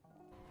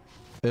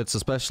it's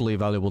especially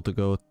valuable to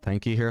go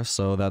tanky here,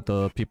 so that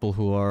the people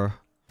who are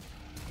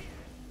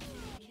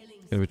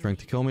gonna be trying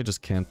to kill me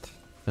just can't,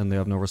 and they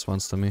have no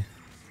response to me.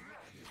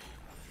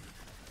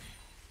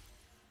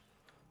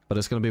 But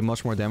it's gonna be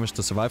much more damage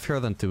to survive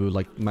here than to,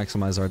 like,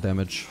 maximize our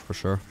damage, for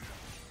sure.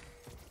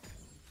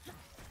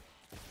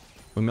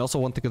 We may also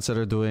want to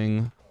consider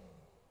doing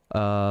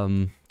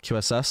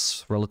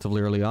QSS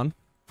relatively early on.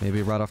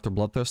 Maybe right after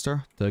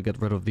Bloodthirster to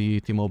get rid of the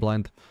Teemo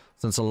blind.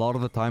 Since a lot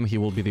of the time he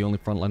will be the only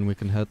frontline we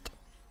can hit.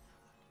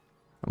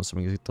 I'm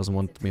assuming he doesn't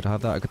want me to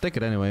have that. I could take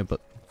it anyway,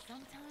 but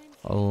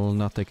I'll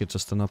not take it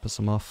just to not piss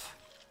him off.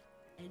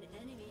 An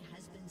enemy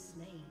has been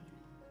slain.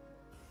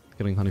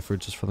 Getting honey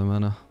fruit just for the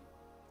mana.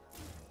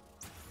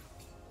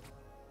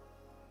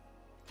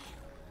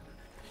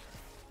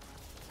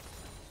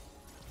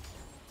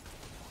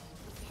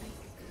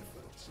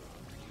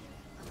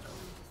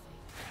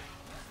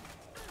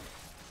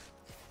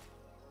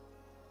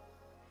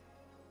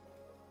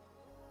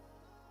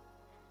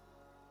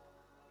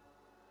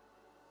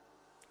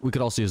 We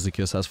could also use the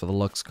QSS for the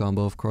Lux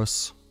combo, of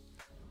course.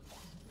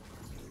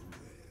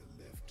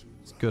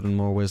 It's good in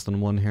more ways than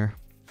one here.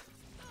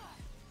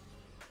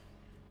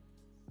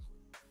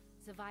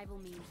 Survival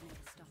means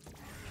never stopping.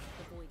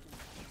 Avoid them.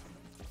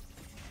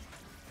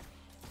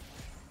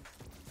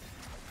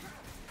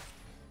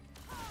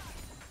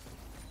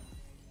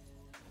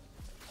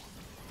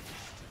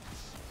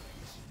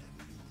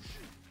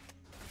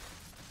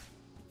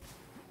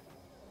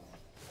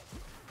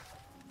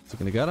 Is it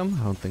gonna get him?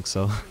 I don't think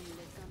so.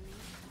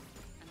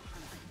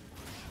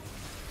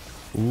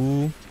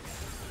 Ooh.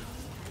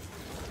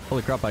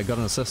 Holy crap, I got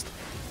an assist.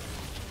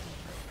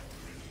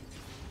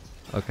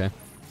 Okay.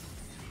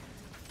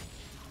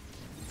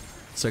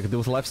 So I can do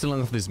with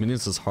lifestealing of these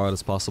minions as hard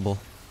as possible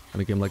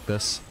in a game like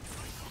this.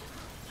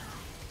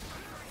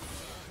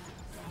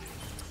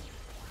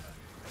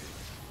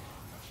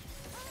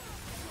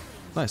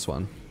 Nice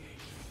one.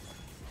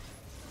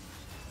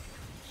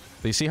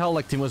 But you see how,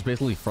 like, Teemo's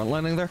basically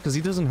frontlining there? Because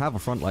he doesn't have a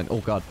frontline.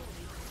 Oh god.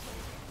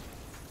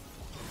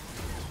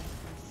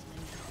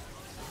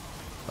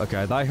 Okay,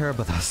 I die here,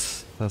 but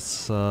that's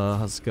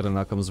as good an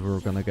outcome as we were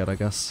gonna get, I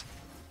guess.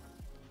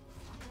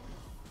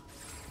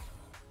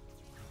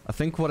 I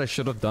think what I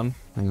should have done...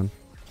 Hang on.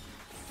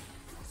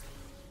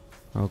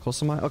 How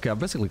close am I? Okay, I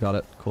basically got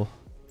it. Cool.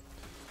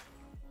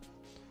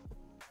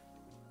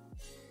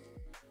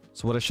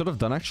 So what I should have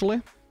done,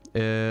 actually,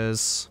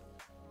 is...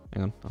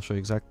 Hang on, I'll show you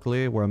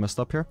exactly where I messed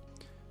up here.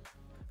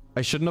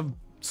 I shouldn't have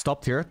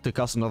stopped here to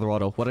cast another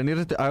auto. What I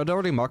needed to... I had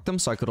already marked them,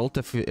 so I could ult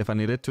if I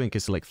needed to, in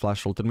case he, like,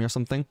 flash ulted me or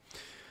something.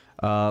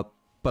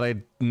 But I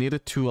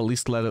needed to at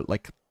least let it,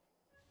 like...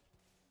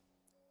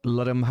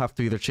 Let him have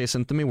to either chase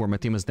into me where my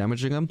team is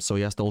damaging him, so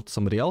he has to ult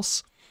somebody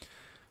else.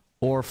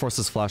 Or force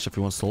his flash if he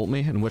wants to ult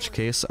me, in which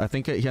case, I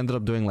think he ended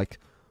up doing, like,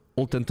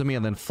 ult into me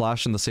and then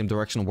flash in the same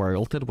direction where I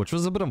ulted, which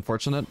was a bit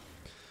unfortunate.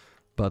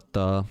 But,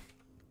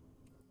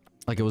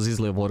 like, it was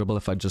easily avoidable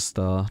if I'd just,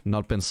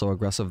 not been so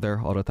aggressive there,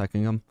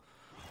 auto-attacking him.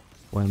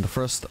 When the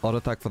first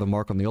auto-attack for the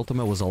mark on the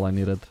ultimate was all I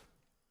needed.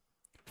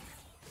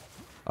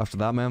 After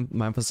that,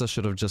 my emphasis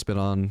should have just been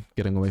on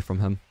getting away from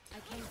him.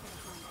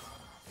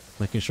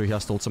 Making sure he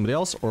has to ult somebody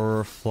else,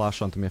 or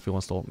flash onto me if he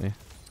wants to ult me.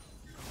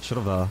 Should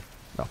have, oh,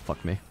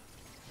 fuck me.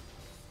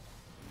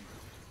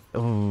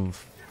 Oh.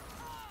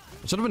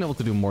 I should have been able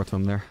to do more to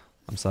him there.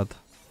 I'm sad.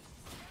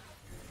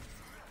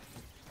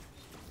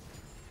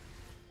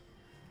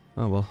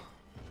 Oh well.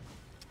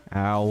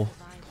 Ow.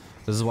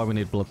 This is why we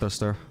need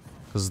Bloodthirster.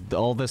 Because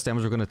all this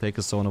damage we're going to take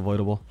is so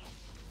unavoidable.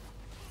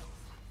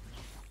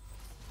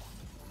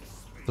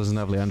 Doesn't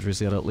have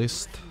Leandri's yet, at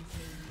least.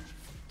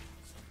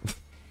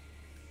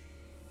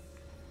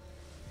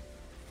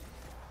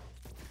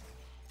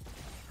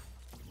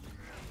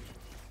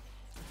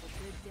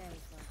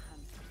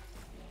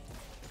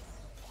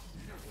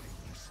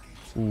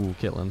 Ooh,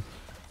 Caitlyn.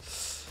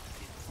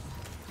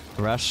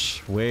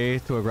 Thresh, way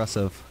too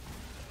aggressive.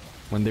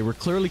 When they were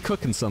clearly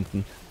cooking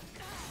something.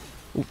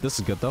 Ooh, this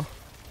is good though.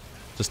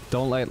 Just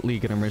don't let Lee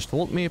get him range to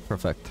ult me.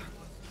 Perfect.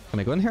 Can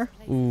I go in here?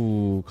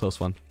 Ooh,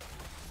 close one.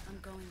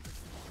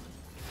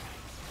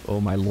 Oh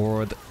my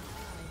lord.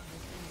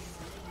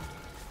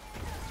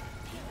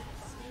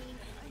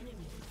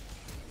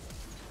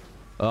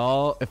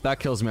 Oh, if that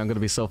kills me, I'm gonna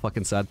be so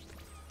fucking sad.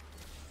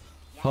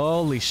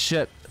 Holy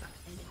shit.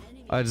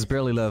 I just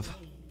barely live.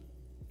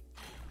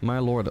 My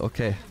lord,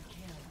 okay.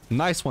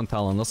 Nice one,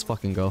 Talon. Let's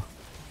fucking go.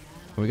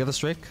 Can we get the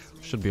streak?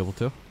 Should be able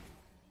to.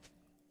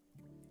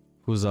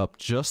 Who's up?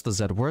 Just the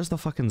Zed. Where's the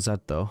fucking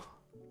Zed, though?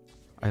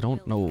 I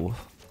don't know.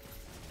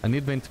 I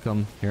need Vayne to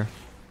come here.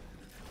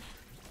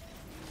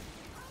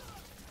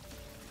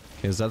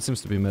 Okay, Zed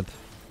seems to be mid.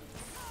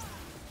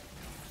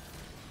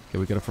 Okay,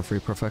 we get it for free.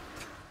 Perfect.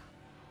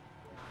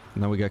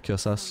 Now we get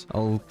QSS.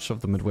 I'll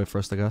shove the mid wave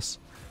first, I guess.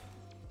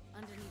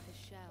 Underneath the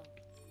shell,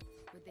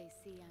 would they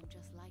see I'm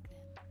just like them?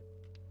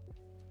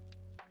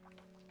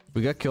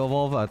 We get Q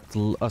evolve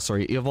at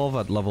sorry, evolve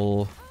at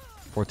level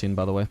 14,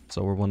 by the way.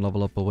 So we're one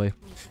level up away. Need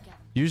to get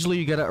Usually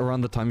you get it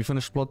around the time you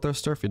finish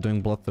Bloodthirster if you're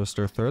doing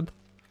Bloodthirster 3rd.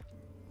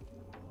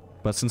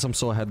 But since I'm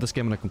so ahead this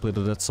game and I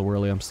completed it so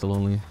early, I was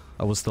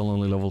still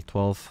only level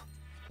 12.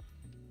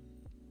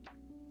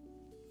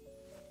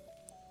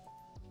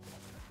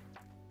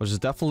 Which is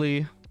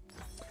definitely,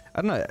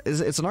 I don't know,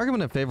 it's an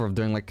argument in favor of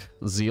doing like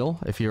Zeal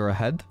if you're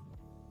ahead.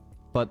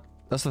 But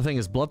that's the thing,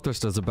 is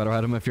Bloodthirster is a better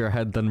item if you're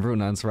ahead than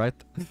Runeance, right?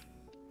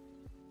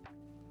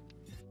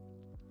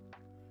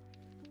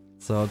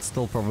 So I'd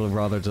still probably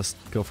rather just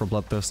go for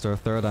Bloodthirster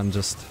 3rd and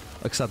just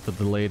accept the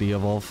delayed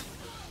evolve.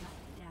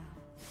 Down.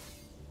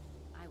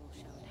 I will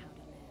show it how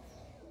to live.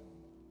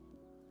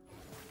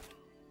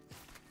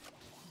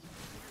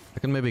 I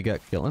can maybe get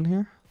Gillen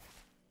here?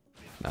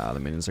 Nah, the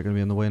minions are gonna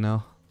be in the way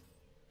now.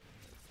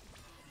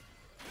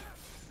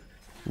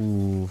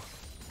 Ooh,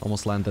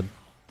 almost landed.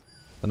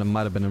 Then it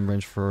might have been in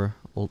range for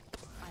ult.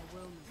 I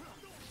will move.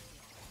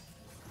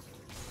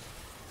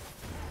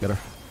 Get her.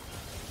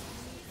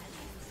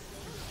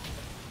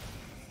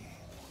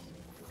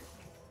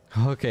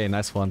 Okay,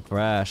 nice one.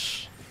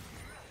 Thrash.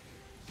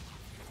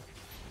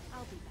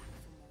 I'll be back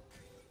for more.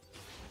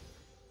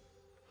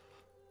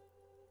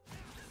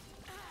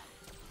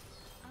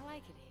 I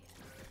like it here.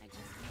 I just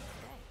can't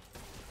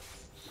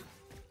stay.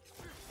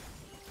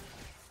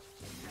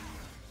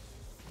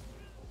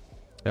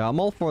 Yeah, I'm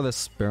all for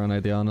this Baron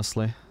idea,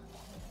 honestly.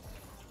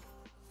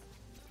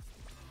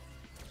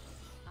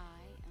 I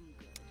am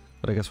good.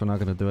 But I guess we're not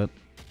gonna do it.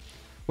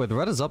 Wait, the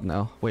red is up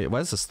now. Wait,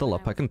 why is it still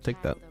up? I can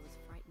take that. I was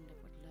frightened of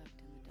what lurked in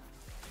the dark.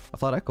 I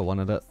thought Echo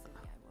wanted it. Silly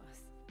I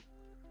was.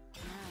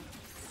 Now,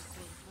 it's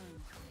all home.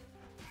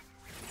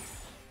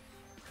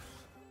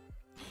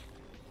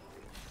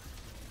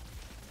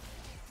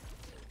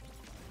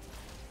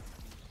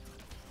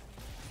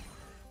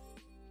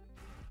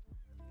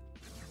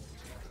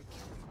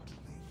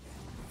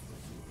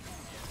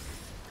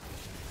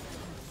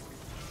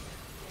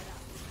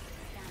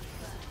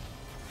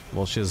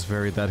 Well, she is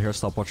very dead here.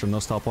 Stopwatch or no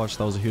stopwatch.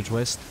 That was a huge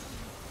waste.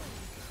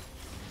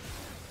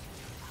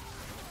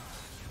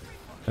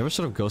 Maybe I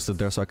should have ghosted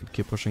there so I could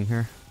keep pushing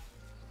here.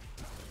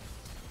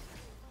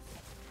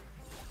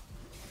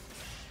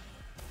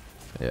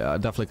 Yeah, I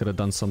definitely could have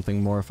done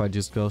something more if I'd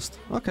used Ghost.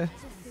 Okay.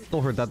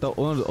 Still heard that though.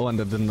 Oh, and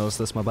I didn't notice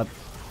this, my bad.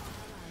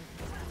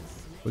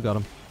 We got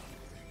him.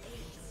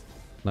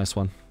 Nice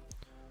one.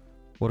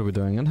 What are we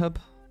doing? Inhib?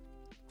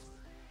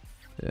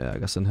 Yeah, I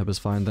guess Inhib is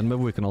fine. Then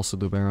maybe we can also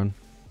do Baron.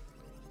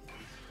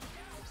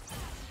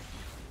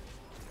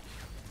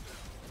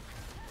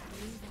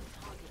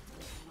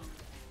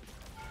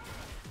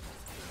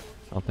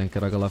 I'll think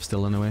Kiraga left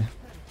still anyway. Your team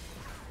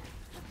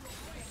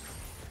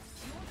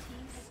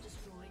has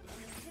destroyed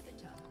an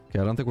inhibitor. Okay,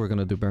 I don't think we're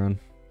gonna do Baron.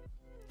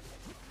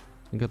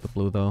 Can get the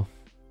blue though.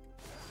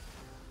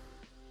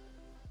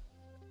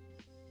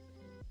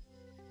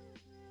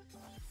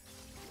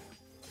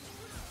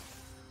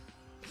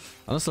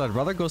 Honestly, I'd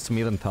rather Ghost to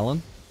me than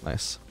Talon.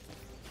 Nice.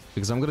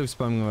 Because I'm gonna be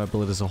spamming my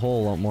abilities a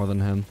whole lot more than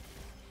him.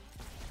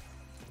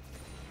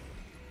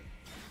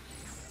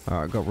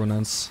 Alright, got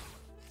Runeance.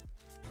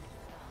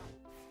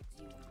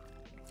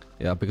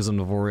 Yeah, because I'm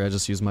Navori, I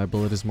just use my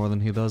abilities more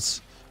than he does.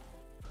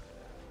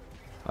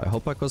 I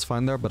hope Echo's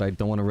fine there, but I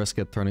don't want to risk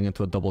it turning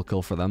into a double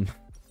kill for them.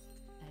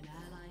 An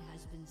ally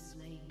has been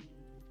slain.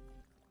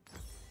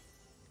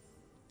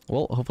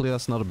 Well, hopefully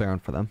that's not a Baron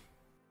for them.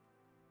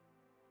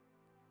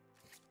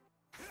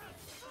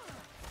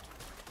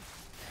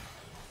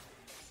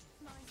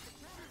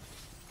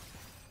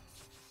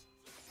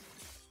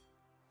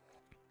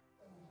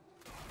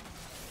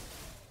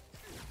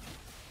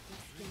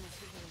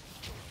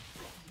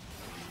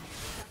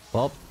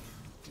 Well,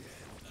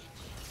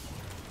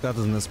 that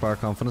doesn't inspire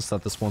confidence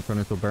that this won't turn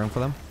into a Baron for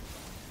them.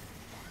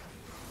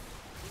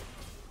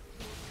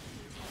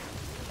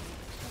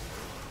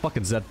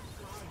 Fucking Zed.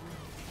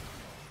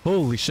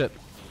 Holy shit.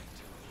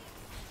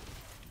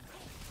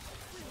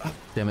 Ah,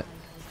 damn it.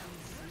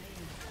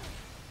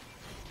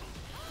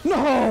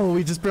 No!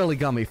 He just barely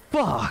got me.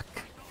 Fuck!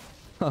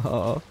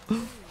 Oh.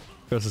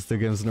 Versus 2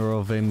 games in a row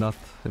of Vayne not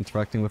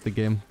interacting with the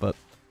game, but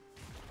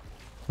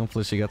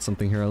hopefully she gets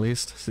something here at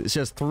least. She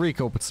has 3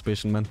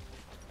 co-participation, man.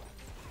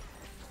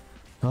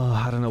 Oh,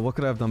 I don't know. What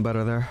could I have done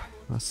better there?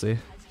 Let's see.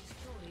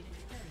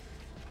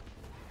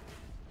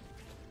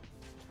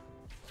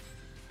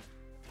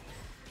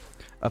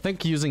 I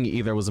think using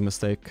either was a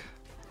mistake.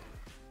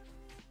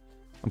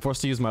 I'm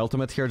forced to use my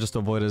ultimate here just to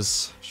avoid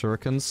his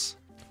shurikens,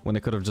 when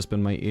it could have just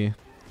been my E.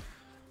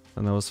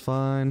 And that was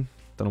fine.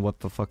 Don't know what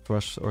the fuck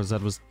Thresh or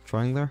Zed was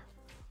trying there.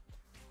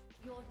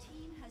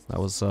 That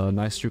was a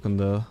nice juke on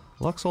the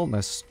Luxol,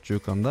 nice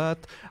juke on that.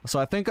 So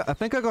I think I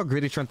got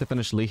greedy trying to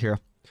finish Lee here.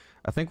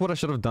 I think what I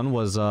should have done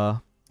was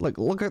like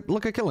look at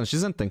Killen,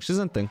 she's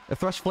inting. If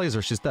Thresh flays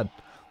her, she's dead.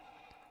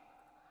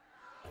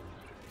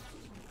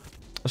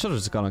 I should have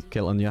just gone on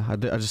Killen, yeah. I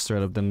just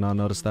straight up didn't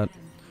notice that.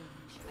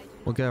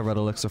 We'll get a red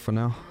elixir for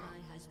now.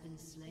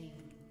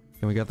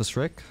 Can we get the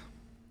Drake?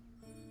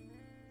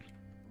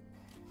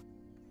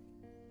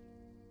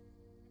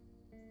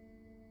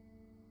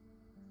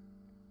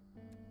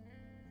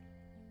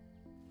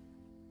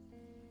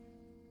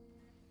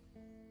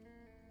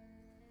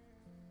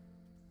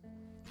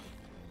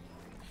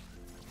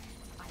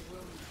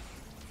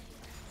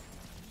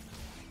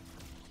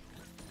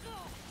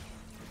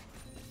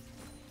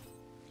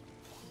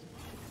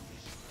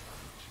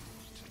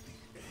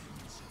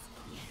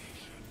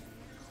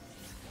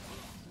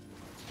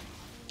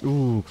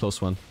 Ooh,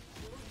 close one.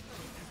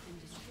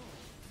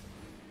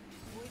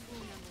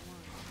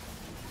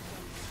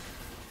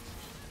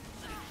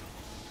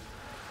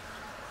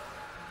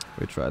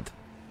 We tried.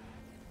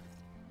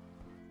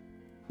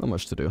 Not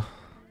much to do.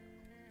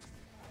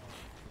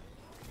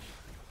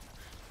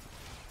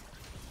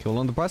 Cool.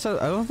 On the bright side,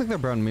 I don't think their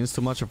Baron means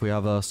too much if we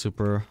have a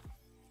super...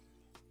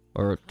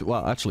 Or,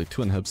 well, actually,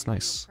 2 inhibs.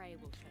 Nice.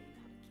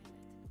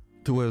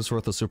 2 waves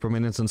worth of super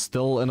minions and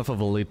still enough of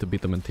a lead to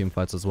beat them in team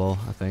fights as well,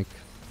 I think.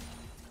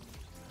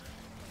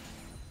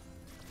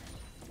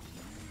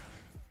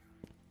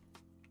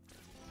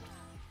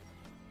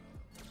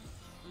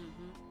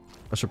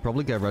 I should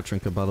probably get Red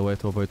Trinket, by the way,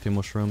 to avoid team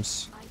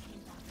mushrooms.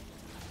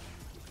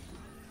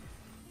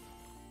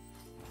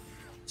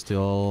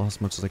 Steal as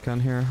much as I can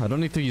here. I don't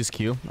need to use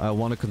Q. I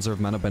want to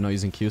conserve mana by not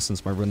using Q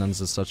since my Rune Ends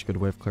is such good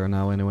wave clear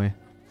now anyway.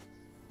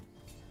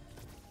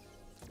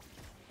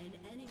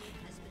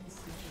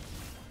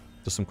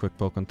 Just some quick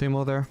poke on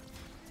Teemo there.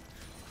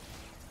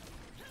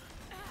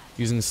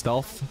 Using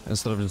stealth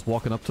instead of just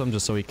walking up to him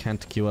just so he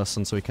can't QS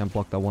and so he can't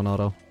block that one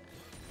auto.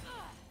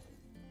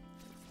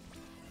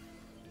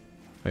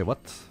 Wait, what?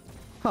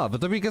 Huh, the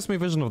W gives me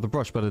vision of the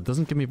brush, but it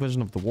doesn't give me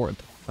vision of the ward.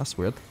 That's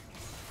weird.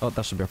 Oh,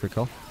 that should be a free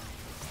kill.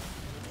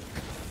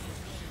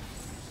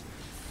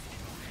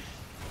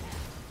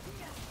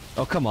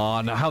 Oh, come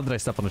on. How did I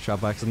step on a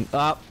trap by accident?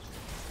 Ah!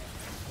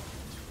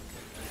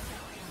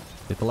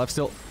 Get the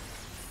lifesteal.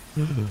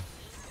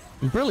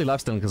 I'm barely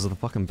lifestealing because of the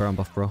fucking Baron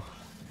buff, bro.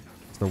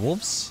 Is there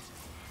wolves?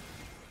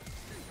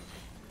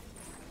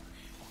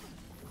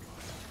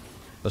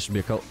 That should be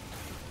a kill.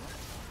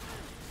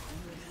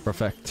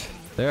 Perfect.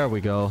 There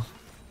we go.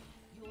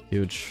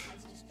 Huge.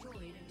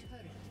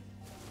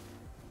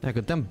 Yeah,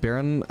 goddamn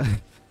Baron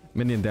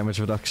minion damage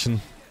reduction.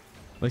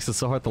 Makes it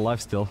so hard to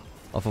lifesteal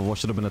off of what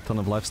should have been a ton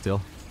of lifesteal.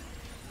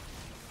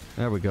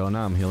 There we go,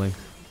 now I'm healing.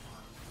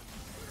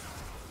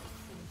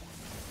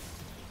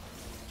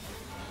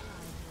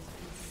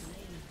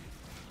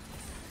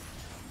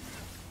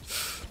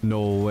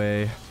 No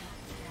way.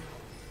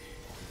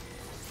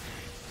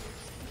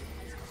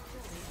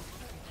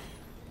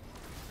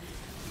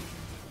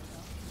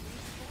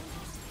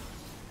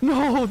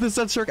 No, this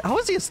Zed Shuriken. How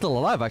is he still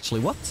alive,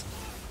 actually? What?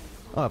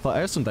 Oh, I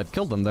assumed I'd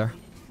killed him there.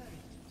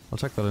 I'll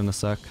check that in a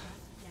sec.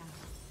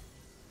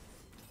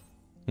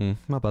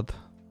 My bad.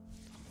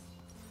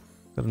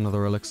 Got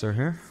another elixir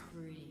here.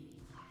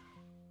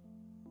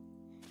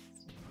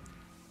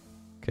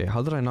 Okay,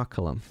 how did I not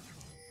kill him?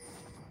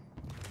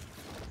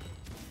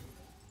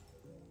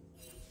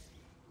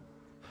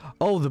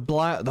 Oh, the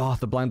blind. Oh,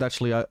 the blind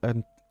actually.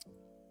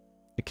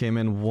 It came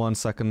in 1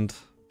 second,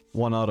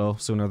 1 auto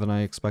sooner than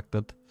I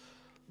expected.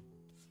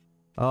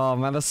 Oh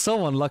man, that's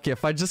so unlucky.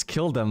 If I just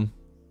killed him.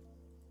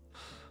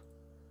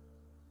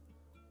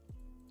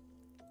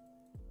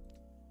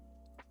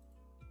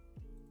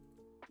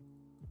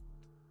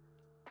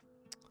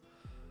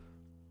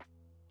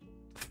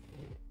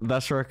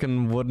 That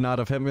shuriken would not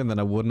have hit me and then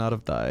I would not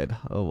have died.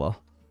 Oh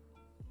well.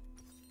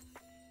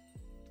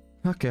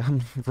 Okay,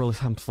 I'm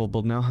full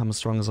build now. I'm as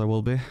strong as I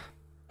will be.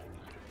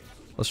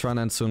 Let's try and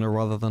end sooner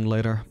rather than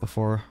later,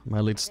 before my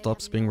lead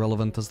stops being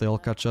relevant as they all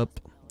catch up.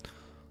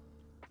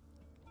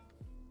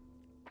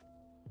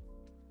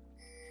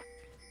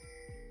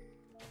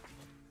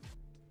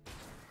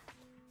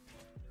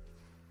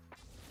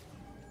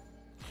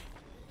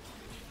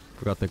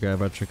 Forgot the guy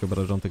Red Trigger, but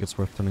I don't think it's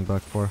worth turning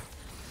back for.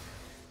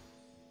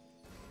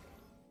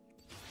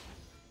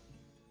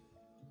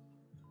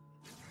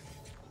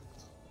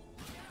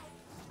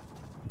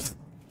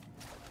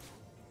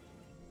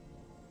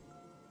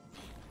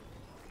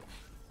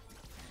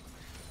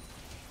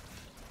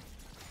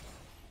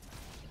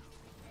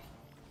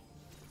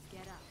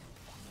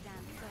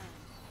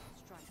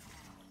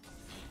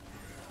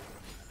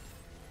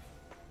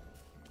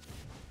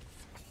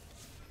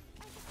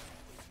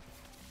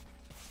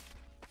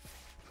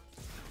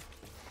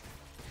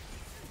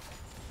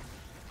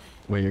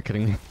 Wait, you're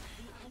kidding me?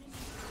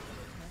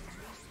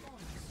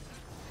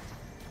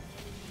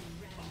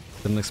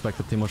 Didn't expect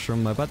the team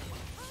mushroom, my bad.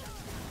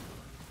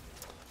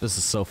 This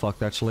is so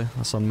fucked actually,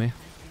 that's on me.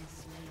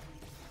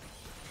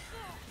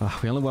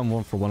 We only went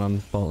 1 for 1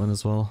 on bot lane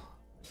as well.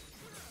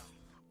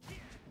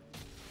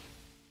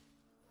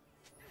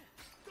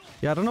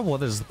 Yeah, I don't know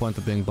what is the point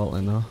of being bot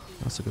lane though.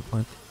 That's a good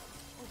point.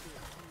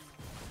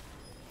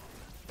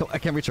 Oh, I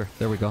can't reach her.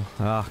 There we go.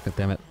 Ah, god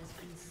damn it.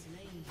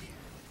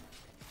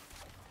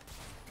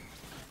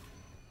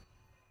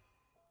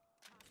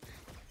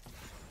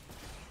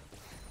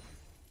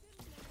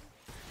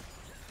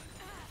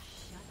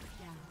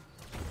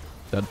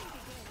 Dead.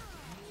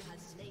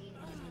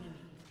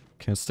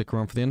 Can't stick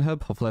around for the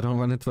inhib. Hopefully I don't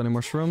run into any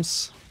more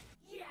shrooms.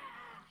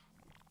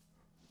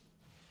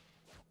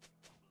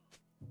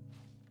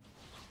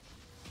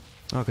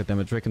 Oh god damn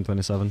it, Drake in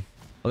 27.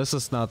 Well, this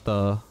is not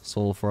the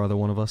soul for either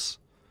one of us.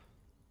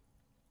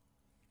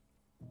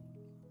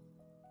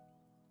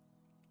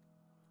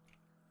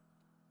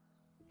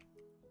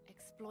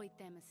 Exploit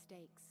their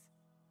mistakes.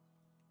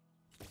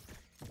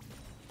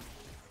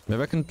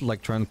 Maybe I can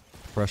like try and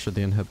pressure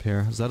the inhib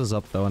here. Zed is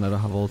up though and I don't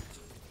have ult.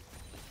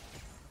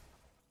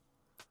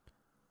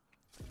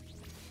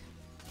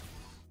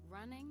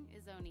 Running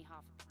is only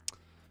half a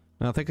plan.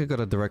 No, I think I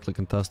gotta directly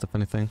contest if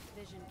anything.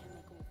 Vision can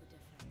make all the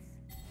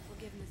difference.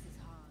 Forgiveness is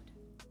hard,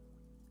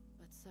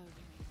 but so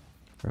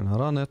very We're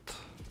not on it.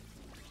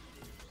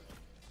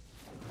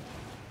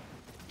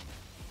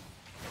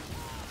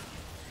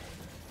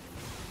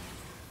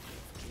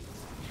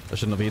 I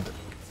shouldn't have eaten.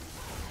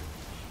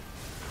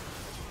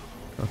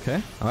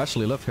 Okay, I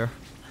actually live here.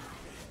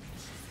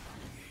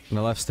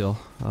 No lifesteal.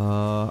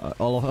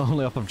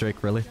 Only off of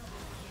Drake, really.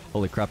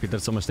 Holy crap, he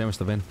did so much damage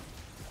to Vayne.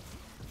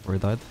 Or he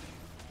died.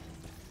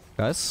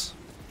 Guys?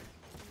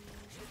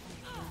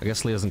 I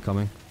guess Lee isn't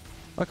coming.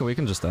 Okay, we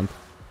can just end.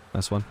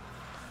 Nice one.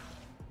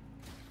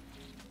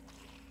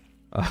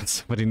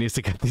 Somebody needs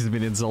to get these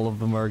minions, all of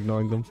them are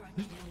ignoring them.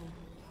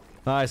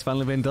 Nice,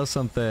 finally Vayne does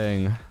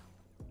something.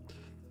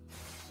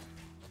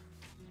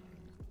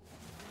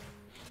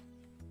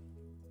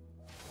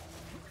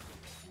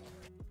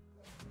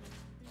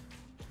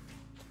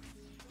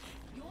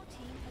 Your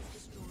team has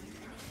destroyed an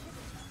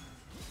inhibitor.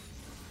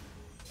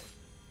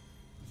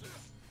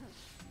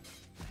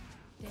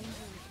 Danger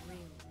is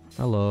real.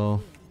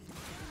 Hello.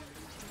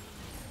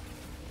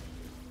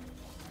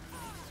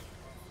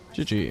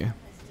 GG.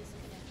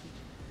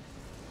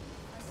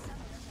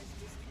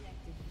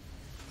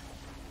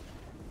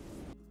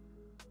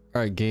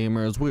 Alright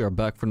gamers, we are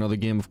back for another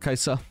game of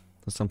Kai'Sa.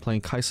 This time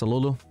playing Kai'Sa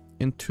Lulu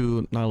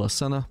into Nyla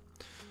Senna.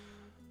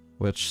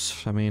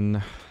 Which, I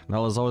mean,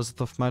 Nyla is always a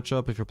tough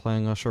matchup if you're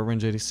playing a short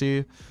range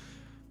ADC.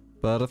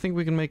 But I think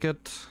we can make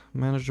it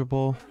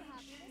manageable.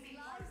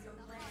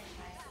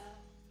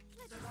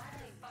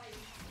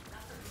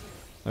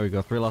 There we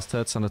go, 3 last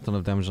hits and a ton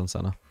of damage on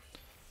Senna.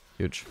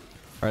 Huge.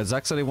 Alright,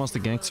 Zac said he wants to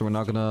gank, so we're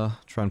not gonna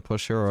try and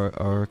push here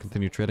or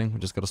continue trading. We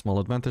just got a small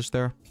advantage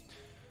there.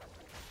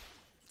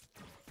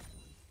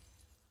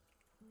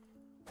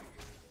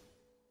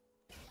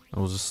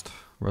 I'll just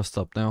rest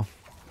up now.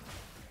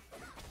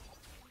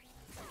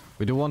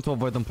 We do want to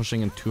avoid them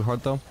pushing in too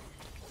hard though.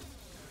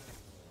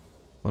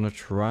 Wanna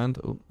try and...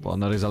 Oh, well,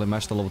 not exactly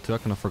matched the level 2. I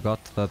kind of forgot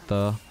that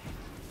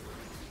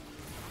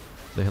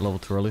they hit level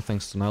 2 early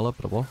thanks to Nyla,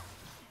 but well.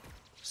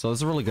 So this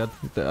is really good.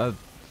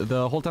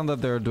 The whole time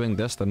that they're doing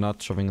this, they're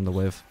not shoving in the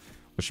wave.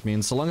 Which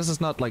means, so long as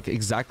it's not like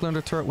exactly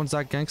under turret when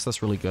Zac ganks,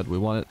 that's really good. We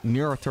want it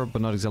near our turret,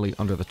 but not exactly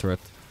under the turret.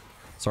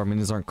 So our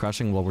minions aren't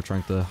crashing while we're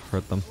trying to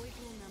hurt them.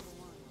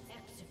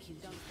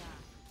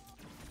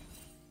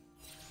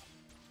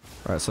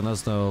 Alright, so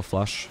there's no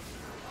flash.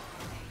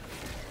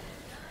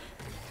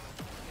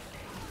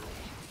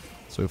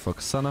 So we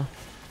focus Senna.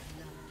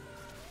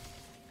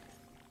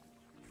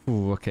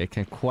 Ooh, okay,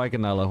 can't quite get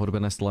Nyla. Would have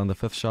been nice to land the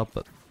 5th shot,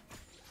 but...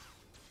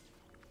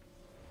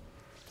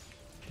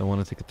 don't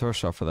want to take a turret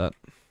shot for that.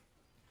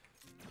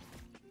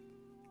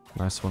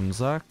 Nice one,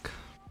 Zac.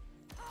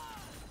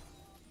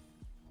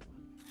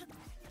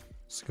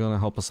 It's gonna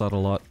help us out a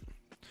lot.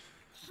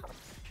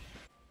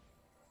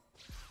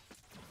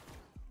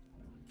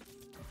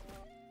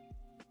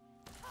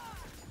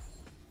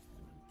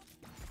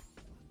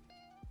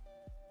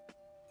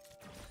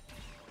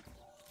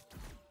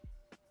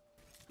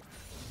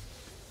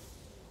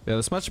 Yeah,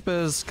 this matchup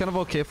is kind of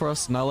okay for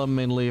us. Nyla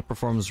mainly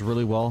performs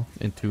really well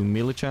into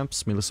melee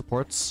champs, melee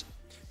supports.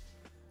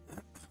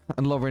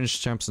 And low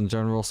range champs in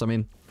general. So I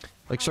mean,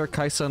 like sure,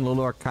 Kai'Sa and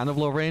Lulu are kind of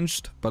low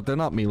ranged, but they're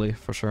not melee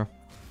for sure.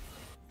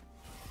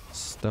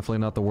 It's definitely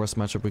not the worst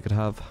matchup we could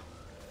have.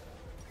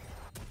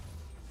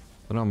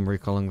 I know I'm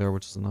recalling there,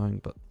 which is annoying,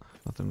 but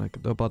nothing I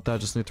can do about that. I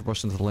just need to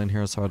rush into the lane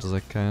here as hard as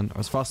I can, or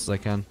as fast as I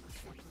can.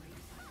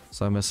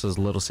 So I miss as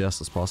little CS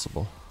as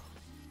possible.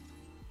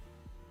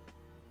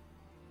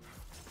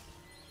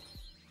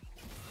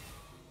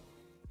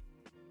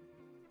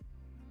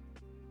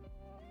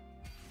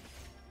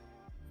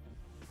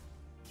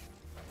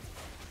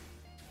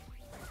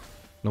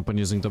 No point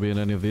using W in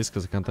any of these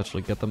because I can't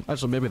actually get them.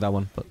 Actually, maybe that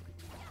one, but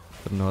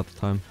didn't know at the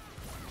time.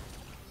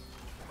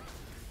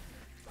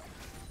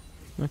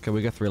 Okay,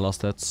 we get 3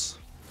 last hits.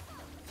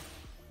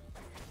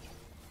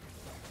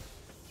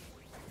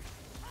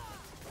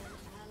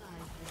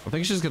 I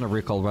think she's gonna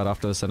recall right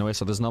after this anyway,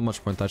 so there's not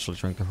much point actually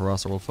trying to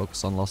harass her. We'll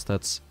focus on lost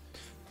hits.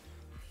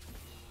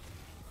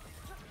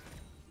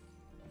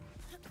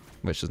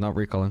 Wait, she's not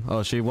recalling.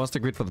 Oh, she wants to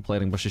greet for the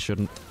plating, but she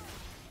shouldn't.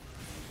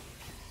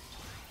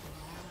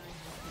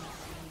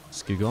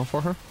 Is Q going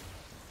for her?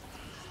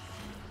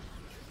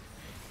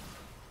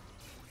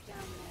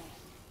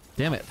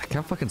 Damn it, I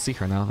can't fucking see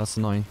her now. That's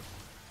annoying.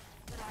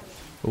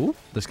 Ooh,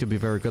 this could be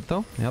very good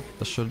though. Yep,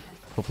 this should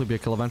hopefully be a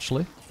kill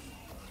eventually.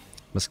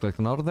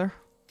 Misclicking out of there.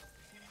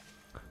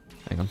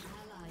 Hang on.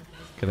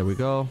 Okay, there we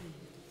go.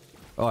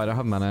 Oh, I don't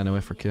have mana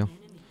anyway for Q.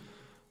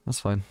 That's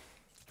fine.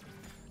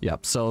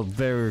 Yep, so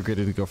very good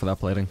to go for that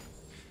plating.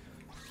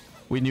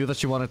 We knew that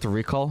she wanted to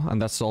recall, and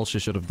that's all she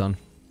should have done.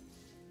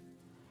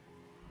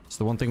 So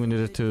the one thing we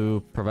needed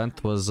to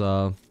prevent was,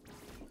 or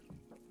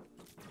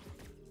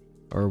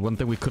one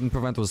thing we couldn't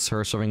prevent was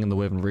her shoving in the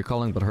wave and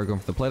recalling, but her going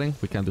for the plating,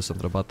 we can't do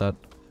something about that.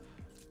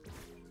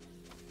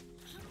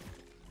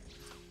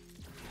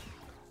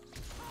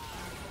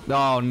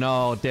 Oh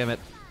no, damn it.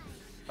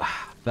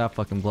 That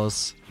fucking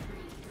blows.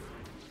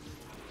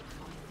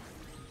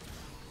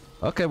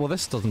 Okay, well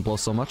this doesn't blow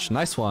so much.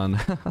 Nice one.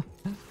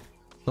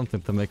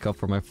 Something to make up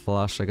for my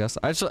flash, I guess.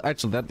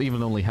 Actually, that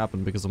even only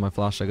happened because of my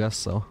flash, I guess,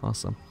 so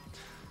awesome.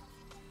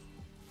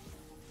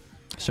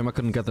 Shame I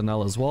couldn't get the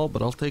Nell as well,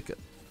 but I'll take it.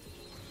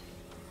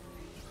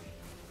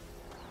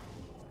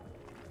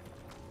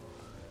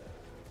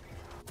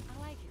 I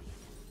like it.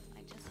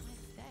 I just might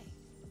stay.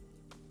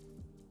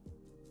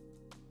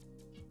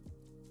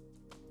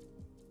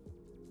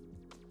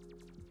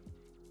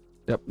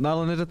 Yep,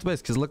 Nala needed to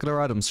base, because look at her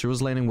items. She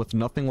was laning with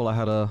nothing while I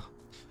had a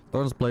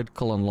Thorn's Blade,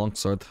 Cull, and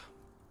Longsword.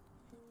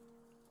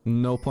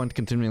 No point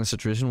continuing the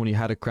situation when you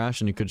had a crash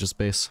and you could just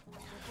base.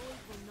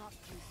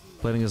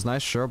 Plating is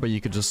nice, sure, but you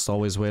could just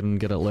always wait and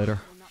get it later.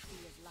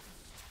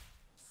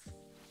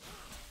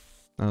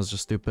 That was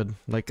just stupid.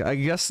 Like, I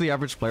guess the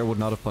average player would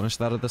not have punished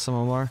that at this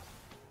MMR,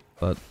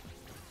 but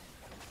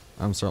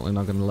I'm certainly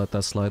not going to let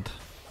that slide.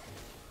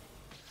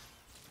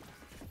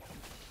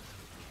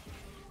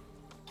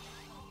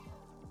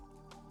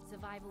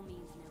 Survival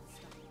means no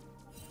stopping.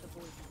 The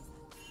boy knows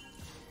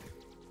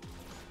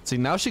that. See,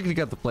 now she could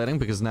get the plating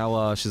because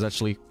now she's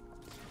actually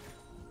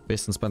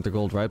based and spent her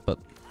gold, right? But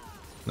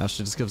now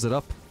she just gives it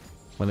up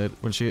when it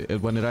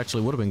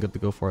actually would have been good to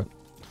go for it.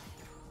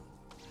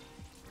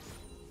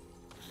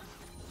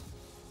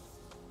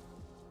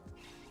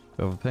 Do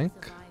you have a pink?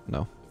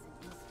 No.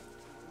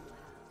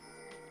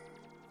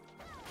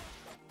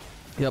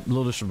 Yep,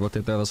 Lulu should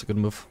rotate there. That's a good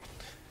move.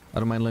 I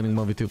don't mind laning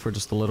 1v2 for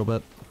just a little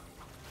bit.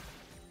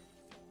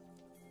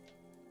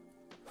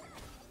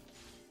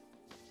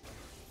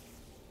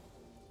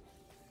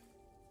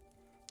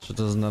 She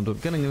doesn't end up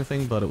getting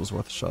anything, but it was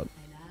worth a shot.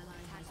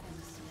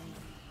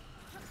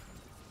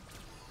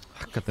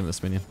 Got them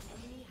this minion.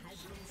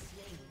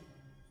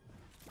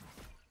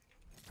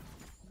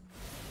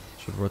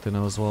 Should rotate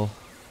now as well.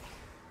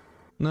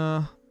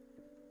 Nah.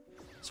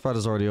 This fight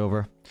is already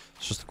over.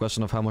 It's just a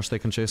question of how much they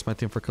can chase my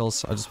team for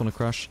kills. I just want to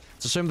crash.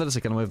 It's a shame that it's a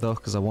second wave though,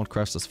 because I won't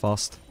crash this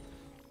fast.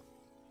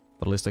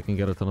 But at least I can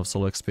get a ton of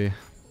solo XP.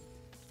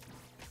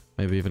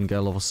 Maybe even get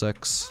level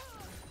 6.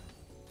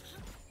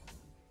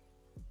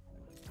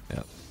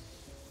 Yeah.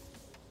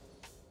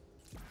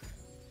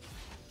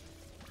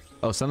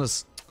 Oh,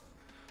 Senna's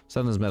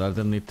mid. I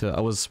didn't need to.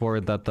 I was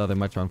worried that they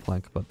might try and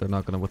flank, but they're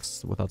not gonna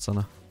without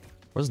Senna.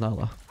 Where's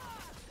Nala?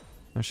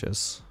 There she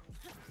is.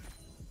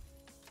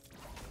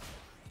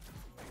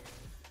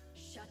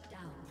 Shut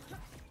down.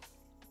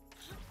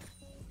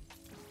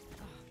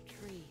 Oh,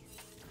 trees.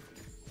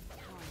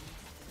 How I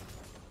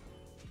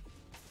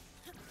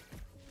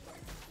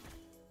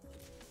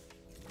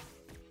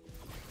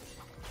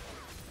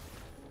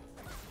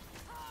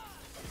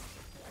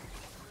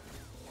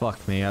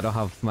Fuck me, I don't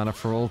have mana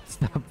for ult.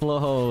 That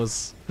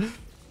blows.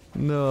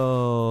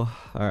 No.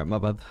 Alright, my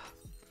bad.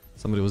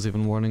 Somebody was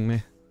even warning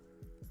me.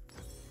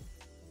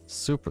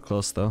 Super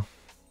close though.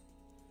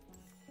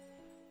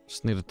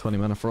 Just needed 20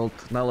 mana for ult.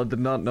 Nala did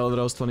not know that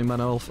I was 20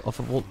 mana off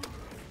of ult.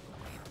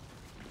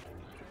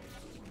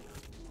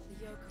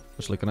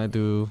 Actually, can I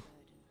do...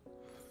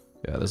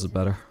 Yeah, this is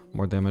better.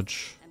 More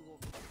damage.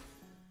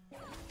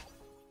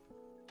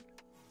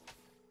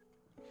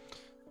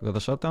 Got the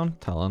shutdown?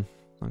 Talon.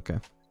 Okay.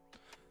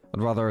 I'd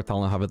rather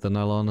Talon have it than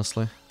Nala,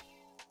 honestly.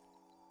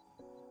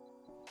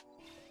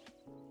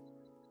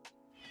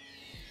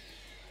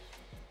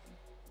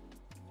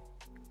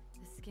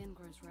 The skin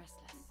grows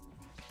restless.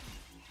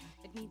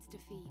 It needs to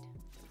feed.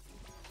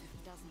 If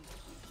it doesn't,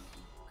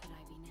 could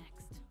I be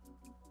next?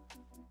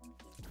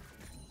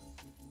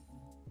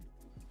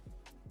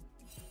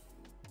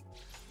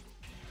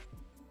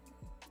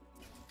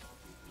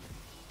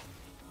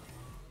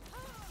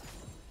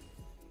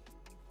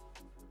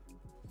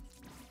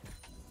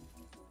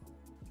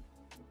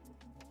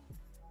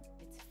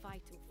 It's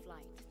fight or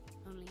flight.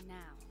 Only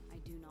now I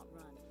do not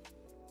run.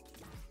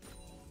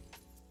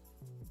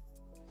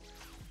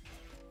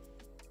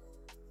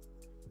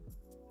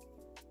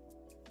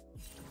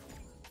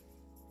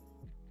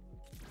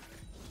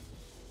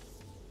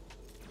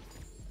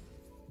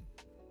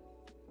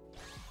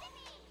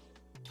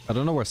 I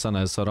don't know where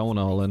Senna is, so I don't want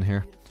to all in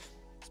here.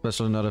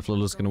 Especially not if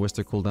Lulu's gonna waste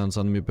her cooldowns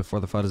on me before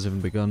the fight has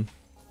even begun.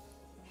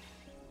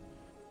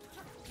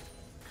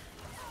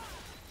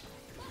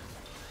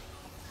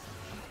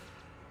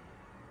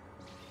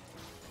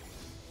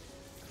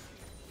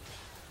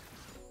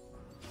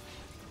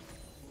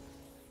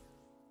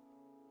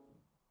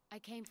 I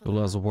came for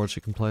Lulu has a the ward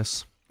she can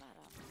place. Plat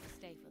up,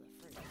 stay for the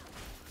fruit.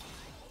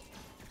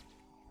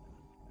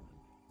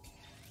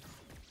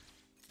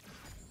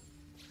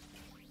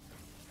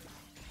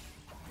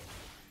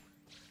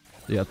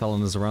 Yeah,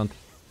 Talon is around.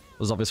 It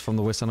was obvious from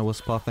the way Senna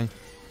was pathing.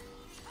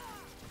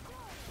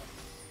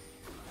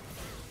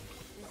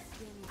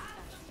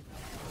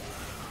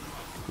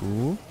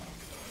 Ooh.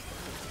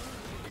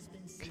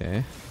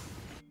 Okay.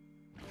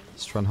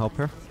 Let's try and help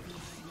her.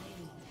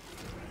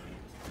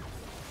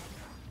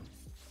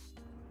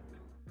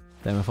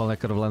 Damn, if only I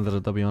could have landed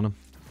a W on him.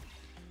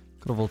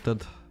 Could have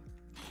ulted.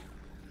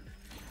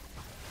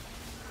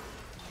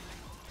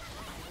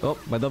 Oh,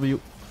 my W.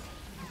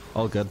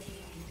 All good.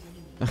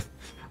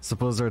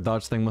 Suppose their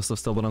dodge thing must have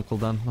still been on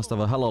cooldown. Must have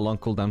a hella long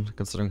cooldown,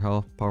 considering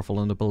how powerful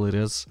an ability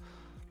it is.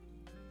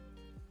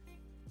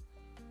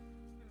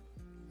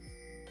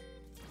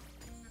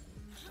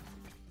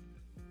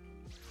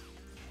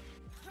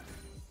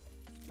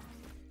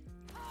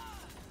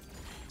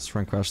 Let's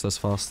try and crash this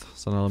fast,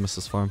 so now I'll miss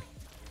this farm.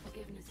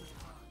 Forgiveness is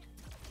hard.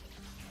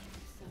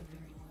 So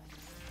very worth.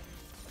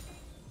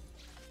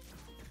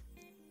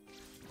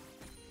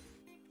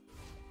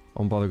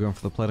 Won't bother going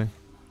for the plating.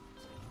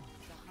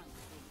 The hunt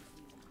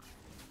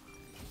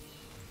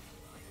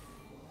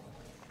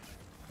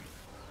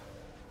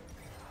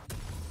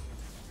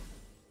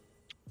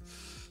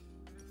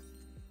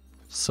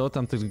So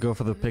tempted to go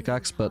for the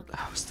pickaxe, but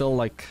still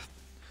like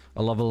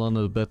a level and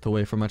a bit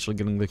away from actually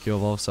getting the Q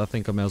evolve, so I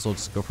think I may as well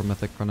just go for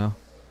Mythic for now.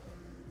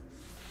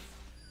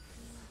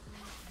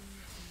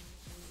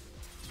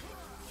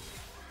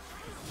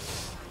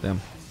 Damn.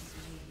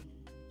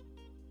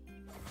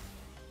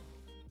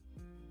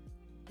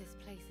 This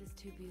place is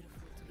too beautiful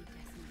to be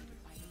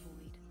decimated by the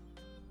void.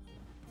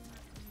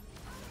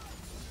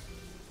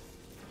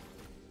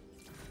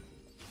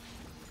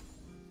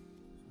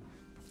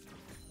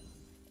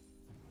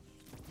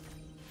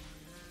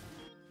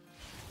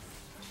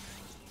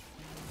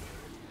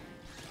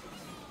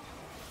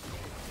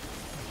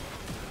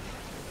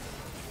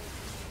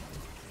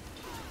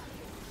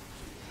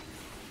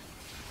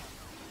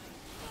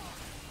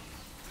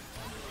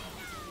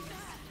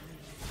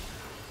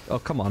 Oh,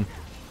 come on.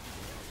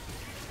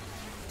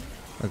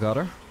 I got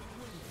her.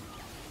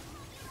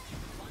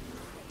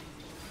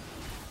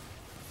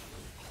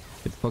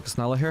 Get the focus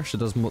Nala here. She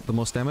does the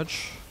most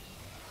damage.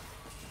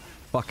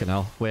 Fucking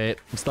hell. Wait,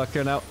 I'm stuck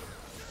here now.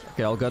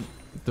 Okay, all good.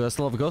 Do I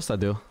still have a ghost? I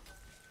do.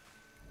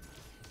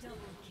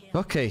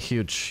 Okay,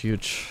 huge,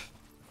 huge.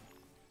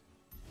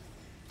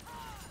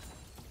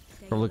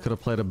 Probably could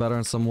have played it better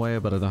in some way,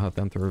 but I don't have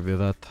time to review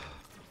that.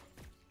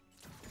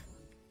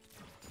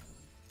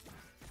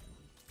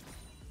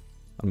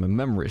 And my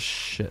memory is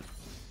shit.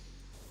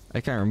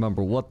 I can't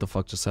remember what the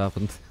fuck just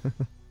happened.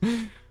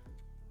 Yeah,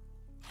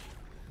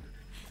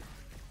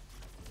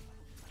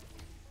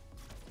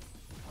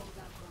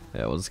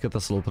 we'll just get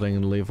this little thing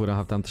and leave. We don't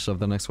have time to shove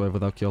the next wave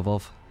without Q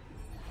evolve.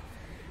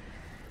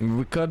 I mean,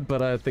 we could,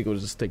 but I think it would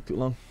just take too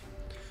long.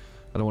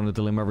 I don't want to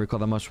delay my recall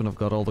that much when I've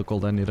got all the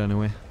gold I need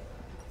anyway.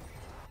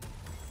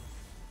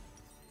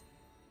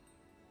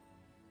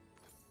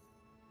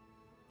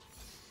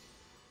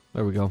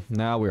 There we go.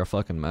 Now we are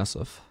fucking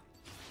massive.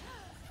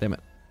 Damn it.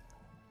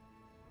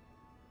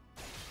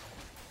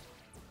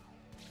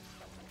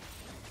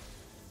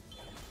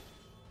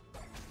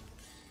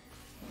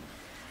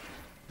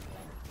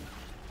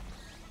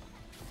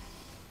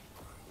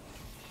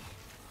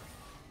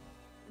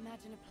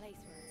 Imagine a place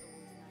where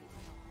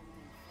it's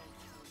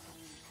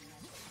always nice and holding faith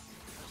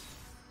to a game and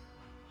magic.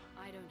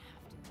 I don't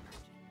have to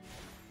imagine.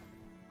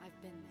 I've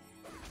been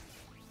there.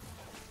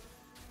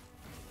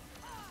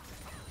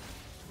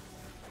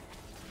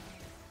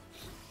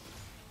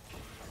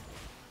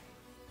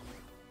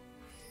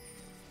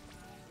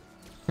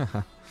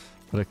 Haha.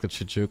 Predicted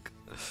she juke.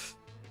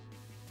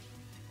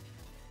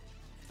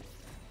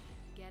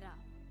 Get up.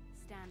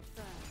 Stand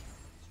firm.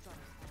 Strike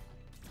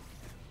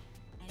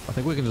hard. I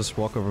think we can just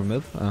walk over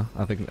mid.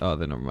 I think. Oh,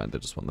 they never mind. They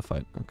just won the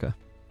fight. Okay.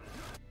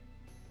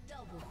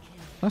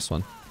 Nice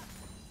one.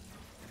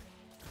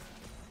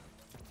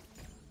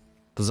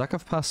 Does Zac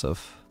have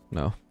passive?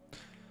 No.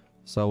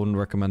 So I wouldn't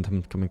recommend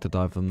him coming to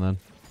dive them then.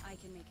 I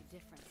can make a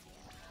difference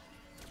here.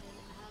 An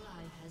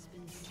ally has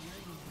been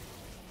slain.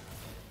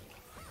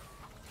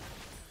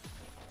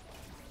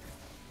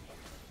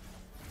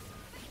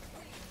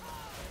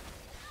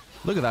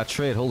 Look at that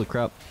trade. Holy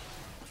crap.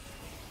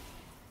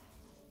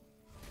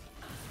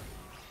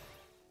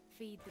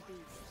 Feed the beast.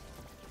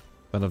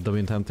 Don't have W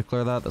in time to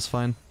clear that. That's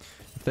fine.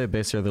 If they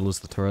base here, they lose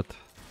the turret.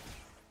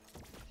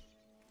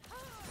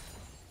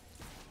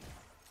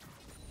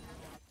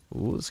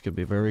 Ooh, this could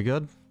be very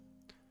good.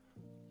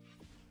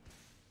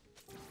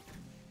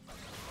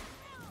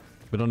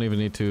 We don't even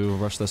need to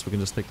rush this. We can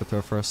just take the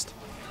turret first.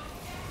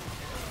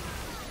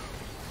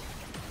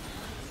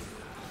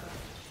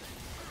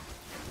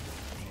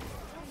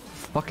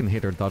 fucking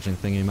hate her dodging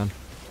thingy, man.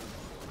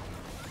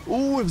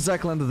 Ooh, if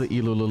Zac landed the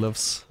E, Lulu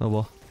lives. Oh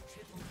well.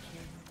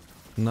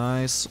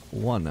 Nice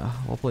one.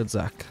 Well played,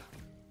 Zac.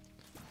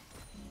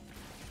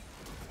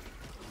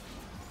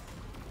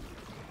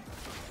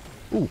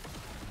 Ooh.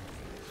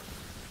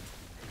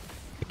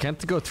 I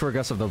can't go too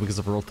aggressive though because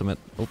of her ultimate.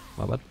 Oh,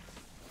 my bad.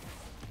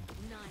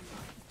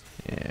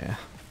 Yeah.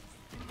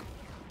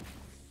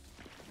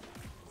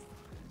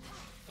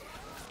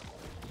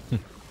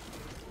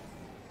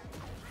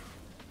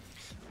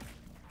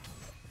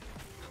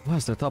 Why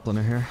is there top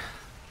laner here?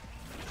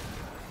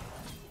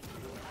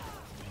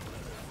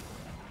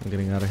 I'm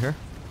getting out of here.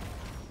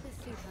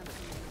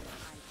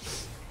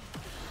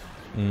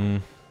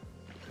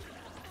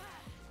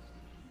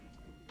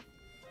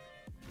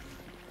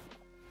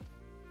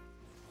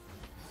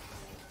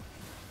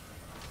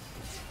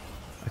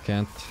 I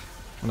can't.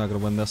 We're not gonna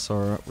win this,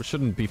 or we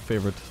shouldn't be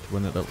favored to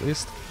win it at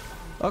least.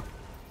 Oh,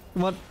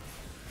 come on.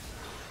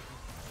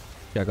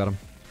 Yeah, I got him.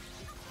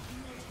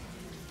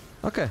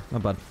 Okay,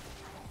 not bad.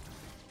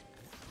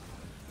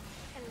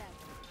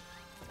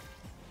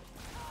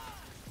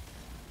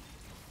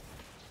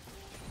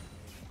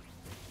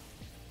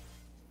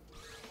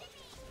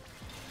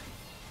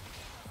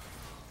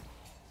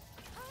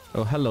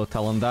 Oh, hello,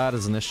 Talon. That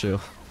is an issue.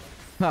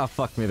 Ah,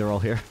 fuck me, they're all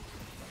here.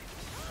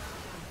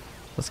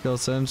 Let's go,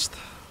 Singed.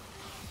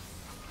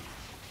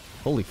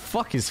 Holy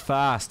fuck, he's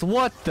fast.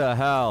 What the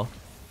hell?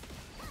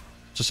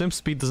 It's a shame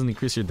speed doesn't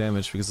increase your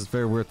damage, because it's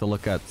very weird to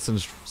look at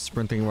Singed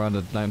sprinting around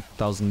at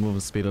 9,000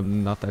 movement speed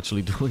and not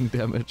actually doing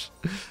damage.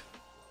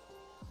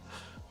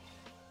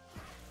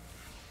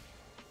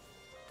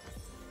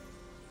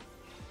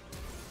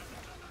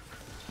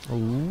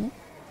 Oh.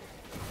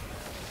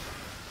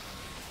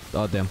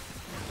 Oh, damn.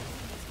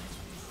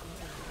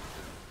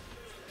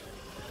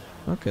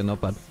 Okay, not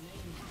bad.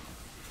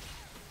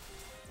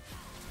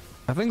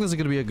 I think this is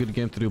gonna be a good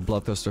game to do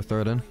Bloodthirster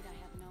third in.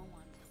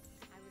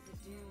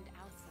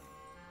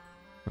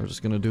 We're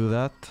just gonna do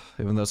that,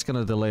 even though it's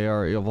gonna delay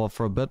our evolve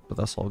for a bit, but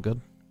that's all good.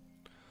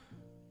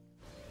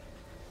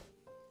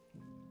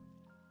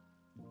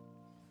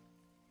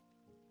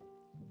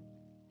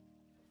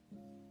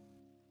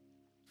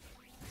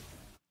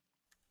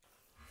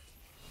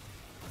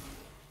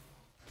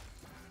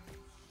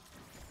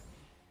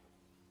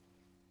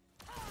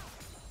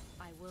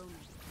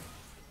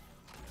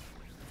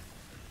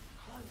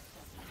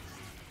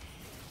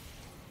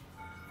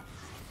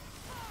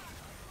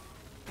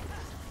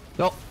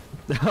 No!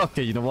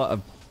 Okay, you know what? I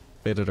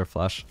baited her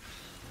flash.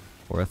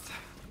 Worth.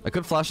 I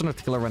could flash on her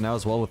to kill her right now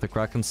as well with the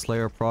Kraken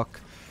Slayer proc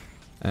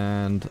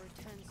and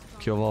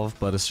Q evolve,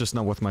 but it's just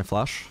not worth my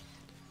flash.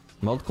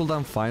 Meld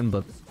cooldown fine,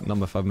 but not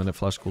my 5-minute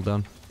flash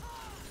cooldown.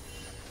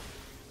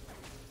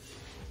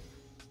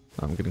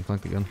 I'm getting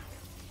flanked again.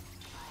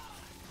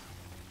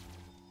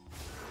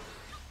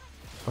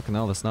 Fucking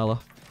hell, this Nala.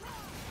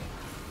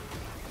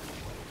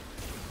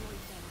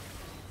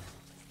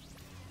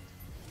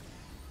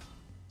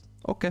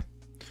 Okay.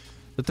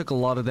 It took a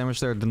lot of damage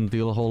there, didn't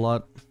deal a whole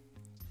lot.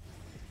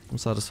 I'm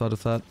satisfied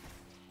with that.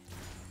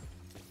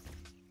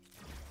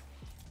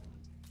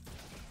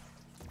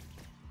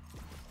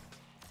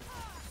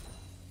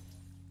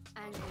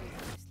 Anger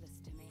is useless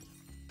to me.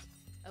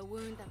 A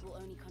wound that will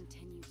only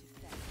continue to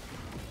fester.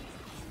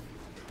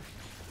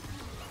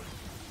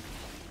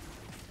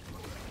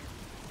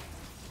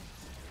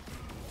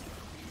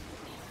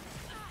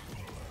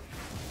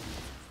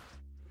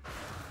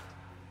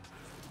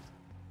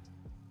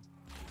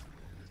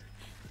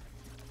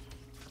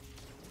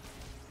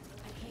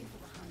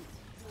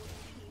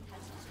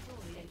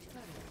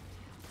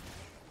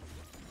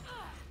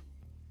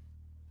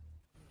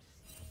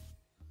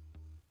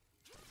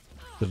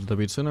 Did the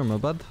beat sooner, my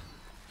bad.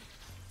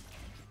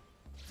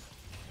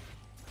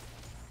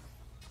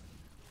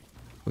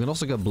 We can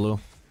also get blue.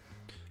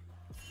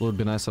 Blue would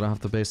be nice, I don't have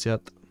the base yet.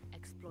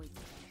 Exploit.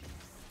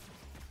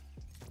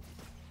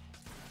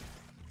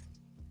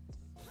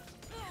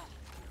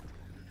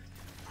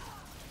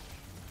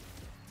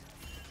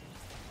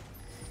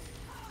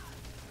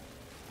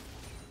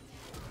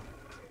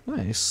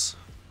 Nice.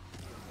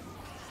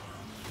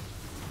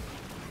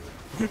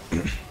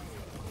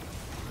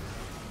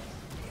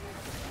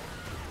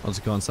 I'll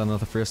just go and send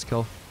another first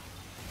kill.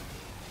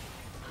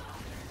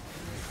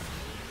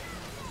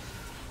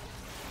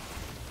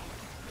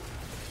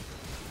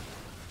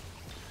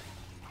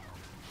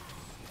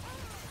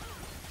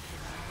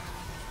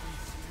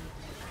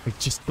 I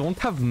just don't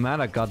have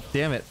mana, god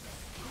damn it.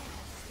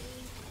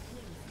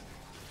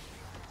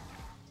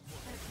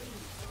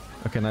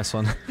 Okay, nice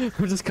one.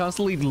 We're just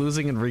constantly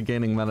losing and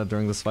regaining mana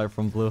during this fight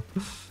from blue.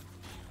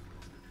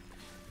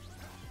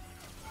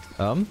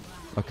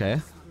 Okay.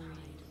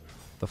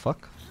 The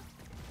fuck?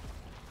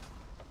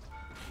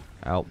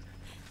 Ow.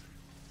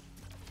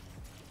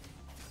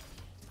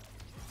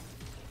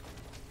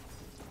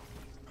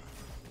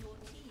 Your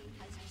team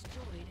has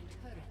destroyed a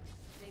turret.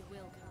 They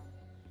will come.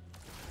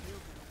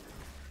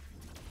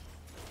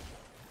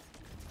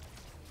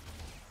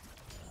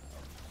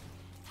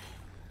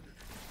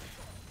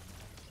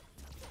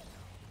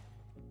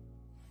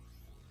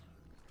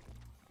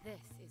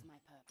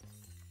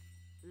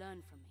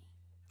 Learn from me.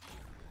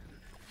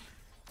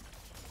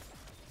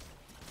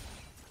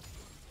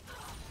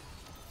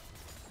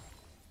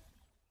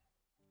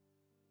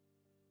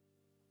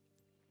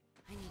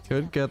 I need to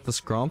Could get the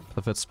Scrump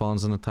if it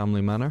spawns in a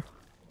timely manner.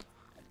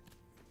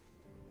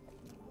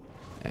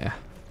 Yeah.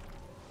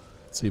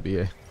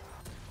 CBA.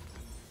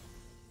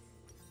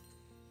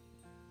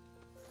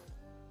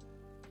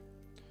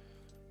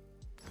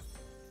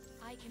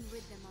 I can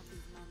rid them of these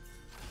monsters.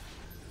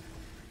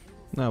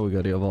 Now we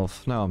gotta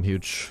evolve. Now I'm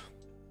huge.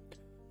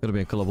 Gonna be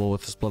unkillable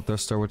with this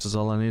Bloodthirster, which is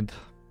all I need.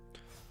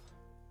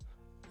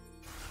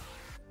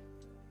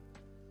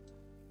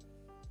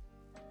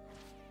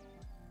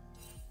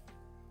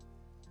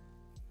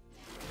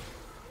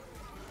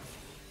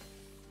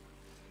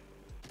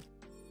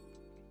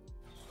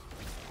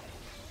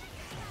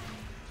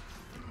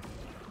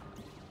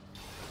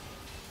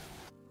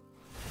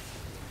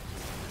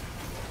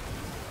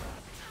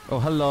 Oh,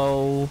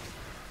 hello.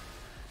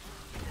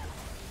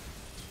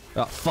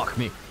 Ah, fuck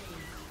me.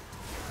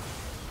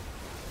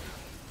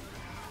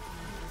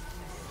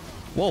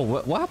 Whoa,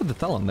 what happened to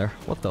Talon there?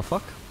 What the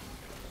fuck?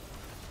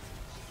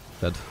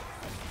 Dead.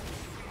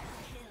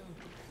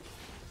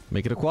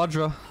 Make it a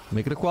Quadra.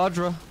 Make it a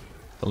Quadra.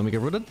 Don't let me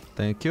get rooted.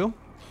 Thank you.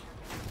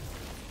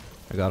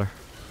 I got her.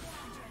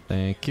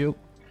 Thank you.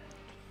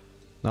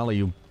 Nala,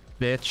 you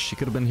bitch. She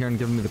could have been here and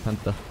given me the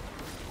Penta.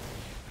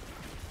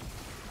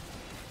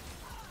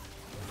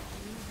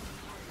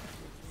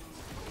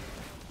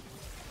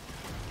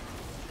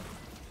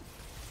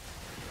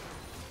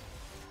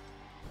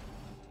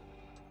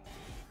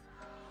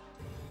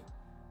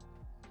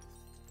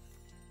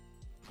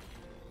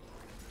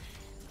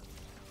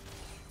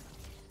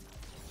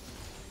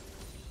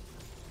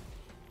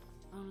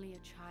 Only a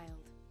child,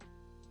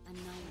 and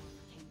no one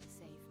came to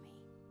save me.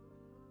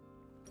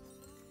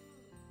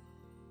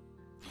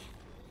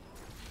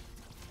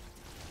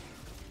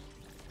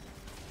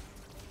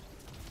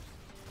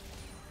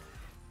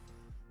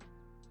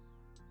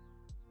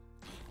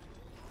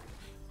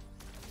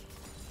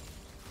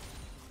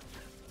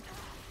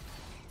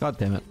 God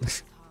damn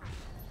it.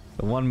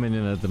 The one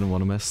minion I didn't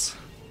want to miss.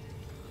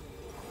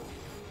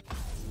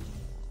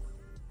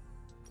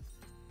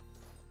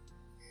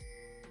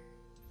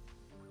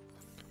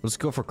 Let's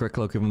go for Quick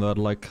Cloak even though I'd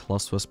like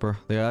Lost Whisper.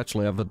 They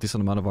actually have a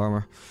decent amount of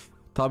armor.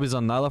 Tabi's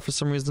on Nyla for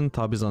some reason.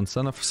 Tabi's on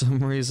Senna for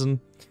some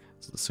reason.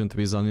 Soon to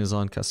be Zanya's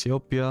on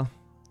Cassiopeia.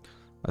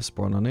 I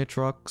spawn on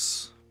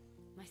Aatrox.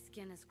 My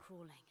skin is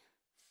crawling.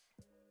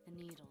 The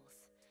needles.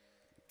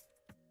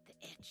 The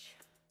itch.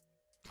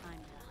 Time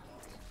to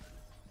hunt.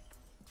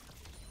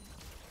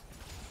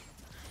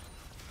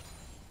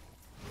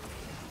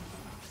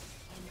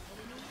 An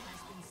enemy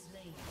has been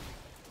slain.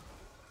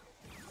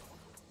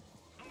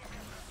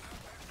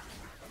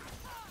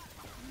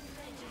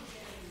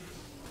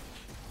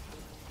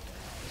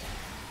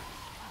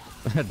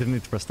 I didn't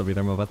need to press W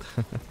there, my bad.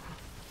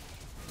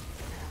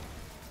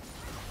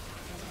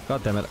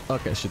 God damn it.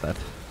 Okay, she died.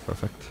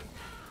 Perfect.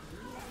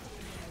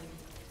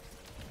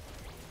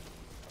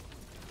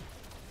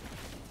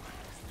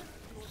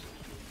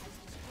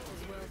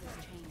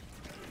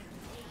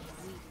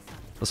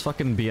 This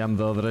fucking BM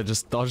though that I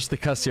just dodged the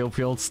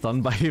Cassiopeia ult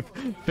stun by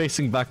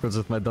facing backwards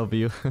with my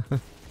W.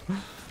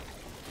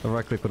 The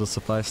right click would have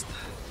sufficed.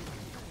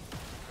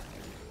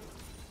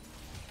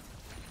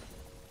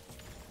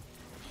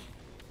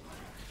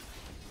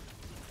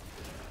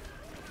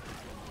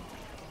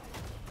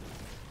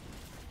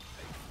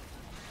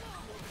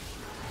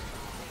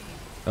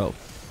 Oh.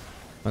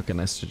 Okay,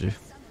 nice GG.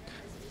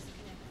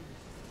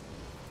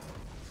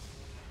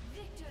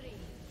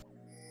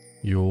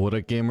 Yo, what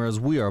up gamers?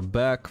 We are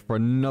back for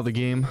another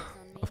game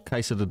of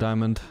Kai'Sa the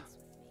Diamond.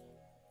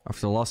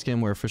 After the last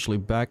game, we're officially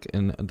back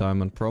in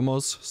Diamond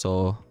promos,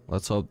 so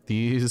let's hope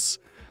these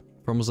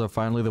promos are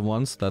finally the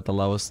ones that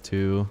allow us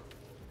to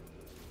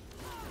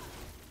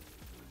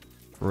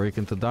break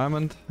into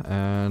Diamond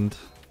and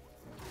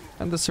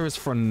end the series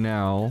for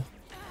now.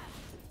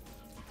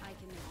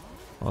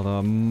 Although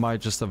I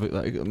might just have,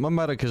 like, I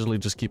might occasionally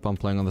just keep on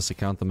playing on this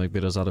account and make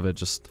videos out of it,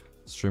 just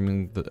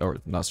streaming, or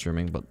not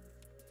streaming, but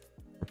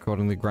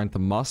recording the grind to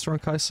master on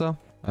Kai'Sa.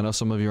 I know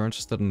some of you are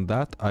interested in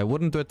that. I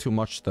wouldn't do it too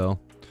much though.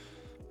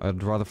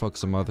 I'd rather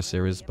focus on my other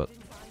series, but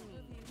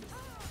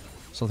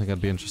something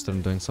I'd be interested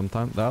in doing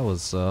sometime. That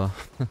was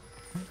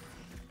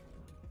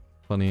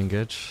funny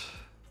engage,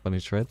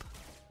 funny trade.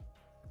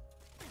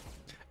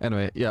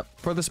 Anyway, yeah,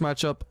 for this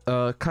matchup,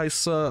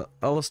 Kai'Sa,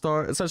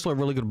 Alistar, it's actually a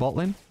really good bot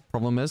lane.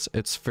 Problem is,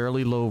 it's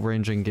fairly low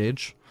range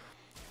engage.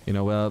 You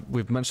know,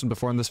 we've mentioned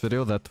before in this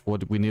video that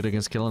what we need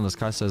against Killen is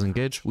Kai'Sa is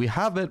engage. We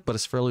have it, but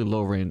it's fairly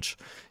low range.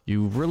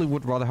 You really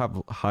would rather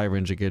have high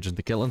range engage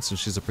into Killen since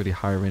she's a pretty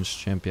high range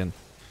champion.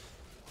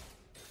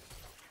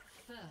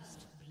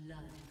 First blood.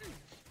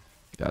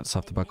 Yeah, I just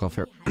have to back off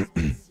here.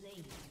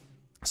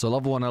 So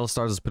level 1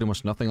 Alistar is pretty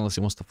much nothing unless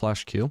he wants to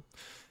flash Q,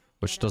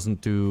 which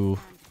doesn't do,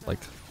 like,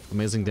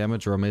 amazing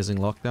damage or amazing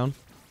lockdown.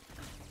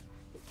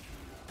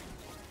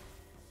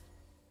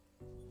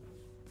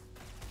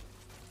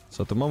 So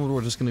So at the moment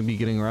we're just going to be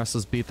getting our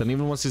asses beat, and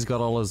even once he's got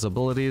all his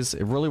abilities,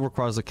 it really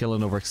requires a kill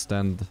and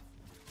overextend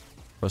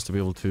for us to be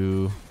able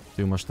to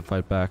do much to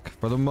fight back.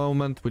 For the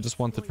moment, we just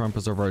want to try and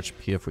preserve our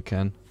HP if we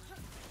can.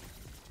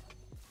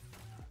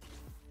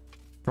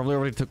 Probably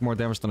already took more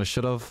damage than I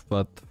should have,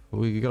 but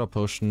we got a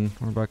potion.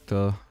 We're back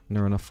to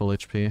near enough full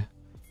HP.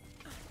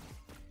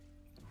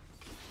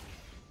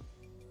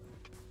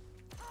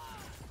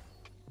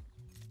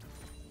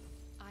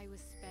 I was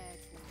spared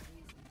for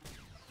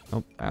a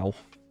reason. Oh, ow.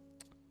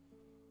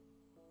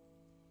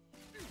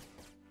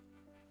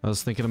 I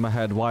was thinking in my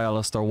head, why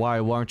Alistair, why?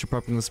 Why aren't you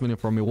prepping this minion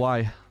for me?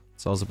 Why?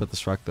 So I was a bit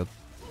distracted.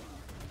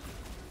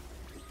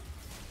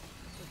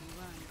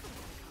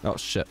 Oh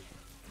shit.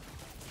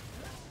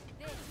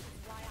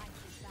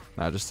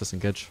 Nah, just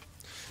disengage.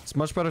 It's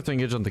much better to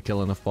engage on the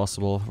Killen if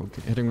possible.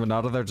 Hitting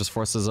Renata there just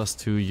forces us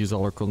to use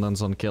all our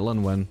cooldowns on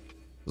Killen when...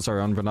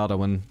 Sorry, on Renata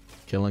when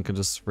Killen can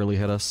just really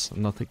hit us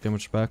and not take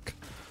damage back.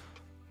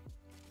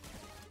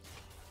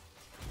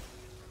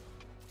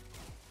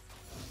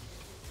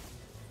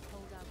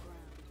 Hold our ground.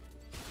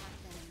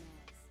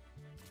 Attack them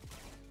in theirs.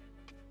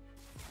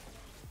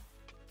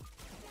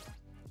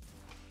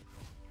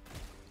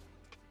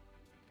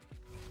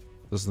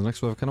 This is the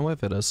next wave. What kind of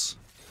wave it is?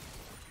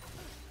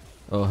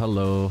 Oh,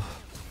 hello.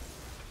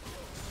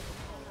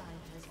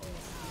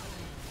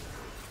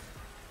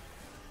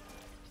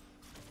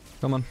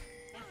 Come on.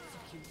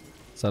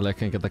 Sadly, I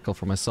can't get that kill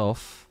for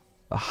myself.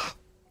 Ah.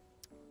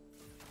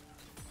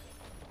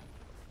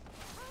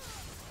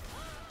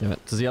 Damn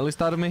it. Does he at least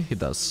die to me? He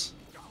does.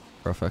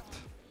 Perfect.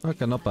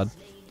 Okay, not bad.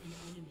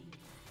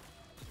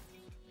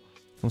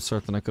 I'm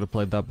certain I could have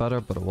played that better,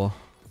 but it will.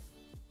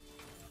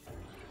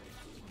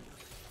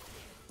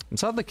 I'm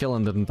sad the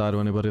Killen didn't die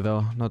to anybody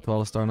though. Not to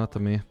Alistar, not to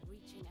me.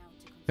 Reaching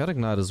out to Got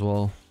Ignite as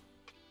well.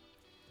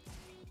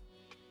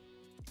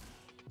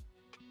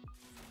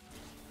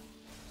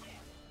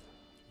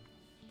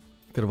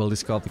 Could have at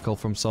least got the call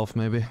for himself,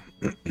 maybe.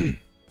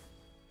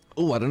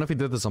 Oh, I don't know if he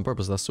did this on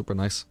purpose. That's super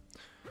nice.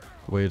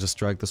 The way he just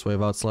dragged this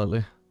wave out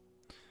slightly.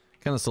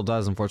 Kinda still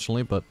dies,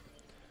 unfortunately, but...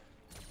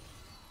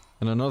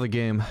 in another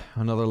game,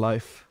 another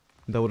life,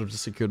 that would have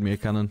just secured me a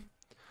cannon.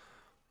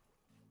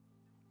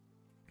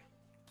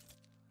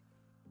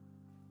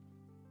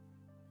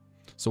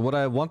 So what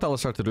I want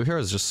Alistar to do here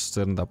is just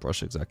sit in that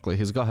brush, exactly.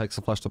 He's got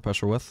Hexaflash to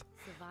pressure with.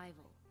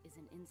 survival is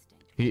an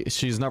instinct.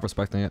 She's not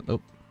respecting it.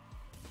 Nope.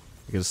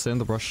 You gotta stay in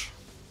the brush.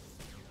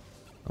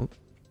 Oh.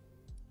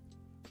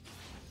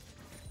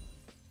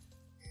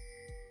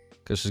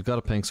 Because she's got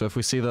a pink, so if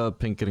we see the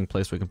pink getting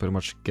placed, we can pretty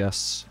much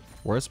guess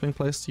where it's being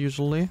placed,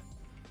 usually.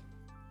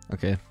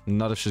 Okay,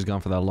 not if she's gone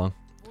for that long.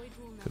 Void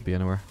rule Could be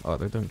anywhere. Oh,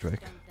 they're doing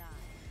Drake. don't die.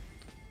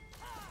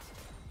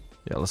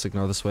 Yeah, let's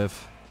ignore this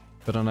wave.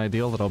 Bit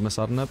unideal that I'll miss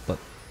out on it, but...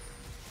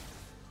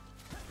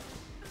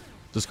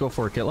 just go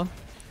for a Caitlyn.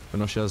 I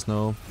know she has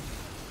no...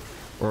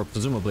 or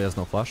presumably has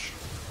no flash.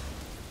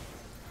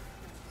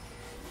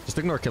 Just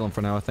ignore Caitlyn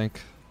for now, I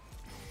think.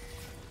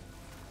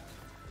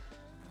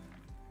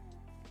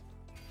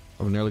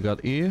 I've nearly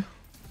got E.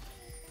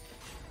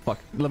 Fuck,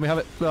 let me have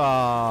it.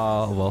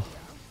 Ah, well.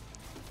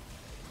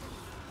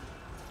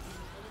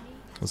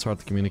 It's hard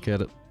to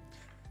communicate it.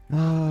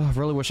 Ah, I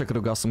really wish I could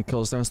have got some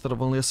kills there instead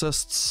of only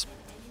assists.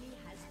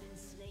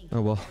 Oh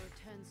well.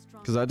 Return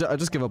strong. Because I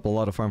just give up a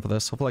lot of farm for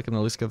this. Hopefully I can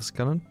at least get this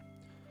cannon.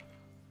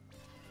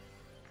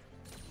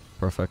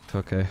 Perfect,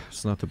 okay.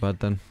 It's not too bad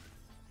then.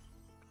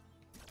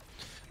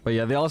 But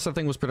yeah, the Alistar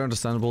thing was pretty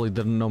understandable. He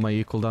didn't know my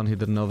E cooldown. He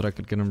didn't know that I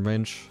could get in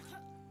range.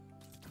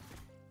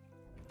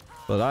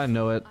 But I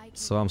know it,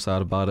 so I'm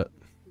sad about it.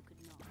 Who could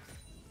not?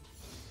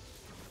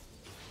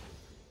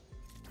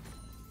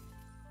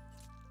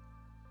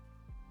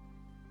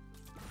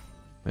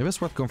 Maybe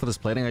it's worth going for this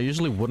plating. I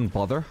usually wouldn't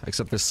bother,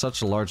 except there's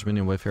such a large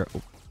minion wave here.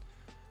 Oh.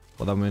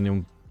 Well, that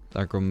minion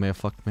aggro may have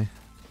fucked me.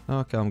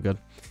 Okay, I'm good.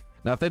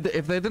 Now, if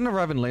they didn't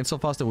arrive in lane so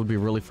fast, it would be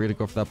really free to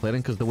go for that plating,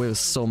 because the wave is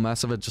so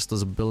massive, it just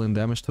does 1 billion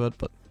damage to it,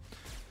 but...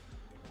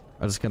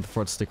 I just can't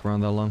afford to stick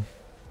around that long.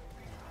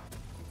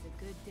 It's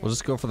a good day. We'll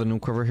just go for the new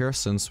quiver here,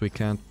 since we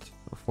can't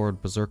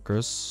afford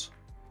berserkers.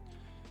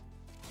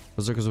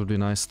 Berserkers would be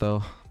nice,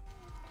 though.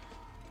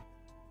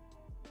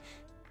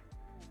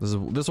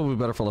 This will be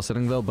better for less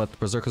hitting though, but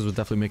berserkers would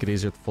definitely make it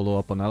easier to follow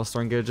up on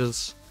Alistar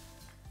engages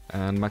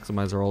and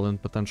maximize our all-in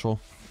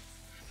potential.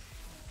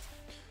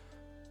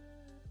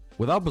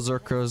 Without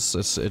berserkers,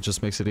 it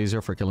just makes it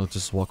easier for Killen to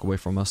just walk away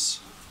from us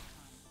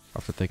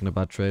after taking a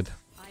bad trade.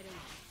 I don't.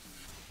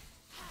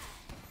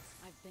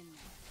 I've been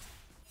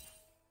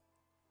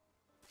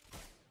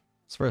there.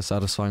 It's very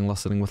satisfying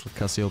last hitting with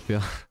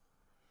Cassiopeia.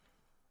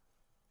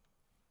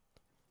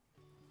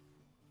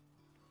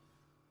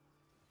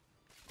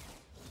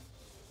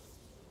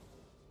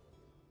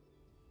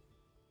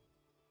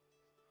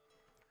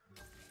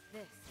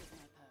 This is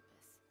my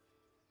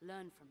purpose.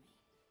 Learn from me.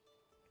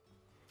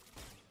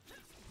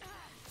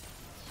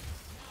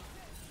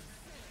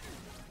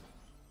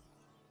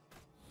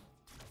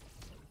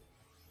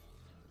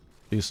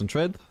 Decent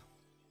trade.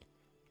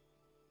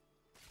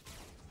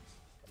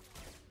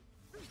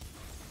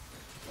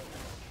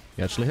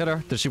 He actually hit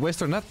her. Did she waste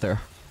her net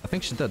there? I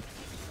think she did.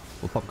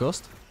 We'll pop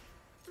Ghost.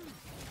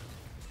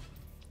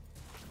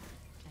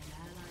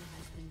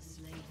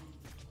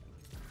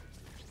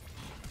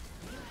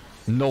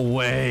 No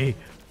way!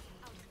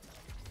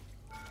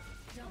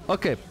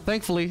 Okay,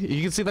 thankfully,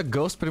 you can see that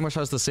Ghost pretty much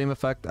has the same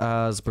effect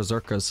as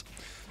Berserkers.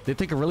 They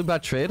take a really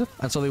bad trade,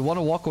 and so they want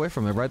to walk away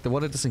from it, right? They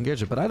want to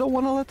disengage it, but I don't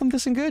want to let them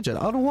disengage it.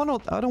 I don't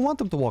want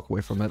them to walk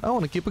away from it. I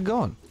want to keep it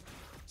going.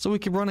 So we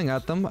keep running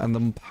at them, and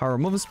the higher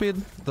movement speed,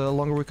 the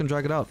longer we can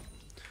drag it out.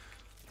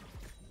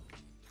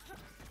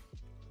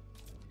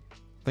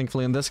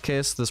 Thankfully, in this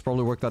case, this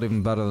probably worked out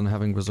even better than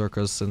having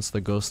Berserkers, since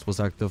the Ghost was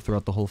active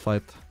throughout the whole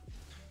fight.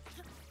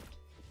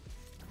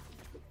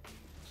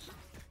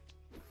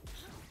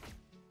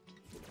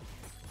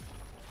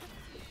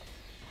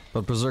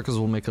 But Berserkers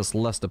will make us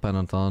less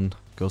dependent on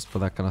Ghost for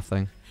that kind of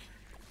thing.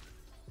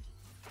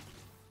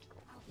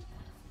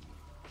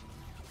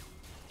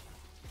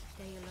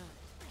 Stay alert.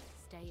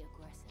 Stay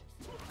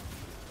aggressive.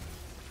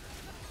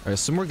 I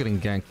assume we're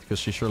getting ganked, because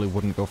she surely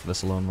wouldn't go for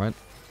this alone, right?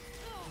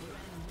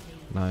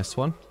 Nice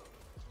one.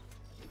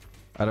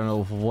 I don't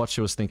know what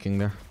she was thinking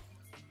there.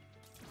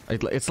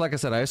 It's like I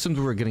said, I assumed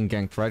we were getting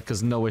ganked, right?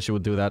 Because no way she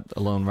would do that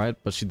alone, right?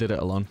 But she did it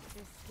alone.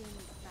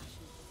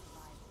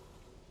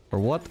 For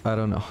what? I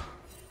don't know.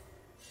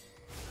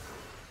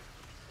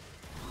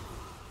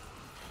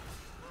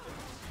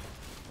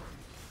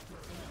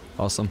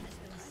 Awesome.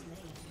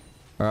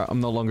 Alright, I'm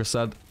no longer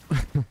sad.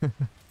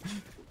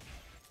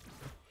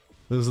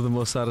 This is the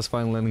most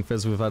satisfying landing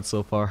phase we've had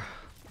so far.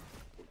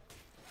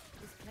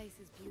 This place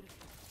is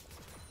beautiful.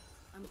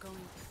 I'm going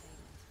to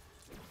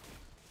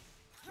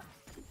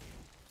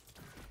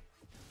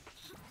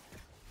save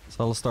it.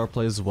 Salistar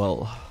plays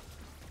well.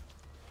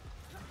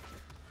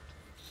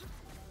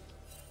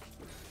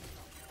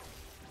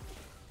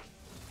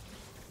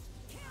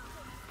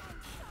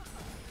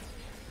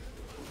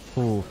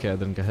 Ooh, okay, I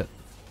didn't get hit.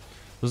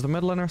 Who's the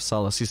mid laner?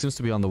 Salas. He seems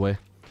to be on the way.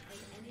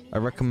 I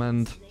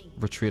recommend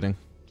retreating.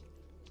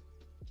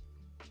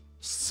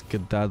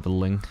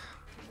 Skedaddling.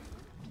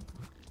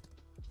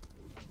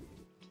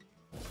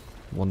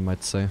 One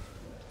might say.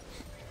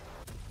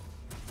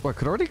 Oh, I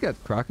could already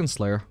get Kraken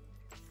Slayer.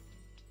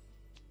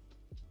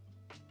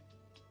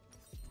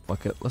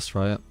 Fuck it, let's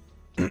try it.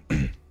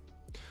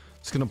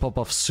 It's gonna pop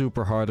off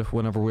super hard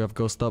whenever we have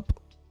Ghost up.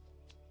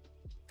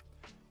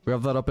 We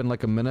have that up in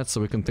like a minute,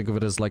 so we can think of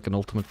it as like an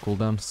ultimate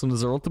cooldown. As soon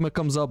as our ultimate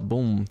comes up,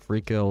 boom,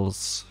 3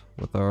 kills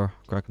with our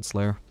Kraken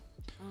Slayer.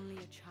 Only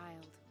a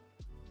child,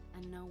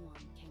 and no one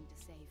came to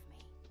save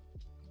me.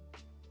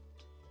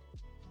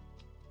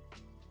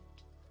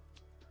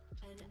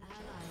 An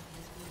ally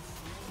has been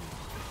slain.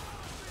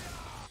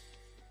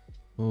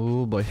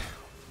 Oh boy.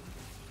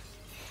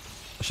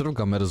 I should have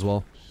gone mid as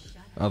well.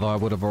 Although I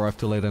would have arrived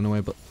too late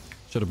anyway, but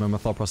should have been my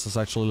thought process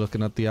actually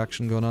looking at the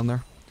action going on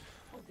there.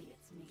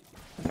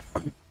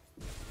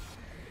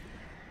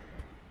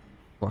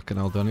 Fucking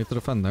hell, do I need to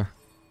defend there?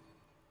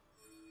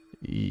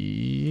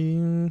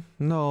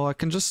 No, I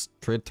can just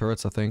trade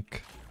turrets, I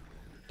think.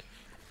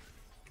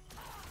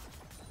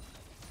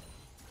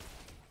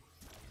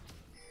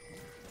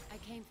 I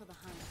came for the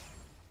hunt.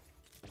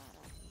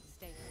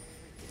 Stay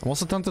I'm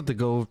also tempted to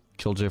go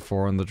kill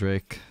J4 on the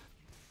Drake.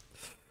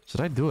 Should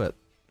I do it?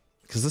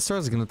 Because this turret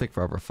is gonna take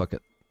forever, fuck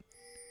it.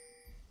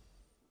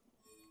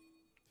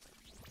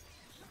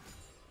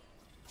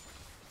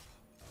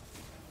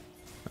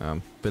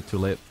 Bit too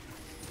late.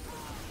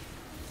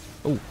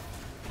 Oh.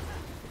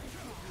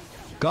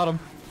 Got him.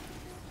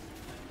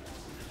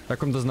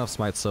 Backroom doesn't have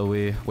smite, so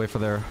we wait for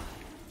them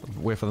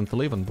to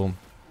leave and boom.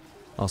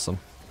 Awesome.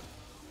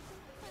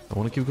 I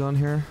want to keep going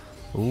here.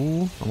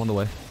 Ooh, I'm on the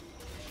way.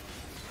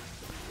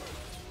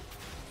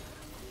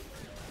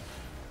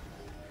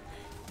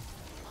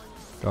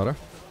 Got her.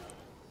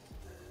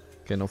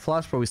 Okay, no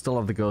flash, but we still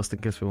have the ghost in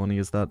case we want to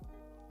use that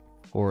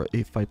for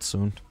a fight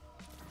soon.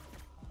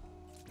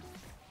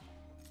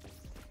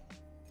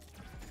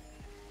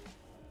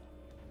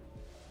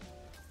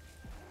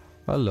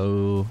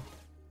 Hello.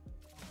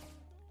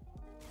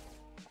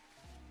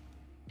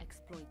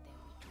 exploit their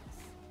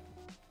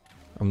weakness.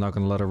 I'm not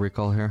gonna let her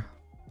recall here.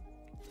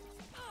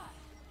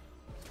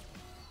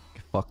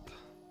 Get fucked.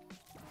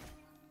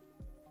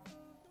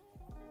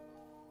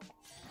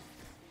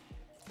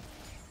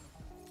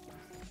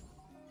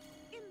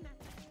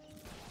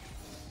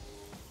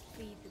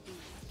 Feed the beast.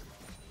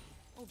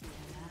 Or be An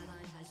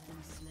ally has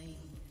been slain.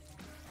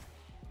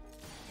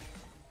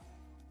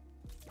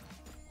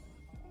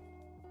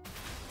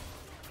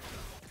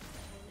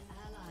 An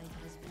ally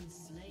has been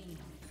slain.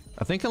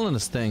 I think Ellen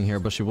is staying here,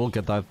 but she will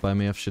get dived by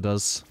me if she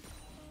does.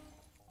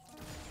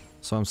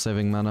 So I'm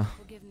saving mana.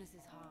 forgiveness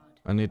is hard.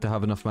 I need to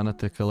have enough mana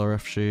to kill her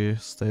if she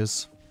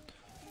stays.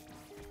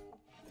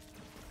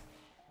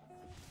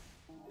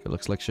 It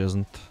looks like she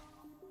isn't.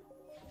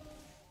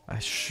 I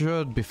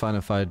should be fine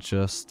if I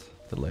just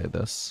delay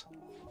this.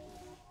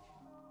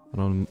 I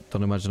don't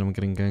imagine I'm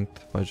getting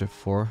ganked by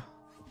J4,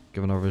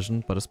 given our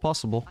vision, but it's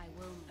possible. I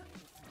will not.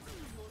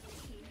 Your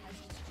team has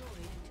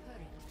destroyed a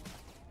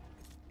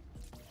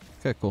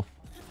turret. Okay, cool.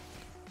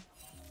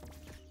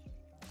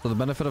 So the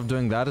benefit of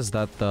doing that is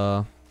that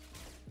okay,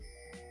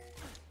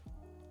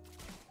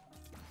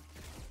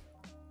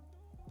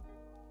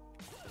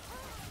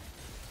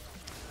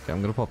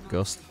 I'm gonna pop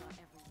Ghost.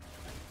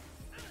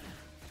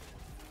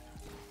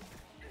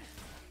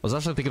 I was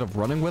actually thinking of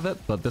running with it,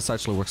 but this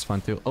actually works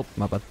fine too. Oh,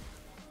 my bad.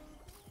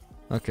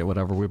 Okay,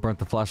 whatever. We burnt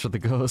the flash with the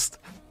Ghost.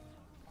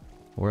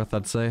 Worth,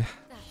 I'd say.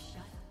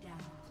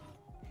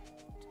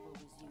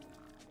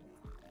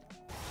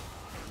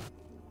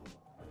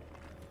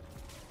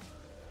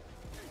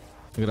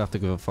 I'm gonna have to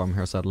give a farm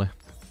here, sadly.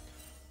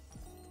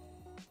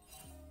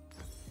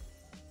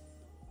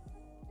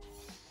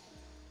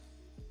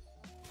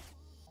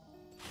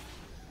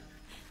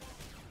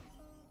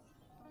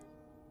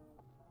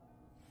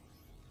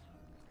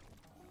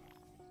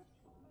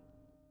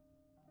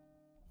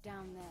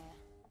 Down there,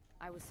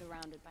 I was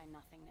surrounded by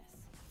nothingness.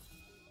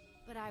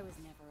 But I was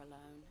never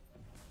alone.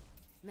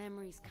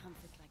 Memories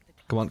comfort like the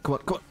Come on, come on,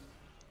 come on!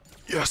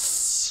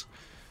 Yes!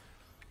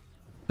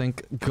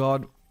 Thank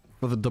God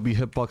for the W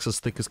hitbox as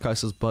thick as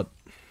Kai'Sa's butt.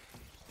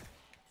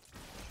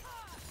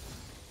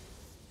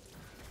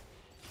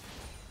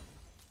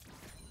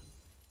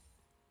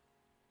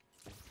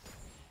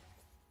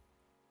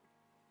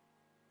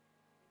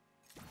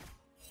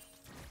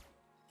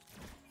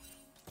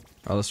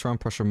 Alright, let's try and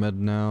pressure mid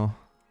now.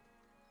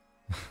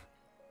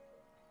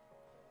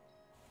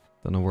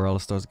 Don't know where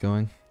Alistar's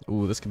going.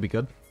 Ooh, this could be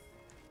good.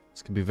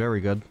 This could be very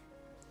good.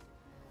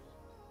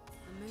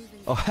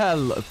 Oh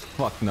hell,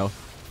 fuck no.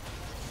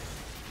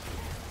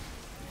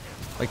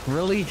 Like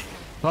really?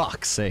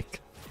 Fuck's sake.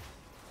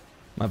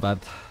 My bad,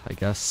 I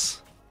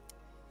guess.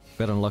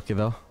 Bit unlucky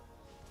though.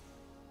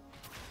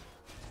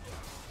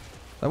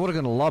 That would have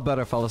gone a lot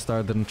better if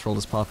Alistar didn't troll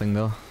this pathing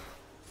though.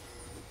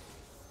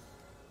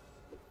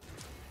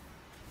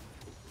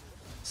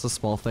 It's the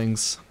small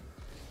things.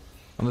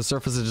 On the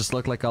surface it just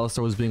looked like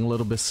Alistar was being a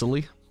little bit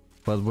silly.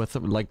 But with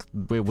it, like,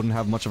 it wouldn't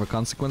have much of a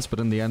consequence, but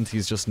in the end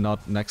he's just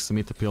not next to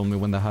me to peel me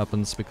when that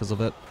happens because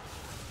of it.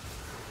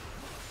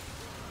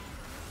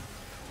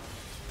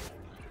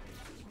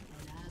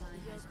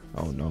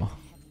 Oh no.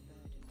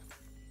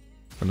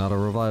 Renata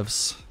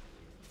revives.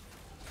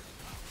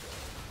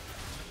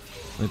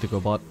 Need to go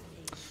bot.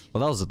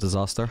 Well, that was a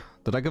disaster.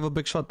 Did I give a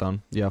big shot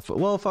down? Yeah,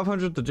 well,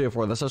 500 to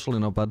J4, that's actually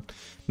not bad.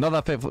 Not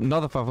that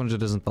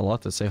 500 isn't a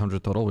lot, it's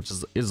 800 total, which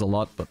is a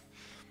lot, but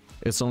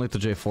it's only to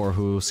J4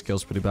 who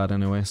scales pretty bad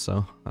anyway,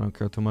 so I don't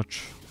care too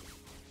much.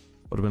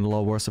 Would have been a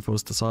lot worse if it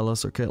was to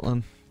Silas or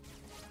Caitlyn.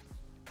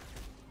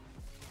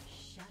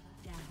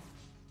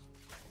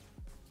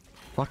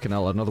 Fucking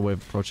hell, another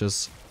wave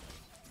approaches.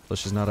 So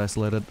she's not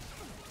isolated.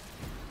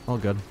 All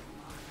good.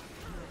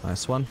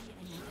 Nice one.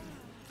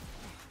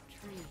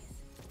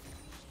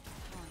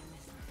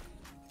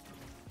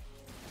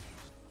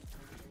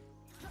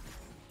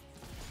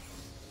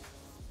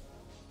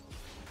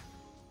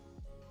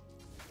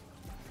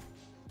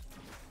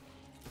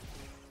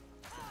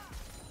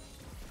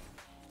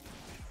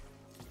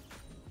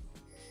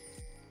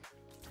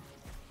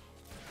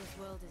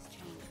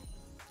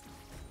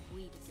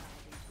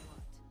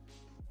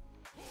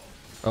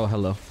 Oh,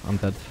 hello. I'm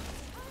dead.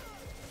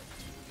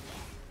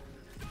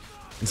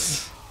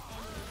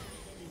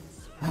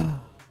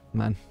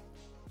 Man.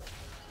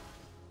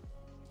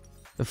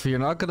 If you're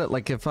not gonna,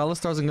 like, if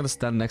Alistar isn't gonna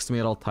stand next to me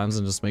at all times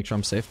and just make sure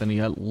I'm safe, then he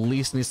at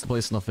least needs to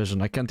place enough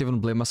vision. I can't even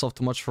blame myself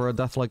too much for a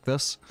death like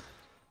this.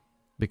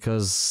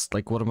 Because,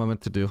 like, what am I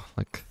meant to do?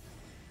 Like,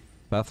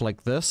 path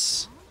like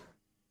this?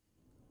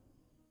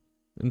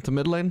 Into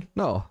mid lane?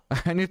 No.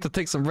 I need to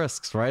take some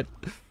risks, right?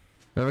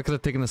 Maybe I could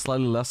have taken a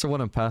slightly lesser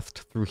one and pathed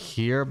through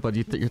here, but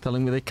you're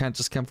telling me they can't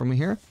just camp from me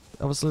here?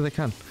 Obviously they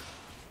can.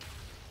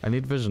 I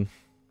need vision.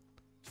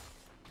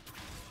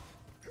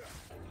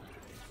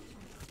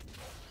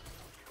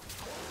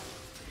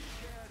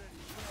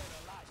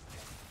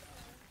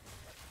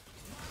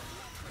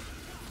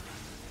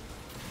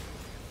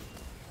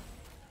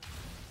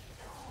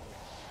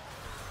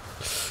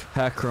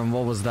 Heckram,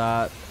 what was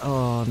that?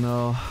 Oh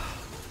no.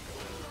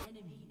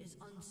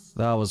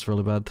 That was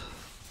really bad.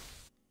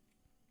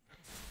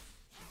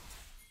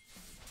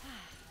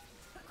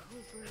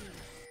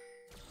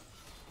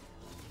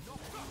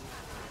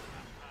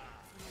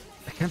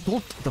 I can't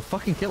ult the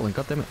fucking killing,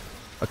 god damn it.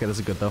 Okay, this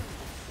is good though.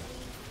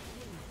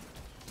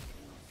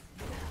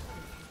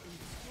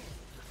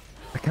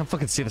 I can't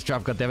fucking see this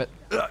trap, god damn it.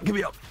 Give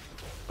me up.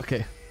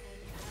 Okay.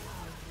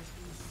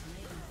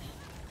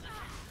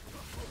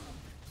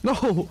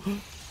 No!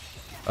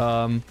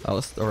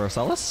 Alice or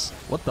Salas?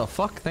 What the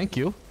fuck? Thank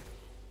you.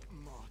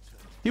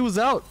 He was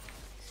out.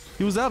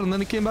 He was out and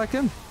then he came back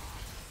in.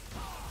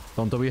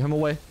 Don't W him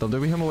away. Don't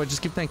W him away.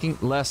 Just keep tanking.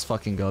 Let's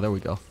fucking go. There we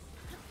go.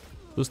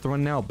 Who's the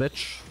run now,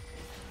 bitch?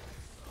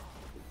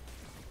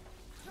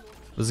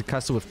 There's a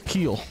Kai'Sa with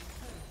peel.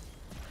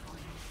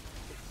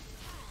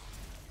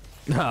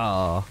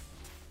 Ah.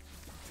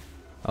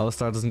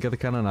 Alistar doesn't get the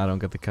cannon. I don't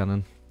get the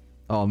cannon.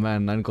 Oh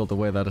man, 9 gold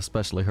away. That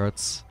especially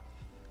hurts.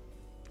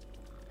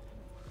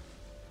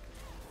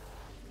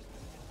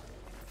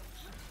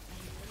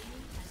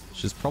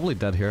 She's probably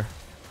dead here.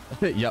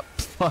 Yep.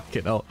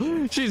 Fucking hell.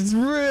 She's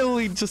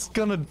really just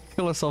gonna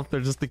kill herself there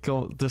just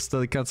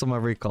to cancel my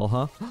recall,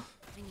 huh?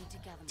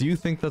 Do you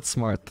think that's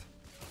smart?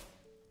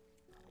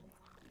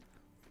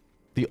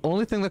 The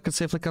only thing that could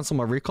safely cancel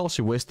my recall,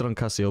 she wasted on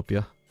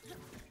Cassiopeia.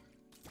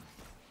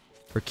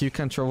 Her Q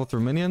can't travel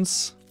through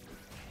minions.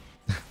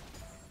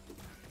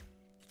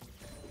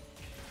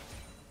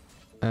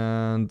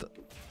 And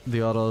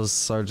the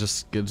autos are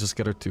just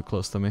get her too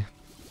close to me.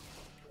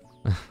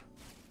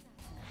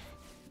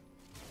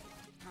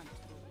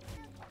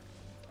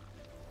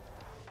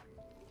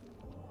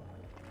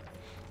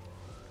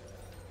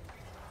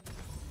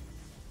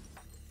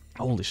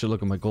 Holy shit,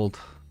 look at my gold.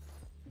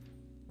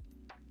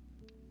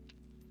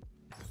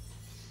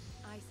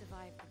 I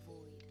survived the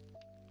void,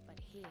 but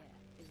here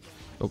is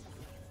where Oh,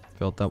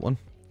 failed that one.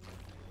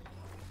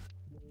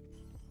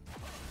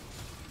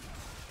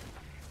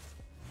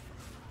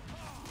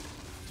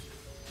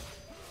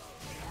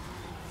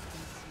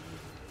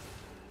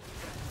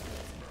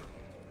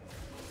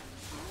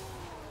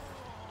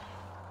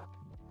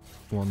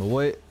 I'm on the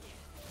way.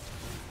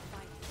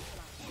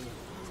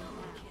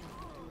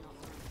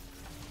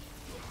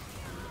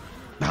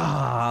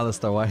 Ah, that's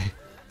the way.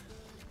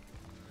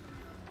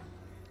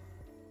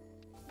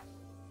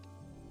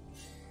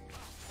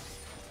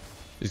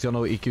 He's got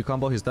no EQ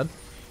combo, he's dead.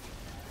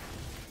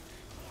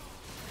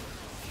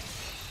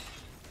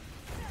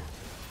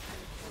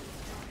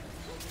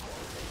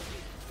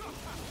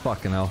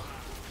 Fucking hell.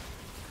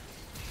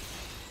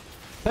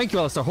 Thank you,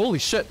 Alistair. Holy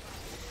shit.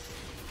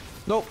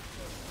 Nope.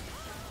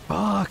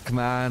 Fuck,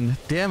 man.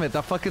 Damn it,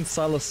 that fucking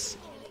Silas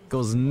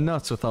goes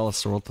nuts with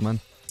Alistair ult, man.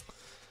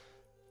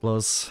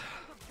 Blows.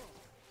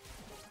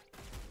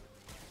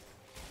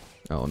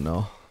 Oh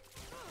no.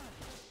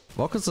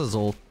 Vulcan's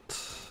ult.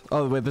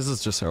 Oh wait, this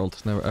is just Herald.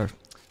 Never.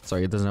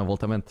 Sorry, it doesn't have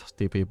ult. I meant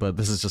TP, but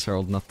this is just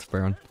Herald, not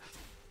Baron.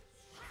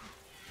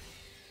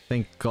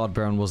 Thank God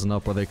Baron wasn't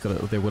up, or they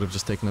would have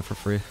just taken it for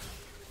free.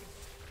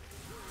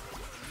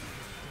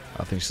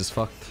 I think she's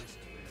fucked.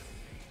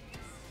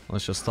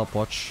 Let's just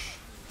stopwatch.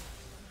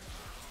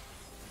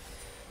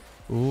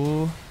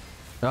 Ooh.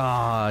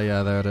 Ah,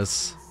 yeah, there it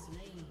is.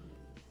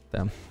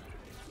 Damn.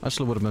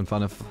 Actually would have been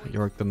fun if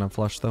Yorick didn't have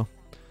flash though.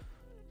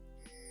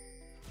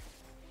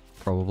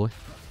 Probably.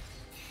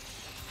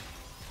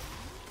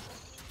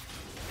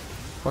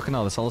 Fucking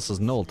hell, this Alice has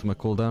no ultimate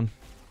cooldown.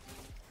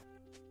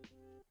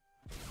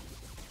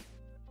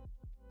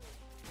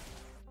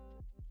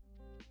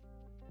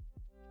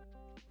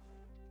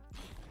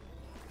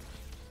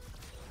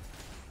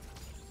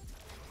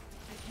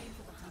 I came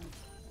for the hunt,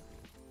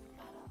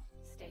 but I'll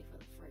stay for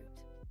the fruit.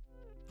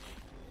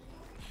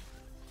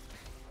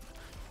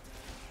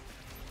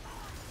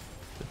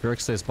 If Yorick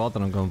stays bot,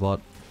 then I'm going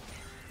bot.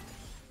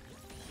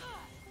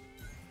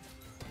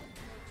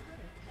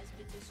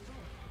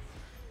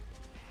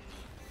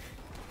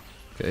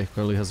 Okay,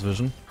 clearly has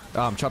vision.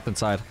 Ah, I'm trapped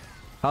inside.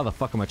 How the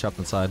fuck am I trapped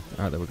inside?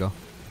 Alright, there we go.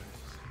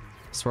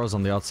 Swear's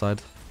on the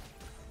outside.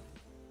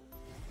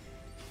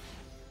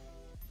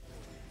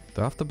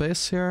 Do I have to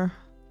base here?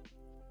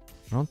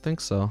 I don't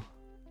think so.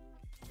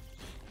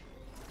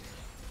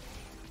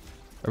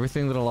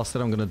 Everything that I lost it,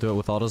 I'm gonna do it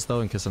with autos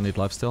though, in case I need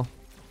lifesteal.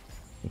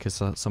 In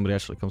case somebody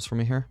actually comes for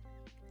me here.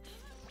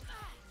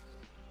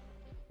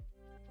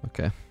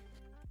 Okay.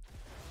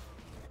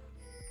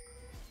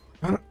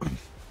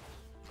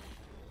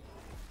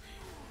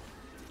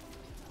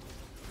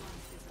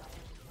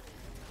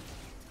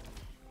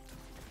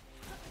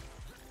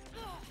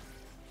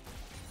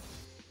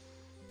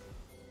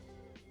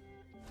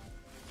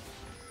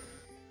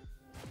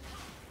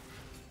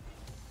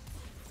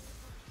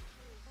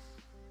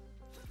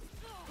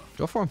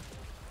 Go for him.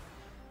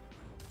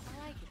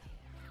 I like it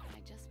here. I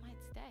just might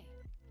stay.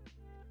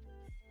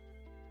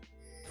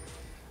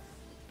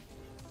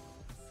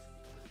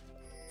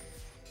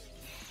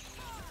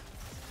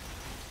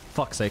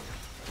 Fuck's sake.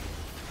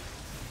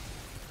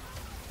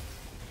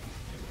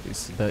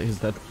 He's dead. He's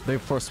dead. They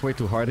forced way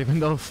too hard, even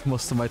though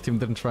most of my team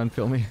didn't try and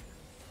kill me.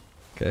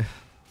 Okay.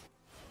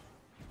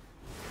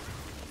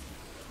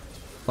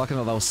 Fucking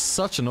hell, that was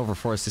such an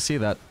overforce. You see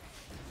that?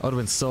 I would have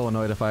been so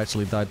annoyed if I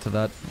actually died to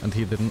that, and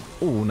he didn't.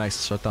 Ooh,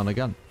 nice shutdown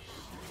again.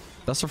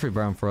 That's a free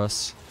Baron for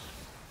us.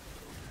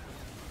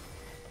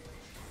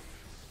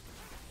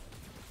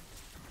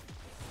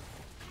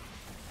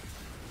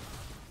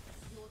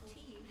 Your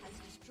team has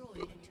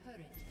destroyed a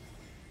turret.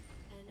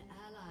 An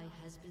ally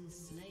has been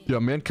slain. Yeah,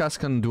 me and Cass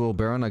can duel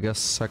Baron. I guess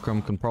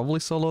Sakram can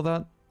probably solo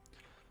that.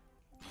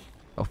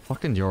 Oh,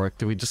 fucking Yorick.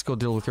 Do we just go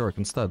deal with Yorick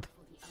instead?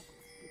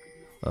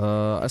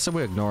 I said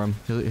we ignore him.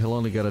 He'll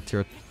only get a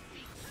tier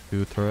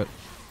 2 turret.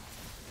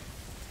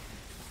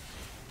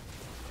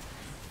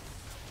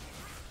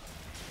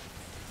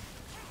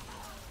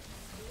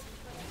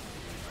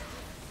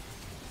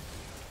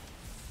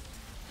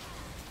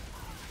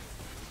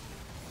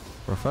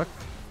 Perfect.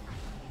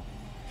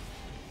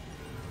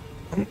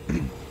 This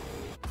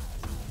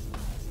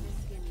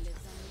skin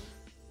lives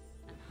on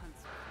me and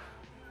hunts me.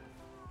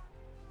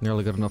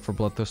 Nearly good enough for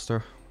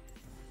Bloodthirster.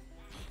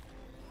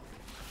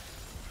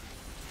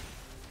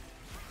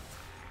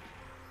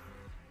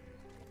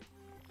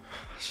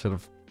 should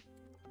have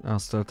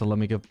asked her to let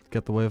me get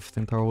the wave,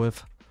 the entire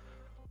wave.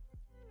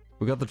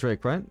 We got the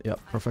Drake, right? Yeah,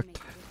 perfect.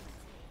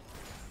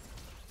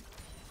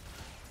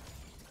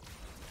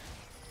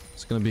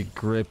 It's gonna be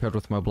great paired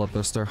with my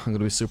Bloodthirster. I'm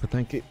gonna be super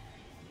tanky.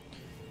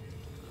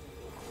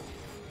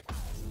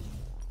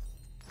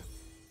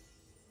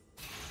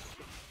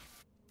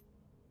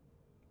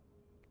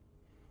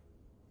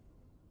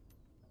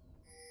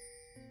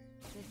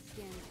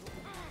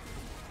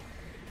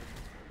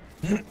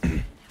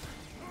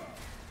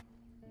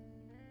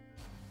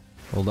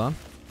 Hold on.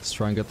 Let's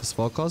try and get this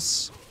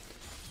Volkos.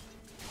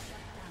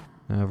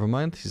 Never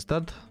mind, he's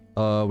dead.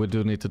 We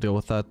do need to deal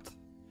with that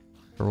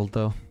Herald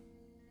though.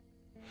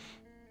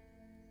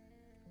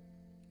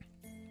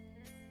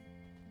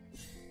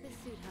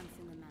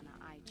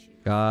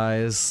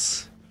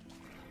 Guys.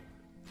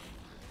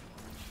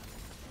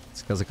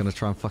 These guys are gonna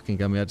try and fucking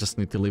get me. I just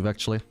need to leave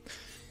actually.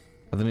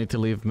 They need to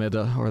leave mid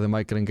or they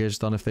might get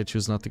engaged on if they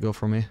choose not to go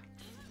for me.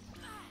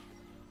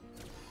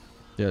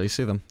 Yeah, you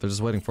see them. They're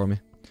just waiting for me.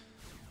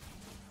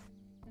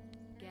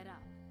 Get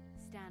up.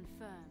 Stand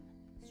firm.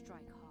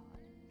 Strike hard.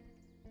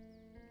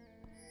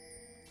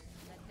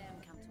 Let them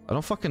come to I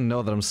don't fucking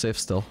know that I'm safe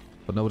still,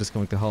 but nobody's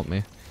going to help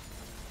me.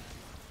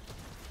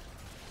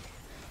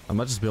 I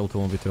might just be able to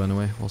 1v2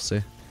 anyway. We'll see.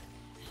 They're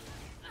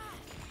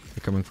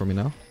coming for me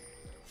now.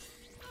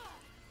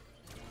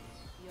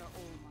 You're all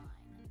mine.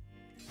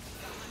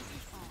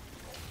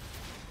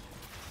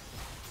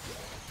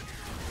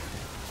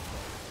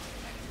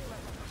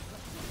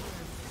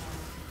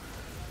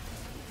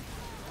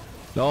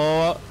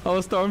 No,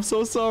 Alistar, I'm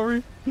so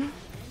sorry.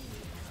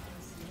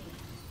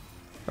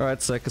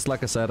 Alright, sick. It's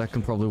like I said, I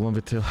can probably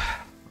 1v2.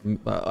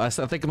 I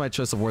think my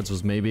choice of words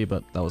was maybe,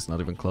 but that was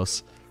not even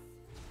close.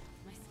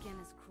 My skin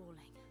is crawling.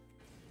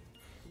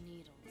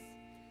 Needles.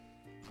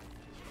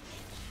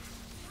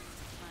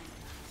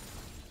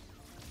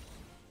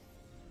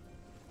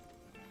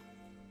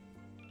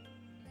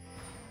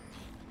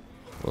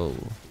 Whoa.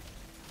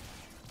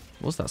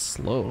 What was that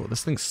slow?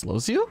 This thing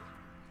slows you?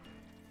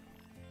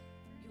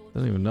 I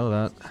didn't even know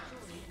that.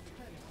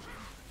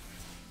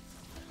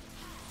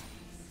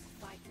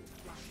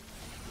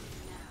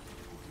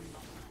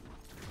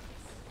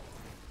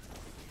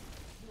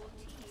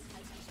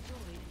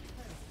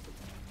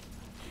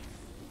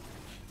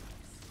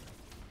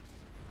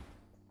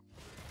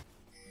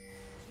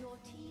 Your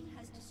team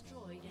has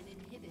destroyed an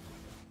inhibitor.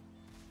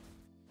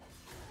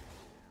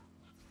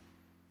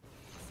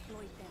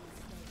 Exploit their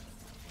mistakes.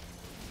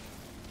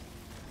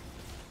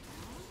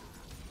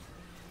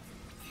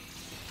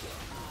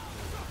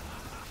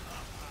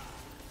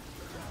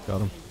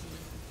 Got him.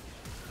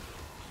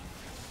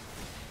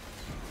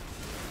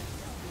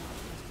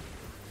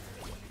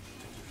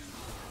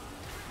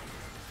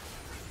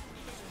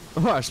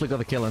 Oh, I actually got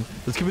the kill in.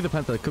 This could be the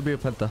Penta. It could be a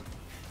Penta.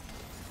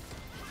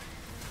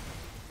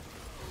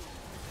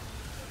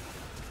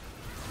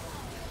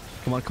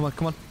 Come on, come on,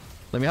 come on.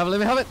 Let me have it,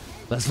 let me have it.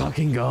 Let's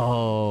fucking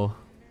go.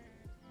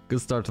 Good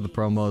start to the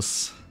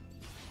promos.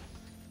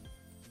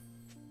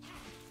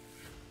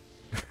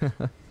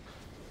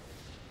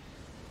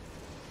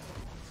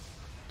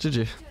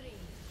 GG.